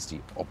infotainment. This is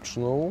the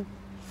optional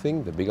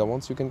thing, the bigger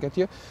ones you can get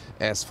here.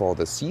 As for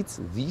the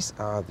seats, these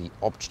are the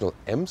optional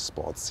M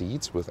Sport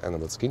seats with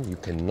animal skin. You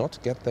cannot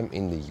get them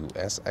in the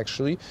US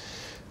actually.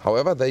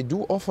 However, they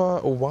do offer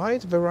a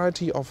wide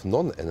variety of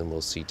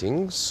non-animal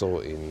seating. So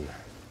in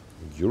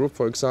Europe,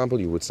 for example,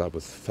 you would start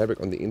with fabric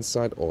on the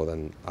inside, or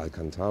then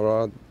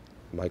Alcantara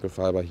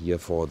microfiber here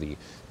for the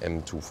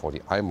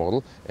M240i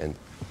model, and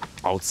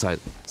outside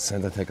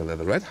Sensación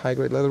leatherette,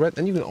 high-grade leatherette,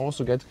 and you can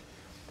also get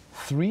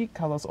 3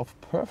 colors of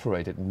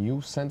perforated new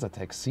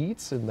Sensación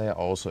seats, and they are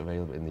also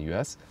available in the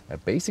US. A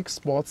basic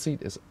sports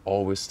seat is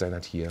always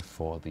standard here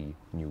for the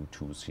new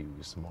 2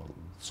 Series model.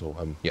 So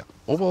yeah,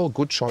 overall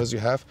good choice you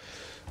have,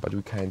 but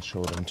we can't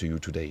show them to you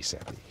today,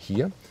 sadly.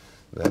 Here,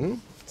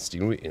 then,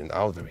 steering wheel in and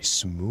out, very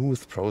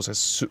smooth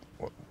process.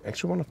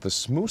 Actually, one of the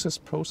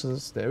smoothest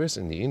processes there is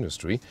in the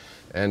industry,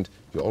 and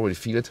you already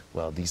feel it.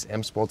 Well, these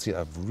M Sports here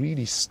are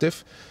really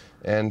stiff,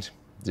 and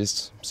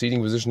this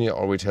seating position here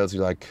already tells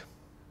you, like,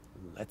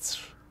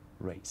 let's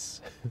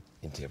race.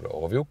 Interior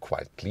overview,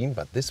 quite clean,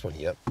 but this one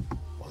here,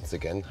 once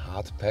again,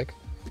 hard pack.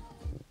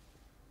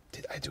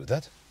 Did I do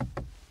that?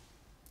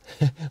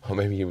 Or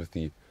maybe here with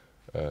the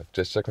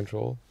gesture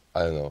control?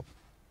 I don't know.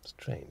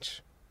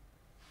 Strange.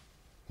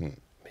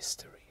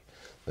 Mystery.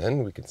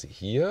 Then we can see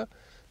here,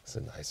 there's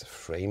a nice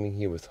framing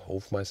here with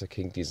Hofmeister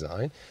King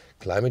design.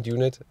 Climate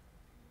unit,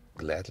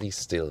 gladly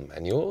still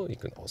manual. You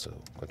can also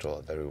control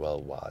it very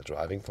well while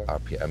driving. For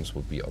RPMs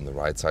would be on the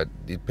right side.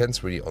 It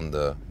depends really on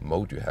the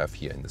mode you have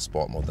here. In the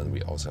sport mode, then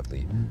we also have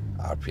the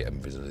RPM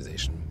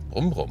visualization.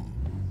 Brum brum.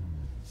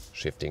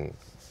 Shifting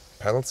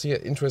pedals here.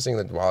 Interesting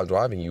that while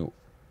driving you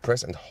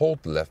press and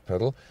hold the left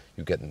pedal,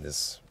 you get in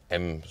this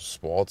M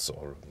Sports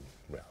or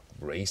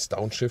race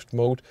downshift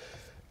mode.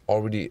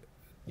 Already,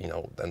 you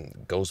know, then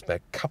goes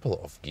back a couple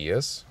of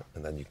gears,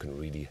 and then you can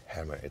really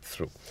hammer it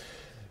through.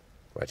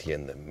 Right here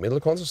in the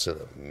middle console,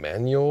 still a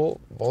manual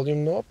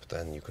volume knob.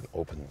 Then you can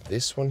open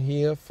this one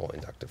here for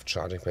inductive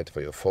charging pad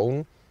for your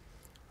phone.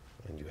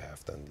 And you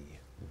have then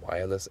the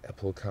wireless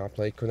Apple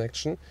CarPlay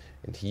connection.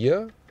 And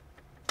here,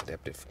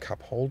 adaptive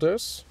cup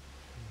holders.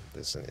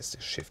 This one is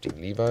the shifting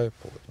lever,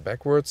 pull it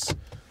backwards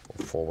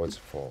or forwards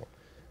for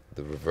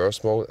the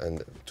reverse mode,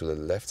 and to the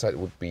left side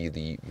would be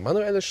the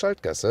manuelle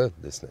Schaltgasse.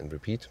 Listen and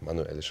repeat,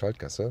 manuelle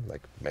Schaltgasse,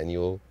 like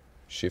manual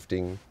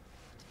shifting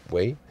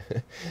way.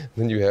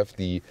 Then you have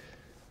the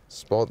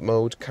sport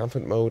mode,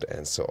 comfort mode,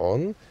 and so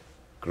on.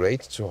 Great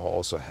to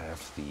also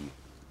have the,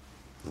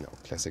 you know,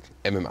 classic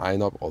MMI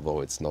knob, although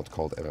it's not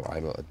called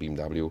MMI knob at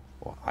BMW,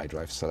 or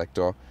iDrive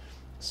selector.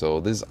 So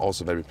this is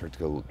also very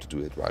practical to do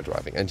it while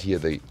driving. And here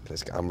the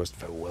classic armrest,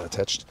 very well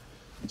attached.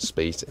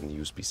 Space and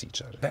USB-C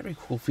charger. Very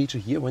cool feature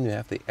here, when you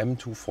have the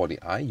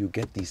M240i, you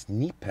get these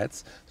knee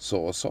pads,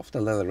 so a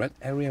softer leatherette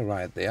area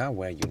right there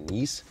where your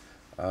knees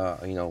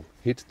you know,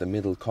 hit the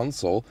middle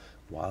console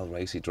while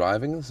racy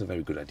driving. Is a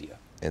very good idea.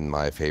 And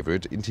my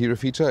favorite interior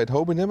feature, I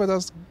hope it never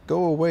does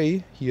go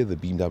away, here the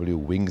BMW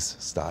Wings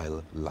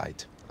style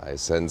light. I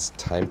sense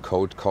time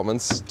code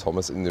comments,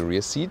 Thomas in the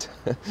rear seat.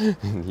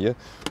 And here,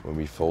 when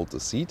we fold the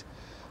seat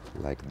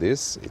like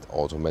this, it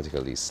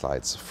automatically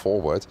slides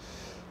forward.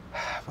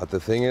 But the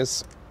thing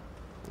is,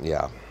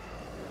 yeah,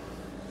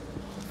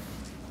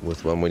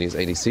 with one when he's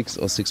 86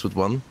 or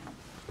 6'1",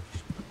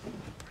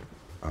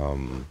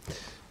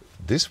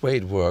 this way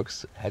it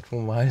works.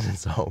 Headroom wise,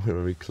 it's all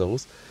very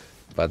close,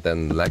 but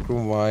then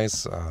legroom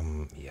wise,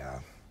 yeah,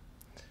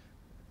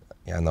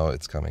 no,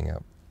 it's coming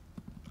up.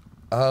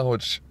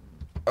 Ouch!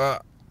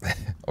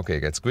 Okay,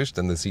 get squished,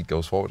 then the seat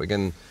goes forward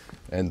again,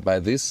 and by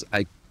this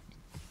I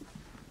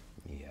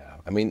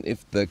mean,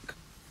 if the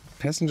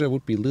passenger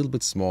would be a little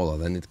bit smaller,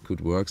 then it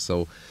could work.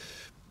 So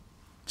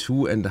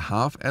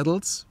 2.5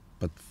 adults,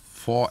 but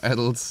 4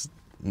 adults,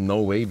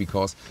 no way,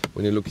 because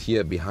when you look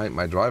here behind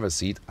my driver's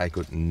seat, I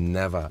could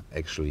never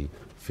actually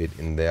fit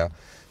in there.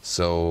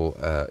 So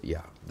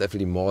yeah,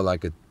 definitely more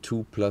like a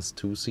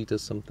 2+2 seat or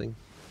something.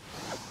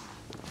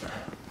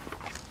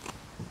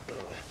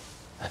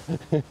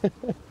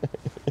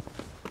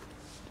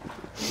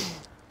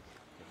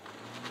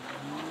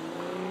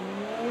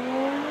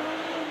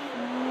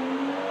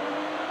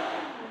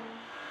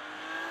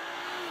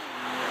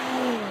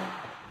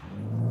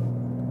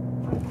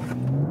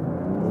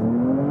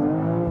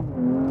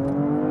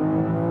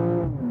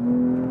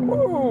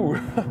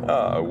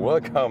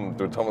 Welcome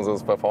to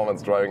Thomas's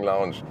Performance Driving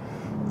Lounge.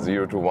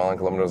 0 to 1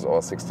 kilometers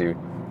or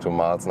 62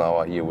 miles an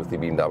hour here with the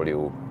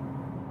BMW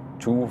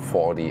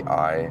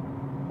M240i.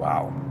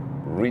 Wow,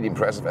 really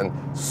impressive and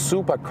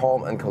super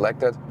calm and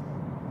collected.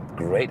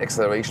 Great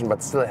acceleration,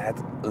 but still had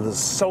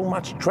so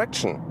much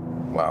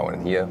traction. Wow,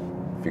 and here,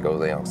 if you go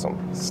there, some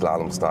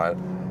slalom style,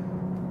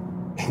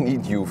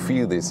 indeed you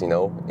feel this, you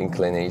know,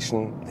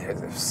 inclination.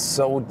 There's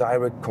so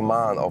direct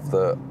command of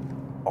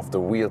the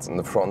wheels in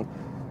the front.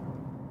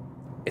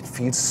 It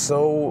feels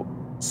so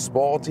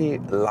sporty,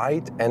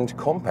 light and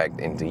compact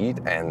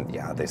indeed. And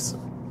yeah, this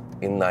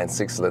inline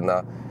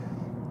 6-cylinder,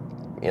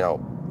 you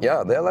know,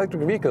 yeah, there are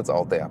electric vehicles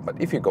out there, but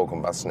if you go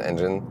combustion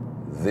engine,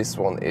 this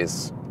one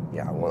is,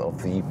 yeah, one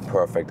of the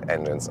perfect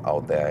engines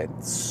out there.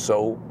 It's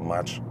so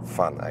much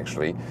fun,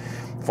 actually.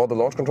 For the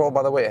launch control,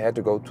 by the way, I had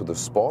to go to the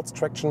sports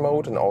traction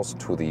mode and also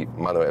to the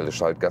manuelle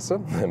Schaltgasse,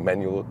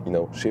 manual, you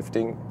know,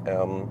 shifting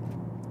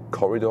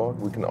corridor,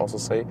 we can also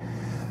say.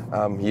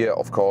 Here,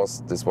 of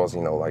course, this was,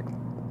 you know, like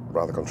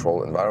rather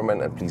controlled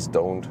environment, and please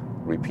don't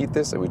repeat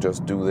this. And we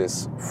just do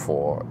this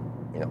for,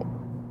 you know,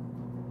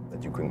 that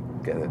that you can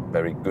get a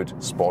very good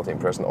sporty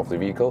impression of the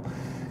vehicle.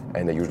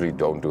 And I usually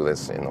don't do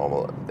this in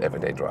normal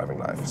everyday driving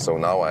life. So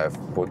now I have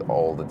put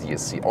all the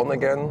DSC on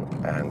again,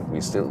 and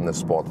we're still in the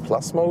Sport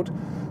Plus mode.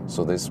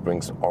 So this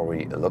brings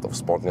already a lot of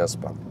sportiness,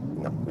 but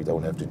we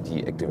don't have to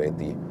deactivate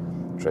the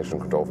traction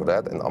control for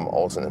that. And I'm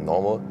also in a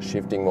normal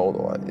shifting mode,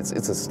 or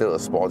it's still a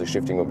sporty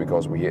shifting mode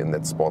because we're here in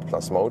that Sport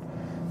Plus mode.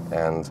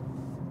 And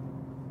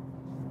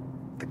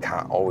the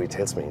car always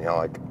tells me,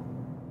 like,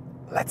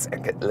 let's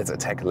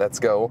attack, let's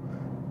go.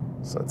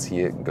 So let's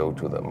here go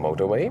to the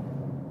motorway.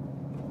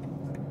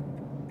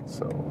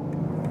 So,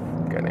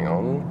 getting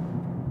on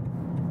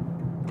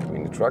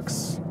between the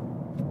trucks.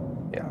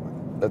 Yeah,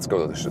 let's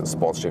go to the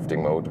sports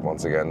shifting mode.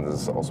 Once again, this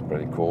is also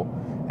pretty cool.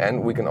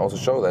 And we can also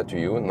show that to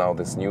you now,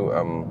 this new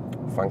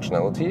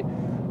functionality.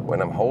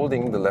 When I'm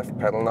holding the left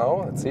pedal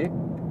now, let's see.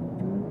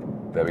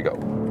 There we go.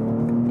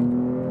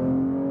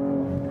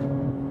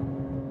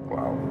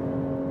 Wow,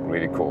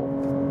 really cool.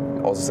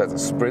 It also sets a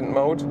sprint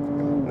mode,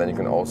 and then you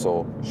can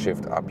also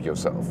shift up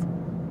yourself.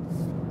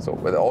 So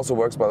it also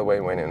works, by the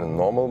way, when in a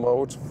normal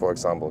mode, for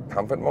example,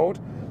 comfort mode,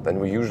 then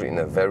we're usually in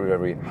a very,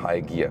 very high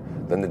gear.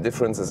 Then the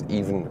difference is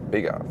even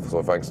bigger.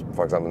 So for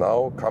example,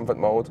 now, comfort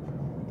mode,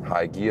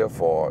 high gear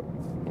for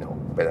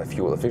better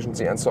fuel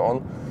efficiency and so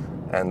on.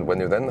 And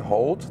when you then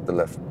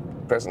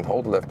press and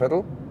hold the left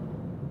pedal,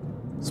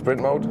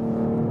 sprint mode,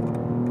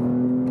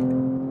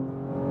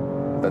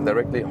 then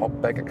directly hop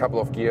back a couple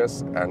of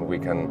gears and we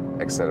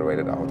can accelerate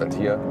it out. And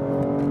here,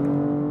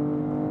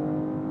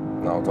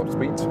 now top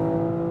speed.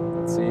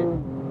 Let's see,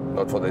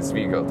 not for this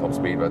vehicle top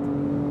speed, but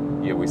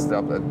here we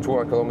stopped at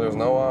 200 kilometers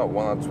an hour,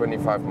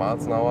 125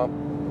 miles an hour.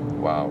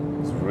 Wow,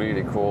 it's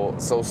really cool.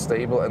 So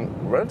stable and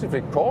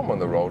relatively calm on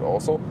the road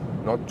also.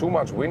 Not too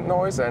much wind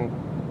noise, and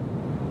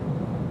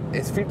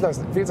it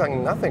feels like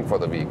nothing for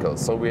the vehicle.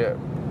 So we're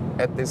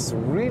at this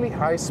really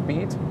high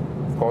speed.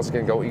 Of course, it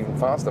can go even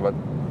faster, but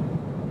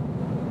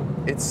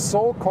it's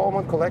so calm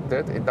and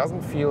collected. It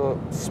doesn't feel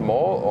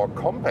small or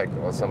compact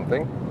or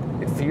something.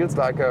 It feels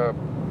like a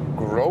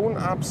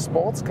grown-up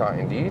sports car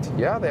indeed.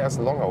 Yeah, there's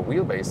a longer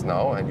wheelbase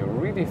now, and you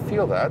really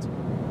feel that.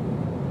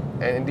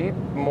 And indeed,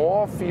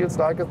 more feels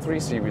like a 3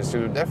 Series.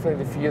 You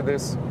definitely feel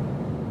this,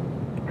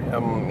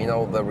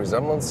 the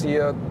resemblance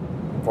here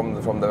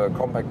from the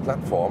compact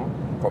platform.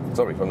 From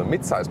the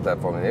mid-sized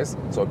platform it is.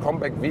 So a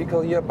compact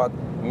vehicle here, but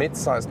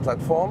mid-sized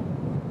platform.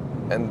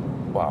 And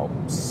wow,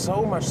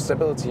 so much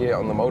stability here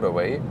on the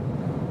motorway.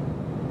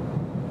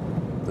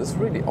 This is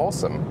really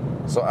awesome.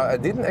 So I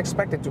didn't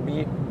expect it to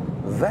be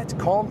that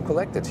calm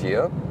collected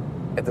here.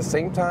 At the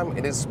same time,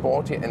 it is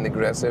sporty and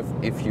aggressive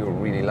if you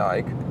really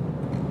like.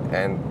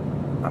 And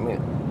I mean,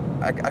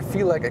 I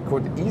feel like I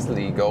could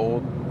easily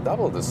go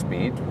double the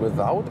speed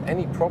without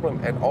any problem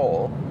at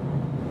all.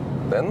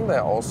 Then there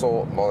are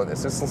also modern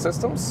assistance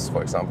systems.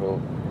 For example,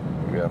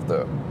 we have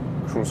the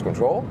cruise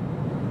control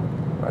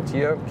right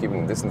here,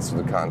 keeping distance to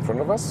the car in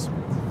front of us.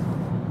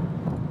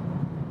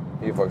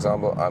 Here, for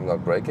example, I'm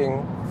not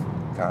braking.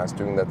 The car is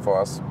doing that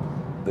for us.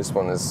 This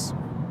one is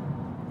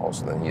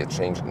also then here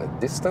changing the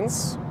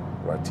distance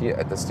right here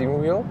at the steering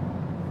wheel.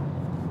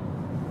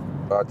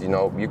 But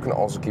you can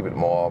also keep it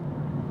more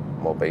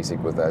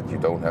basic with that. You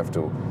don't have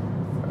to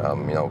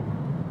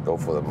go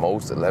for the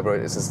most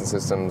elaborate assistance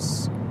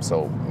systems.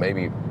 So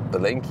maybe the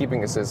lane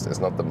keeping assist is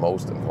not the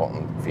most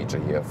important feature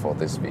here for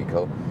this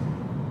vehicle.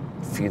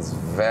 It feels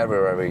very,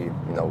 very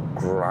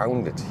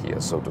grounded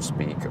here, so to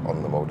speak,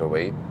 on the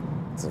motorway.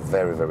 It's a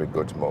very, very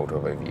good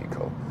motorway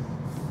vehicle.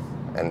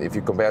 And if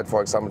you compare it,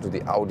 for example, to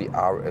the Audi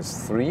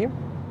RS3,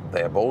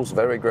 they are both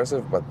very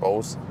aggressive, but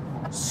both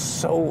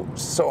so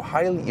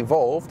highly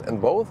evolved, and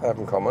both have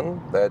in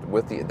common that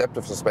with the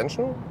adaptive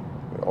suspension,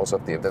 we also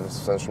have the adaptive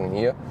suspension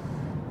here,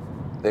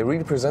 they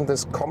really present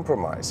this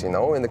compromise.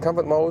 In the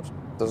comfort mode,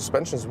 the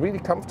suspension is really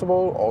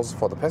comfortable, also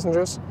for the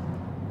passengers.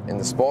 In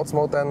the sports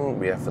mode then,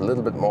 we have a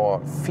little bit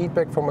more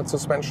feedback from its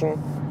suspension,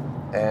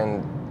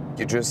 and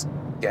you just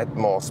get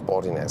more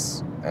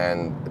sportiness.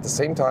 And at the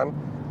same time,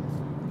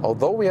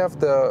 although we have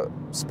the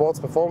sports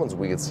performance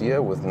wheels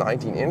here with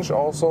 19-inch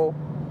also,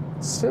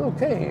 it's still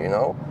okay,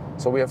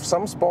 So we have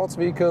some sports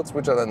vehicles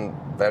which are then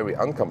very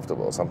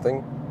uncomfortable or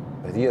something,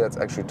 but here that's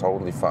actually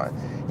totally fine.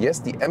 Yes,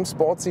 the M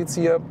Sport seats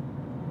here,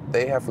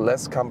 they have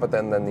less comfort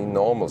than the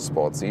normal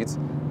sport seats,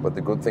 but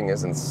the good thing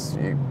is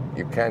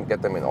you can't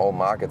get them in all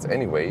markets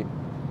anyway,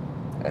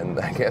 and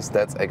I guess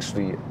that's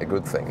actually a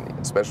good thing,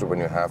 especially when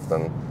you have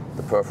then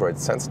the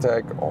perforated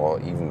SensaTech or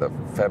even the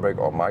fabric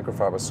or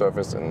microfiber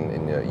surface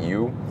in the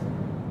EU,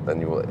 then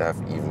you will have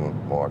even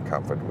more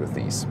comfort with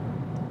these.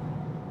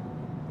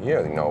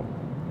 Here,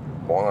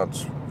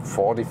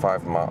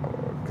 145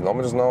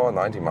 kilometers an hour,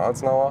 90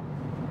 miles an hour,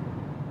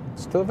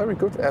 still very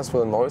good as for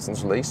the noise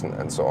insulation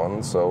and so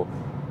on. So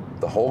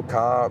the whole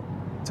car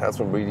tells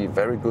me really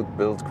very good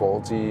build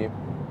quality.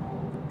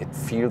 It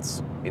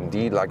feels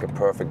indeed like a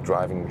perfect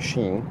driving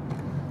machine.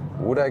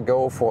 Would I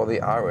go for the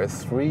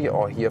RS3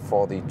 or here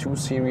for the 2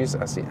 Series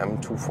as the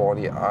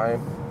M240i?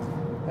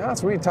 Yeah,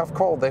 it's a really tough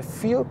call. They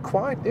feel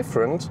quite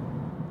different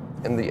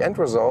in the end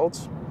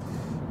result.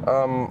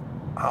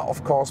 are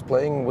of course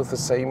playing with the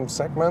same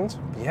segment,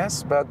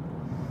 yes, but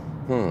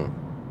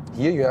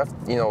here you have,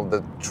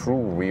 the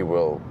true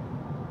rear-wheel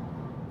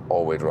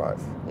all-wheel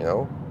drive,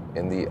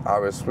 In the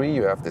RS3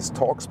 you have this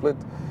torque split,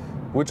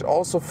 which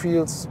also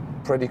feels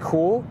pretty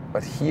cool,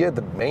 but here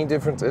the main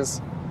difference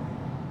is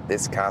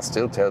this car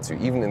still tells you,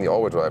 even in the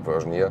all-wheel drive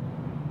version here,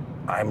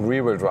 I'm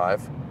rear-wheel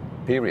drive,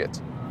 period.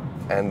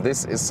 And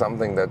this is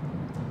something that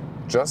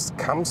just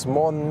comes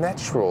more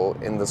natural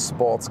in the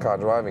sports car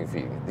driving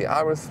feeling. The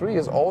RS3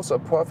 is also a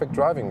perfect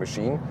driving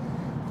machine,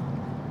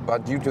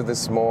 but due to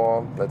this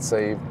more, let's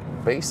say,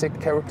 basic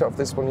character of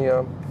this one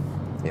here,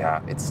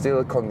 yeah, it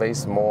still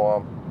conveys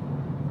more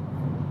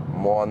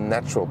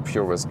natural,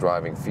 purist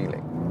driving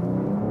feeling.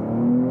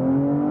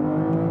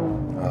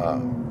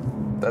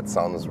 That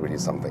sound is really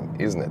something,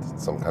 isn't it?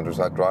 Some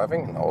countryside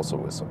driving, and also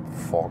with some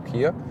fog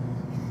here.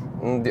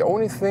 The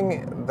only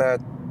thing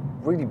that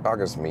really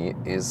buggers me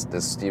is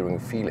the steering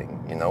feeling,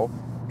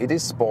 It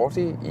is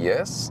sporty,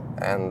 yes,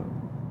 and,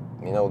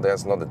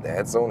 there's not a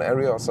dead zone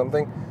area or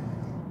something,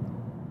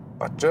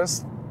 but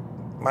just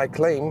my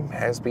claim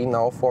has been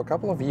now for a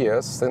couple of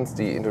years since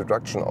the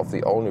introduction of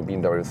the all-new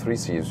BMW 3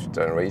 Series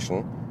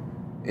generation.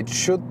 It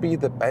should be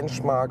the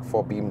benchmark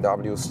for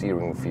BMW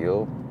steering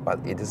feel,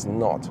 but it is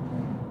not.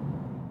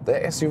 The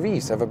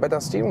SUVs have a better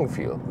steering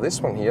feel.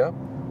 This one here,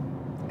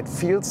 it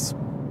feels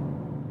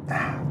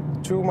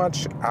too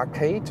much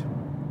arcade,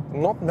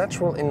 not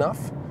natural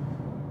enough,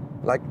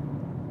 like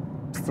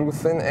through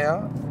thin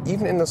air.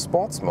 Even in the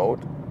sports mode,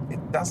 it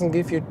doesn't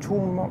give you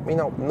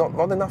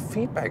not enough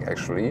feedback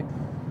actually.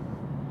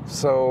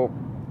 So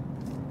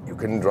you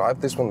can drive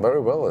this one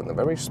very well in a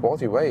very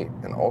sporty way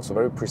and also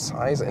very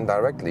precise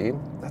indirectly.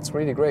 That's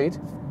really great.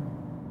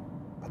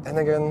 But then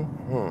again,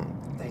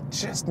 they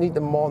just need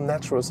a more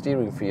natural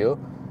steering feel,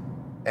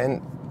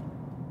 and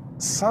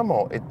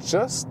somehow it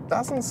just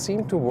doesn't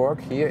seem to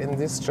work here in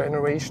this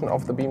generation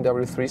of the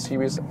BMW 3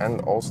 Series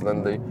and also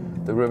then the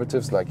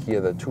derivatives like here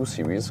the 2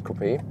 Series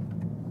Coupe.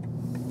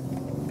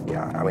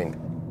 Yeah, I mean,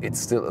 it's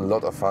still a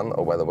lot of fun.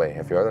 Oh, by the way,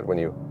 have you heard it when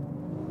you...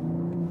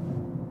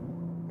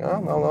 No,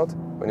 not.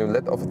 When you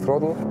let off the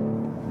throttle,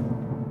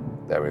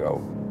 there we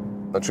go.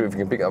 Not sure if you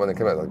can pick up on the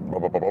camera, like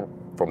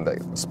from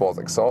the sports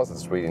exhaust.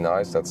 It's really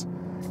nice. That's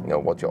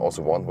what you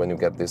also want when you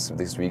get this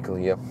vehicle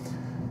here.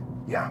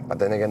 Yeah, but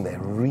then again, they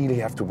really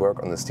have to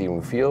work on the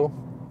steering feel.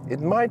 It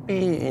might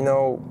be,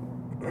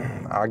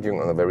 arguing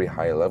on a very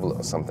high level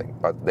or something.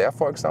 But there,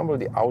 for example,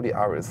 the Audi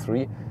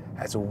RS3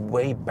 has a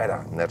way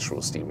better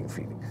natural steering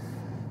feeling.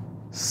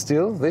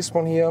 Still, this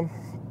one here,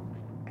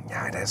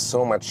 yeah, it has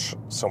so much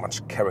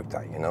character,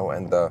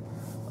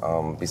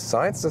 and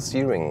besides the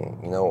steering,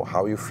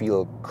 how you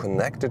feel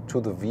connected to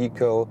the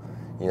vehicle,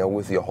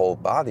 with your whole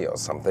body or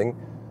something,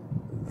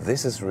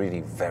 this is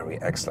really very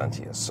excellent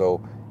here.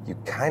 So you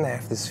kind of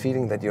have this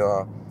feeling that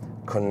you're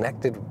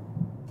connected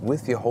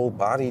with your whole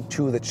body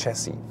to the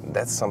chassis.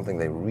 That's something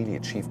they really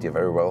achieved here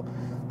very well.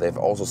 They've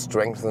also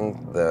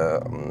strengthened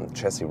the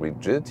chassis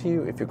rigidity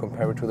if you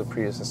compare it to the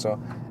predecessor,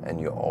 and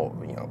you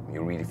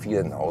really feel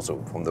it. And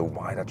also from the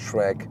wider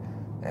track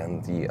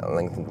and the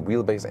lengthened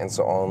wheelbase and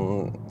so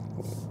on,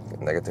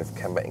 negative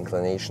camber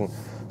inclination.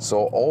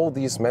 So all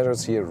these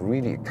measures here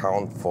really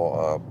account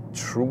for a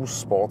true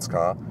sports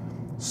car.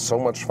 So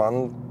much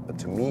fun, but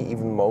to me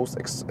even most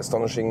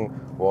astonishing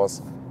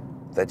was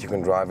that you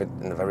can drive it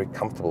in a very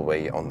comfortable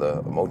way on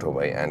the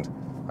motorway. And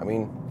I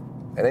mean,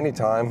 at any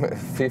time,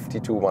 50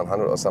 to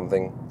 100 or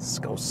something, this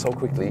goes so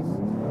quickly.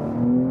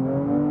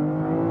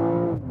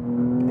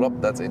 Plop,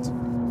 that's it.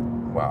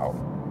 Wow.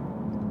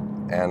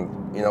 And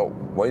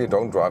when you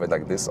don't drive it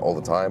like this all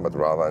the time, but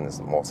rather in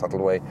a more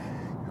subtle way,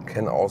 you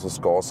can also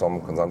score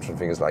some consumption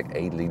figures like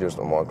 8 liters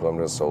or more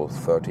kilometers, so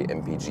 30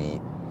 mpg,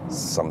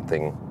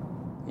 something,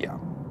 yeah,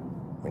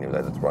 when you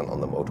let it run on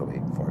the motorway,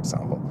 for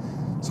example.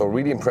 So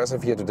really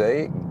impressive here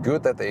today.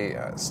 Good that they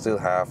still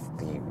have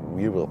the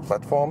rear-wheel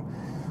platform,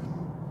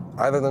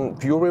 either than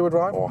pure rear-wheel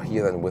drive or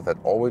here then with that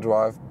all-wheel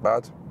drive,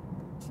 but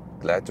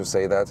glad to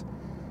say that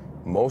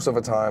most of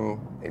the time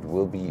it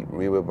will be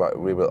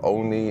rear-wheel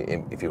only.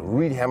 If you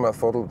really hammer a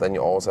throttle, then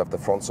you also have the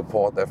front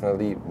support,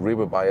 definitely.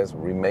 Rear-wheel bias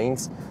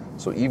remains,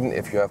 so even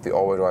if you have the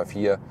all-wheel drive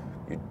here,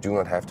 you do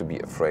not have to be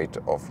afraid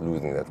of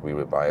losing that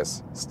rear-wheel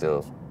bias.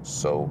 Still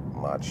so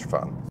much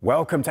fun.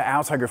 Welcome to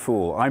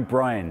Autogefühl. I'm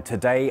Brian.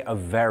 Today, a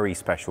very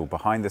special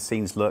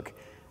behind-the-scenes look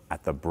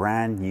at the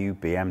brand new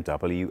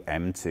BMW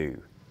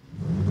M2.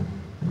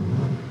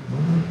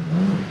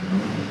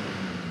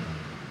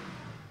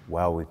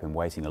 Well, we've been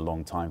waiting a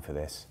long time for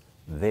this.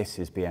 This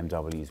is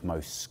BMW's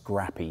most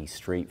scrappy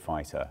street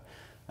fighter.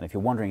 And if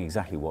you're wondering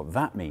exactly what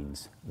that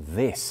means,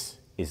 this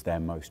is their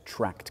most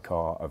tracked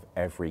car of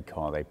every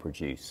car they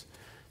produce.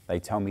 They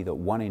tell me that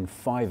 1 in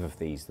 5 of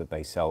these that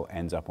they sell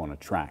ends up on a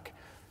track.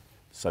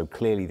 So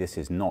clearly this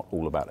is not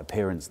all about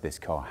appearance. This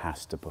car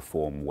has to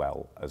perform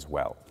well as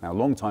well. Now,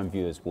 long-time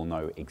viewers will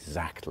know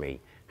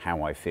exactly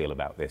how I feel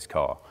about this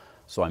car.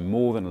 So I'm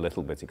more than a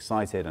little bit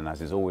excited, and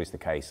as is always the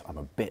case, I'm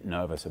a bit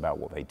nervous about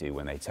what they do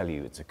when they tell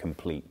you it's a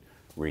complete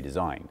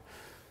redesign.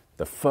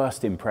 The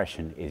first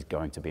impression is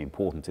going to be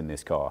important in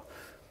this car.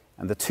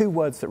 And the two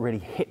words that really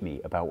hit me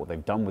about what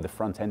they've done with the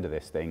front end of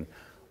this thing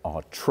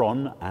are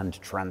Tron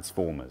and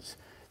Transformers.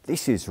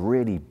 This is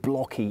really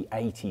blocky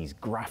 80s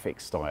graphic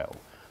style.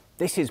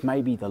 This is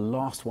maybe the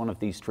last one of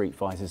these street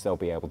fighters they'll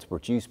be able to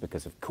produce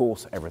because, of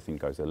course, everything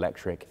goes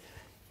electric.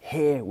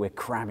 Here we're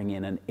cramming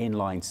in an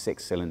inline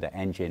 6-cylinder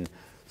engine,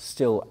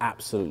 still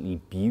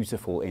absolutely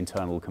beautiful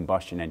internal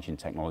combustion engine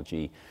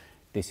technology.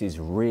 This is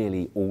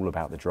really all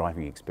about the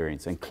driving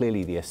experience, and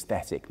clearly the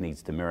aesthetic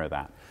needs to mirror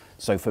that.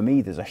 So for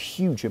me, there's a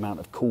huge amount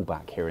of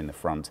callback here in the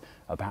front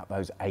about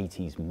those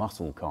 80s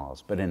muscle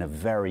cars, but in a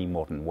very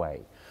modern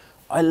way.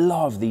 I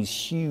love these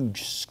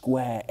huge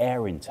square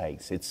air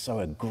intakes. It's so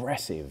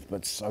aggressive,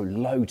 but so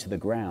low to the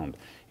ground.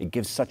 It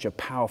gives such a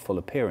powerful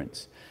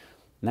appearance.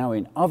 Now,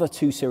 in other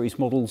 2 Series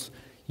models,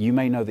 you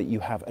may know that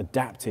you have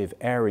adaptive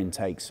air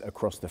intakes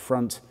across the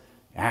front.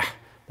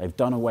 They've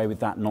done away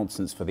with that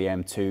nonsense for the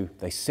M2.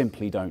 They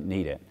simply don't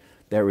need it.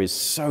 There is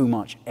so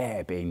much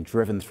air being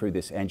driven through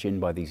this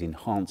engine by these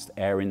enhanced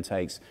air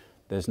intakes.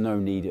 There's no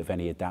need of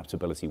any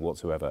adaptability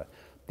whatsoever.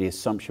 The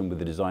assumption with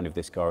the design of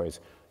this car is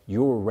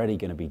you're already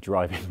going to be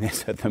driving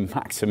this at the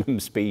maximum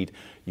speed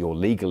you're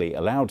legally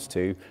allowed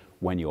to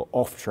when you're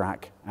off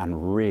track,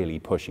 and really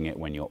pushing it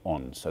when you're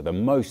on. So the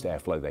most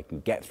airflow they can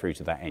get through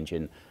to that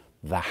engine,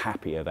 the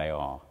happier they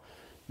are.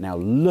 Now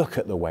look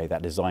at the way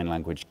that design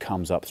language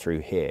comes up through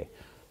here.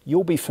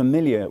 You'll be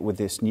familiar with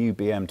this new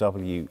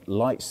BMW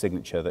light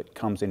signature that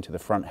comes into the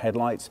front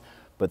headlights,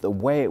 but the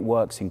way it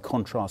works in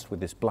contrast with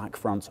this black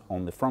front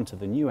on the front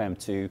of the new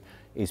M2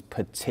 is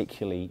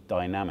particularly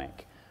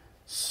dynamic.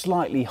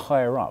 Slightly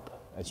higher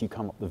up, as you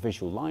come up the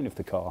visual line of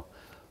the car,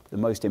 the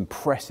most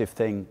impressive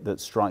thing that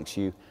strikes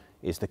you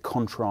is the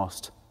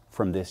contrast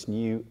from this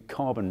new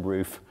carbon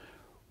roof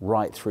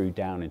right through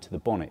down into the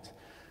bonnet.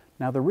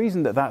 Now, the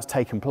reason that that's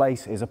taken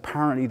place is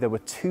apparently there were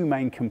 2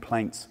 main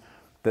complaints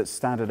that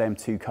standard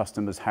M2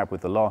 customers had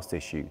with the last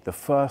issue. The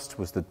first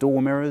was the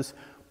door mirrors.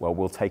 Well,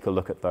 we'll take a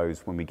look at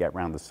those when we get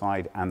round the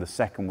side. And the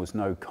second was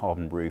no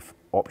carbon roof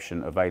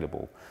option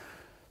available.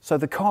 So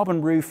the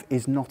carbon roof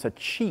is not a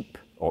cheap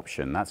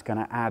option. That's going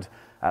to add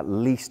at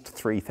least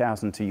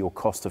 $3,000 to your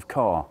cost of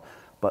car.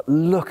 But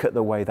look at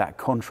the way that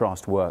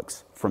contrast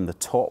works from the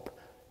top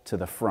to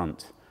the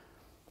front.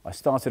 I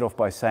started off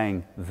by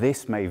saying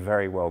this may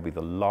very well be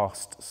the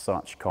last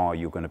such car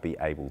you're going to be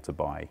able to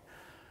buy.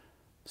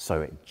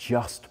 So it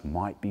just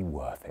might be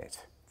worth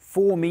it.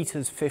 4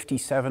 meters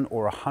 57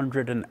 or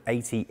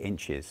 180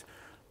 inches.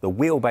 The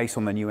wheelbase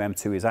on the new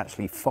M2 is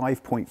actually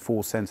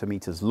 5.4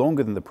 centimeters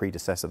longer than the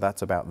predecessor.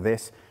 That's about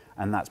this,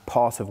 and that's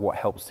part of what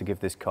helps to give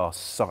this car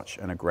such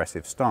an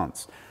aggressive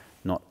stance.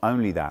 Not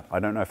only that, I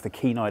don't know if the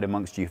keen-eyed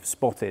amongst you have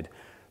spotted,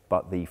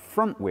 but the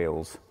front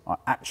wheels are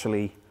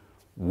actually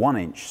 1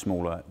 inch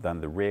smaller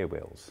than the rear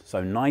wheels.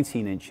 So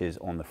 19 inches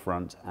on the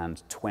front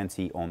and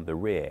 20 on the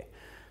rear.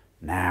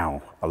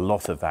 Now, a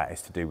lot of that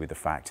is to do with the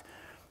fact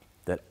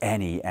that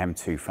any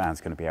M2 fan is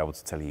going to be able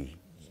to tell you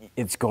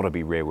it's got to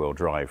be rear-wheel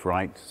drive,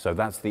 right? So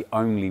that's the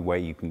only way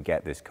you can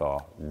get this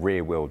car,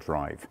 rear-wheel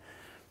drive.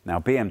 Now,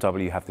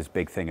 BMW have this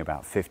big thing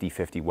about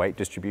 50-50 weight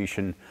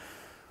distribution.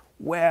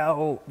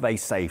 Well, they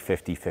say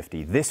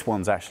 50-50. This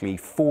one's actually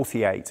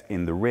 48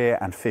 in the rear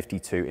and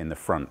 52 in the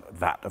front.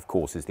 That, of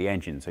course, is the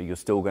engine, so you're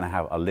still going to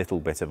have a little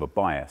bit of a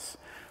bias.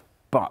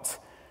 But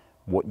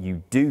what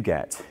you do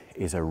get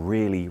is a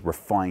really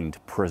refined,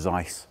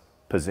 precise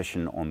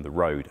position on the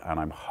road, and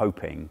I'm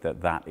hoping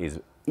that that is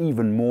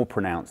even more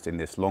pronounced in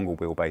this longer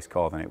wheelbase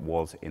car than it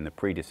was in the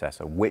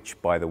predecessor, which,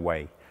 by the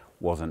way,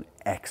 was an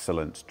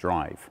excellent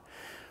drive.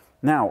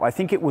 Now, I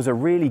think it was a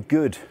really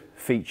good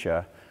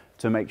feature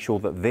to make sure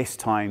that this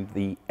time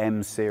the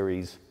M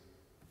series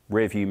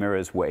rear view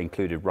mirrors were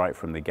included right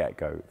from the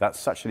get-go. That's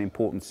such an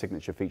important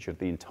signature feature of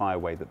the entire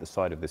way that the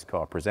side of this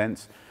car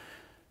presents.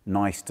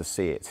 Nice to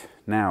see it.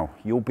 Now,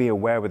 you'll be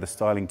aware with the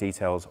styling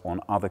details on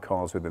other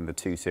cars within the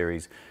 2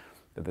 Series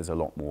that there's a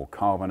lot more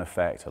carbon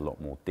effect, a lot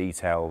more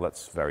detail.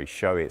 That's very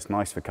showy. It's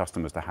nice for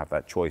customers to have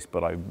that choice,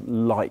 but I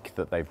like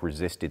that they've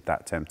resisted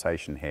that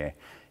temptation here.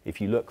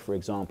 If you look, for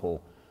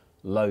example,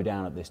 low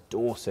down at this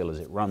door sill as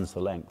it runs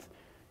the length,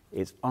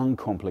 it's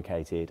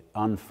uncomplicated,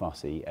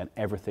 unfussy, and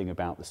everything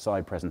about the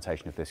side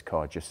presentation of this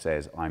car just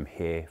says, I'm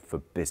here for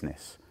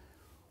business,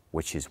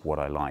 which is what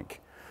I like.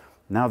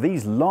 Now,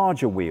 these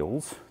larger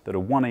wheels that are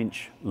 1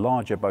 inch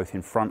larger both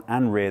in front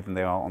and rear than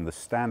they are on the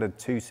standard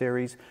 2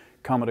 Series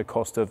come at a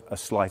cost of a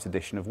slight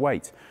addition of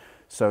weight.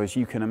 So as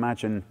you can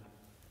imagine,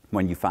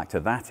 when you factor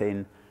that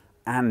in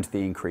and the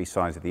increased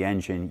size of the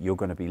engine, you're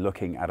going to be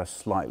looking at a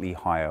slightly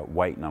higher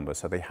weight number.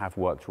 So they have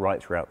worked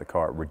right throughout the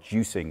car at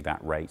reducing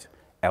that rate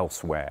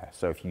elsewhere.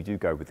 So if you do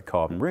go with the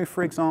carbon roof,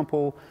 for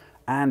example,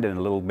 and in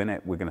a little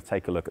minute we're going to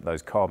take a look at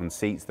those carbon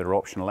seats that are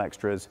optional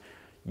extras,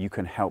 you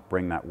can help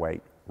bring that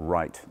weight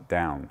right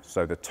down.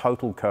 So the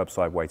total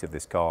curbside weight of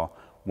this car,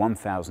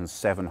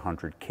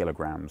 1,700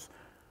 kilograms.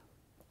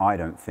 I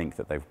don't think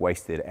that they've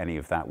wasted any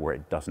of that where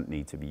it doesn't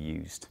need to be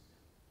used.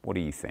 What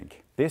do you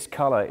think? This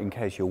color, in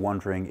case you're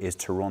wondering, is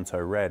Toronto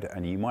red,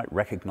 and you might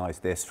recognize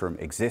this from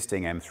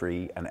existing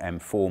M3 and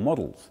M4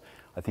 models.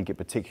 I think it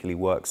particularly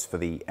works for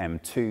the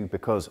M2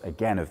 because,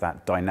 again, of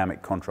that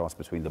dynamic contrast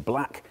between the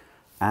black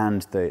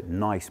and the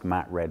nice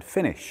matte red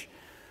finish.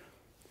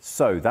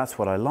 So that's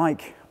what I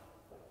like.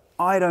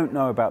 I don't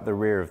know about the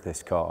rear of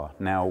this car.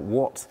 Now,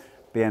 what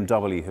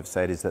BMW have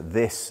said is that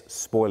this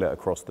spoiler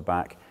across the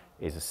back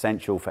is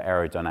essential for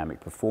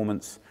aerodynamic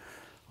performance.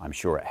 I'm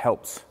sure it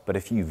helps, but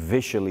if you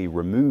visually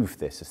remove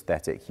this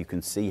aesthetic, you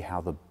can see how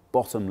the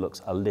bottom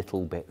looks a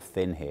little bit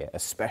thin here,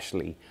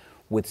 especially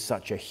with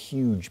such a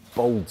huge,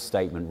 bold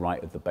statement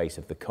right at the base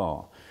of the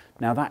car.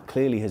 Now, that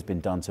clearly has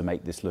been done to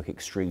make this look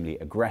extremely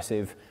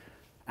aggressive,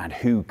 and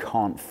who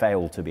can't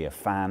fail to be a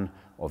fan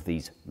of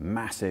these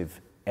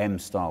massive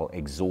M-style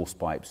exhaust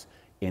pipes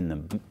in the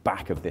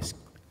back of this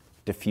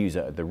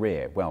diffuser at the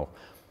rear? Well,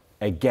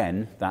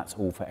 again, that's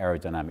all for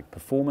aerodynamic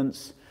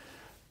performance,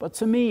 but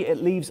to me,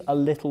 it leaves a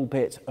little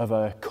bit of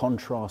a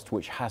contrast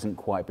which hasn't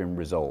quite been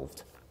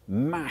resolved.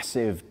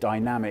 Massive,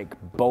 dynamic,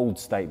 bold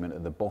statement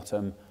at the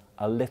bottom,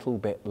 a little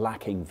bit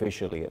lacking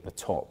visually at the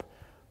top.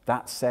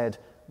 That said,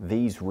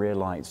 these rear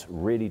lights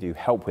really do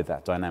help with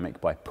that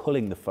dynamic by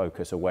pulling the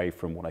focus away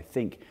from what I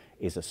think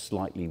is a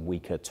slightly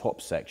weaker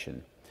top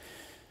section.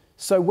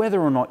 So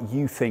whether or not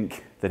you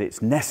think that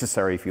it's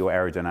necessary for your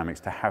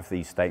aerodynamics to have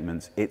these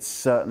statements, it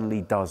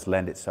certainly does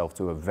lend itself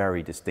to a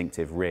very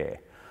distinctive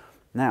rear.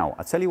 Now,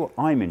 I'll tell you what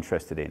I'm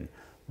interested in.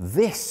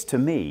 This, to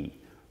me,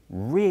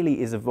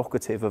 really is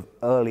evocative of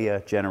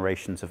earlier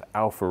generations of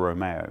Alfa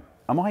Romeo.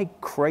 Am I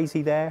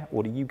crazy there,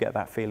 or do you get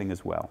that feeling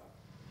as well?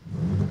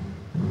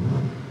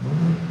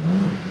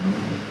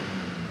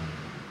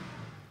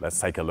 Let's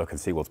take a look and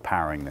see what's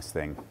powering this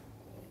thing.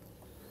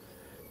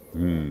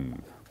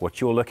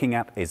 What you're looking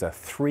at is a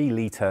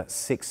 3-litre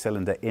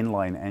 6-cylinder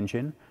inline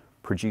engine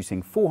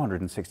producing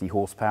 460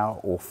 horsepower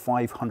or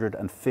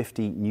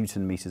 550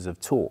 Newton meters of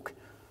torque.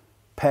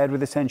 Paired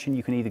with this engine,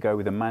 you can either go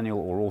with a manual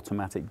or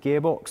automatic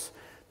gearbox.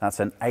 That's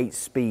an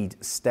 8-speed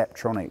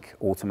Steptronic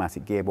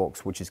automatic gearbox,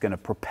 which is going to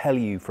propel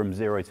you from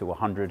 0 to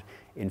 100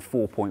 in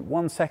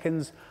 4.1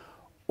 seconds,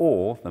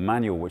 or the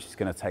manual, which is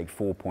going to take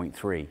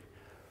 4.3.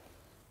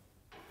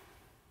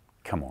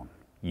 Come on,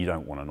 you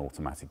don't want an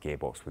automatic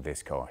gearbox with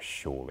this car,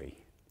 surely.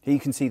 Here you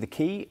can see the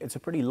key. It's a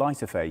pretty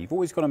light affair. You've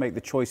always got to make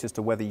the choice as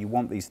to whether you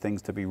want these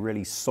things to be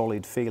really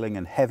solid feeling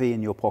and heavy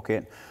in your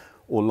pocket,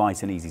 or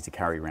light and easy to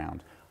carry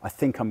around. I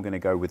think I'm going to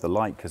go with the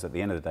light because at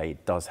the end of the day,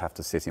 it does have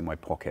to sit in my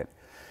pocket.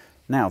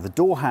 Now, the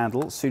door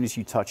handle, as soon as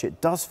you touch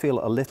it, does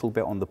feel a little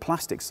bit on the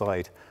plastic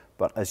side,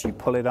 but as you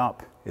pull it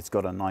up, it's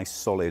got a nice,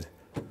 solid,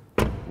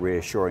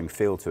 reassuring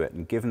feel to it.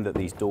 And given that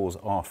these doors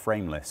are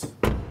frameless,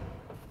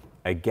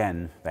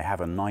 again, they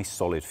have a nice,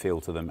 solid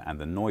feel to them, and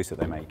the noise that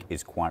they make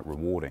is quite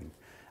rewarding.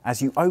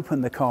 As you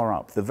open the car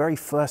up, the very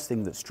first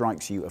thing that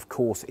strikes you, of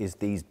course, is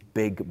these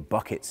big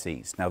bucket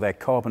seats. Now, they're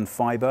carbon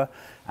fiber,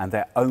 and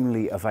they're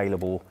only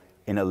available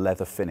in a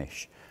leather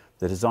finish.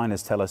 The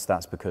designers tell us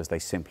that's because they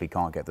simply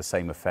can't get the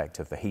same effect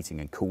of the heating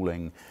and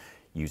cooling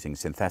using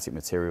synthetic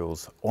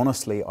materials.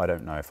 Honestly, I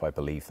don't know if I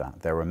believe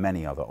that. There are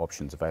many other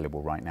options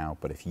available right now,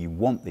 but if you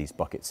want these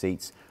bucket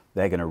seats,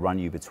 they're going to run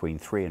you between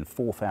 3,000 and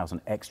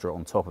 4,000 extra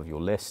on top of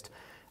your list,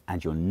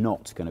 and you're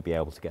not going to be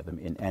able to get them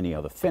in any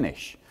other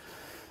finish.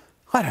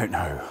 I don't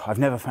know. I've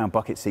never found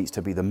bucket seats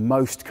to be the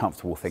most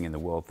comfortable thing in the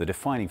world. The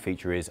defining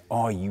feature is,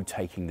 are you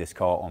taking this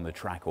car on the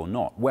track or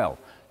not? Well,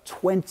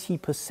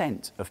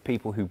 20% of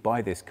people who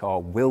buy this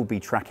car will be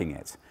tracking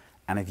it.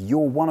 And if you're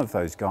one of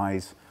those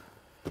guys,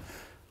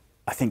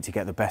 I think to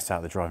get the best out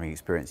of the driving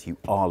experience, you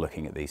are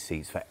looking at these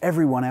seats. For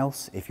everyone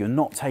else, if you're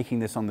not taking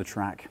this on the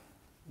track,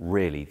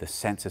 really, the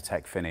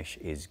Sensación finish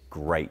is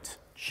great.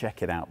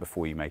 Check it out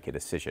before you make a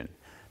decision.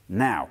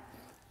 Now,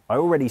 I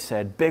already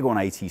said big on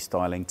 80s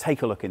styling.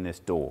 Take a look in this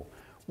door.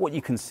 What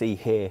you can see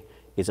here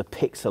is a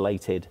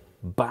pixelated,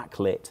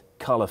 backlit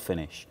color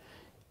finish.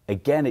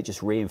 Again, it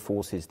just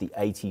reinforces the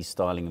 80s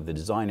styling of the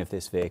design of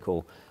this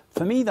vehicle.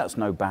 For me, that's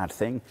no bad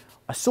thing.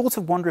 I sort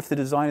of wonder if the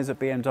designers at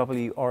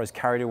BMW are as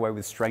carried away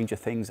with Stranger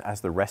Things as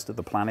the rest of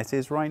the planet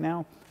is right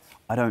now.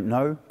 I don't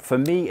know. For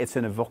me, it's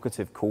an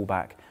evocative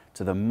callback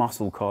to the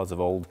muscle cars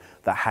of old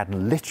that had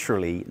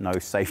literally no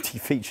safety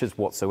features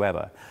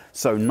whatsoever.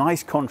 So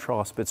nice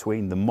contrast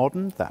between the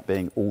modern, that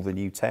being all the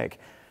new tech,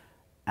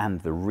 and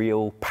the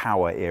real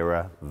power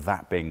era,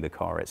 that being the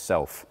car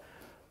itself.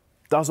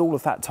 Does all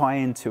of that tie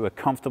into a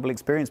comfortable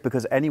experience?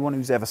 Because anyone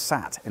who's ever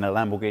sat in a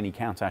Lamborghini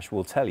Countach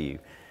will tell you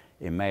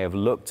it may have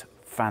looked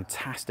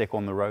fantastic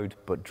on the road,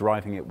 but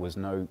driving it was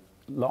no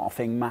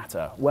laughing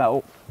matter.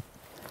 Well,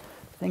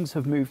 things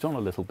have moved on a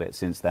little bit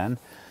since then.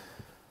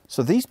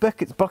 So these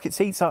bucket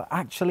seats are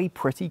actually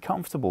pretty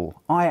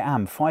comfortable. I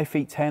am 5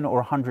 feet 10 or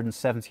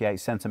 178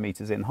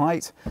 centimeters in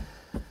height.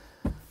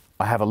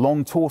 I have a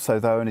long torso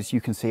though, and as you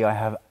can see, I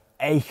have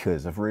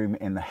acres of room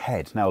in the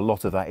head. Now, a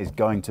lot of that is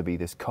going to be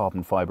this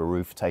carbon fiber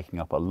roof taking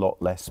up a lot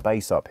less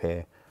space up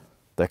here.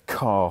 The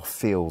car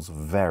feels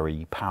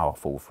very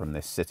powerful from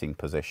this sitting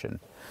position.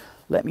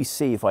 Let me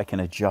see if I can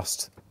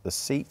adjust the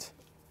seat.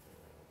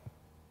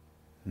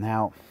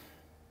 Now,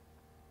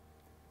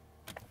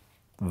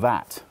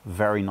 that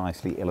very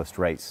nicely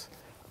illustrates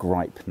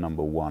gripe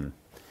number one.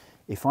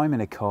 If I'm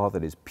in a car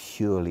that is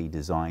purely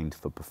designed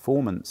for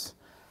performance,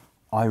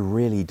 I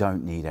really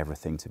don't need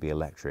everything to be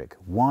electric.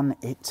 One,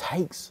 it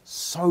takes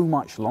so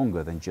much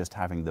longer than just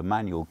having the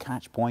manual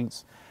catch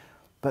points.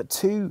 But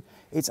two,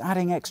 it's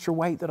adding extra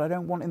weight that I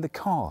don't want in the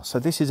car. So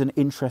this is an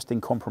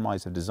interesting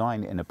compromise of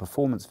design in a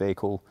performance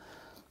vehicle.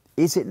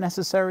 Is it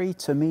necessary?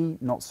 To me,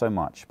 not so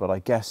much, but I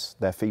guess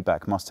their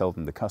feedback must tell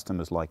them the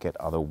customers like it,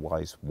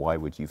 otherwise why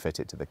would you fit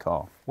it to the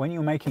car? When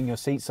you're making your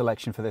seat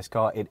selection for this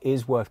car, it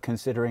is worth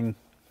considering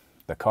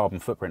the carbon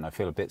footprint. I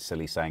feel a bit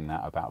silly saying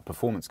that about a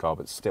performance car,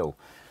 but still,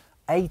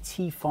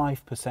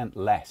 85%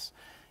 less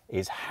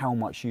is how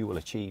much you will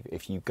achieve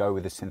if you go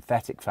with a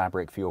synthetic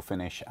fabric for your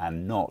finish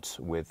and not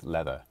with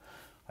leather.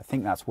 I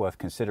think that's worth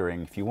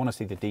considering. If you want to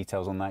see the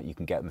details on that, you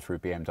can get them through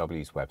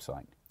BMW's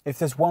website. If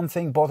there's one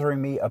thing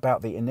bothering me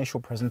about the initial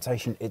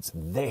presentation, it's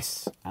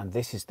this. And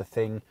this is the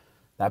thing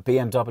that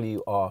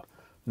BMW are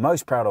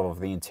most proud of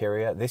the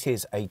interior. This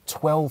is a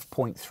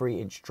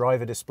 12.3-inch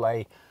driver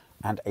display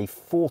and a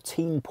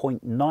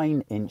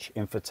 14.9-inch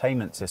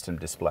infotainment system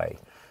display.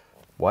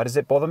 Why does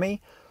it bother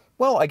me?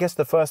 Well, I guess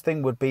the first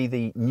thing would be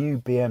the new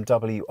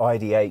BMW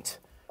ID.8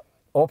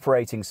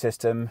 operating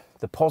system.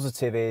 The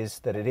positive is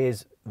that it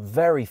is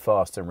very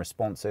fast and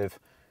responsive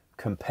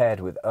compared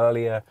with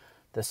earlier.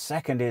 The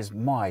second is,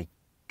 my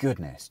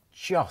goodness,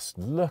 just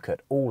look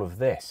at all of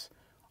this.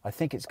 I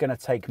think it's going to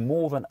take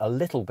more than a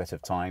little bit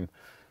of time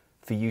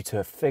for you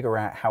to figure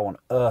out how on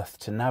earth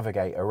to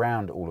navigate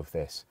around all of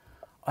this.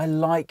 I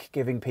like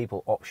giving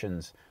people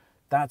options.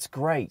 That's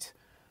great.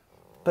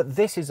 But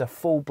this is a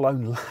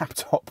full-blown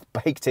laptop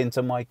baked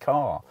into my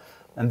car.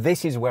 And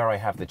this is where I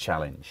have the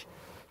challenge.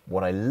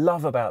 What I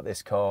love about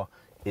this car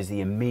is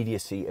the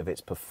immediacy of its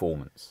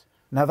performance.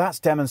 Now that's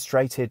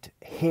demonstrated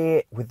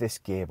here with this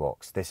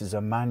gearbox. This is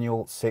a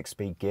manual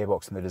 6-speed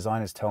gearbox, and the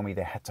designers tell me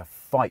they had to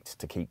fight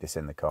to keep this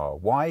in the car.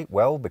 Why?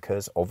 Well,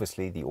 because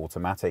obviously the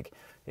automatic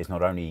is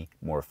not only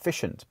more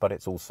efficient, but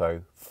it's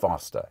also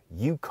faster.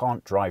 You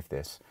can't drive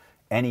this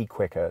any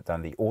quicker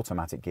than the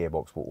automatic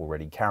gearbox will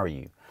already carry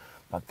you.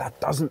 But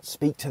that doesn't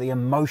speak to the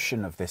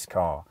emotion of this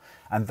car.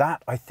 And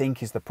that, I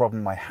think, is the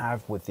problem I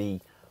have with the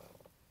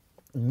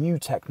new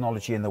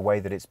technology and the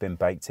way that it's been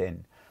baked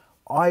in.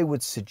 I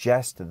would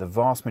suggest that the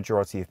vast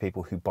majority of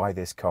people who buy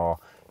this car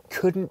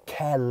couldn't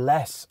care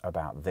less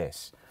about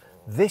this.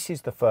 This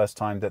is the first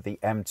time that the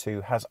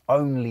M2 has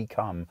only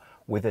come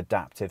with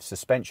adaptive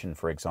suspension,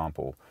 for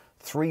example.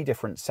 3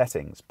 different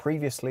settings.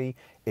 Previously,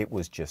 it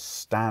was just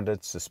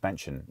standard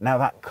suspension. Now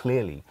that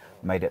clearly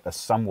made it a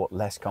somewhat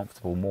less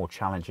comfortable, more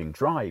challenging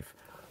drive.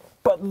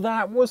 But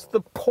that was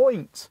the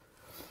point.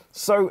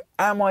 So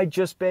am I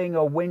just being a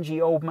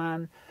whingy old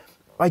man?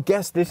 I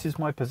guess this is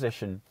my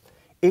position.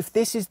 If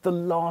this is the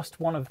last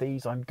one of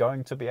these I'm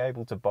going to be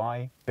able to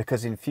buy,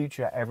 because in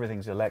future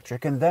everything's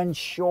electric, and then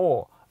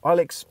sure, I'll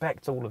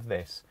expect all of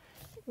this.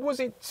 Was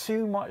it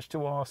too much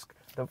to ask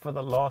that for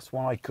the last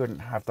one I couldn't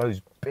have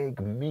those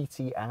big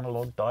meaty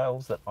analog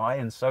dials that I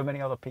and so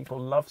many other people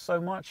love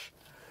so much?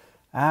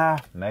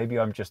 Maybe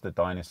I'm just a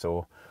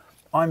dinosaur.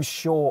 I'm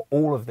sure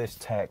all of this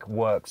tech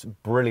works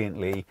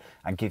brilliantly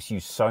and gives you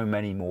so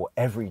many more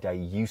everyday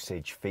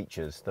usage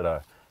features that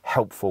are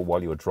helpful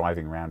while you're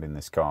driving around in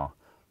this car.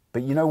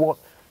 But you know what?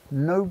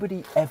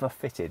 Nobody ever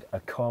fitted a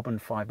carbon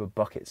fiber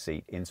bucket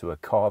seat into a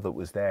car that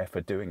was there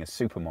for doing a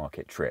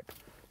supermarket trip.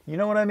 You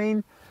know what I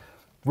mean?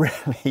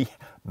 Really,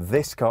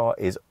 this car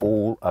is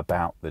all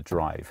about the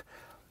drive.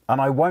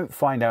 And I won't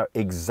find out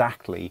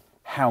exactly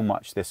how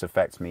much this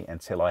affects me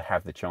until I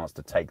have the chance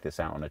to take this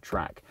out on a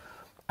track.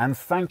 And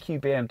thank you,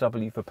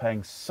 BMW, for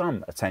paying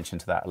some attention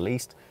to that at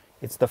least.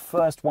 It's the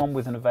first one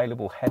with an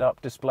available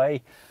head-up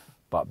display,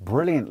 but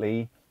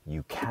brilliantly,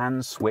 you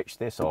can switch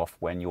this off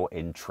when you're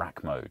in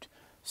track mode.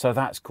 So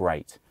that's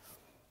great.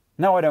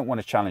 Now, I don't want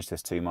to challenge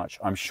this too much.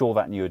 I'm sure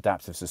that new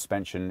adaptive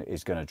suspension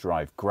is going to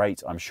drive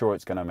great. I'm sure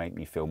it's going to make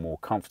me feel more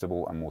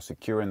comfortable and more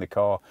secure in the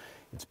car.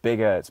 It's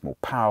bigger, it's more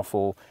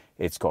powerful,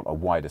 it's got a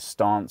wider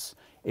stance.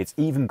 It's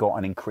even got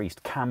an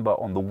increased camber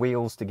on the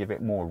wheels to give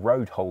it more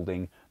road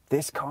holding.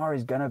 This car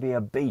is going to be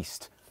a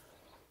beast.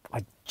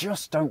 I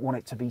just don't want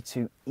it to be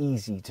too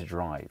easy to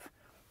drive.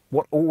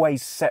 What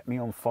always set me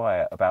on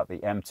fire about the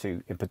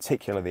M2, in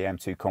particular the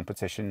M2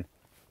 competition,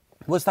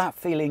 was that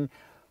feeling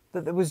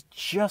that there was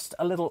just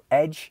a little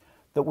edge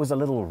that was a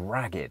little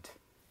ragged.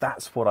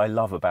 That's what I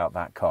love about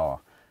that car.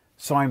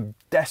 So I'm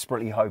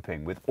desperately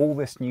hoping with all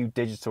this new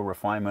digital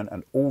refinement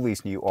and all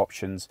these new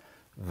options,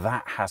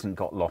 that hasn't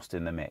got lost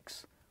in the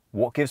mix.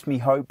 What gives me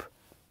hope?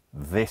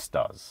 This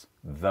does,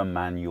 the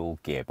manual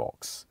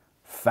gearbox.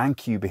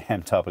 Thank you,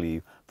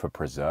 BMW, for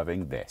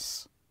preserving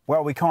this.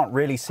 Well, we can't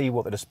really see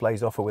what the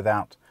displays offer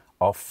without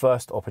our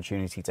first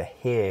opportunity to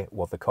hear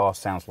what the car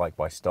sounds like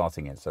by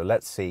starting it. So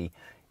let's see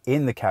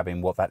in the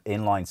cabin what that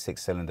inline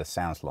 6-cylinder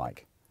sounds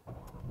like.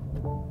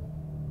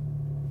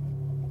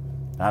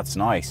 That's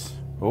nice.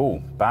 Oh,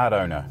 bad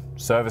owner,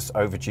 service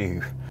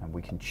overdue. And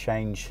we can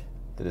change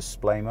the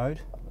display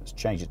mode. Let's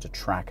change it to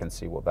track and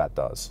see what that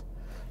does.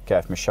 Okay,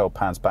 if Michelle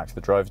pans back to the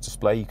driver's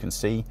display, you can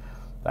see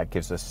that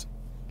gives us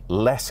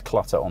less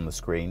clutter on the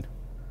screen.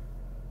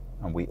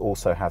 And we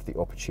also have the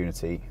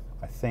opportunity,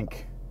 I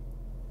think,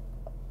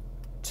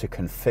 to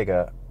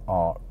configure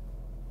our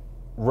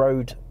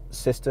road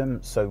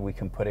system so we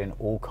can put in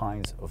all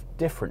kinds of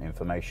different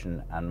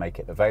information and make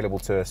it available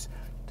to us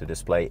to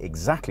display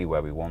exactly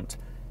where we want,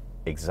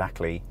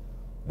 exactly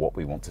what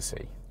we want to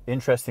see.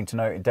 Interesting to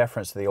note, in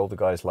deference to the older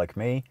guys like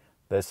me,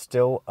 there's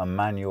still a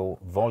manual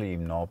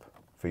volume knob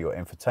for your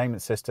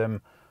infotainment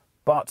system,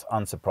 but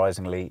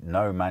unsurprisingly,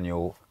 no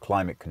manual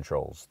climate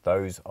controls.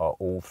 Those are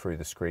all through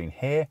the screen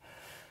here.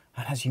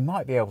 And as you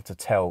might be able to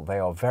tell, they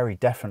are very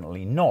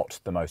definitely not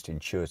the most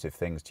intuitive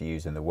things to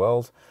use in the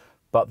world,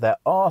 but there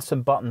are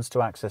some buttons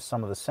to access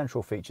some of the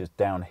central features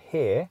down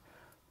here.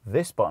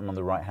 This button on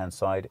the right-hand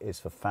side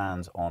is for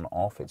fans on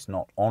off. It's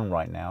not on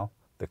right now.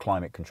 The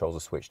climate controls are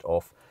switched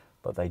off,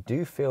 but they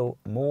do feel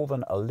more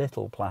than a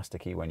little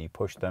plasticky when you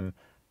push them,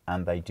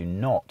 and they do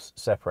not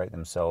separate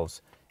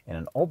themselves in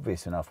an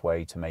obvious enough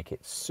way to make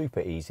it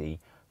super easy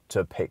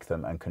to pick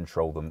them and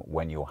control them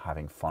when you're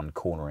having fun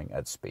cornering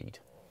at speed.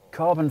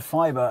 Carbon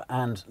fiber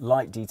and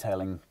light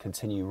detailing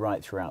continue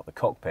right throughout the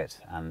cockpit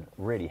and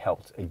really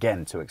helped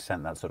again to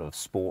accent that sort of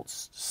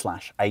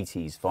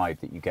sports/80s vibe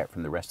that you get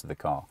from the rest of the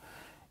car.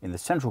 In the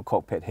central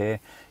cockpit here,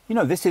 you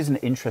know, this is an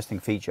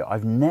interesting feature.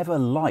 I've never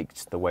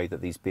liked the way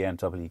that these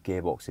BMW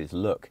gearboxes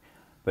look,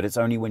 but it's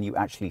only when you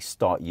actually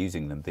start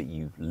using them that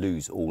you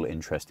lose all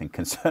interest in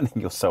concerning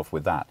yourself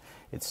with that.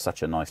 It's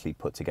such a nicely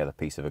put together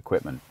piece of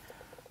equipment.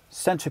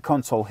 Center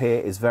console here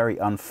is very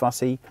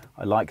unfussy.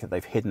 I like that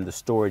they've hidden the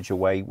storage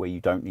away where you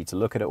don't need to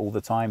look at it all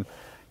the time.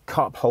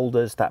 Cup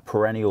holders, that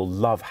perennial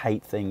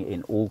love-hate thing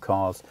in all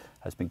cars,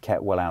 has been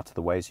kept well out of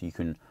the way so you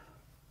can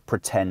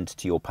pretend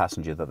to your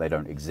passenger that they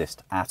don't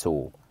exist at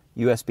all.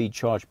 USB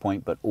charge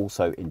point, but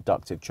also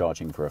inductive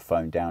charging for a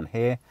phone down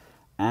here,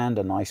 and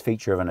a nice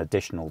feature of an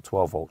additional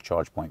 12-volt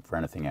charge point for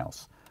anything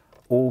else.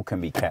 All can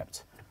be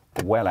kept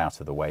well out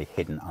of the way,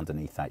 hidden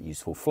underneath that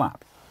useful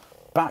flap.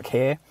 Back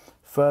here,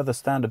 further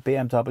standard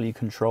BMW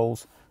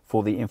controls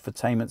for the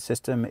infotainment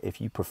system if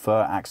you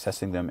prefer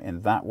accessing them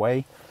in that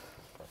way.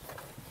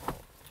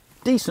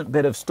 Decent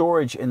bit of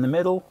storage in the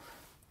middle,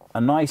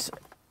 a nice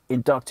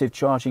inductive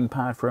charging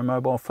pad for a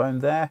mobile phone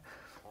there.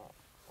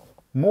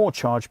 More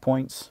charge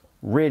points.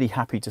 Really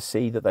happy to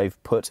see that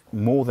they've put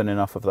more than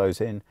enough of those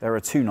in. There are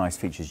two nice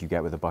features you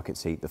get with a bucket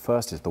seat. The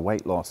first is the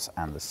weight loss,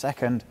 and the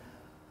second,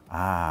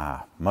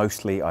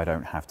 mostly I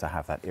don't have to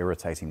have that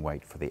irritating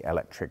wait for the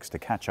electrics to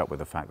catch up with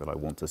the fact that I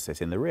want to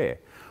sit in the rear.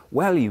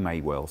 Well, you may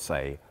well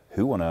say,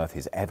 who on earth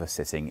is ever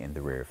sitting in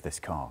the rear of this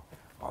car?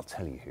 I'll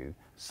tell you who.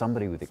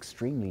 Somebody with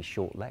extremely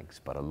short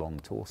legs but a long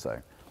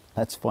torso.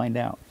 Let's find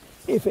out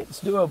if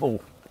it's doable.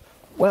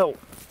 Well,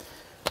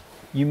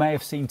 you may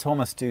have seen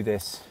Thomas do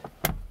this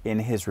in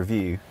his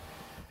review.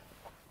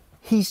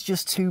 He's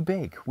just too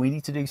big. We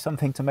need to do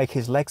something to make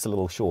his legs a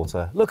little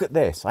shorter. Look at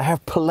this. I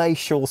have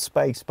palatial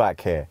space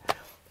back here.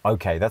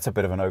 Okay, that's a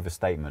bit of an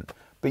overstatement.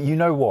 But you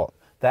know what?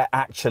 There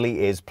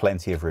actually is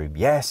plenty of room.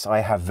 Yes,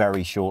 I have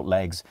very short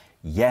legs.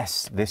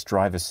 Yes, this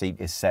driver's seat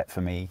is set for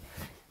me.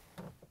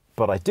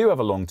 But I do have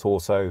a long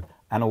torso,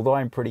 and although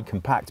I'm pretty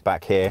compact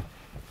back here,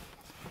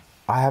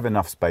 I have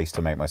enough space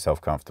to make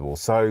myself comfortable.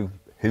 So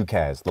who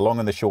cares? The long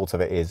and the short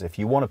of it is, if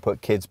you want to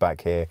put kids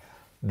back here,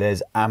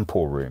 there's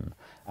ample room.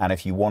 And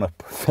if you want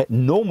to fit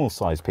normal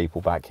sized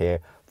people back here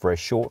for a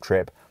short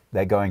trip,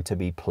 they're going to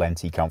be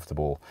plenty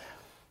comfortable.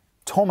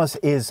 Thomas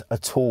is a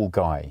tall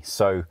guy,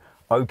 so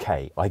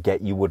okay, I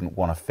get you wouldn't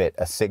want to fit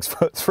a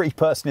 6'3"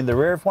 person in the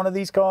rear of one of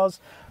these cars,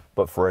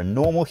 but for a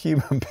normal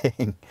human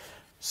being,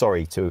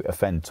 sorry to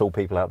offend tall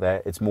people out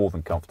there, it's more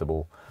than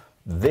comfortable.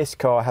 This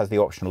car has the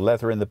optional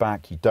leather in the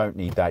back. You don't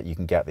need that. You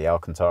can get the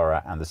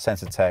Alcantara and the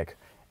Sensatec.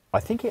 I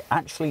think it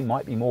actually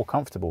might be more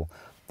comfortable.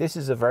 This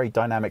is a very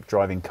dynamic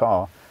driving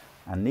car,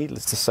 and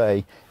needless to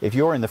say, if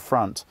you're in the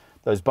front,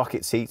 those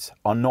bucket seats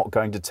are not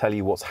going to tell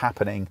you what's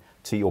happening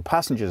to your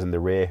passengers in the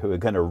rear who are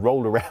going to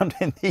roll around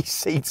in these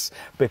seats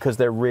because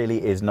there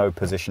really is no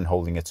position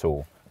holding at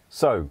all.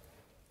 So,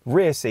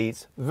 rear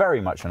seats,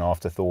 very much an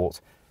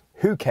afterthought.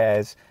 Who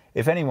cares?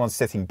 If anyone's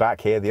sitting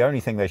back here, the only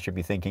thing they should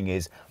be thinking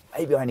is,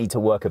 maybe I need to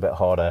work a bit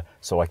harder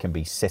so I can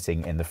be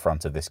sitting in the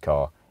front of this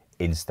car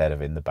instead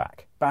of in the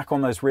back. Back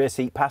on those rear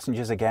seat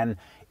passengers again,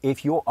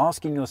 if you're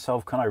asking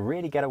yourself, can I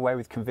really get away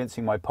with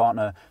convincing my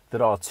partner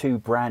that our two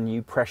brand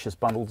new precious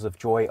bundles of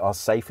joy are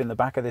safe in the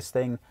back of this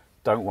thing?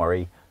 Don't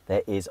worry,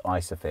 there is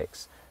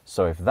Isofix.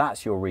 So if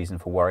that's your reason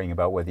for worrying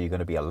about whether you're going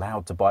to be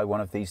allowed to buy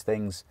one of these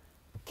things,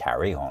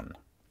 carry on.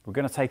 We're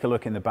going to take a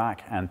look in the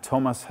back, and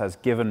Thomas has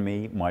given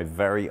me my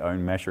very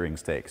own measuring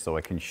stick so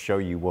I can show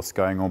you what's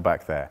going on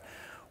back there.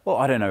 Well,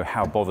 I don't know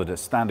how bothered a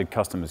standard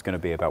customer is going to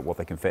be about what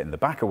they can fit in the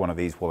back of one of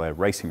these while they're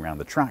racing around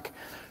the track,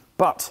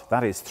 but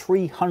that is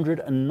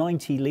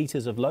 390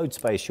 litres of load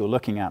space you're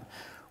looking at,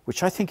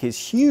 which I think is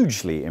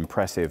hugely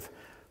impressive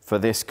for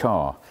this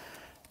car.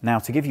 Now,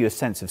 to give you a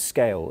sense of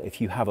scale, if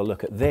you have a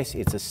look at this,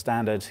 it's a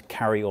standard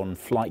carry-on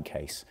flight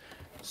case.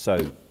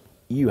 So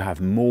you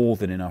have more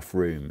than enough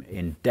room.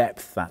 In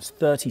depth, that's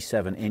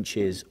 37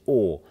 inches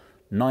or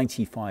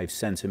 95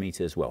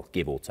 centimeters, well,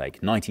 give or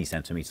take. 90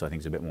 centimeters, I think,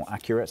 is a bit more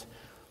accurate.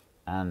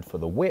 And for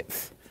the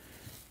width,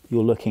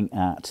 you're looking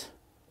at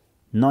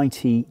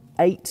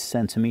 98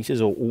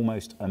 centimeters or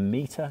almost a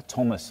meter.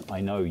 Thomas,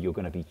 I know you're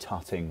going to be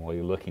tutting while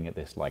you're looking at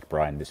this like,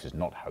 Brian, this is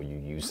not how you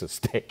use the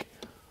stick.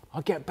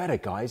 I'll get better,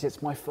 guys.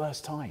 It's my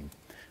first time.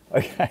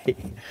 Okay.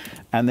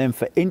 And then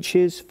for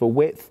inches, for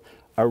width,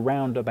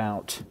 around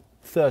about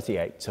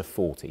 38 to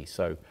 40.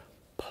 So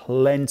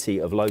plenty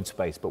of load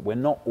space, but we're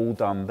not all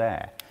done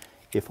there.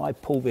 If I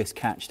pull this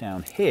catch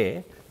down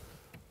here,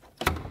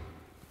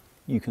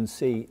 you can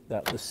see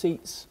that the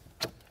seats,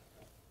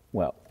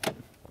 well,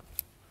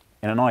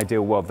 in an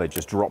ideal world, they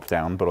just drop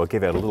down, but I'll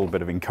give it a little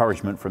bit of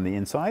encouragement from the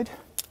inside.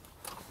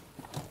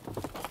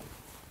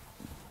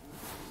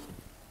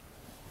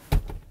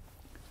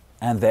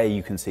 And there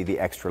you can see the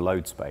extra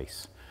load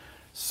space.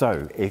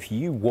 So if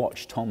you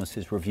watch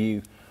Thomas's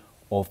review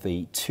of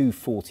the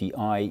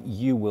 240i,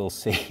 you will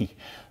see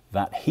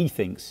that he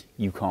thinks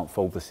you can't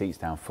fold the seats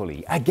down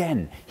fully.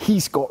 Again,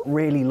 he's got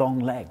really long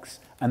legs,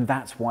 and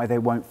that's why they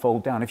won't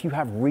fold down. If you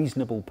have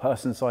reasonable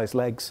person-sized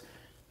legs,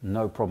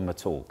 no problem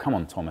at all. Come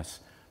on,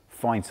 Thomas,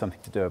 find something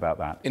to do about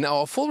that. In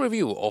our full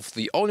review of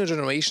the all-new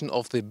generation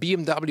of the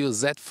BMW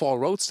Z4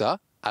 Roadster,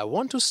 I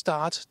want to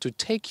start to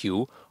take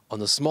you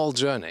on a small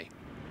journey.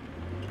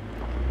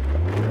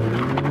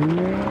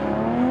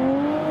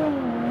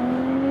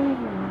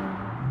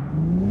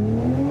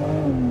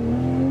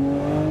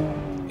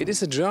 It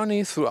is a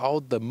journey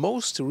throughout the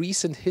most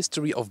recent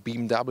history of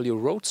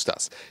BMW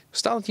Roadsters.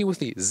 Starting here with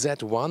the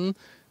Z1,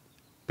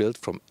 built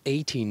from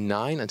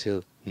 89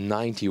 until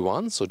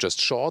 91, so just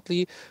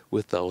shortly,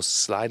 with those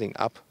sliding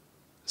up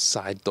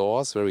side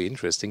doors, very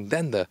interesting.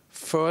 Then the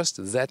first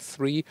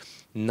Z3,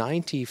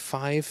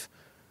 95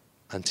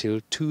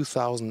 until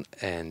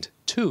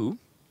 2002.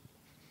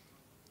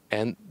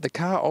 And the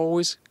car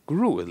always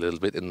grew a little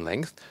bit in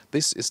length.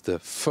 This is the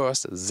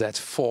first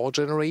Z4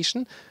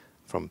 generation,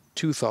 from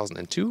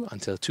 2002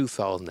 until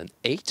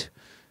 2008,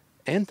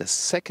 and the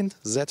second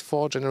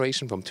Z4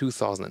 generation from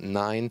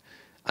 2009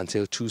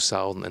 until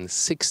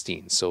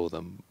 2016, so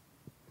the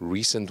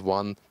recent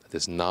one that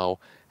is now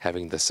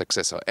having the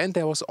successor. And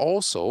there was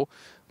also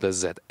the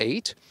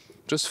Z8,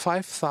 just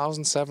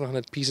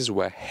 5,700 pieces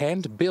were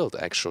hand-built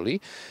actually,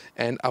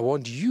 and I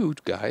want you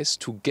guys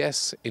to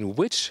guess in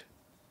which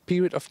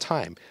period of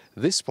time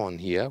this one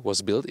here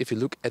was built if you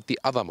look at the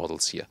other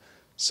models here.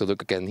 So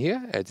look again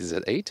here at the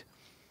Z8.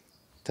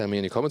 Tell me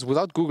in the comments,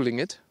 without Googling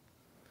it,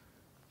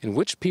 in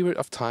which period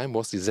of time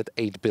was the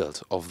Z8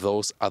 built of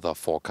those other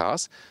four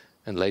cars?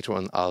 And later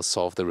on I'll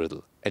solve the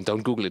riddle. And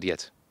don't Google it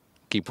yet.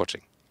 Keep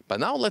watching. But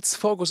now let's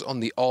focus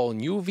on the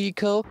all-new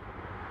vehicle.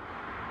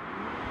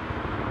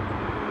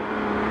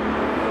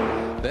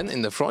 Then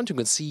in the front you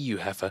can see you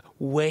have a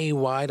way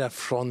wider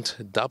front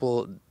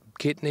double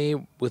kidney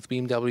with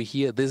BMW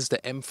here. This is the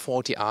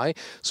M40i,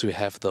 so you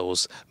have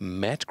those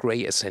matte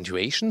grey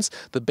accentuations.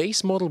 The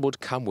base model would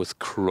come with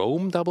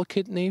chrome double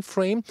kidney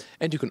frame,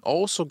 and you can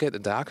also get a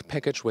dark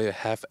package where you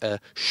have a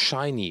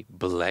shiny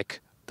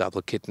black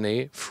double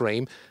kidney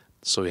frame,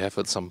 so you have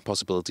some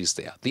possibilities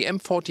there. The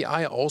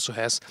M40i also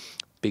has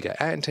bigger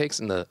air intakes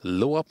in the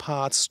lower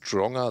part,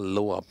 stronger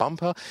lower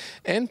bumper,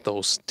 and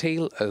those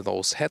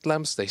those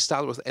headlamps, they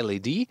start with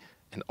LED,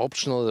 and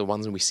optional, the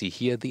ones we see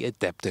here, the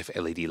adaptive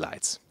LED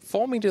lights.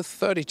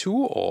 4.32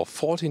 m or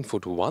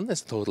 14'1"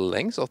 is the total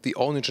length of the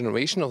all-new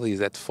generation of the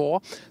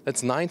Z4.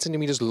 That's 9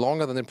 centimeters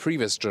longer than the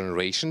previous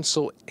generation.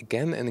 So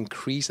again, an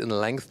increase in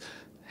length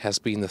has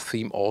been the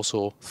theme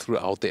also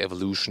throughout the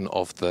evolution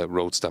of the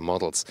Roadster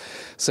models.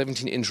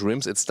 17-inch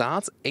rims it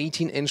starts,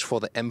 18-inch for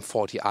the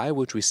M40i,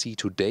 which we see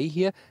today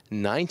here,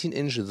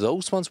 19-inch,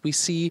 those ones we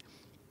see,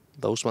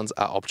 those ones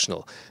are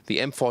optional. The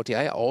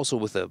M40i also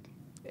with a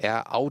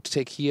air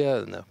outtake here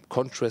in a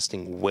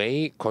contrasting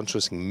way,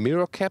 contrasting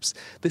mirror caps.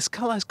 This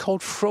color is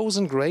called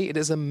Frozen Grey. It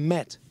is a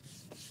matte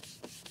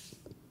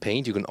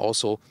paint. You can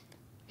also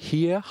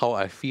hear how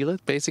I feel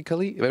it,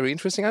 basically. Very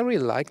interesting. I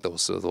really like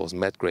those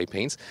matte grey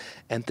paints.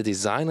 And the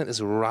design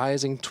is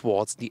rising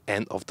towards the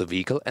end of the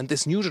vehicle. And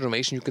this new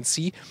generation, you can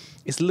see,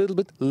 is a little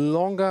bit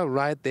longer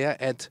right there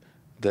at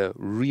the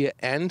rear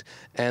end.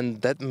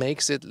 And that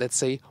makes it, let's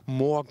say,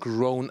 more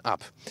grown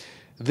up.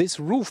 This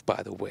roof,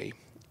 by the way,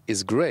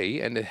 is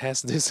grey, and it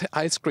has this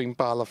ice cream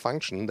parlor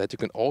function that you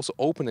can also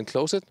open and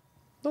close it,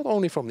 not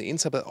only from the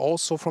inside but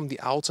also from the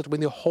outside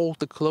when you hold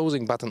the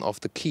closing button of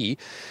the key.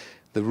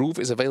 The roof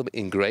is available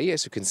in grey,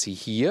 as you can see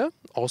here,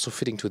 also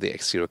fitting to the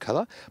exterior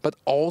color, but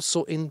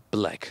also in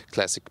black,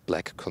 classic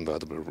black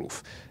convertible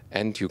roof.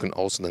 And you can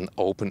also then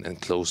open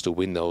and close the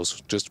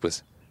windows just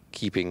with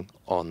keeping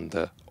on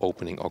the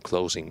opening or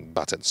closing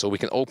button. So we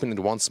can open it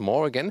once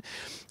more again.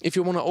 If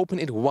you want to open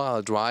it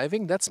while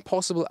driving, that's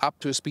possible up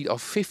to a speed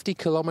of 50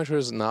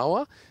 kilometers an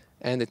hour,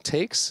 and it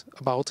takes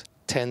about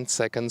 10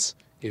 seconds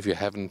if you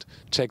haven't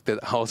checked it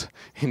out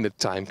in the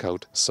time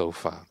code so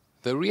far.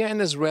 The rear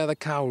end is where the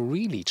car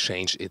really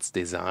changed its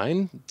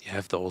design. You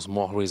have those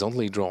more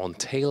horizontally drawn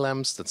tail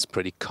lamps. That's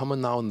pretty common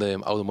now in the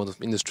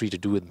automotive industry to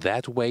do it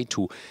that way,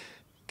 to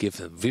give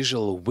a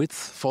visual width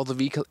for the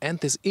vehicle. And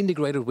this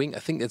integrated wing, I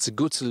think it's a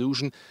good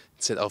solution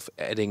instead of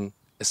adding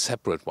a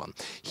separate one.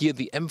 Here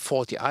the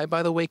M40i,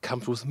 by the way,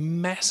 comes with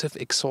massive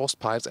exhaust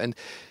pipes, and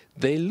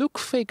they look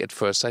fake at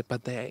first sight,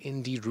 but they are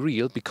indeed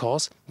real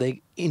because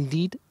they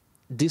indeed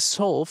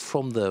dissolve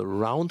from the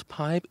round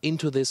pipe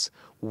into this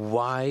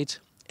wide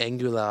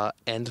angular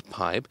end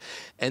pipe.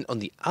 And on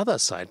the other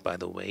side, by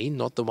the way,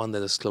 not the one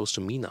that is close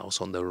to me now,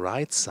 so on the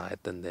right side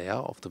than there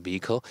of the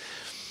vehicle,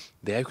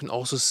 there you can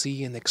also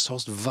see an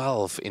exhaust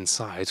valve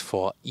inside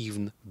for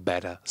even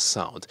better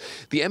sound.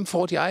 The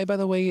M40i, by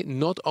the way,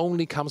 not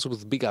only comes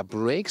with bigger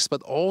brakes,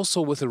 but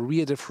also with a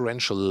rear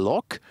differential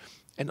lock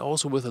and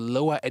also with a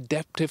lower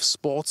adaptive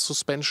sports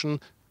suspension.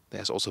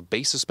 There's also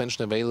base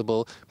suspension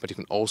available, but you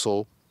can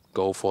also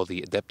go for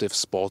the adaptive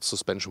sports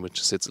suspension,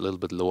 which sits a little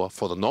bit lower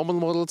for the normal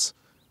models.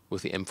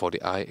 With the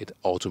M40i, it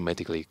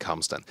automatically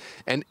comes then.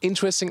 And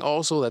interesting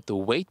also that the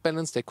weight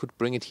balance, they could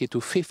bring it here to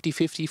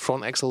 50-50,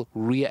 front axle,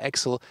 rear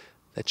axle.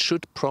 That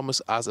should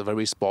promise us a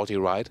very sporty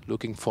ride.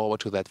 Looking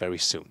forward to that very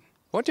soon.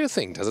 What do you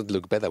think? Does it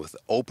look better with the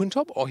open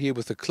top or here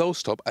with the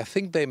closed top? I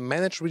think they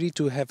managed really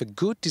to have a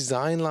good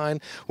design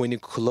line when you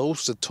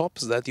close the top,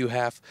 so that you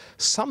have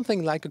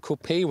something like a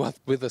coupe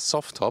with a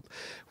soft top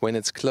when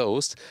it's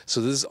closed.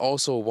 So this is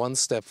also one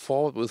step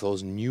forward with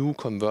those new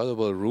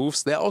convertible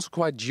roofs. They're also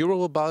quite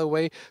durable, by the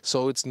way,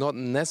 so it's not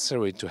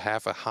necessary to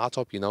have a hard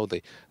top. You know,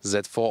 the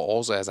Z4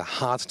 also has a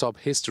hard top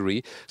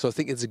history. So I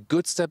think it's a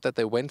good step that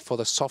they went for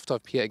the soft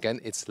top here.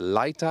 Again, it's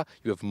lighter,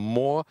 you have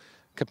more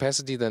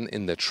capacity than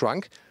in the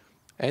trunk.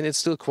 And it's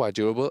still quite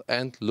durable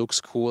and looks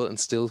cool and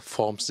still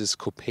forms this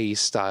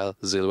coupe-style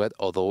silhouette,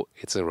 although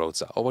it's a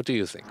roadster. Or what do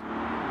you think?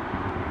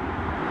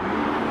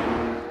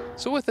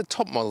 So with the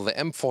top model, the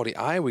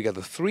M40i, we got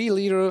the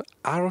 3-liter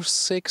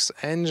R6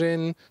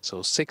 engine, so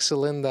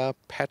 6-cylinder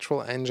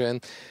petrol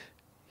engine,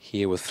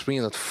 here with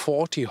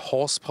 340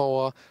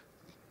 horsepower,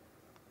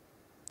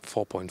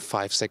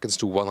 4.5 seconds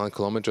to 100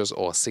 kilometers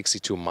or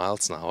 62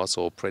 miles an hour,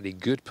 so pretty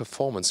good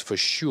performance for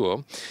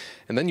sure.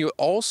 And then you're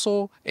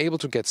also able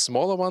to get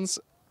smaller ones,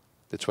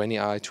 the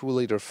 20i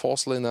 2-liter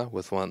 4-cylinder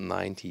with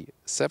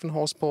 197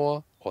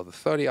 horsepower, or the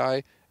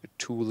 30i, a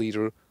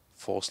 2-liter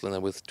 4-cylinder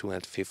with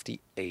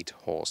 258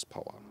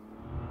 horsepower.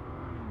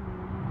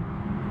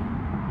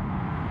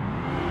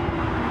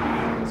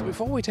 So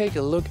before we take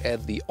a look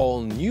at the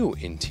all-new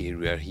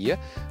interior here,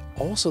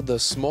 also the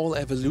small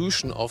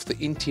evolution of the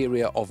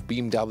interior of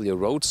BMW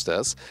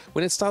Roadsters.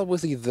 When it started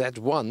with the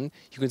Z1,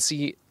 you can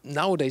see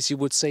nowadays you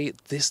would say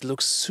this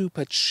looks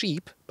super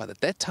cheap, but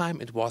at that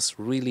time it was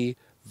really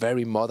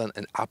very modern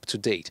and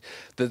up-to-date.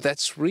 The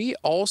Z3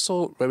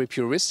 also very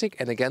puristic,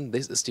 and again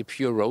this is the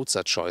pure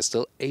roadster choice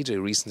still.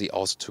 AJ recently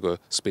also took a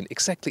spin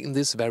exactly in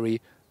this very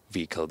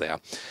vehicle there.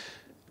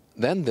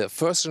 Then the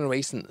first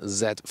generation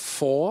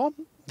Z4.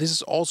 This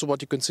is also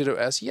what you consider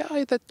as,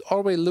 yeah, that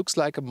already looks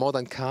like a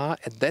modern car.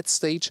 At that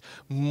stage,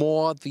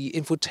 more the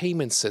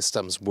infotainment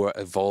systems were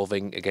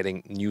evolving,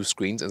 getting new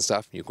screens and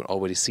stuff. You can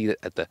already see that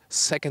at the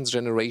second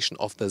generation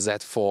of the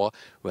Z4,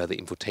 where the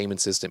infotainment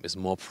system is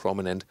more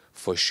prominent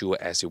for sure,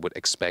 as you would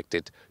expect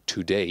it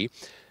today.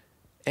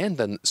 And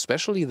then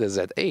especially the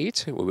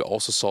Z8, where we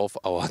also solve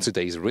our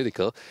today's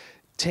ridicule.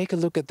 Take a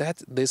look at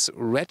that, this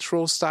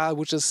retro style,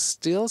 which is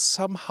still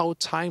somehow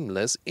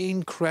timeless.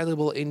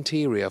 Incredible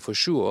interior for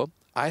sure.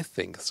 I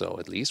think so,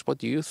 at least. What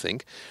do you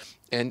think?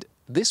 And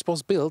this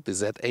was built, the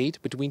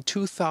Z8, between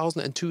 2000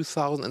 and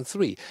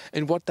 2003.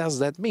 And what does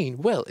that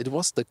mean? Well, it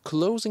was the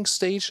closing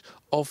stage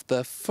of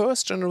the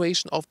first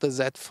generation of the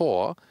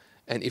Z4.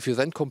 And if you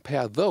then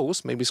compare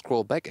those, maybe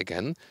scroll back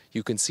again,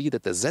 you can see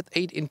that the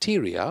Z8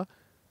 interior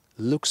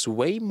looks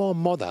way more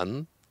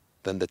modern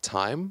than the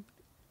time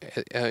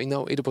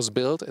it was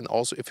built, and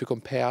also if you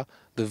compare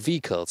the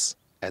vehicles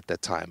at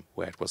that time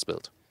where it was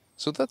built.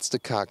 So that's the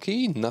car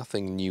key,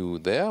 nothing new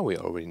there, we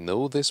already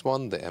know this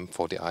one. The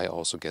M40i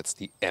also gets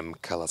the M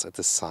colors at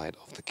the side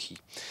of the key.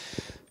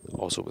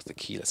 Also with the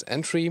keyless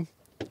entry.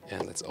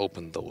 And let's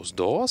open those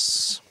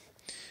doors.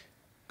 You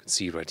can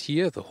see right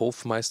here the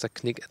Hofmeister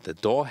knick at the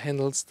door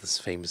handles, this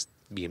famous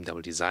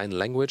BMW design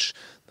language.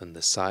 Then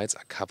the sides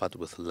are covered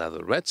with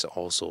leatherette,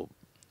 also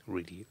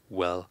really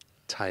well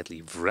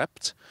tightly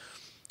wrapped.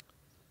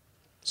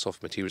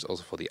 Soft materials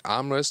also for the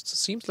armrest.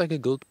 Seems like a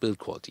good build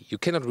quality. You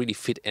cannot really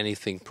fit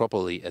anything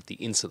properly at the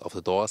inside of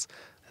the doors.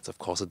 That's of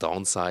course a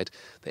downside.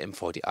 The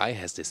M40i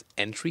has this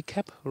entry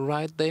cap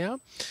right there.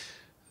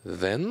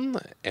 Then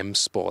M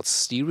Sport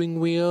steering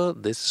wheel.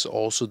 This is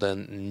also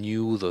then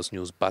new. Those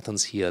new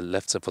buttons here,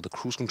 left side for the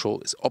cruise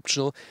control is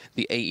optional.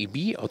 The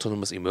AEB,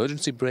 autonomous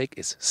emergency brake,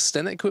 is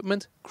standard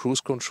equipment.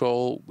 Cruise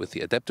control with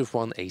the adaptive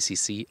one,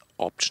 ACC,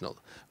 optional.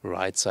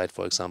 Right side,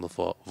 for example,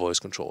 for voice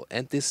control.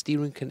 And this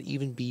steering can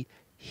even be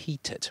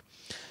heated.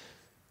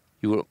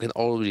 You can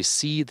already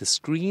see the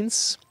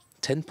screens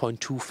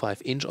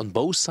 10.25 inch on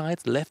both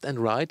sides, left and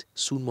right.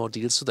 Soon more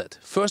deals to that.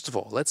 First of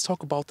all, let's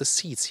talk about the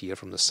seats here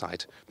from the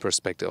side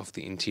perspective of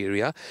the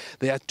interior.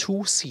 There are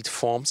two seat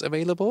forms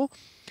available.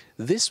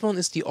 This one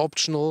is the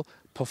optional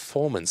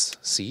performance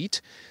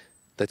seat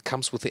that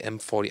comes with the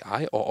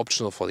M40i, or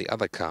optional for the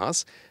other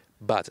cars.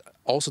 But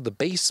also the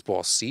base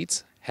sport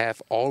seats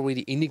have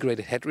already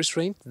integrated head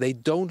restraint. They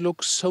don't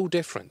look so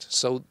different,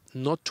 so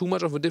not too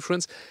much of a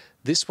difference.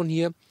 This one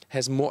here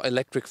has more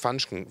electric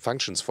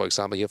functions, for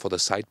example here for the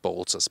side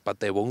bolsters, but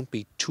they won't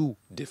be too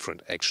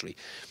different actually.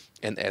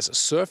 And as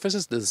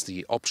surfaces, this is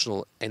the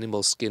optional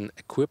animal skin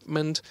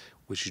equipment,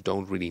 which you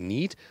don't really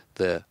need.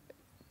 The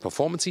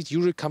performance seat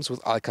usually comes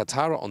with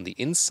Alcantara on the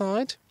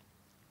inside,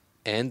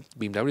 and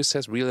BMW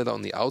says real leather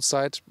on the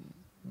outside.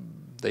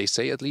 They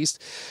say at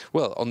least.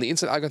 Well, on the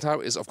inside, Alcantara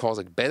is of course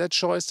a better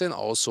choice then,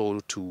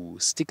 also to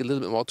stick a little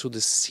bit more to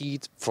the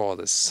seat for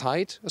the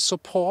side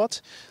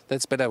support.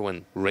 That's better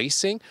when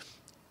racing.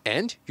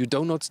 And you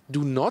do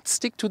not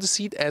stick to the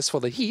seat as for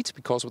the heat,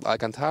 because with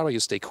Alcantara you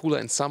stay cooler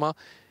in summer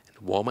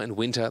and warmer in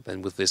winter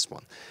than with this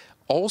one.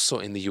 Also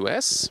in the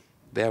US,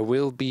 there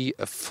will be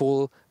a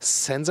full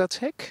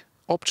SensaTech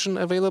option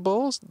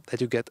available, that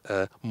you get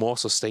a more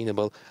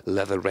sustainable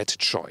leatherette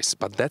choice.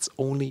 But that's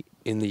only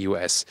in the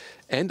US,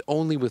 and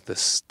only with the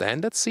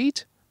standard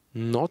seat,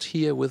 not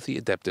here with the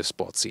adaptive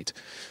sport seat.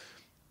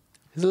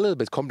 It's a little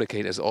bit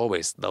complicated as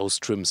always, those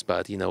trims,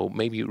 but you know,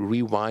 maybe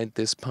rewind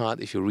this part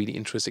if you're really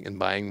interested in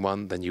buying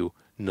one, then you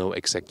know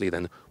exactly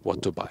then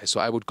what to buy. So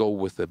I would go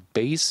with the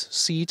base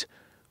seat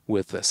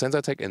with the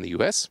SensaTech in the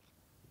US,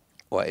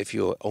 or if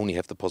you only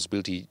have the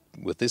possibility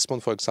with this one,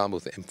 for example,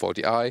 with the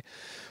M40i,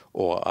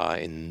 or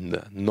in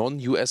the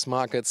non-US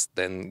markets,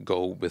 then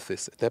go with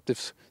this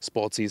adaptive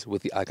sport seat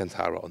with the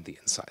Alcantara on the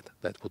inside.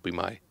 That would be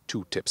my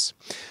two tips.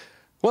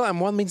 Well, I'm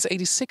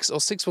 1m86 or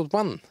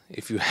 6'1".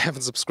 If you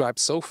haven't subscribed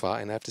so far,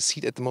 and I have the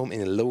seat at the moment in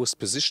the lowest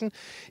position.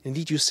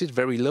 Indeed, you sit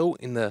very low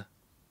in the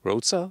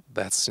roadster.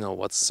 That's, you know,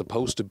 what's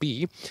supposed to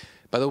be.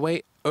 By the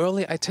way,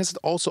 earlier I tested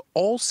also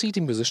all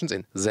seating positions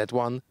in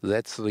Z1,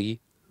 Z3,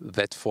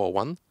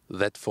 Z4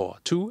 Z4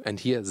 2, and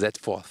here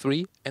Z4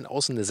 3, and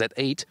also in the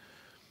Z8.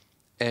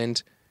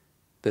 And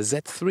the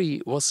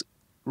Z3 was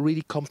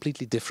really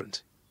completely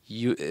different.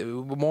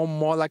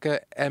 More like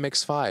a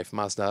MX5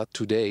 Mazda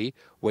today,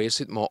 where you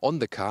sit more on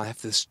the car,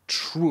 have this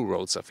true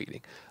roadster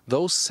feeling.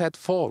 Those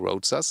Z4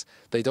 roadsters,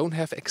 they don't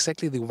have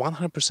exactly the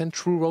 100%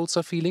 true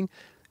roadster feeling.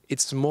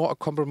 It's more a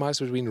compromise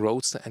between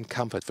roadster and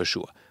comfort for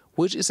sure.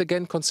 Which is,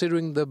 again,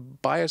 considering the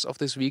buyers of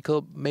this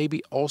vehicle,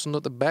 maybe also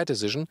not a bad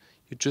decision.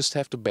 You just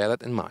have to bear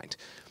that in mind.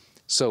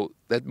 So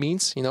that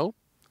means, you know,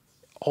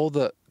 all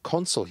the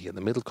console here,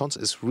 the middle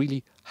console, is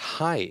really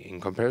high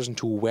in comparison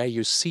to where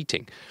you're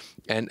seating.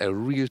 And a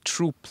real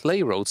true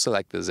play roadster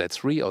like the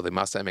Z3 or the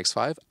Mazda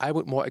MX-5, I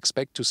would more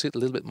expect to sit a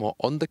little bit more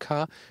on the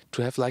car,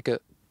 to have like a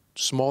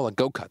smaller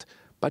go-kart.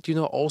 But you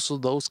know, also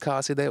those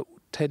cars here, they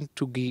tend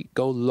to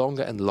go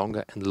longer and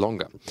longer and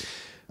longer.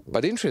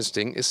 But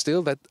interesting is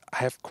still that I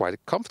have quite a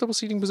comfortable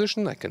seating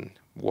position. I can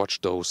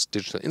watch those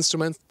digital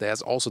instruments.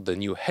 There's also the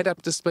new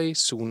head-up display,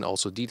 soon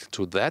also detailed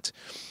to that.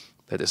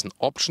 That is an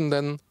option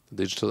then.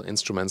 Digital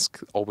instruments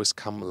always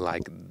come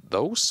like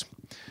those.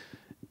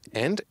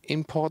 And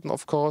important,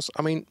 of course,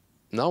 I mean,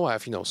 now I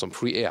have, you know, some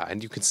free air,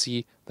 and you can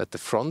see that the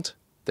front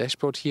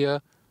dashboard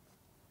here,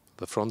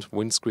 the front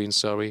windscreen,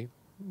 sorry,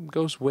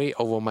 goes way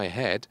over my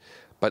head.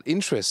 But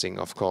interesting,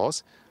 of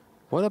course,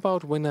 what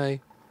about when I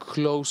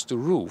close the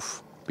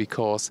roof?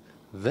 Because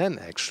then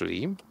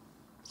actually,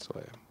 so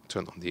I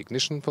turn on the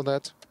ignition for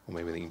that, or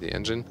maybe the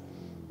engine.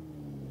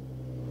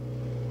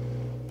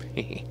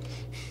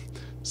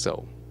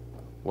 So,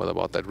 what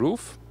about that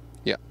roof?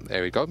 Yeah,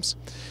 there it comes.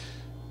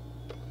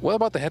 What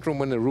about the headroom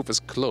when the roof is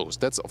closed?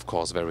 That's of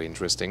course very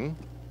interesting.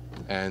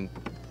 And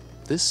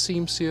this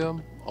seems here,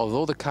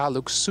 although the car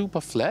looks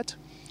super flat,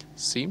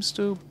 seems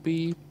to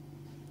be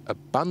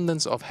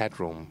abundance of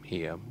headroom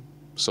here.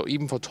 So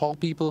even for tall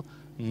people,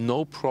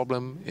 no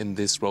problem in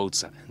this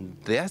roadster. And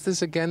there's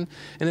this again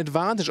an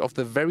advantage of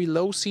the very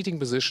low seating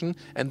position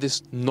and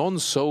this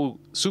non-so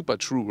super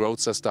true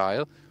roadster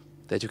style,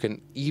 that you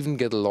can even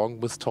get along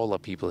with taller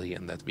people here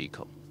in that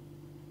vehicle.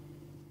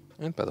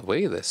 And by the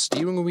way, the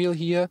steering wheel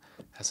here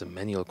has a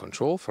manual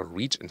control for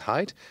reach and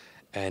height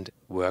and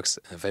works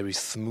in a very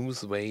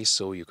smooth way,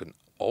 so you can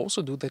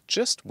also do that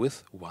just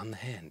with one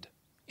hand.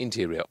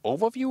 Interior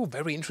overview,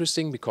 very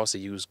interesting because they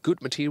use good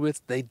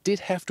materials. They did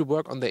have to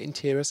work on their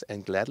interiors,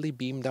 and gladly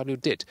BMW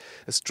did.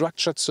 A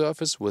structured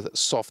surface with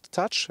soft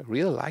touch,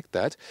 really like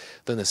that.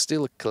 Then a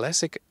still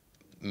classic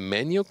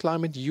manual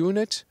climate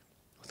unit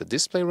with a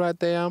display right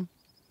there,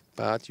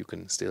 but you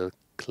can still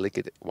click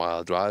it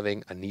while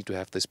driving. I need to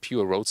have this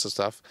pure roadster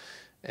stuff,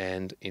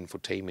 and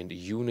infotainment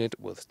unit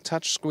with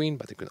touchscreen,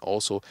 but you can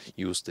also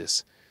use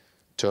this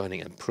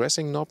turning and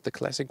pressing knob, the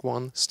classic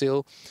one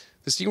still.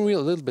 The steering wheel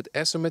a little bit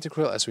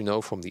asymmetrical, as we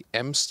know from the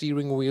M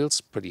steering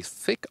wheels, pretty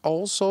thick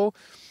also.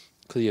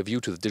 Clear view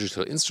to the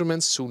digital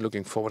instruments, soon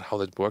looking forward how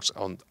that works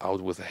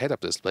out with a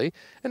head-up display.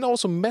 And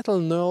also metal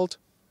knurled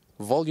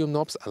volume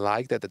knobs. I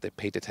like that they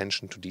paid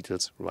attention to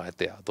details right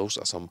there. Those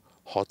are some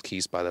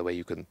hotkeys, by the way.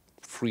 You can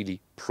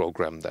freely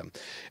program them.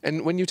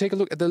 And when you take a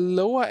look at the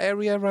lower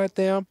area right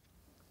there,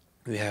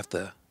 we have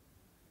the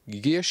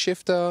gear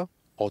shifter,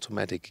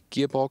 automatic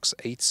gearbox,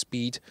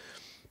 8-speed.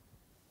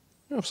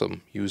 You have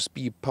some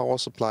USB power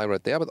supply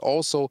right there, but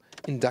also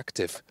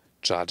inductive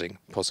charging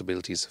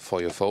possibilities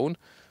for your phone.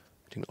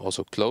 You can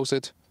also close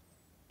it.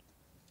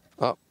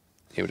 Oh,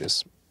 here it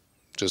is.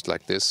 Just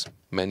like this,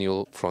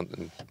 manual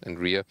front and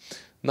rear.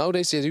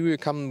 Nowadays they do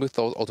come with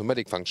those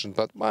automatic functions,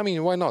 but I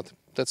mean, why not?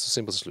 That's a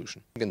simple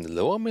solution. In the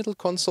lower middle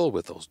console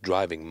with those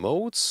driving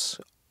modes,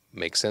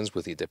 makes sense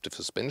with the adaptive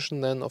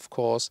suspension then, of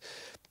course.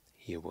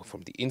 Here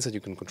from the inside you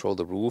can control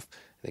the roof.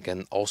 And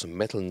again, also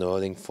metal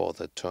knurling for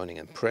the turning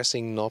and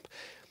pressing knob.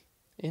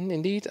 And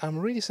indeed, I'm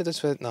really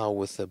satisfied now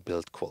with the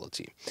build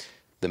quality.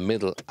 The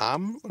middle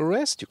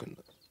armrest, you can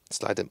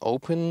slide them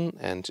open,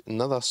 and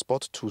another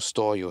spot to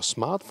store your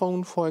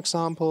smartphone, for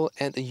example,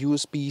 and a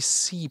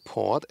USB-C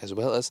port, as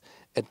well as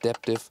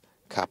adaptive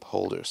cup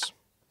holders.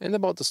 And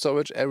about the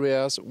storage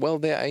areas, well,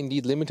 they are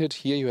indeed limited.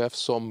 Here you have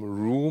some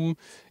room,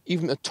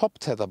 even a top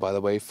tether, by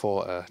the way,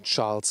 for a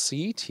child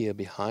seat here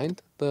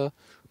behind the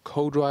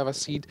co-driver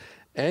seat.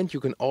 And you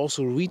can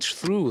also reach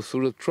through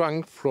the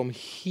trunk from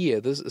here.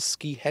 This is a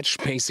ski hatch,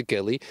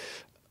 basically.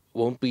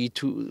 Won't be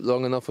too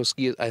long enough for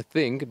skiers, I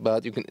think,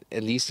 but you can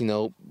at least, you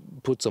know,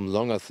 put some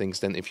longer things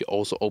than if you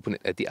also open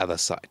it at the other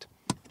side.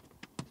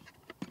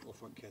 Or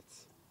for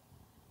cats.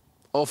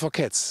 Or for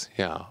cats,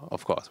 yeah,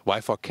 of course. Why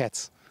for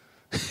cats?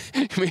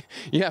 I mean,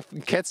 yeah,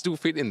 cats do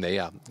fit in there,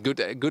 yeah.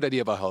 Good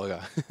idea by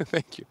Holger.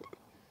 Thank you.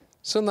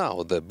 So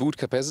now the boot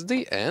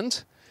capacity,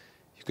 and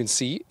you can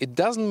see it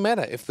doesn't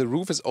matter if the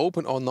roof is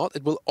open or not,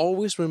 it will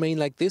always remain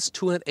like this,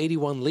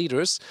 281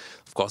 liters.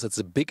 Of course, it's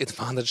a big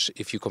advantage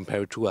if you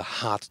compare it to a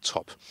hard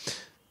top.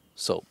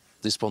 So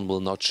this one will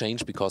not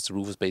change because the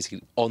roof is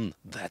basically on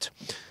that.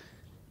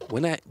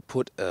 When I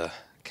put a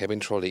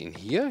cabin trolley in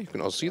here, you can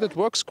also see that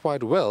works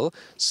quite well.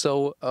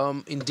 So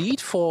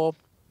indeed, for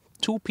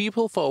 2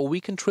 people for a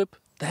weekend trip,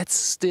 that's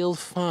still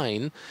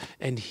fine.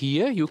 And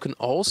here you can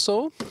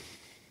also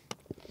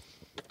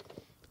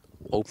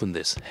open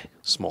this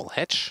small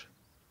hatch.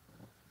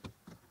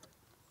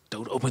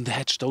 Don't open the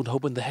hatch, don't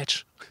open the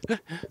hatch.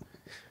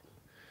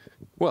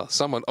 Well,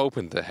 someone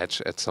opened the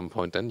hatch at some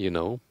point then, you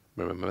know.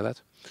 Remember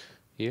that?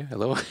 Here,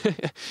 hello.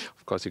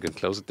 Of course you can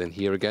close it then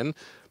here again.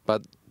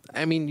 But,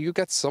 I mean, you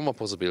get some more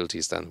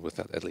possibilities then with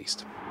that at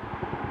least.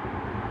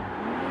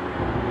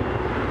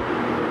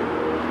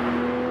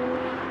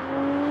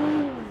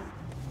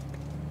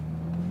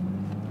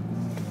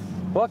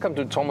 Welcome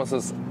to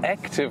Thomas's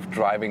active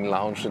driving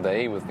lounge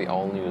today with the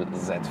all-new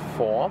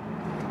Z4,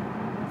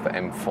 the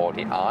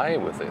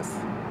M40i with this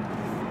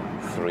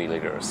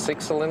 3-liter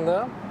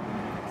 6-cylinder.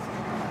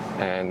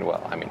 And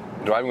well, I mean,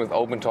 driving with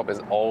open top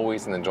is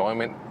always an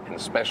enjoyment, and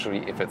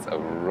especially if it's a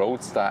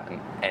roadster, an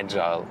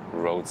agile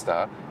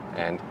roadster.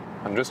 And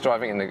I'm just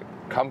driving in the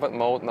comfort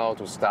mode now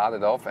to start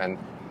it off, and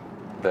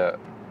the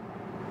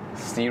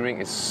steering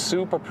is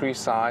super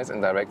precise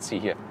and direct. See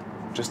here,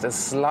 just a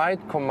slight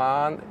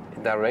command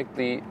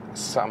directly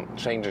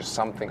changes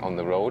something on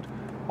the road.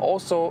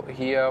 Also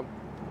here,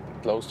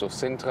 close to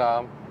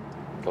Sintra,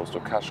 close to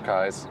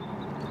Cascais,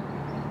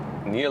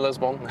 near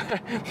Lisbon.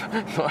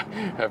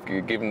 I've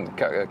given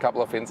a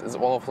couple of hints. It's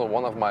also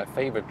one of my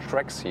favorite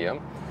tracks here.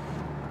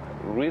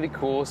 Really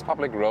cool. It's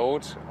public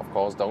road. Of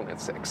course, don't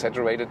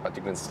exaggerate it, but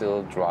you can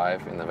still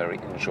drive in a very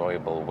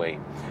enjoyable way.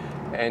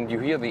 And you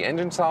hear the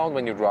engine sound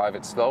when you drive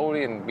it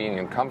slowly, and being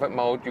in comfort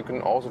mode, you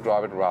can also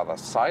drive it rather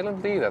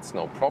silently. That's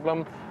no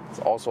problem. It's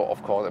also,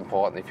 of course,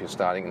 important if you're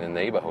starting in a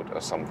neighborhood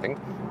or something.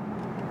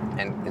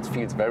 And it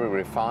feels very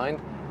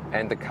refined,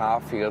 and the car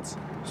feels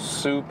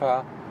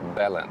super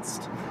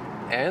balanced.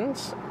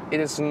 And it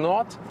is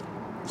not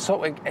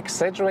so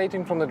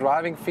exaggerating from the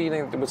driving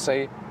feeling that you would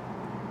say,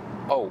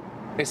 oh,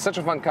 it's such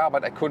a fun car,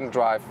 but I couldn't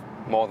drive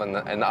more than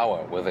an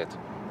hour with it.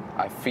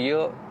 I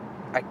feel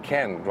I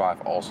can drive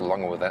also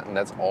longer with that, and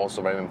that's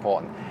also very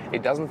important.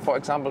 It doesn't, for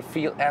example,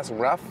 feel as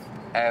rough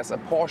as a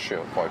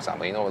Porsche, for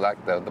example. You know,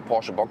 like the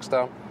Porsche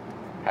Boxster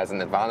has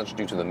an advantage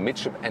due to the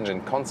midship engine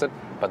concept,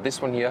 but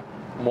this one here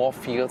more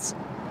feels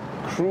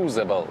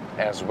cruisable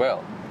as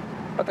well.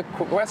 But the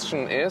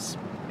question is,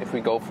 if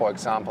we go, for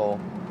example,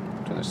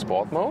 to the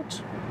sport mode,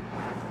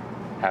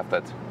 have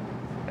that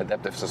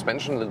adaptive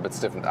suspension a little bit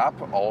stiffened up,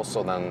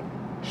 also then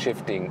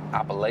shifting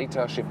up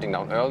later, shifting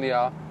down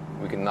earlier,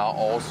 we can now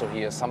also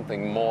hear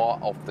something more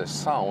of the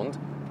sound.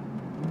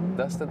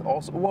 Does that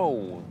also,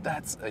 whoa,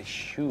 that's a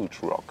huge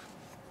rock.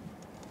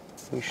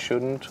 We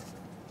shouldn't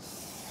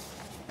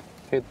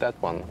hit that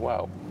one,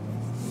 wow.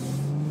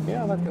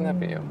 Yeah, that can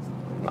happen here.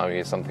 Now you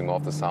hear something more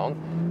of the sound.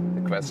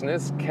 The question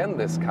is, can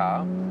this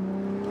car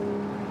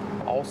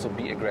also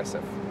be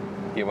aggressive?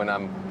 Here when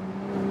I'm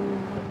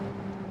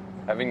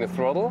having the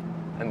throttle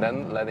and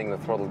then letting the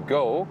throttle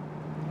go,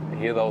 you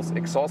hear those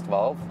exhaust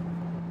valves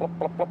plop,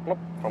 plop, plop, plop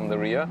from the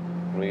rear.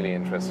 Really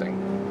interesting.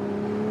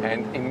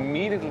 And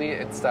immediately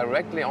it's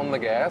directly on the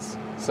gas,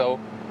 so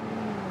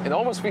It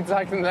almost feels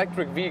like an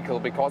electric vehicle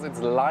because it's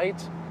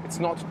light, it's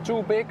not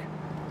too big,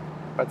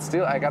 but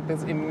still I got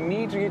this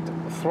immediate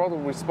throttle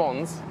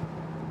response.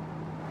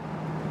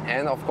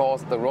 And of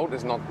course the road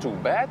is not too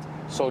bad,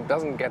 so it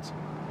doesn't get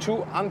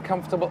too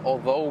uncomfortable,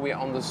 although we're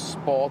on the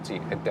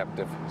sporty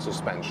adaptive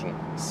suspension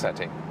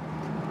setting.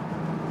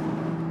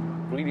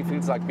 Really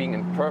feels like being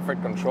in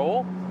perfect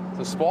control.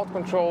 The sport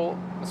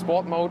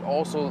mode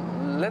also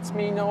lets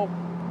me,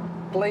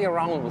 play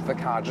around with the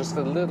car just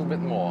a little bit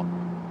more.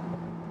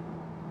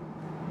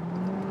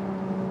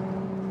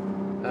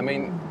 I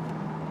mean,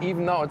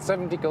 even now at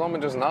 70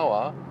 kilometers an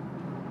hour,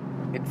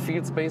 it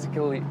feels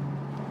basically,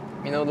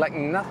 like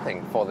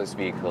nothing for this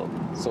vehicle.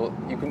 So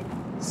you can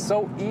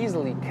so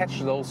easily catch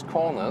those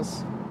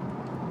corners,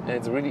 and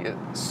it's really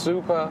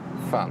super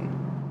fun.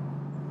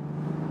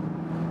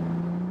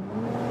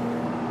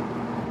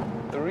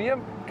 The rear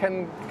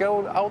can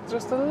go out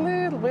just a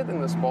little bit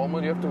in the sport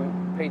mode. You have to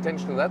pay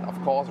attention to that.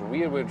 Of course,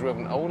 rear wheel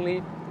driven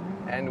only,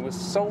 and with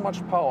so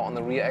much power on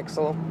the rear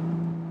axle,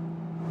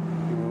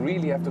 you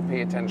really have to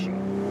pay attention.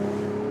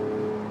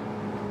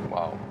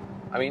 Wow.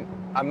 I mean,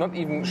 I'm not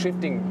even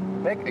shifting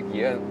back a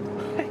gear.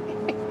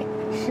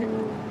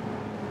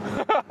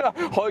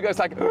 Holger's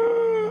like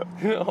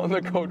on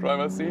the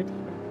co-driver's seat.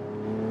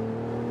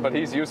 But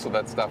he's used to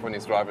that stuff when he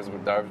drives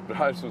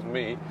with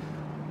me.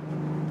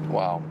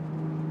 Wow.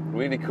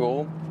 Really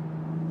cool.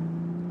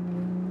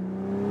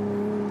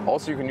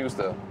 Also, you can use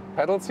the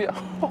pedals here.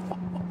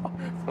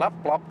 Flap,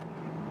 flap.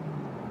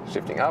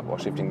 Shifting up or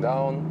shifting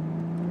down.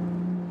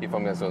 If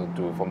I'm going to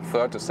do from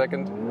third to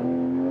second.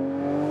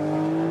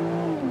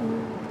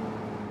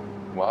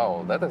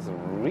 Wow, that is a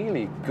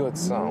really good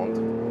sound.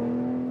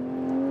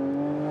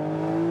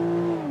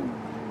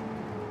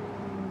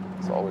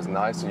 It's always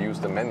nice to use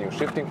the manual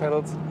shifting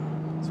pedals.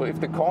 So if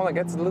the corner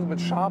gets a little bit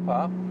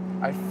sharper,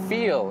 I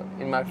feel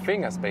in my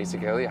fingers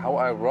basically how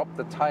I rub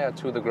the tire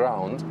to the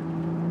ground,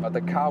 but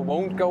the car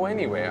won't go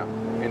anywhere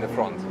in the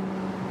front.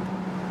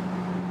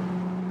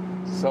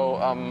 So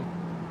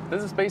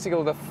this is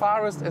basically the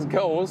farthest it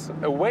goes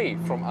away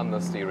from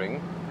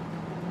understeering.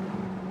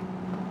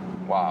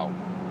 Wow,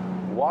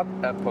 what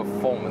a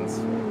performance.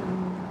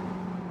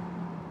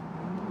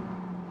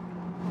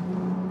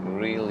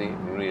 Really,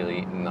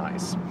 really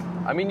nice.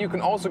 I mean, you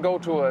can also go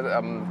to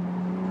a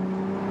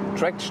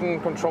traction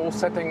control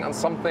setting on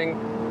something.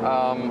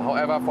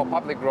 However, for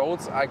public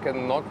roads, I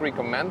cannot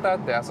recommend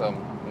that. There's a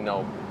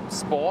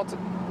sport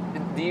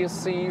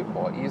DSC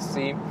or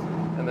ESC,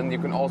 and then you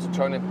can also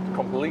turn it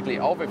completely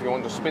off if you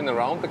want to spin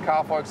around the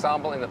car, for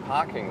example, in the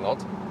parking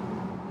lot.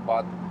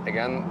 But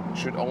again, it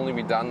should only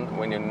be done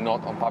when you're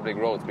not on public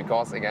roads,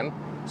 because again,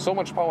 so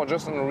much power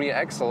just on the rear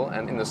axle,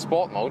 and in the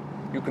sport mode,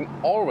 you can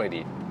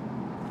already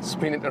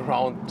spin it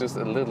around just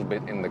a little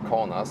bit in the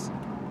corners.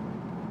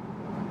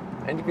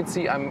 And you can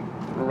see I'm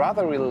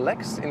rather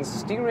relaxed in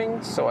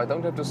steering, so I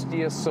don't have to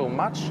steer so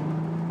much.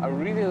 I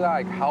really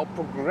like how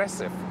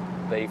progressive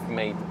they've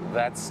made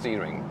that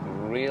steering.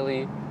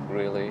 Really,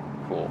 really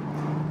cool.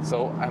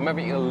 So I'm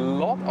having a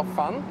lot of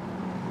fun.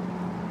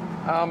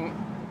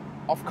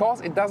 Of course,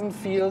 it doesn't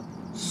feel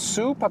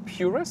super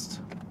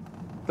purist,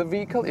 the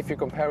vehicle, if you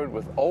compare it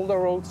with older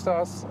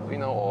roadsters,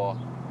 or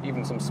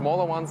even some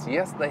smaller ones.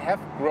 Yes, they have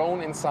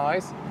grown in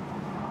size,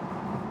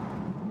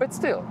 but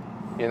still,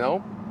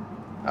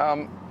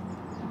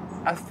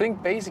 I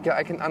think basically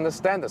I can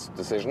understand this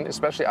decision,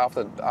 especially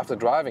after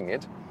driving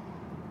it,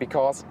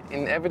 because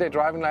in everyday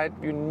driving life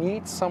you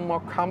need some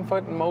more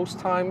comfort most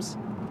times,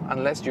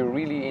 unless you're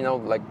really,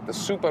 like the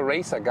super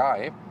racer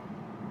guy.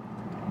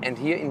 And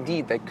here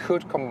indeed they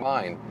could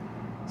combine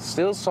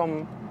still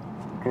some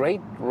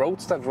great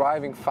roadster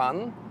driving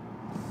fun,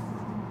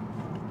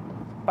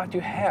 but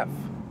you have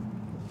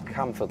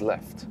comfort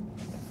left.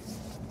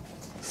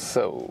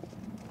 So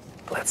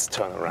let's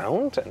turn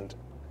around, and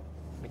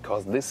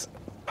because this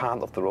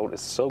part of the road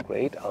is so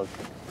great, I'll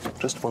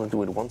just want to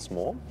do it once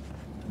more.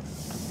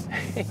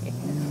 It's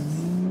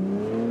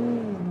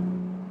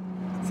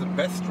the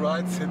best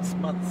ride since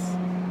months.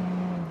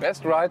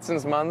 Best ride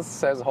since months,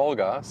 says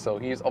Holger, so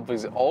he's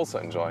obviously also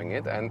enjoying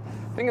it, and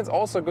I think it's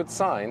also a good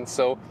sign.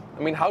 So,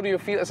 I mean, how do you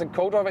feel as a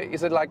co-driver?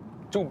 Is it like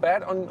too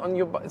bad on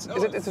your... Is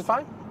it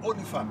fine?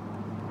 Only fun.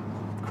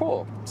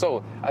 Cool.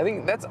 So I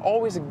think that's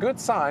always a good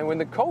sign when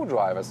the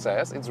co-driver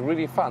says it's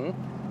really fun.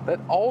 That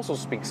also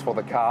speaks for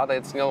the car.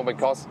 That's,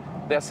 because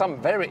there's some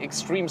very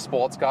extreme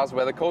sports cars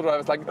where the co-driver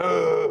is like,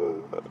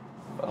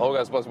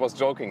 Holger was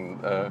joking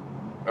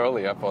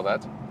earlier for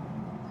that.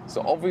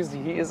 So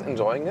obviously he is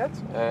enjoying it,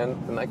 and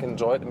then I can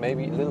enjoy it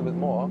maybe a little bit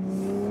more.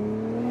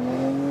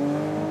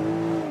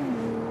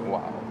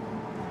 Wow.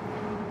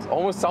 It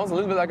almost sounds a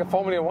little bit like a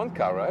Formula 1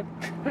 car, right?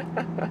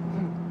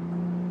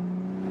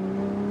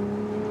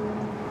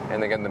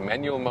 And again, the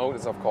manual mode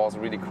is of course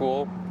really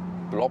cool,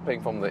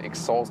 blopping from the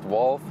exhaust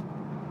valve.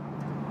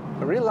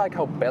 I really like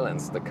how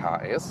balanced the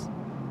car is.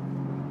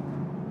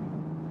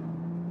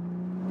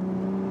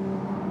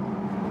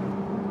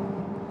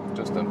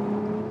 Just a...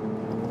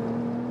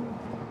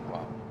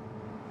 wow.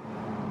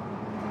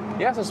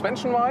 Yeah,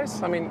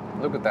 suspension-wise, I mean,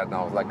 look at that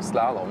now, like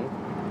slalom.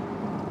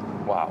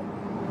 Wow.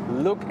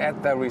 Look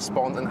at the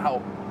response and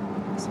how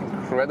it's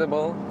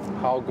incredible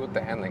how good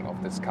the handling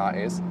of this car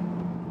is.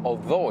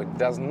 Although it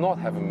does not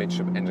have a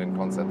midship engine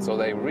concept, so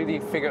they really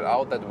figured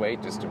out that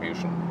weight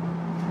distribution.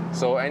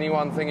 So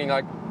anyone thinking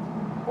like,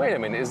 wait a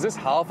minute, is this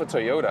half a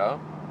Toyota?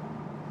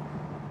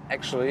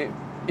 Actually,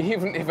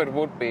 even if it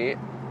would be,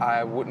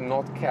 I would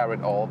not care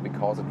at all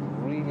because it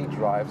really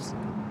drives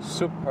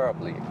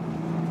superbly.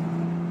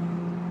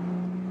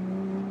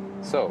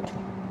 So,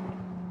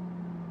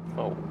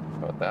 oh,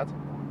 heard that.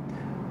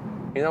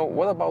 You know,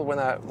 what about when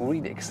I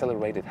really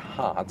accelerate it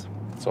hard?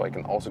 So I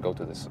can also go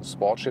to this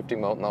sport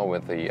shifting mode now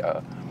with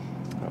the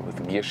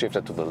gear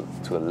shifter to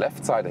the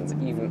left side, and it's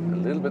even a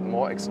little bit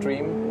more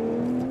extreme.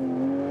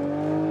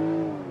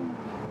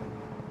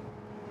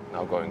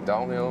 Now going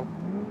downhill.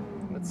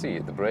 Let's see,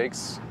 the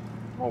brakes.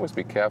 Always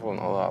be careful when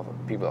other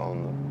people are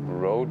on the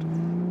road.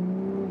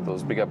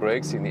 Those bigger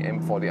brakes in the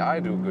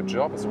M40i do a good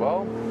job as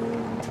well.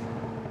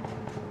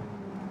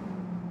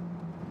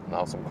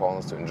 Now some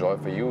corners to enjoy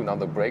for you. Now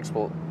the brakes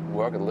will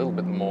work a little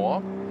bit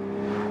more.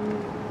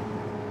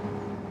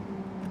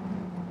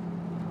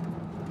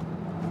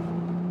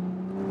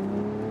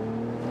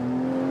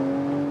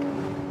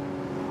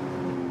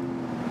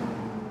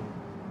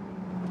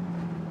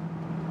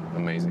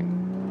 Amazing.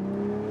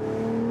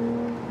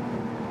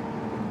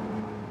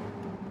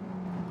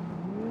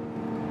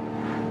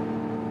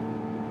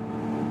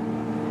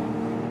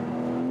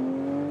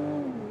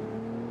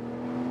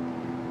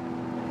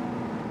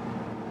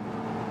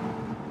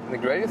 The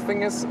greatest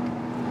thing is,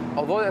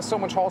 although there's so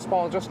much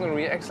horsepower just in the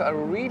rear axle, I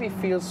really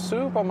feel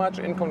super much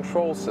in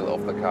control still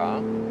of the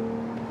car.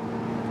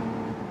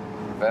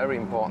 Very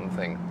important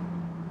thing.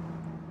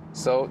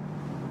 So,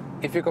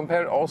 if you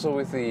compare it also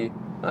with the,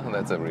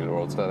 that's a real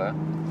roadster there.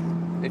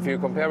 If you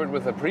compare it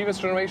with the previous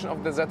generation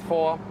of the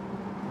Z4,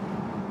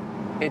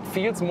 it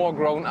feels more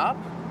grown up.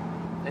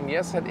 And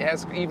yes, it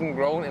has even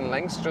grown in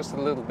length just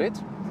a little bit.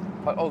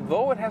 But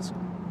although it has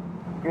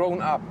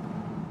grown up,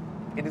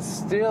 it is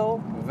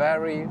still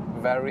very,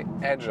 very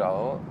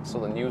agile. So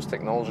the newest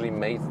technology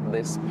made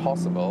this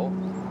possible.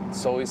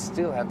 So we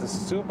still have this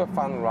super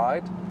fun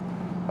ride,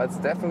 but it's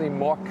definitely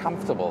more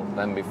comfortable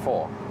than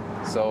before.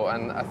 So,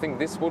 and I think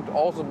this would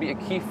also be a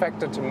key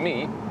factor to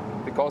me,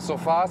 because so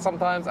far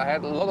sometimes I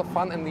had a lot of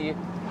fun in the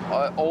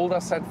older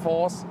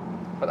Z4s,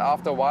 but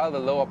after a while the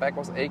lower back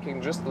was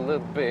aching just a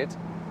little bit,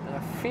 and I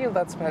feel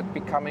that's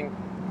becoming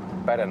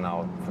better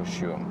now for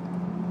sure.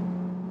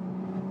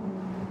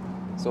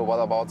 So what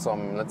about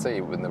some, let's say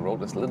when the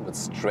road is a little bit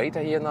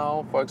straighter here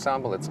now, for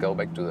example, let's go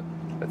back to the,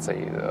 let's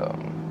say,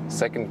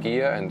 second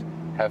gear and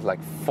have like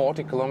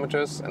 40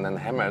 kilometers and then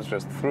hammer it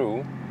just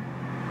through.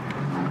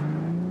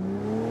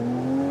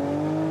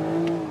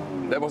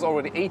 That was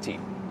already 80.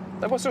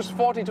 That was just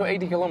 40 to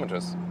 80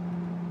 kilometers.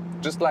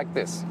 Just like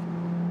this.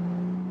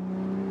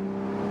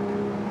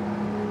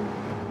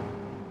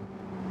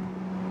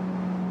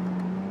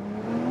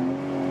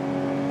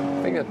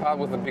 I think that part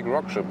with the big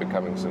rock should be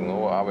coming soon,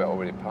 or are we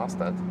already past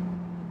that?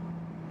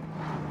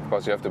 Of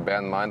course, you have to bear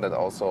in mind that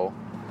also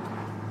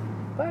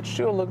that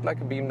sure looked like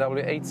a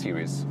BMW 8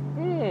 Series.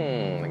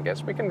 I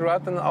guess we can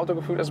drive an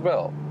Autogefühl as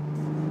well.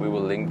 We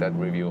will link that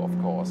review, of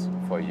course,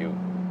 for you.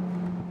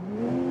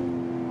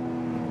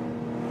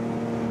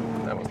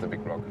 That was the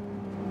big rock.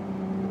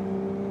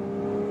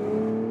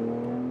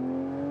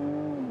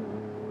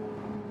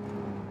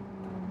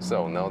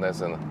 So now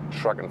there's a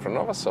truck in front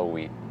of us, so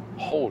we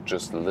hold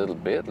just a little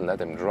bit and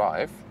let him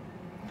drive.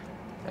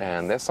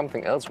 And there's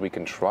something else we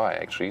can try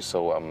actually.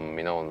 So,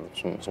 you know,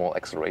 some small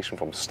acceleration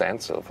from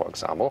standstill, for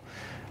example.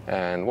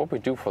 And what we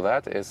do for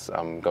that is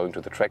going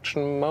to the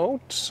traction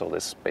mode. So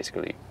this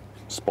basically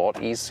Sport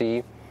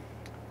EC.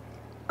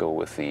 Go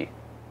with the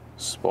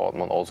Sport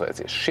mode also as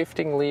a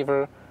shifting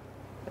lever.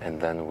 And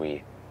then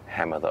we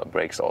hammer the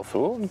brakes all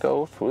through and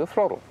go through the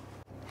throttle.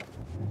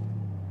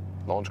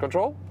 Launch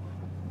control.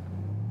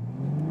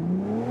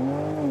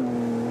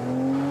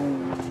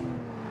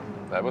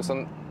 That was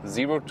on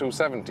 0 to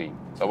 70.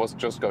 So I was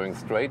just going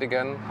straight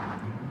again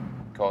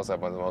because I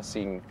was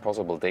seeing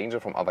possible danger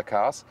from other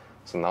cars.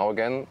 So now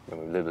again, a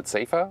little bit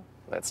safer.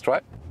 Let's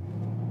try.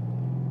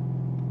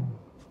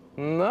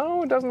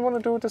 No, it doesn't want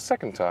to do it the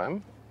second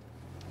time.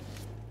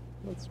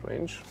 That's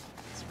strange.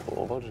 Let's pull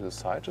over to the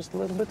side just a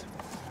little bit.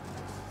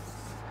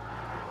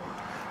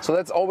 So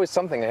that's always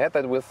something. I had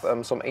that with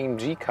some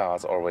AMG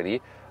cars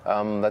already.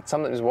 That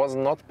sometimes it was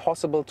not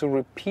possible to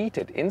repeat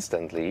it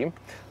instantly.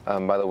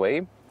 By the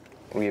way,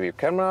 rear view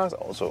cameras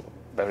also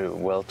very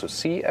well to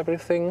see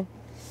everything.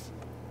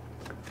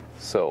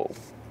 So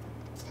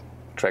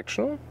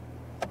traction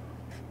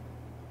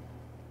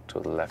to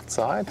the left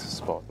side,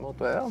 sport mode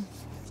there.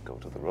 Let's go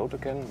to the road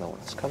again. No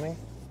one's coming.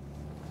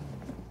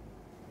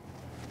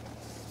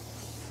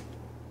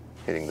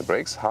 Hitting the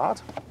brakes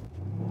hard.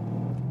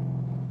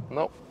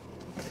 No.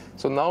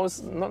 So now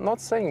it's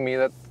not saying me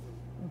that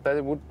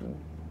it would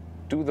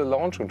do the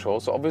launch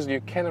control. So obviously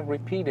you cannot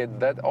repeat it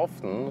that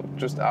often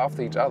just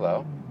after each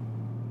other.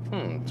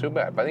 Too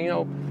bad. But you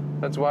know,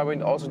 that's why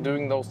we're also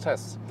doing those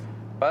tests.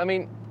 But I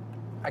mean,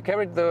 I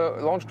carried the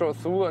launch door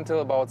through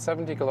until about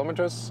 70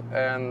 kilometers,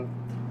 and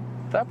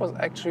that was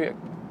actually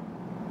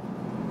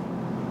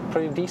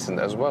pretty decent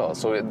as well.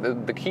 So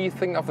the key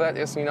thing of that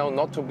is, you know,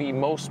 not to be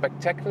most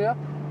spectacular,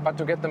 but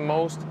to get the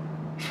most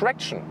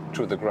traction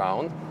to the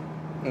ground.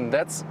 And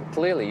that's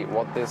clearly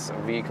what this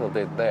vehicle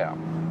did there.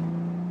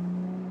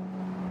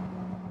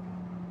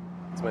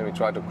 Let's maybe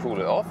try to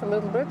cool it off a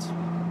little bit.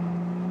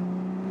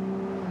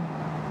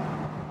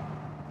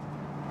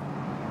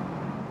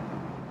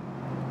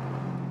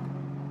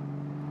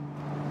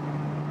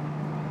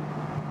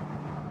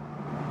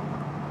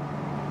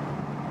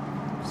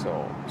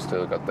 So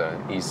still got the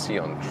EC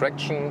on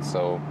traction,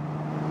 so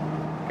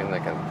again I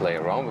can play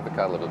around with the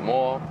car a little bit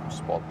more.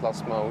 Sport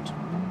Plus mode.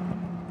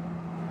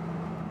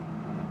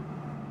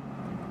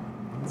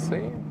 Let's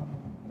see.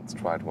 Let's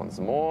try it once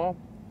more.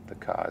 The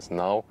car is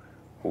now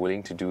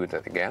willing to do it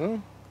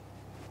again.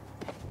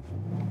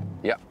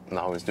 Yeah,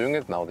 now he's doing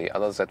it. Now the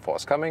other Z4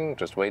 is coming,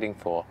 just waiting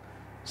for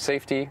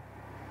safety.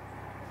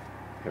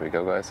 Here we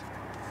go, guys.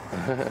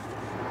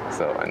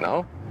 So, and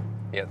now,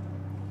 yeah.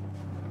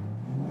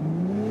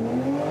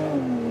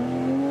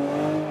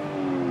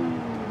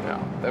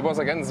 That was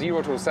again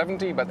 0 to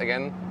 70, but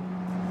again,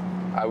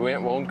 I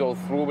won't go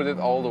through with it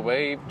all the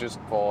way, just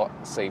for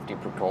safety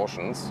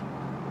precautions.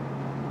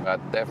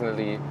 But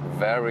definitely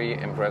very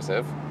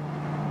impressive.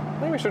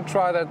 Maybe we should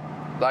try that,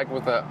 like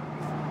with the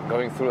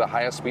going through the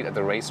higher speed at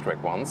the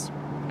racetrack once.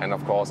 And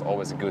of course,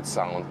 always a good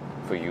sound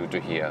for you to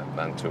hear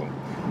then too.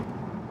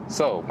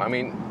 So, I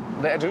mean,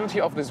 the agility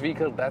of this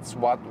vehicle, that's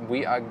what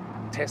we are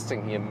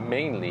testing here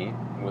mainly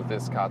with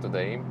this car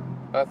today.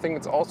 But I think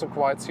it's also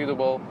quite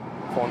suitable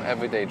for an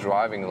everyday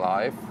driving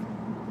life.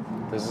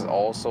 This is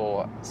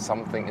also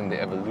something in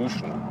the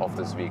evolution of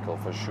this vehicle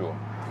for sure.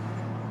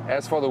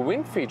 As for the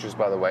wind features,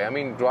 by the way, I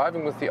mean,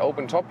 driving with the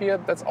open top here,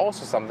 that's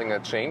also something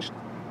that changed.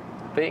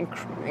 They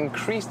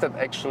increased that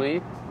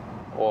actually,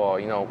 or,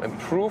 you know,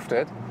 improved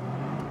it.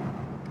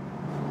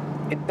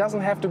 It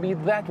doesn't have to be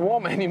that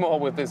warm anymore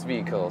with this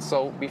vehicle.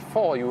 So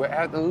before you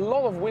had a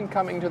lot of wind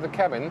coming into the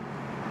cabin,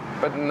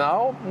 but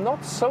now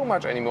not so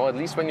much anymore, at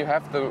least when you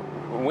have the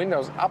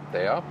windows up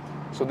there.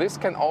 So this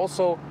can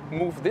also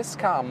move this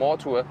car more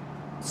to a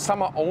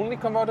summer-only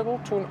convertible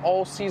to an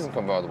all-season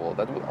convertible.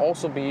 That would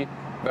also be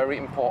very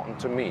important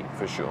to me,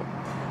 for sure.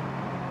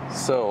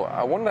 So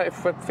I wonder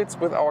if that fits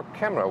with our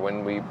camera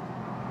when we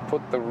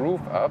put the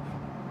roof up.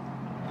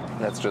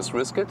 Let's just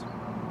risk it.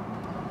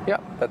 Yeah,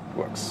 that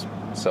works.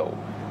 So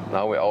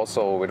now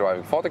we're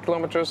driving 40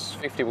 kilometers,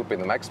 50 would be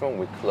the maximum.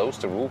 We close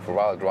the roof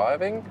while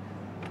driving.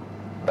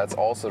 That's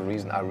also the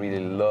reason I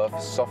really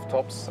love soft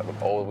tops. I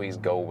would always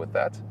go with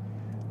that.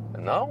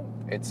 And now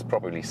it's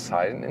probably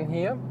silent in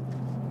here.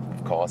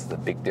 Of course, the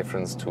big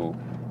difference to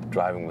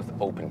driving with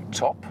open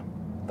top,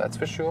 that's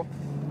for sure.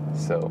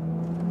 So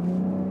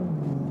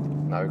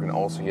now you can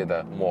also hear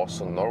the more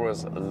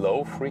sonorous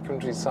low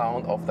frequency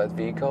sound of that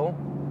vehicle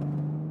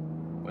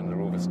when the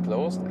roof is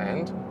closed,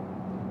 and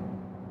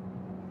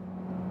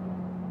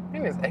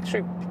it's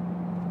actually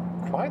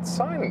quite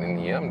silent in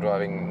here. I'm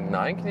driving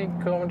 90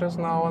 kilometers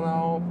an hour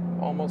now,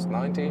 almost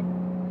 90.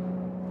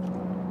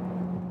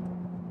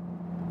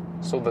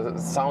 So the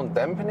sound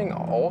dampening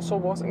also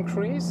was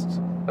increased.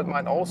 That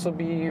might also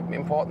be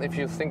important if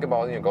you think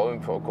about, you know,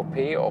 going for a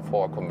coupe or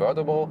for a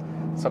convertible.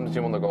 Sometimes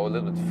you want to go a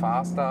little bit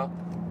faster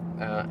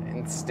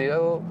and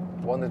still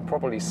want it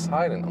properly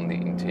silent on the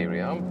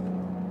interior.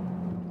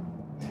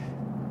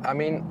 I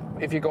mean,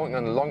 if you're going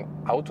on long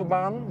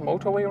Autobahn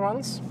motorway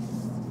runs,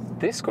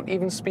 this could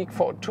even speak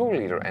for a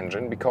 2-liter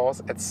engine,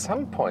 because at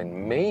some point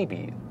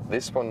maybe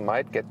this one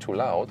might get too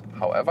loud.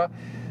 However,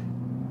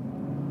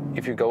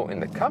 if you go in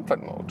the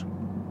comfort mode,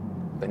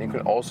 then you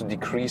can also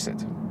decrease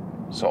it.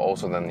 So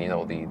also then, you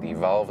know, the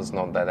valve is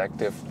not that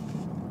active.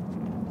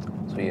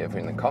 So here, if you're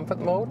in the comfort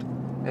mode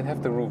and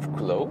have the roof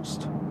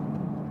closed,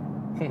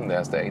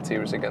 there's the 8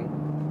 Series again.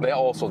 They're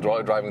also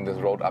driving this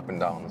road up and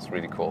down. It's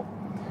really cool.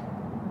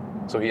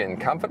 So here in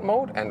comfort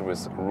mode and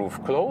with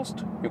roof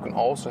closed, you can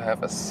also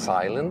have a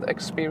silent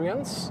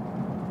experience.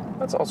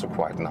 That's also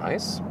quite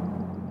nice.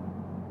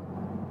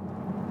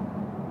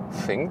 I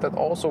think that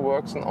also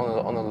works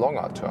on a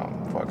longer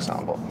term, for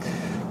example.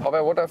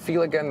 However, what I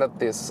feel again, that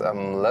this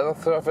leather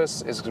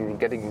surface is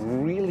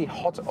getting really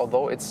hot,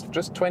 although it's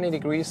just 20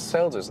 degrees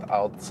Celsius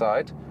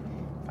outside.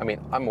 I mean,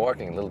 I'm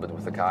working a little bit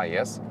with the car,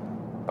 yes,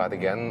 but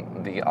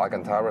again, the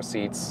Alcantara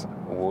seats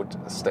would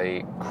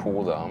stay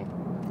cooler.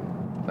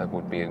 That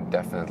would be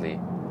definitely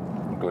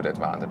a good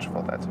advantage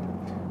for that.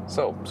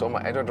 So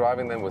my idle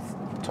driving then with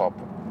top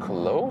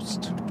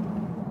closed.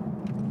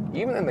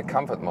 Even in the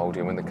comfort mode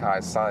here, when the car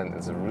is silent,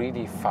 it's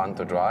really fun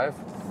to drive.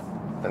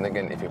 Then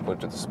again, if you put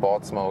it to the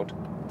sports mode,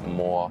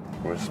 more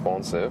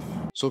responsive.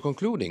 So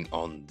concluding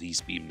on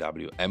these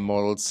BMW M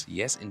models,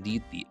 yes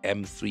indeed, the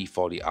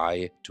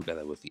M340i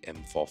together with the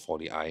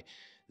M440i,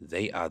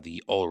 they are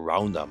the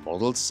all-rounder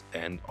models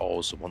and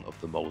also one of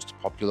the most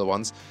popular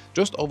ones,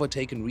 just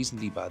overtaken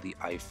recently by the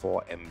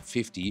i4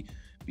 M50,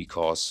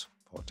 because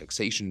for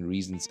taxation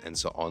reasons and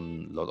so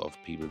on, a lot of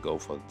people go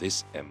for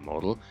this M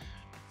model.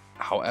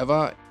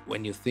 However,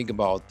 when you think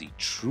about the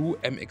true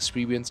M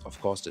experience, of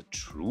course the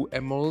true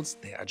M models,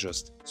 they are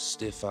just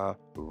stiffer,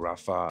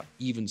 rougher,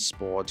 even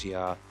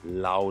sportier,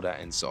 louder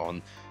and so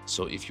on.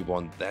 So if you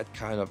want that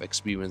kind of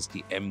experience,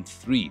 the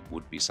M3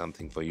 would be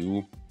something for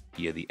you.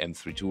 Here the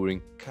M3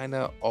 Touring kind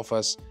of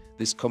offers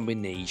this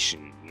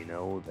combination, you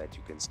know, that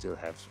you can still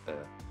have a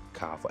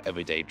car for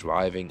everyday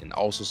driving and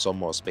also some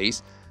more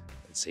space.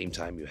 At the same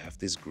time, you have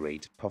this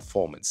great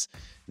performance.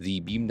 The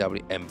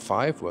BMW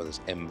M5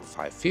 versus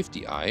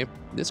M550i,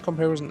 this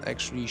comparison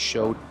actually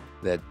showed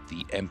that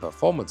the M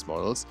performance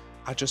models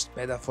are just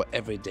better for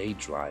everyday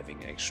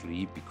driving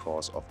actually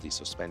because of the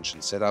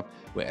suspension setup,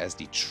 whereas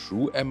the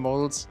true M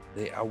models,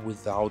 they are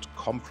without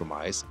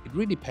compromise. It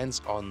really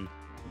depends on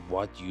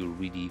what you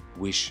really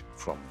wish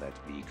from that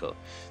vehicle.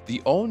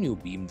 The all-new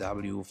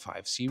BMW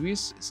 5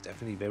 Series is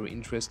definitely very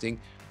interesting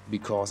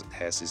because it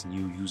has this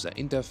new user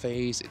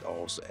interface. It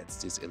also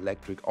adds this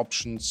electric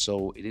option,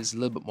 so it is a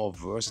little bit more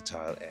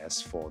versatile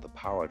as for the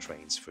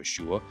powertrains for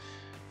sure.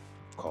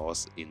 Of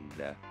course, in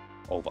the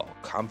overall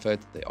comfort,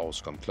 they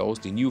also come close.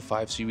 The new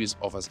 5 Series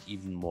offers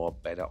even more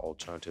better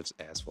alternatives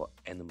as for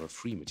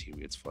animal-free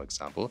materials, for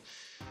example.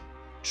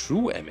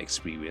 True M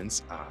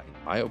experience are,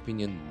 in my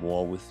opinion,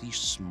 more with the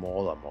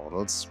smaller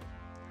models.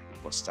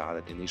 It was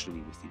started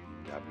initially with the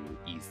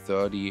BMW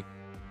E30,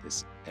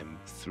 this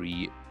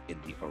M3 in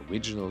the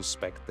original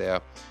spec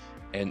there,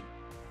 and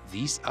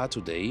these are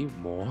today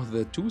more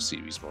the 2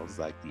 Series models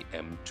like the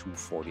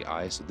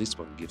M240i, so this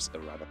one gives a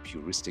rather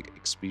puristic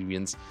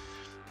experience.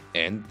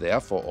 And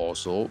therefore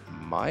also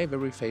my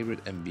very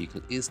favorite M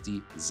vehicle is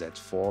the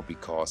Z4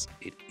 because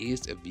it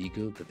is a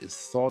vehicle that is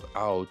thought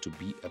out to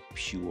be a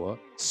pure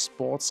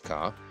sports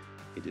car.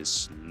 It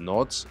is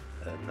not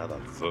another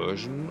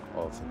version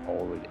of an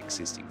already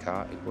existing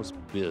car. It was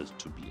built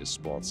to be a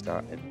sports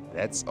car, and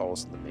that's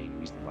also the main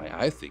reason why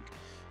I think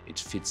it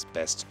fits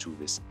best to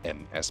this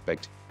M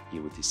aspect.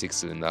 Here with the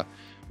 6-cylinder.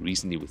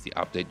 Recently with the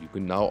update, you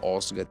can now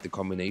also get the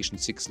combination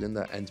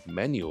 6-cylinder and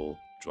manual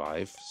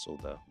drive, so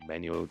the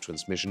manual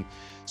transmission.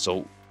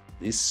 So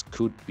this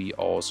could be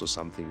also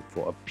something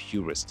for a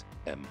purist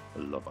M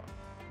lover.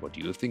 What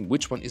do you think?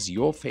 Which one is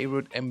your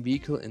favorite M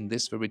vehicle in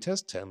this very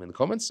test? Tell me in the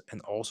comments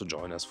and also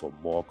join us for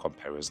more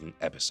comparison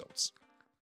episodes.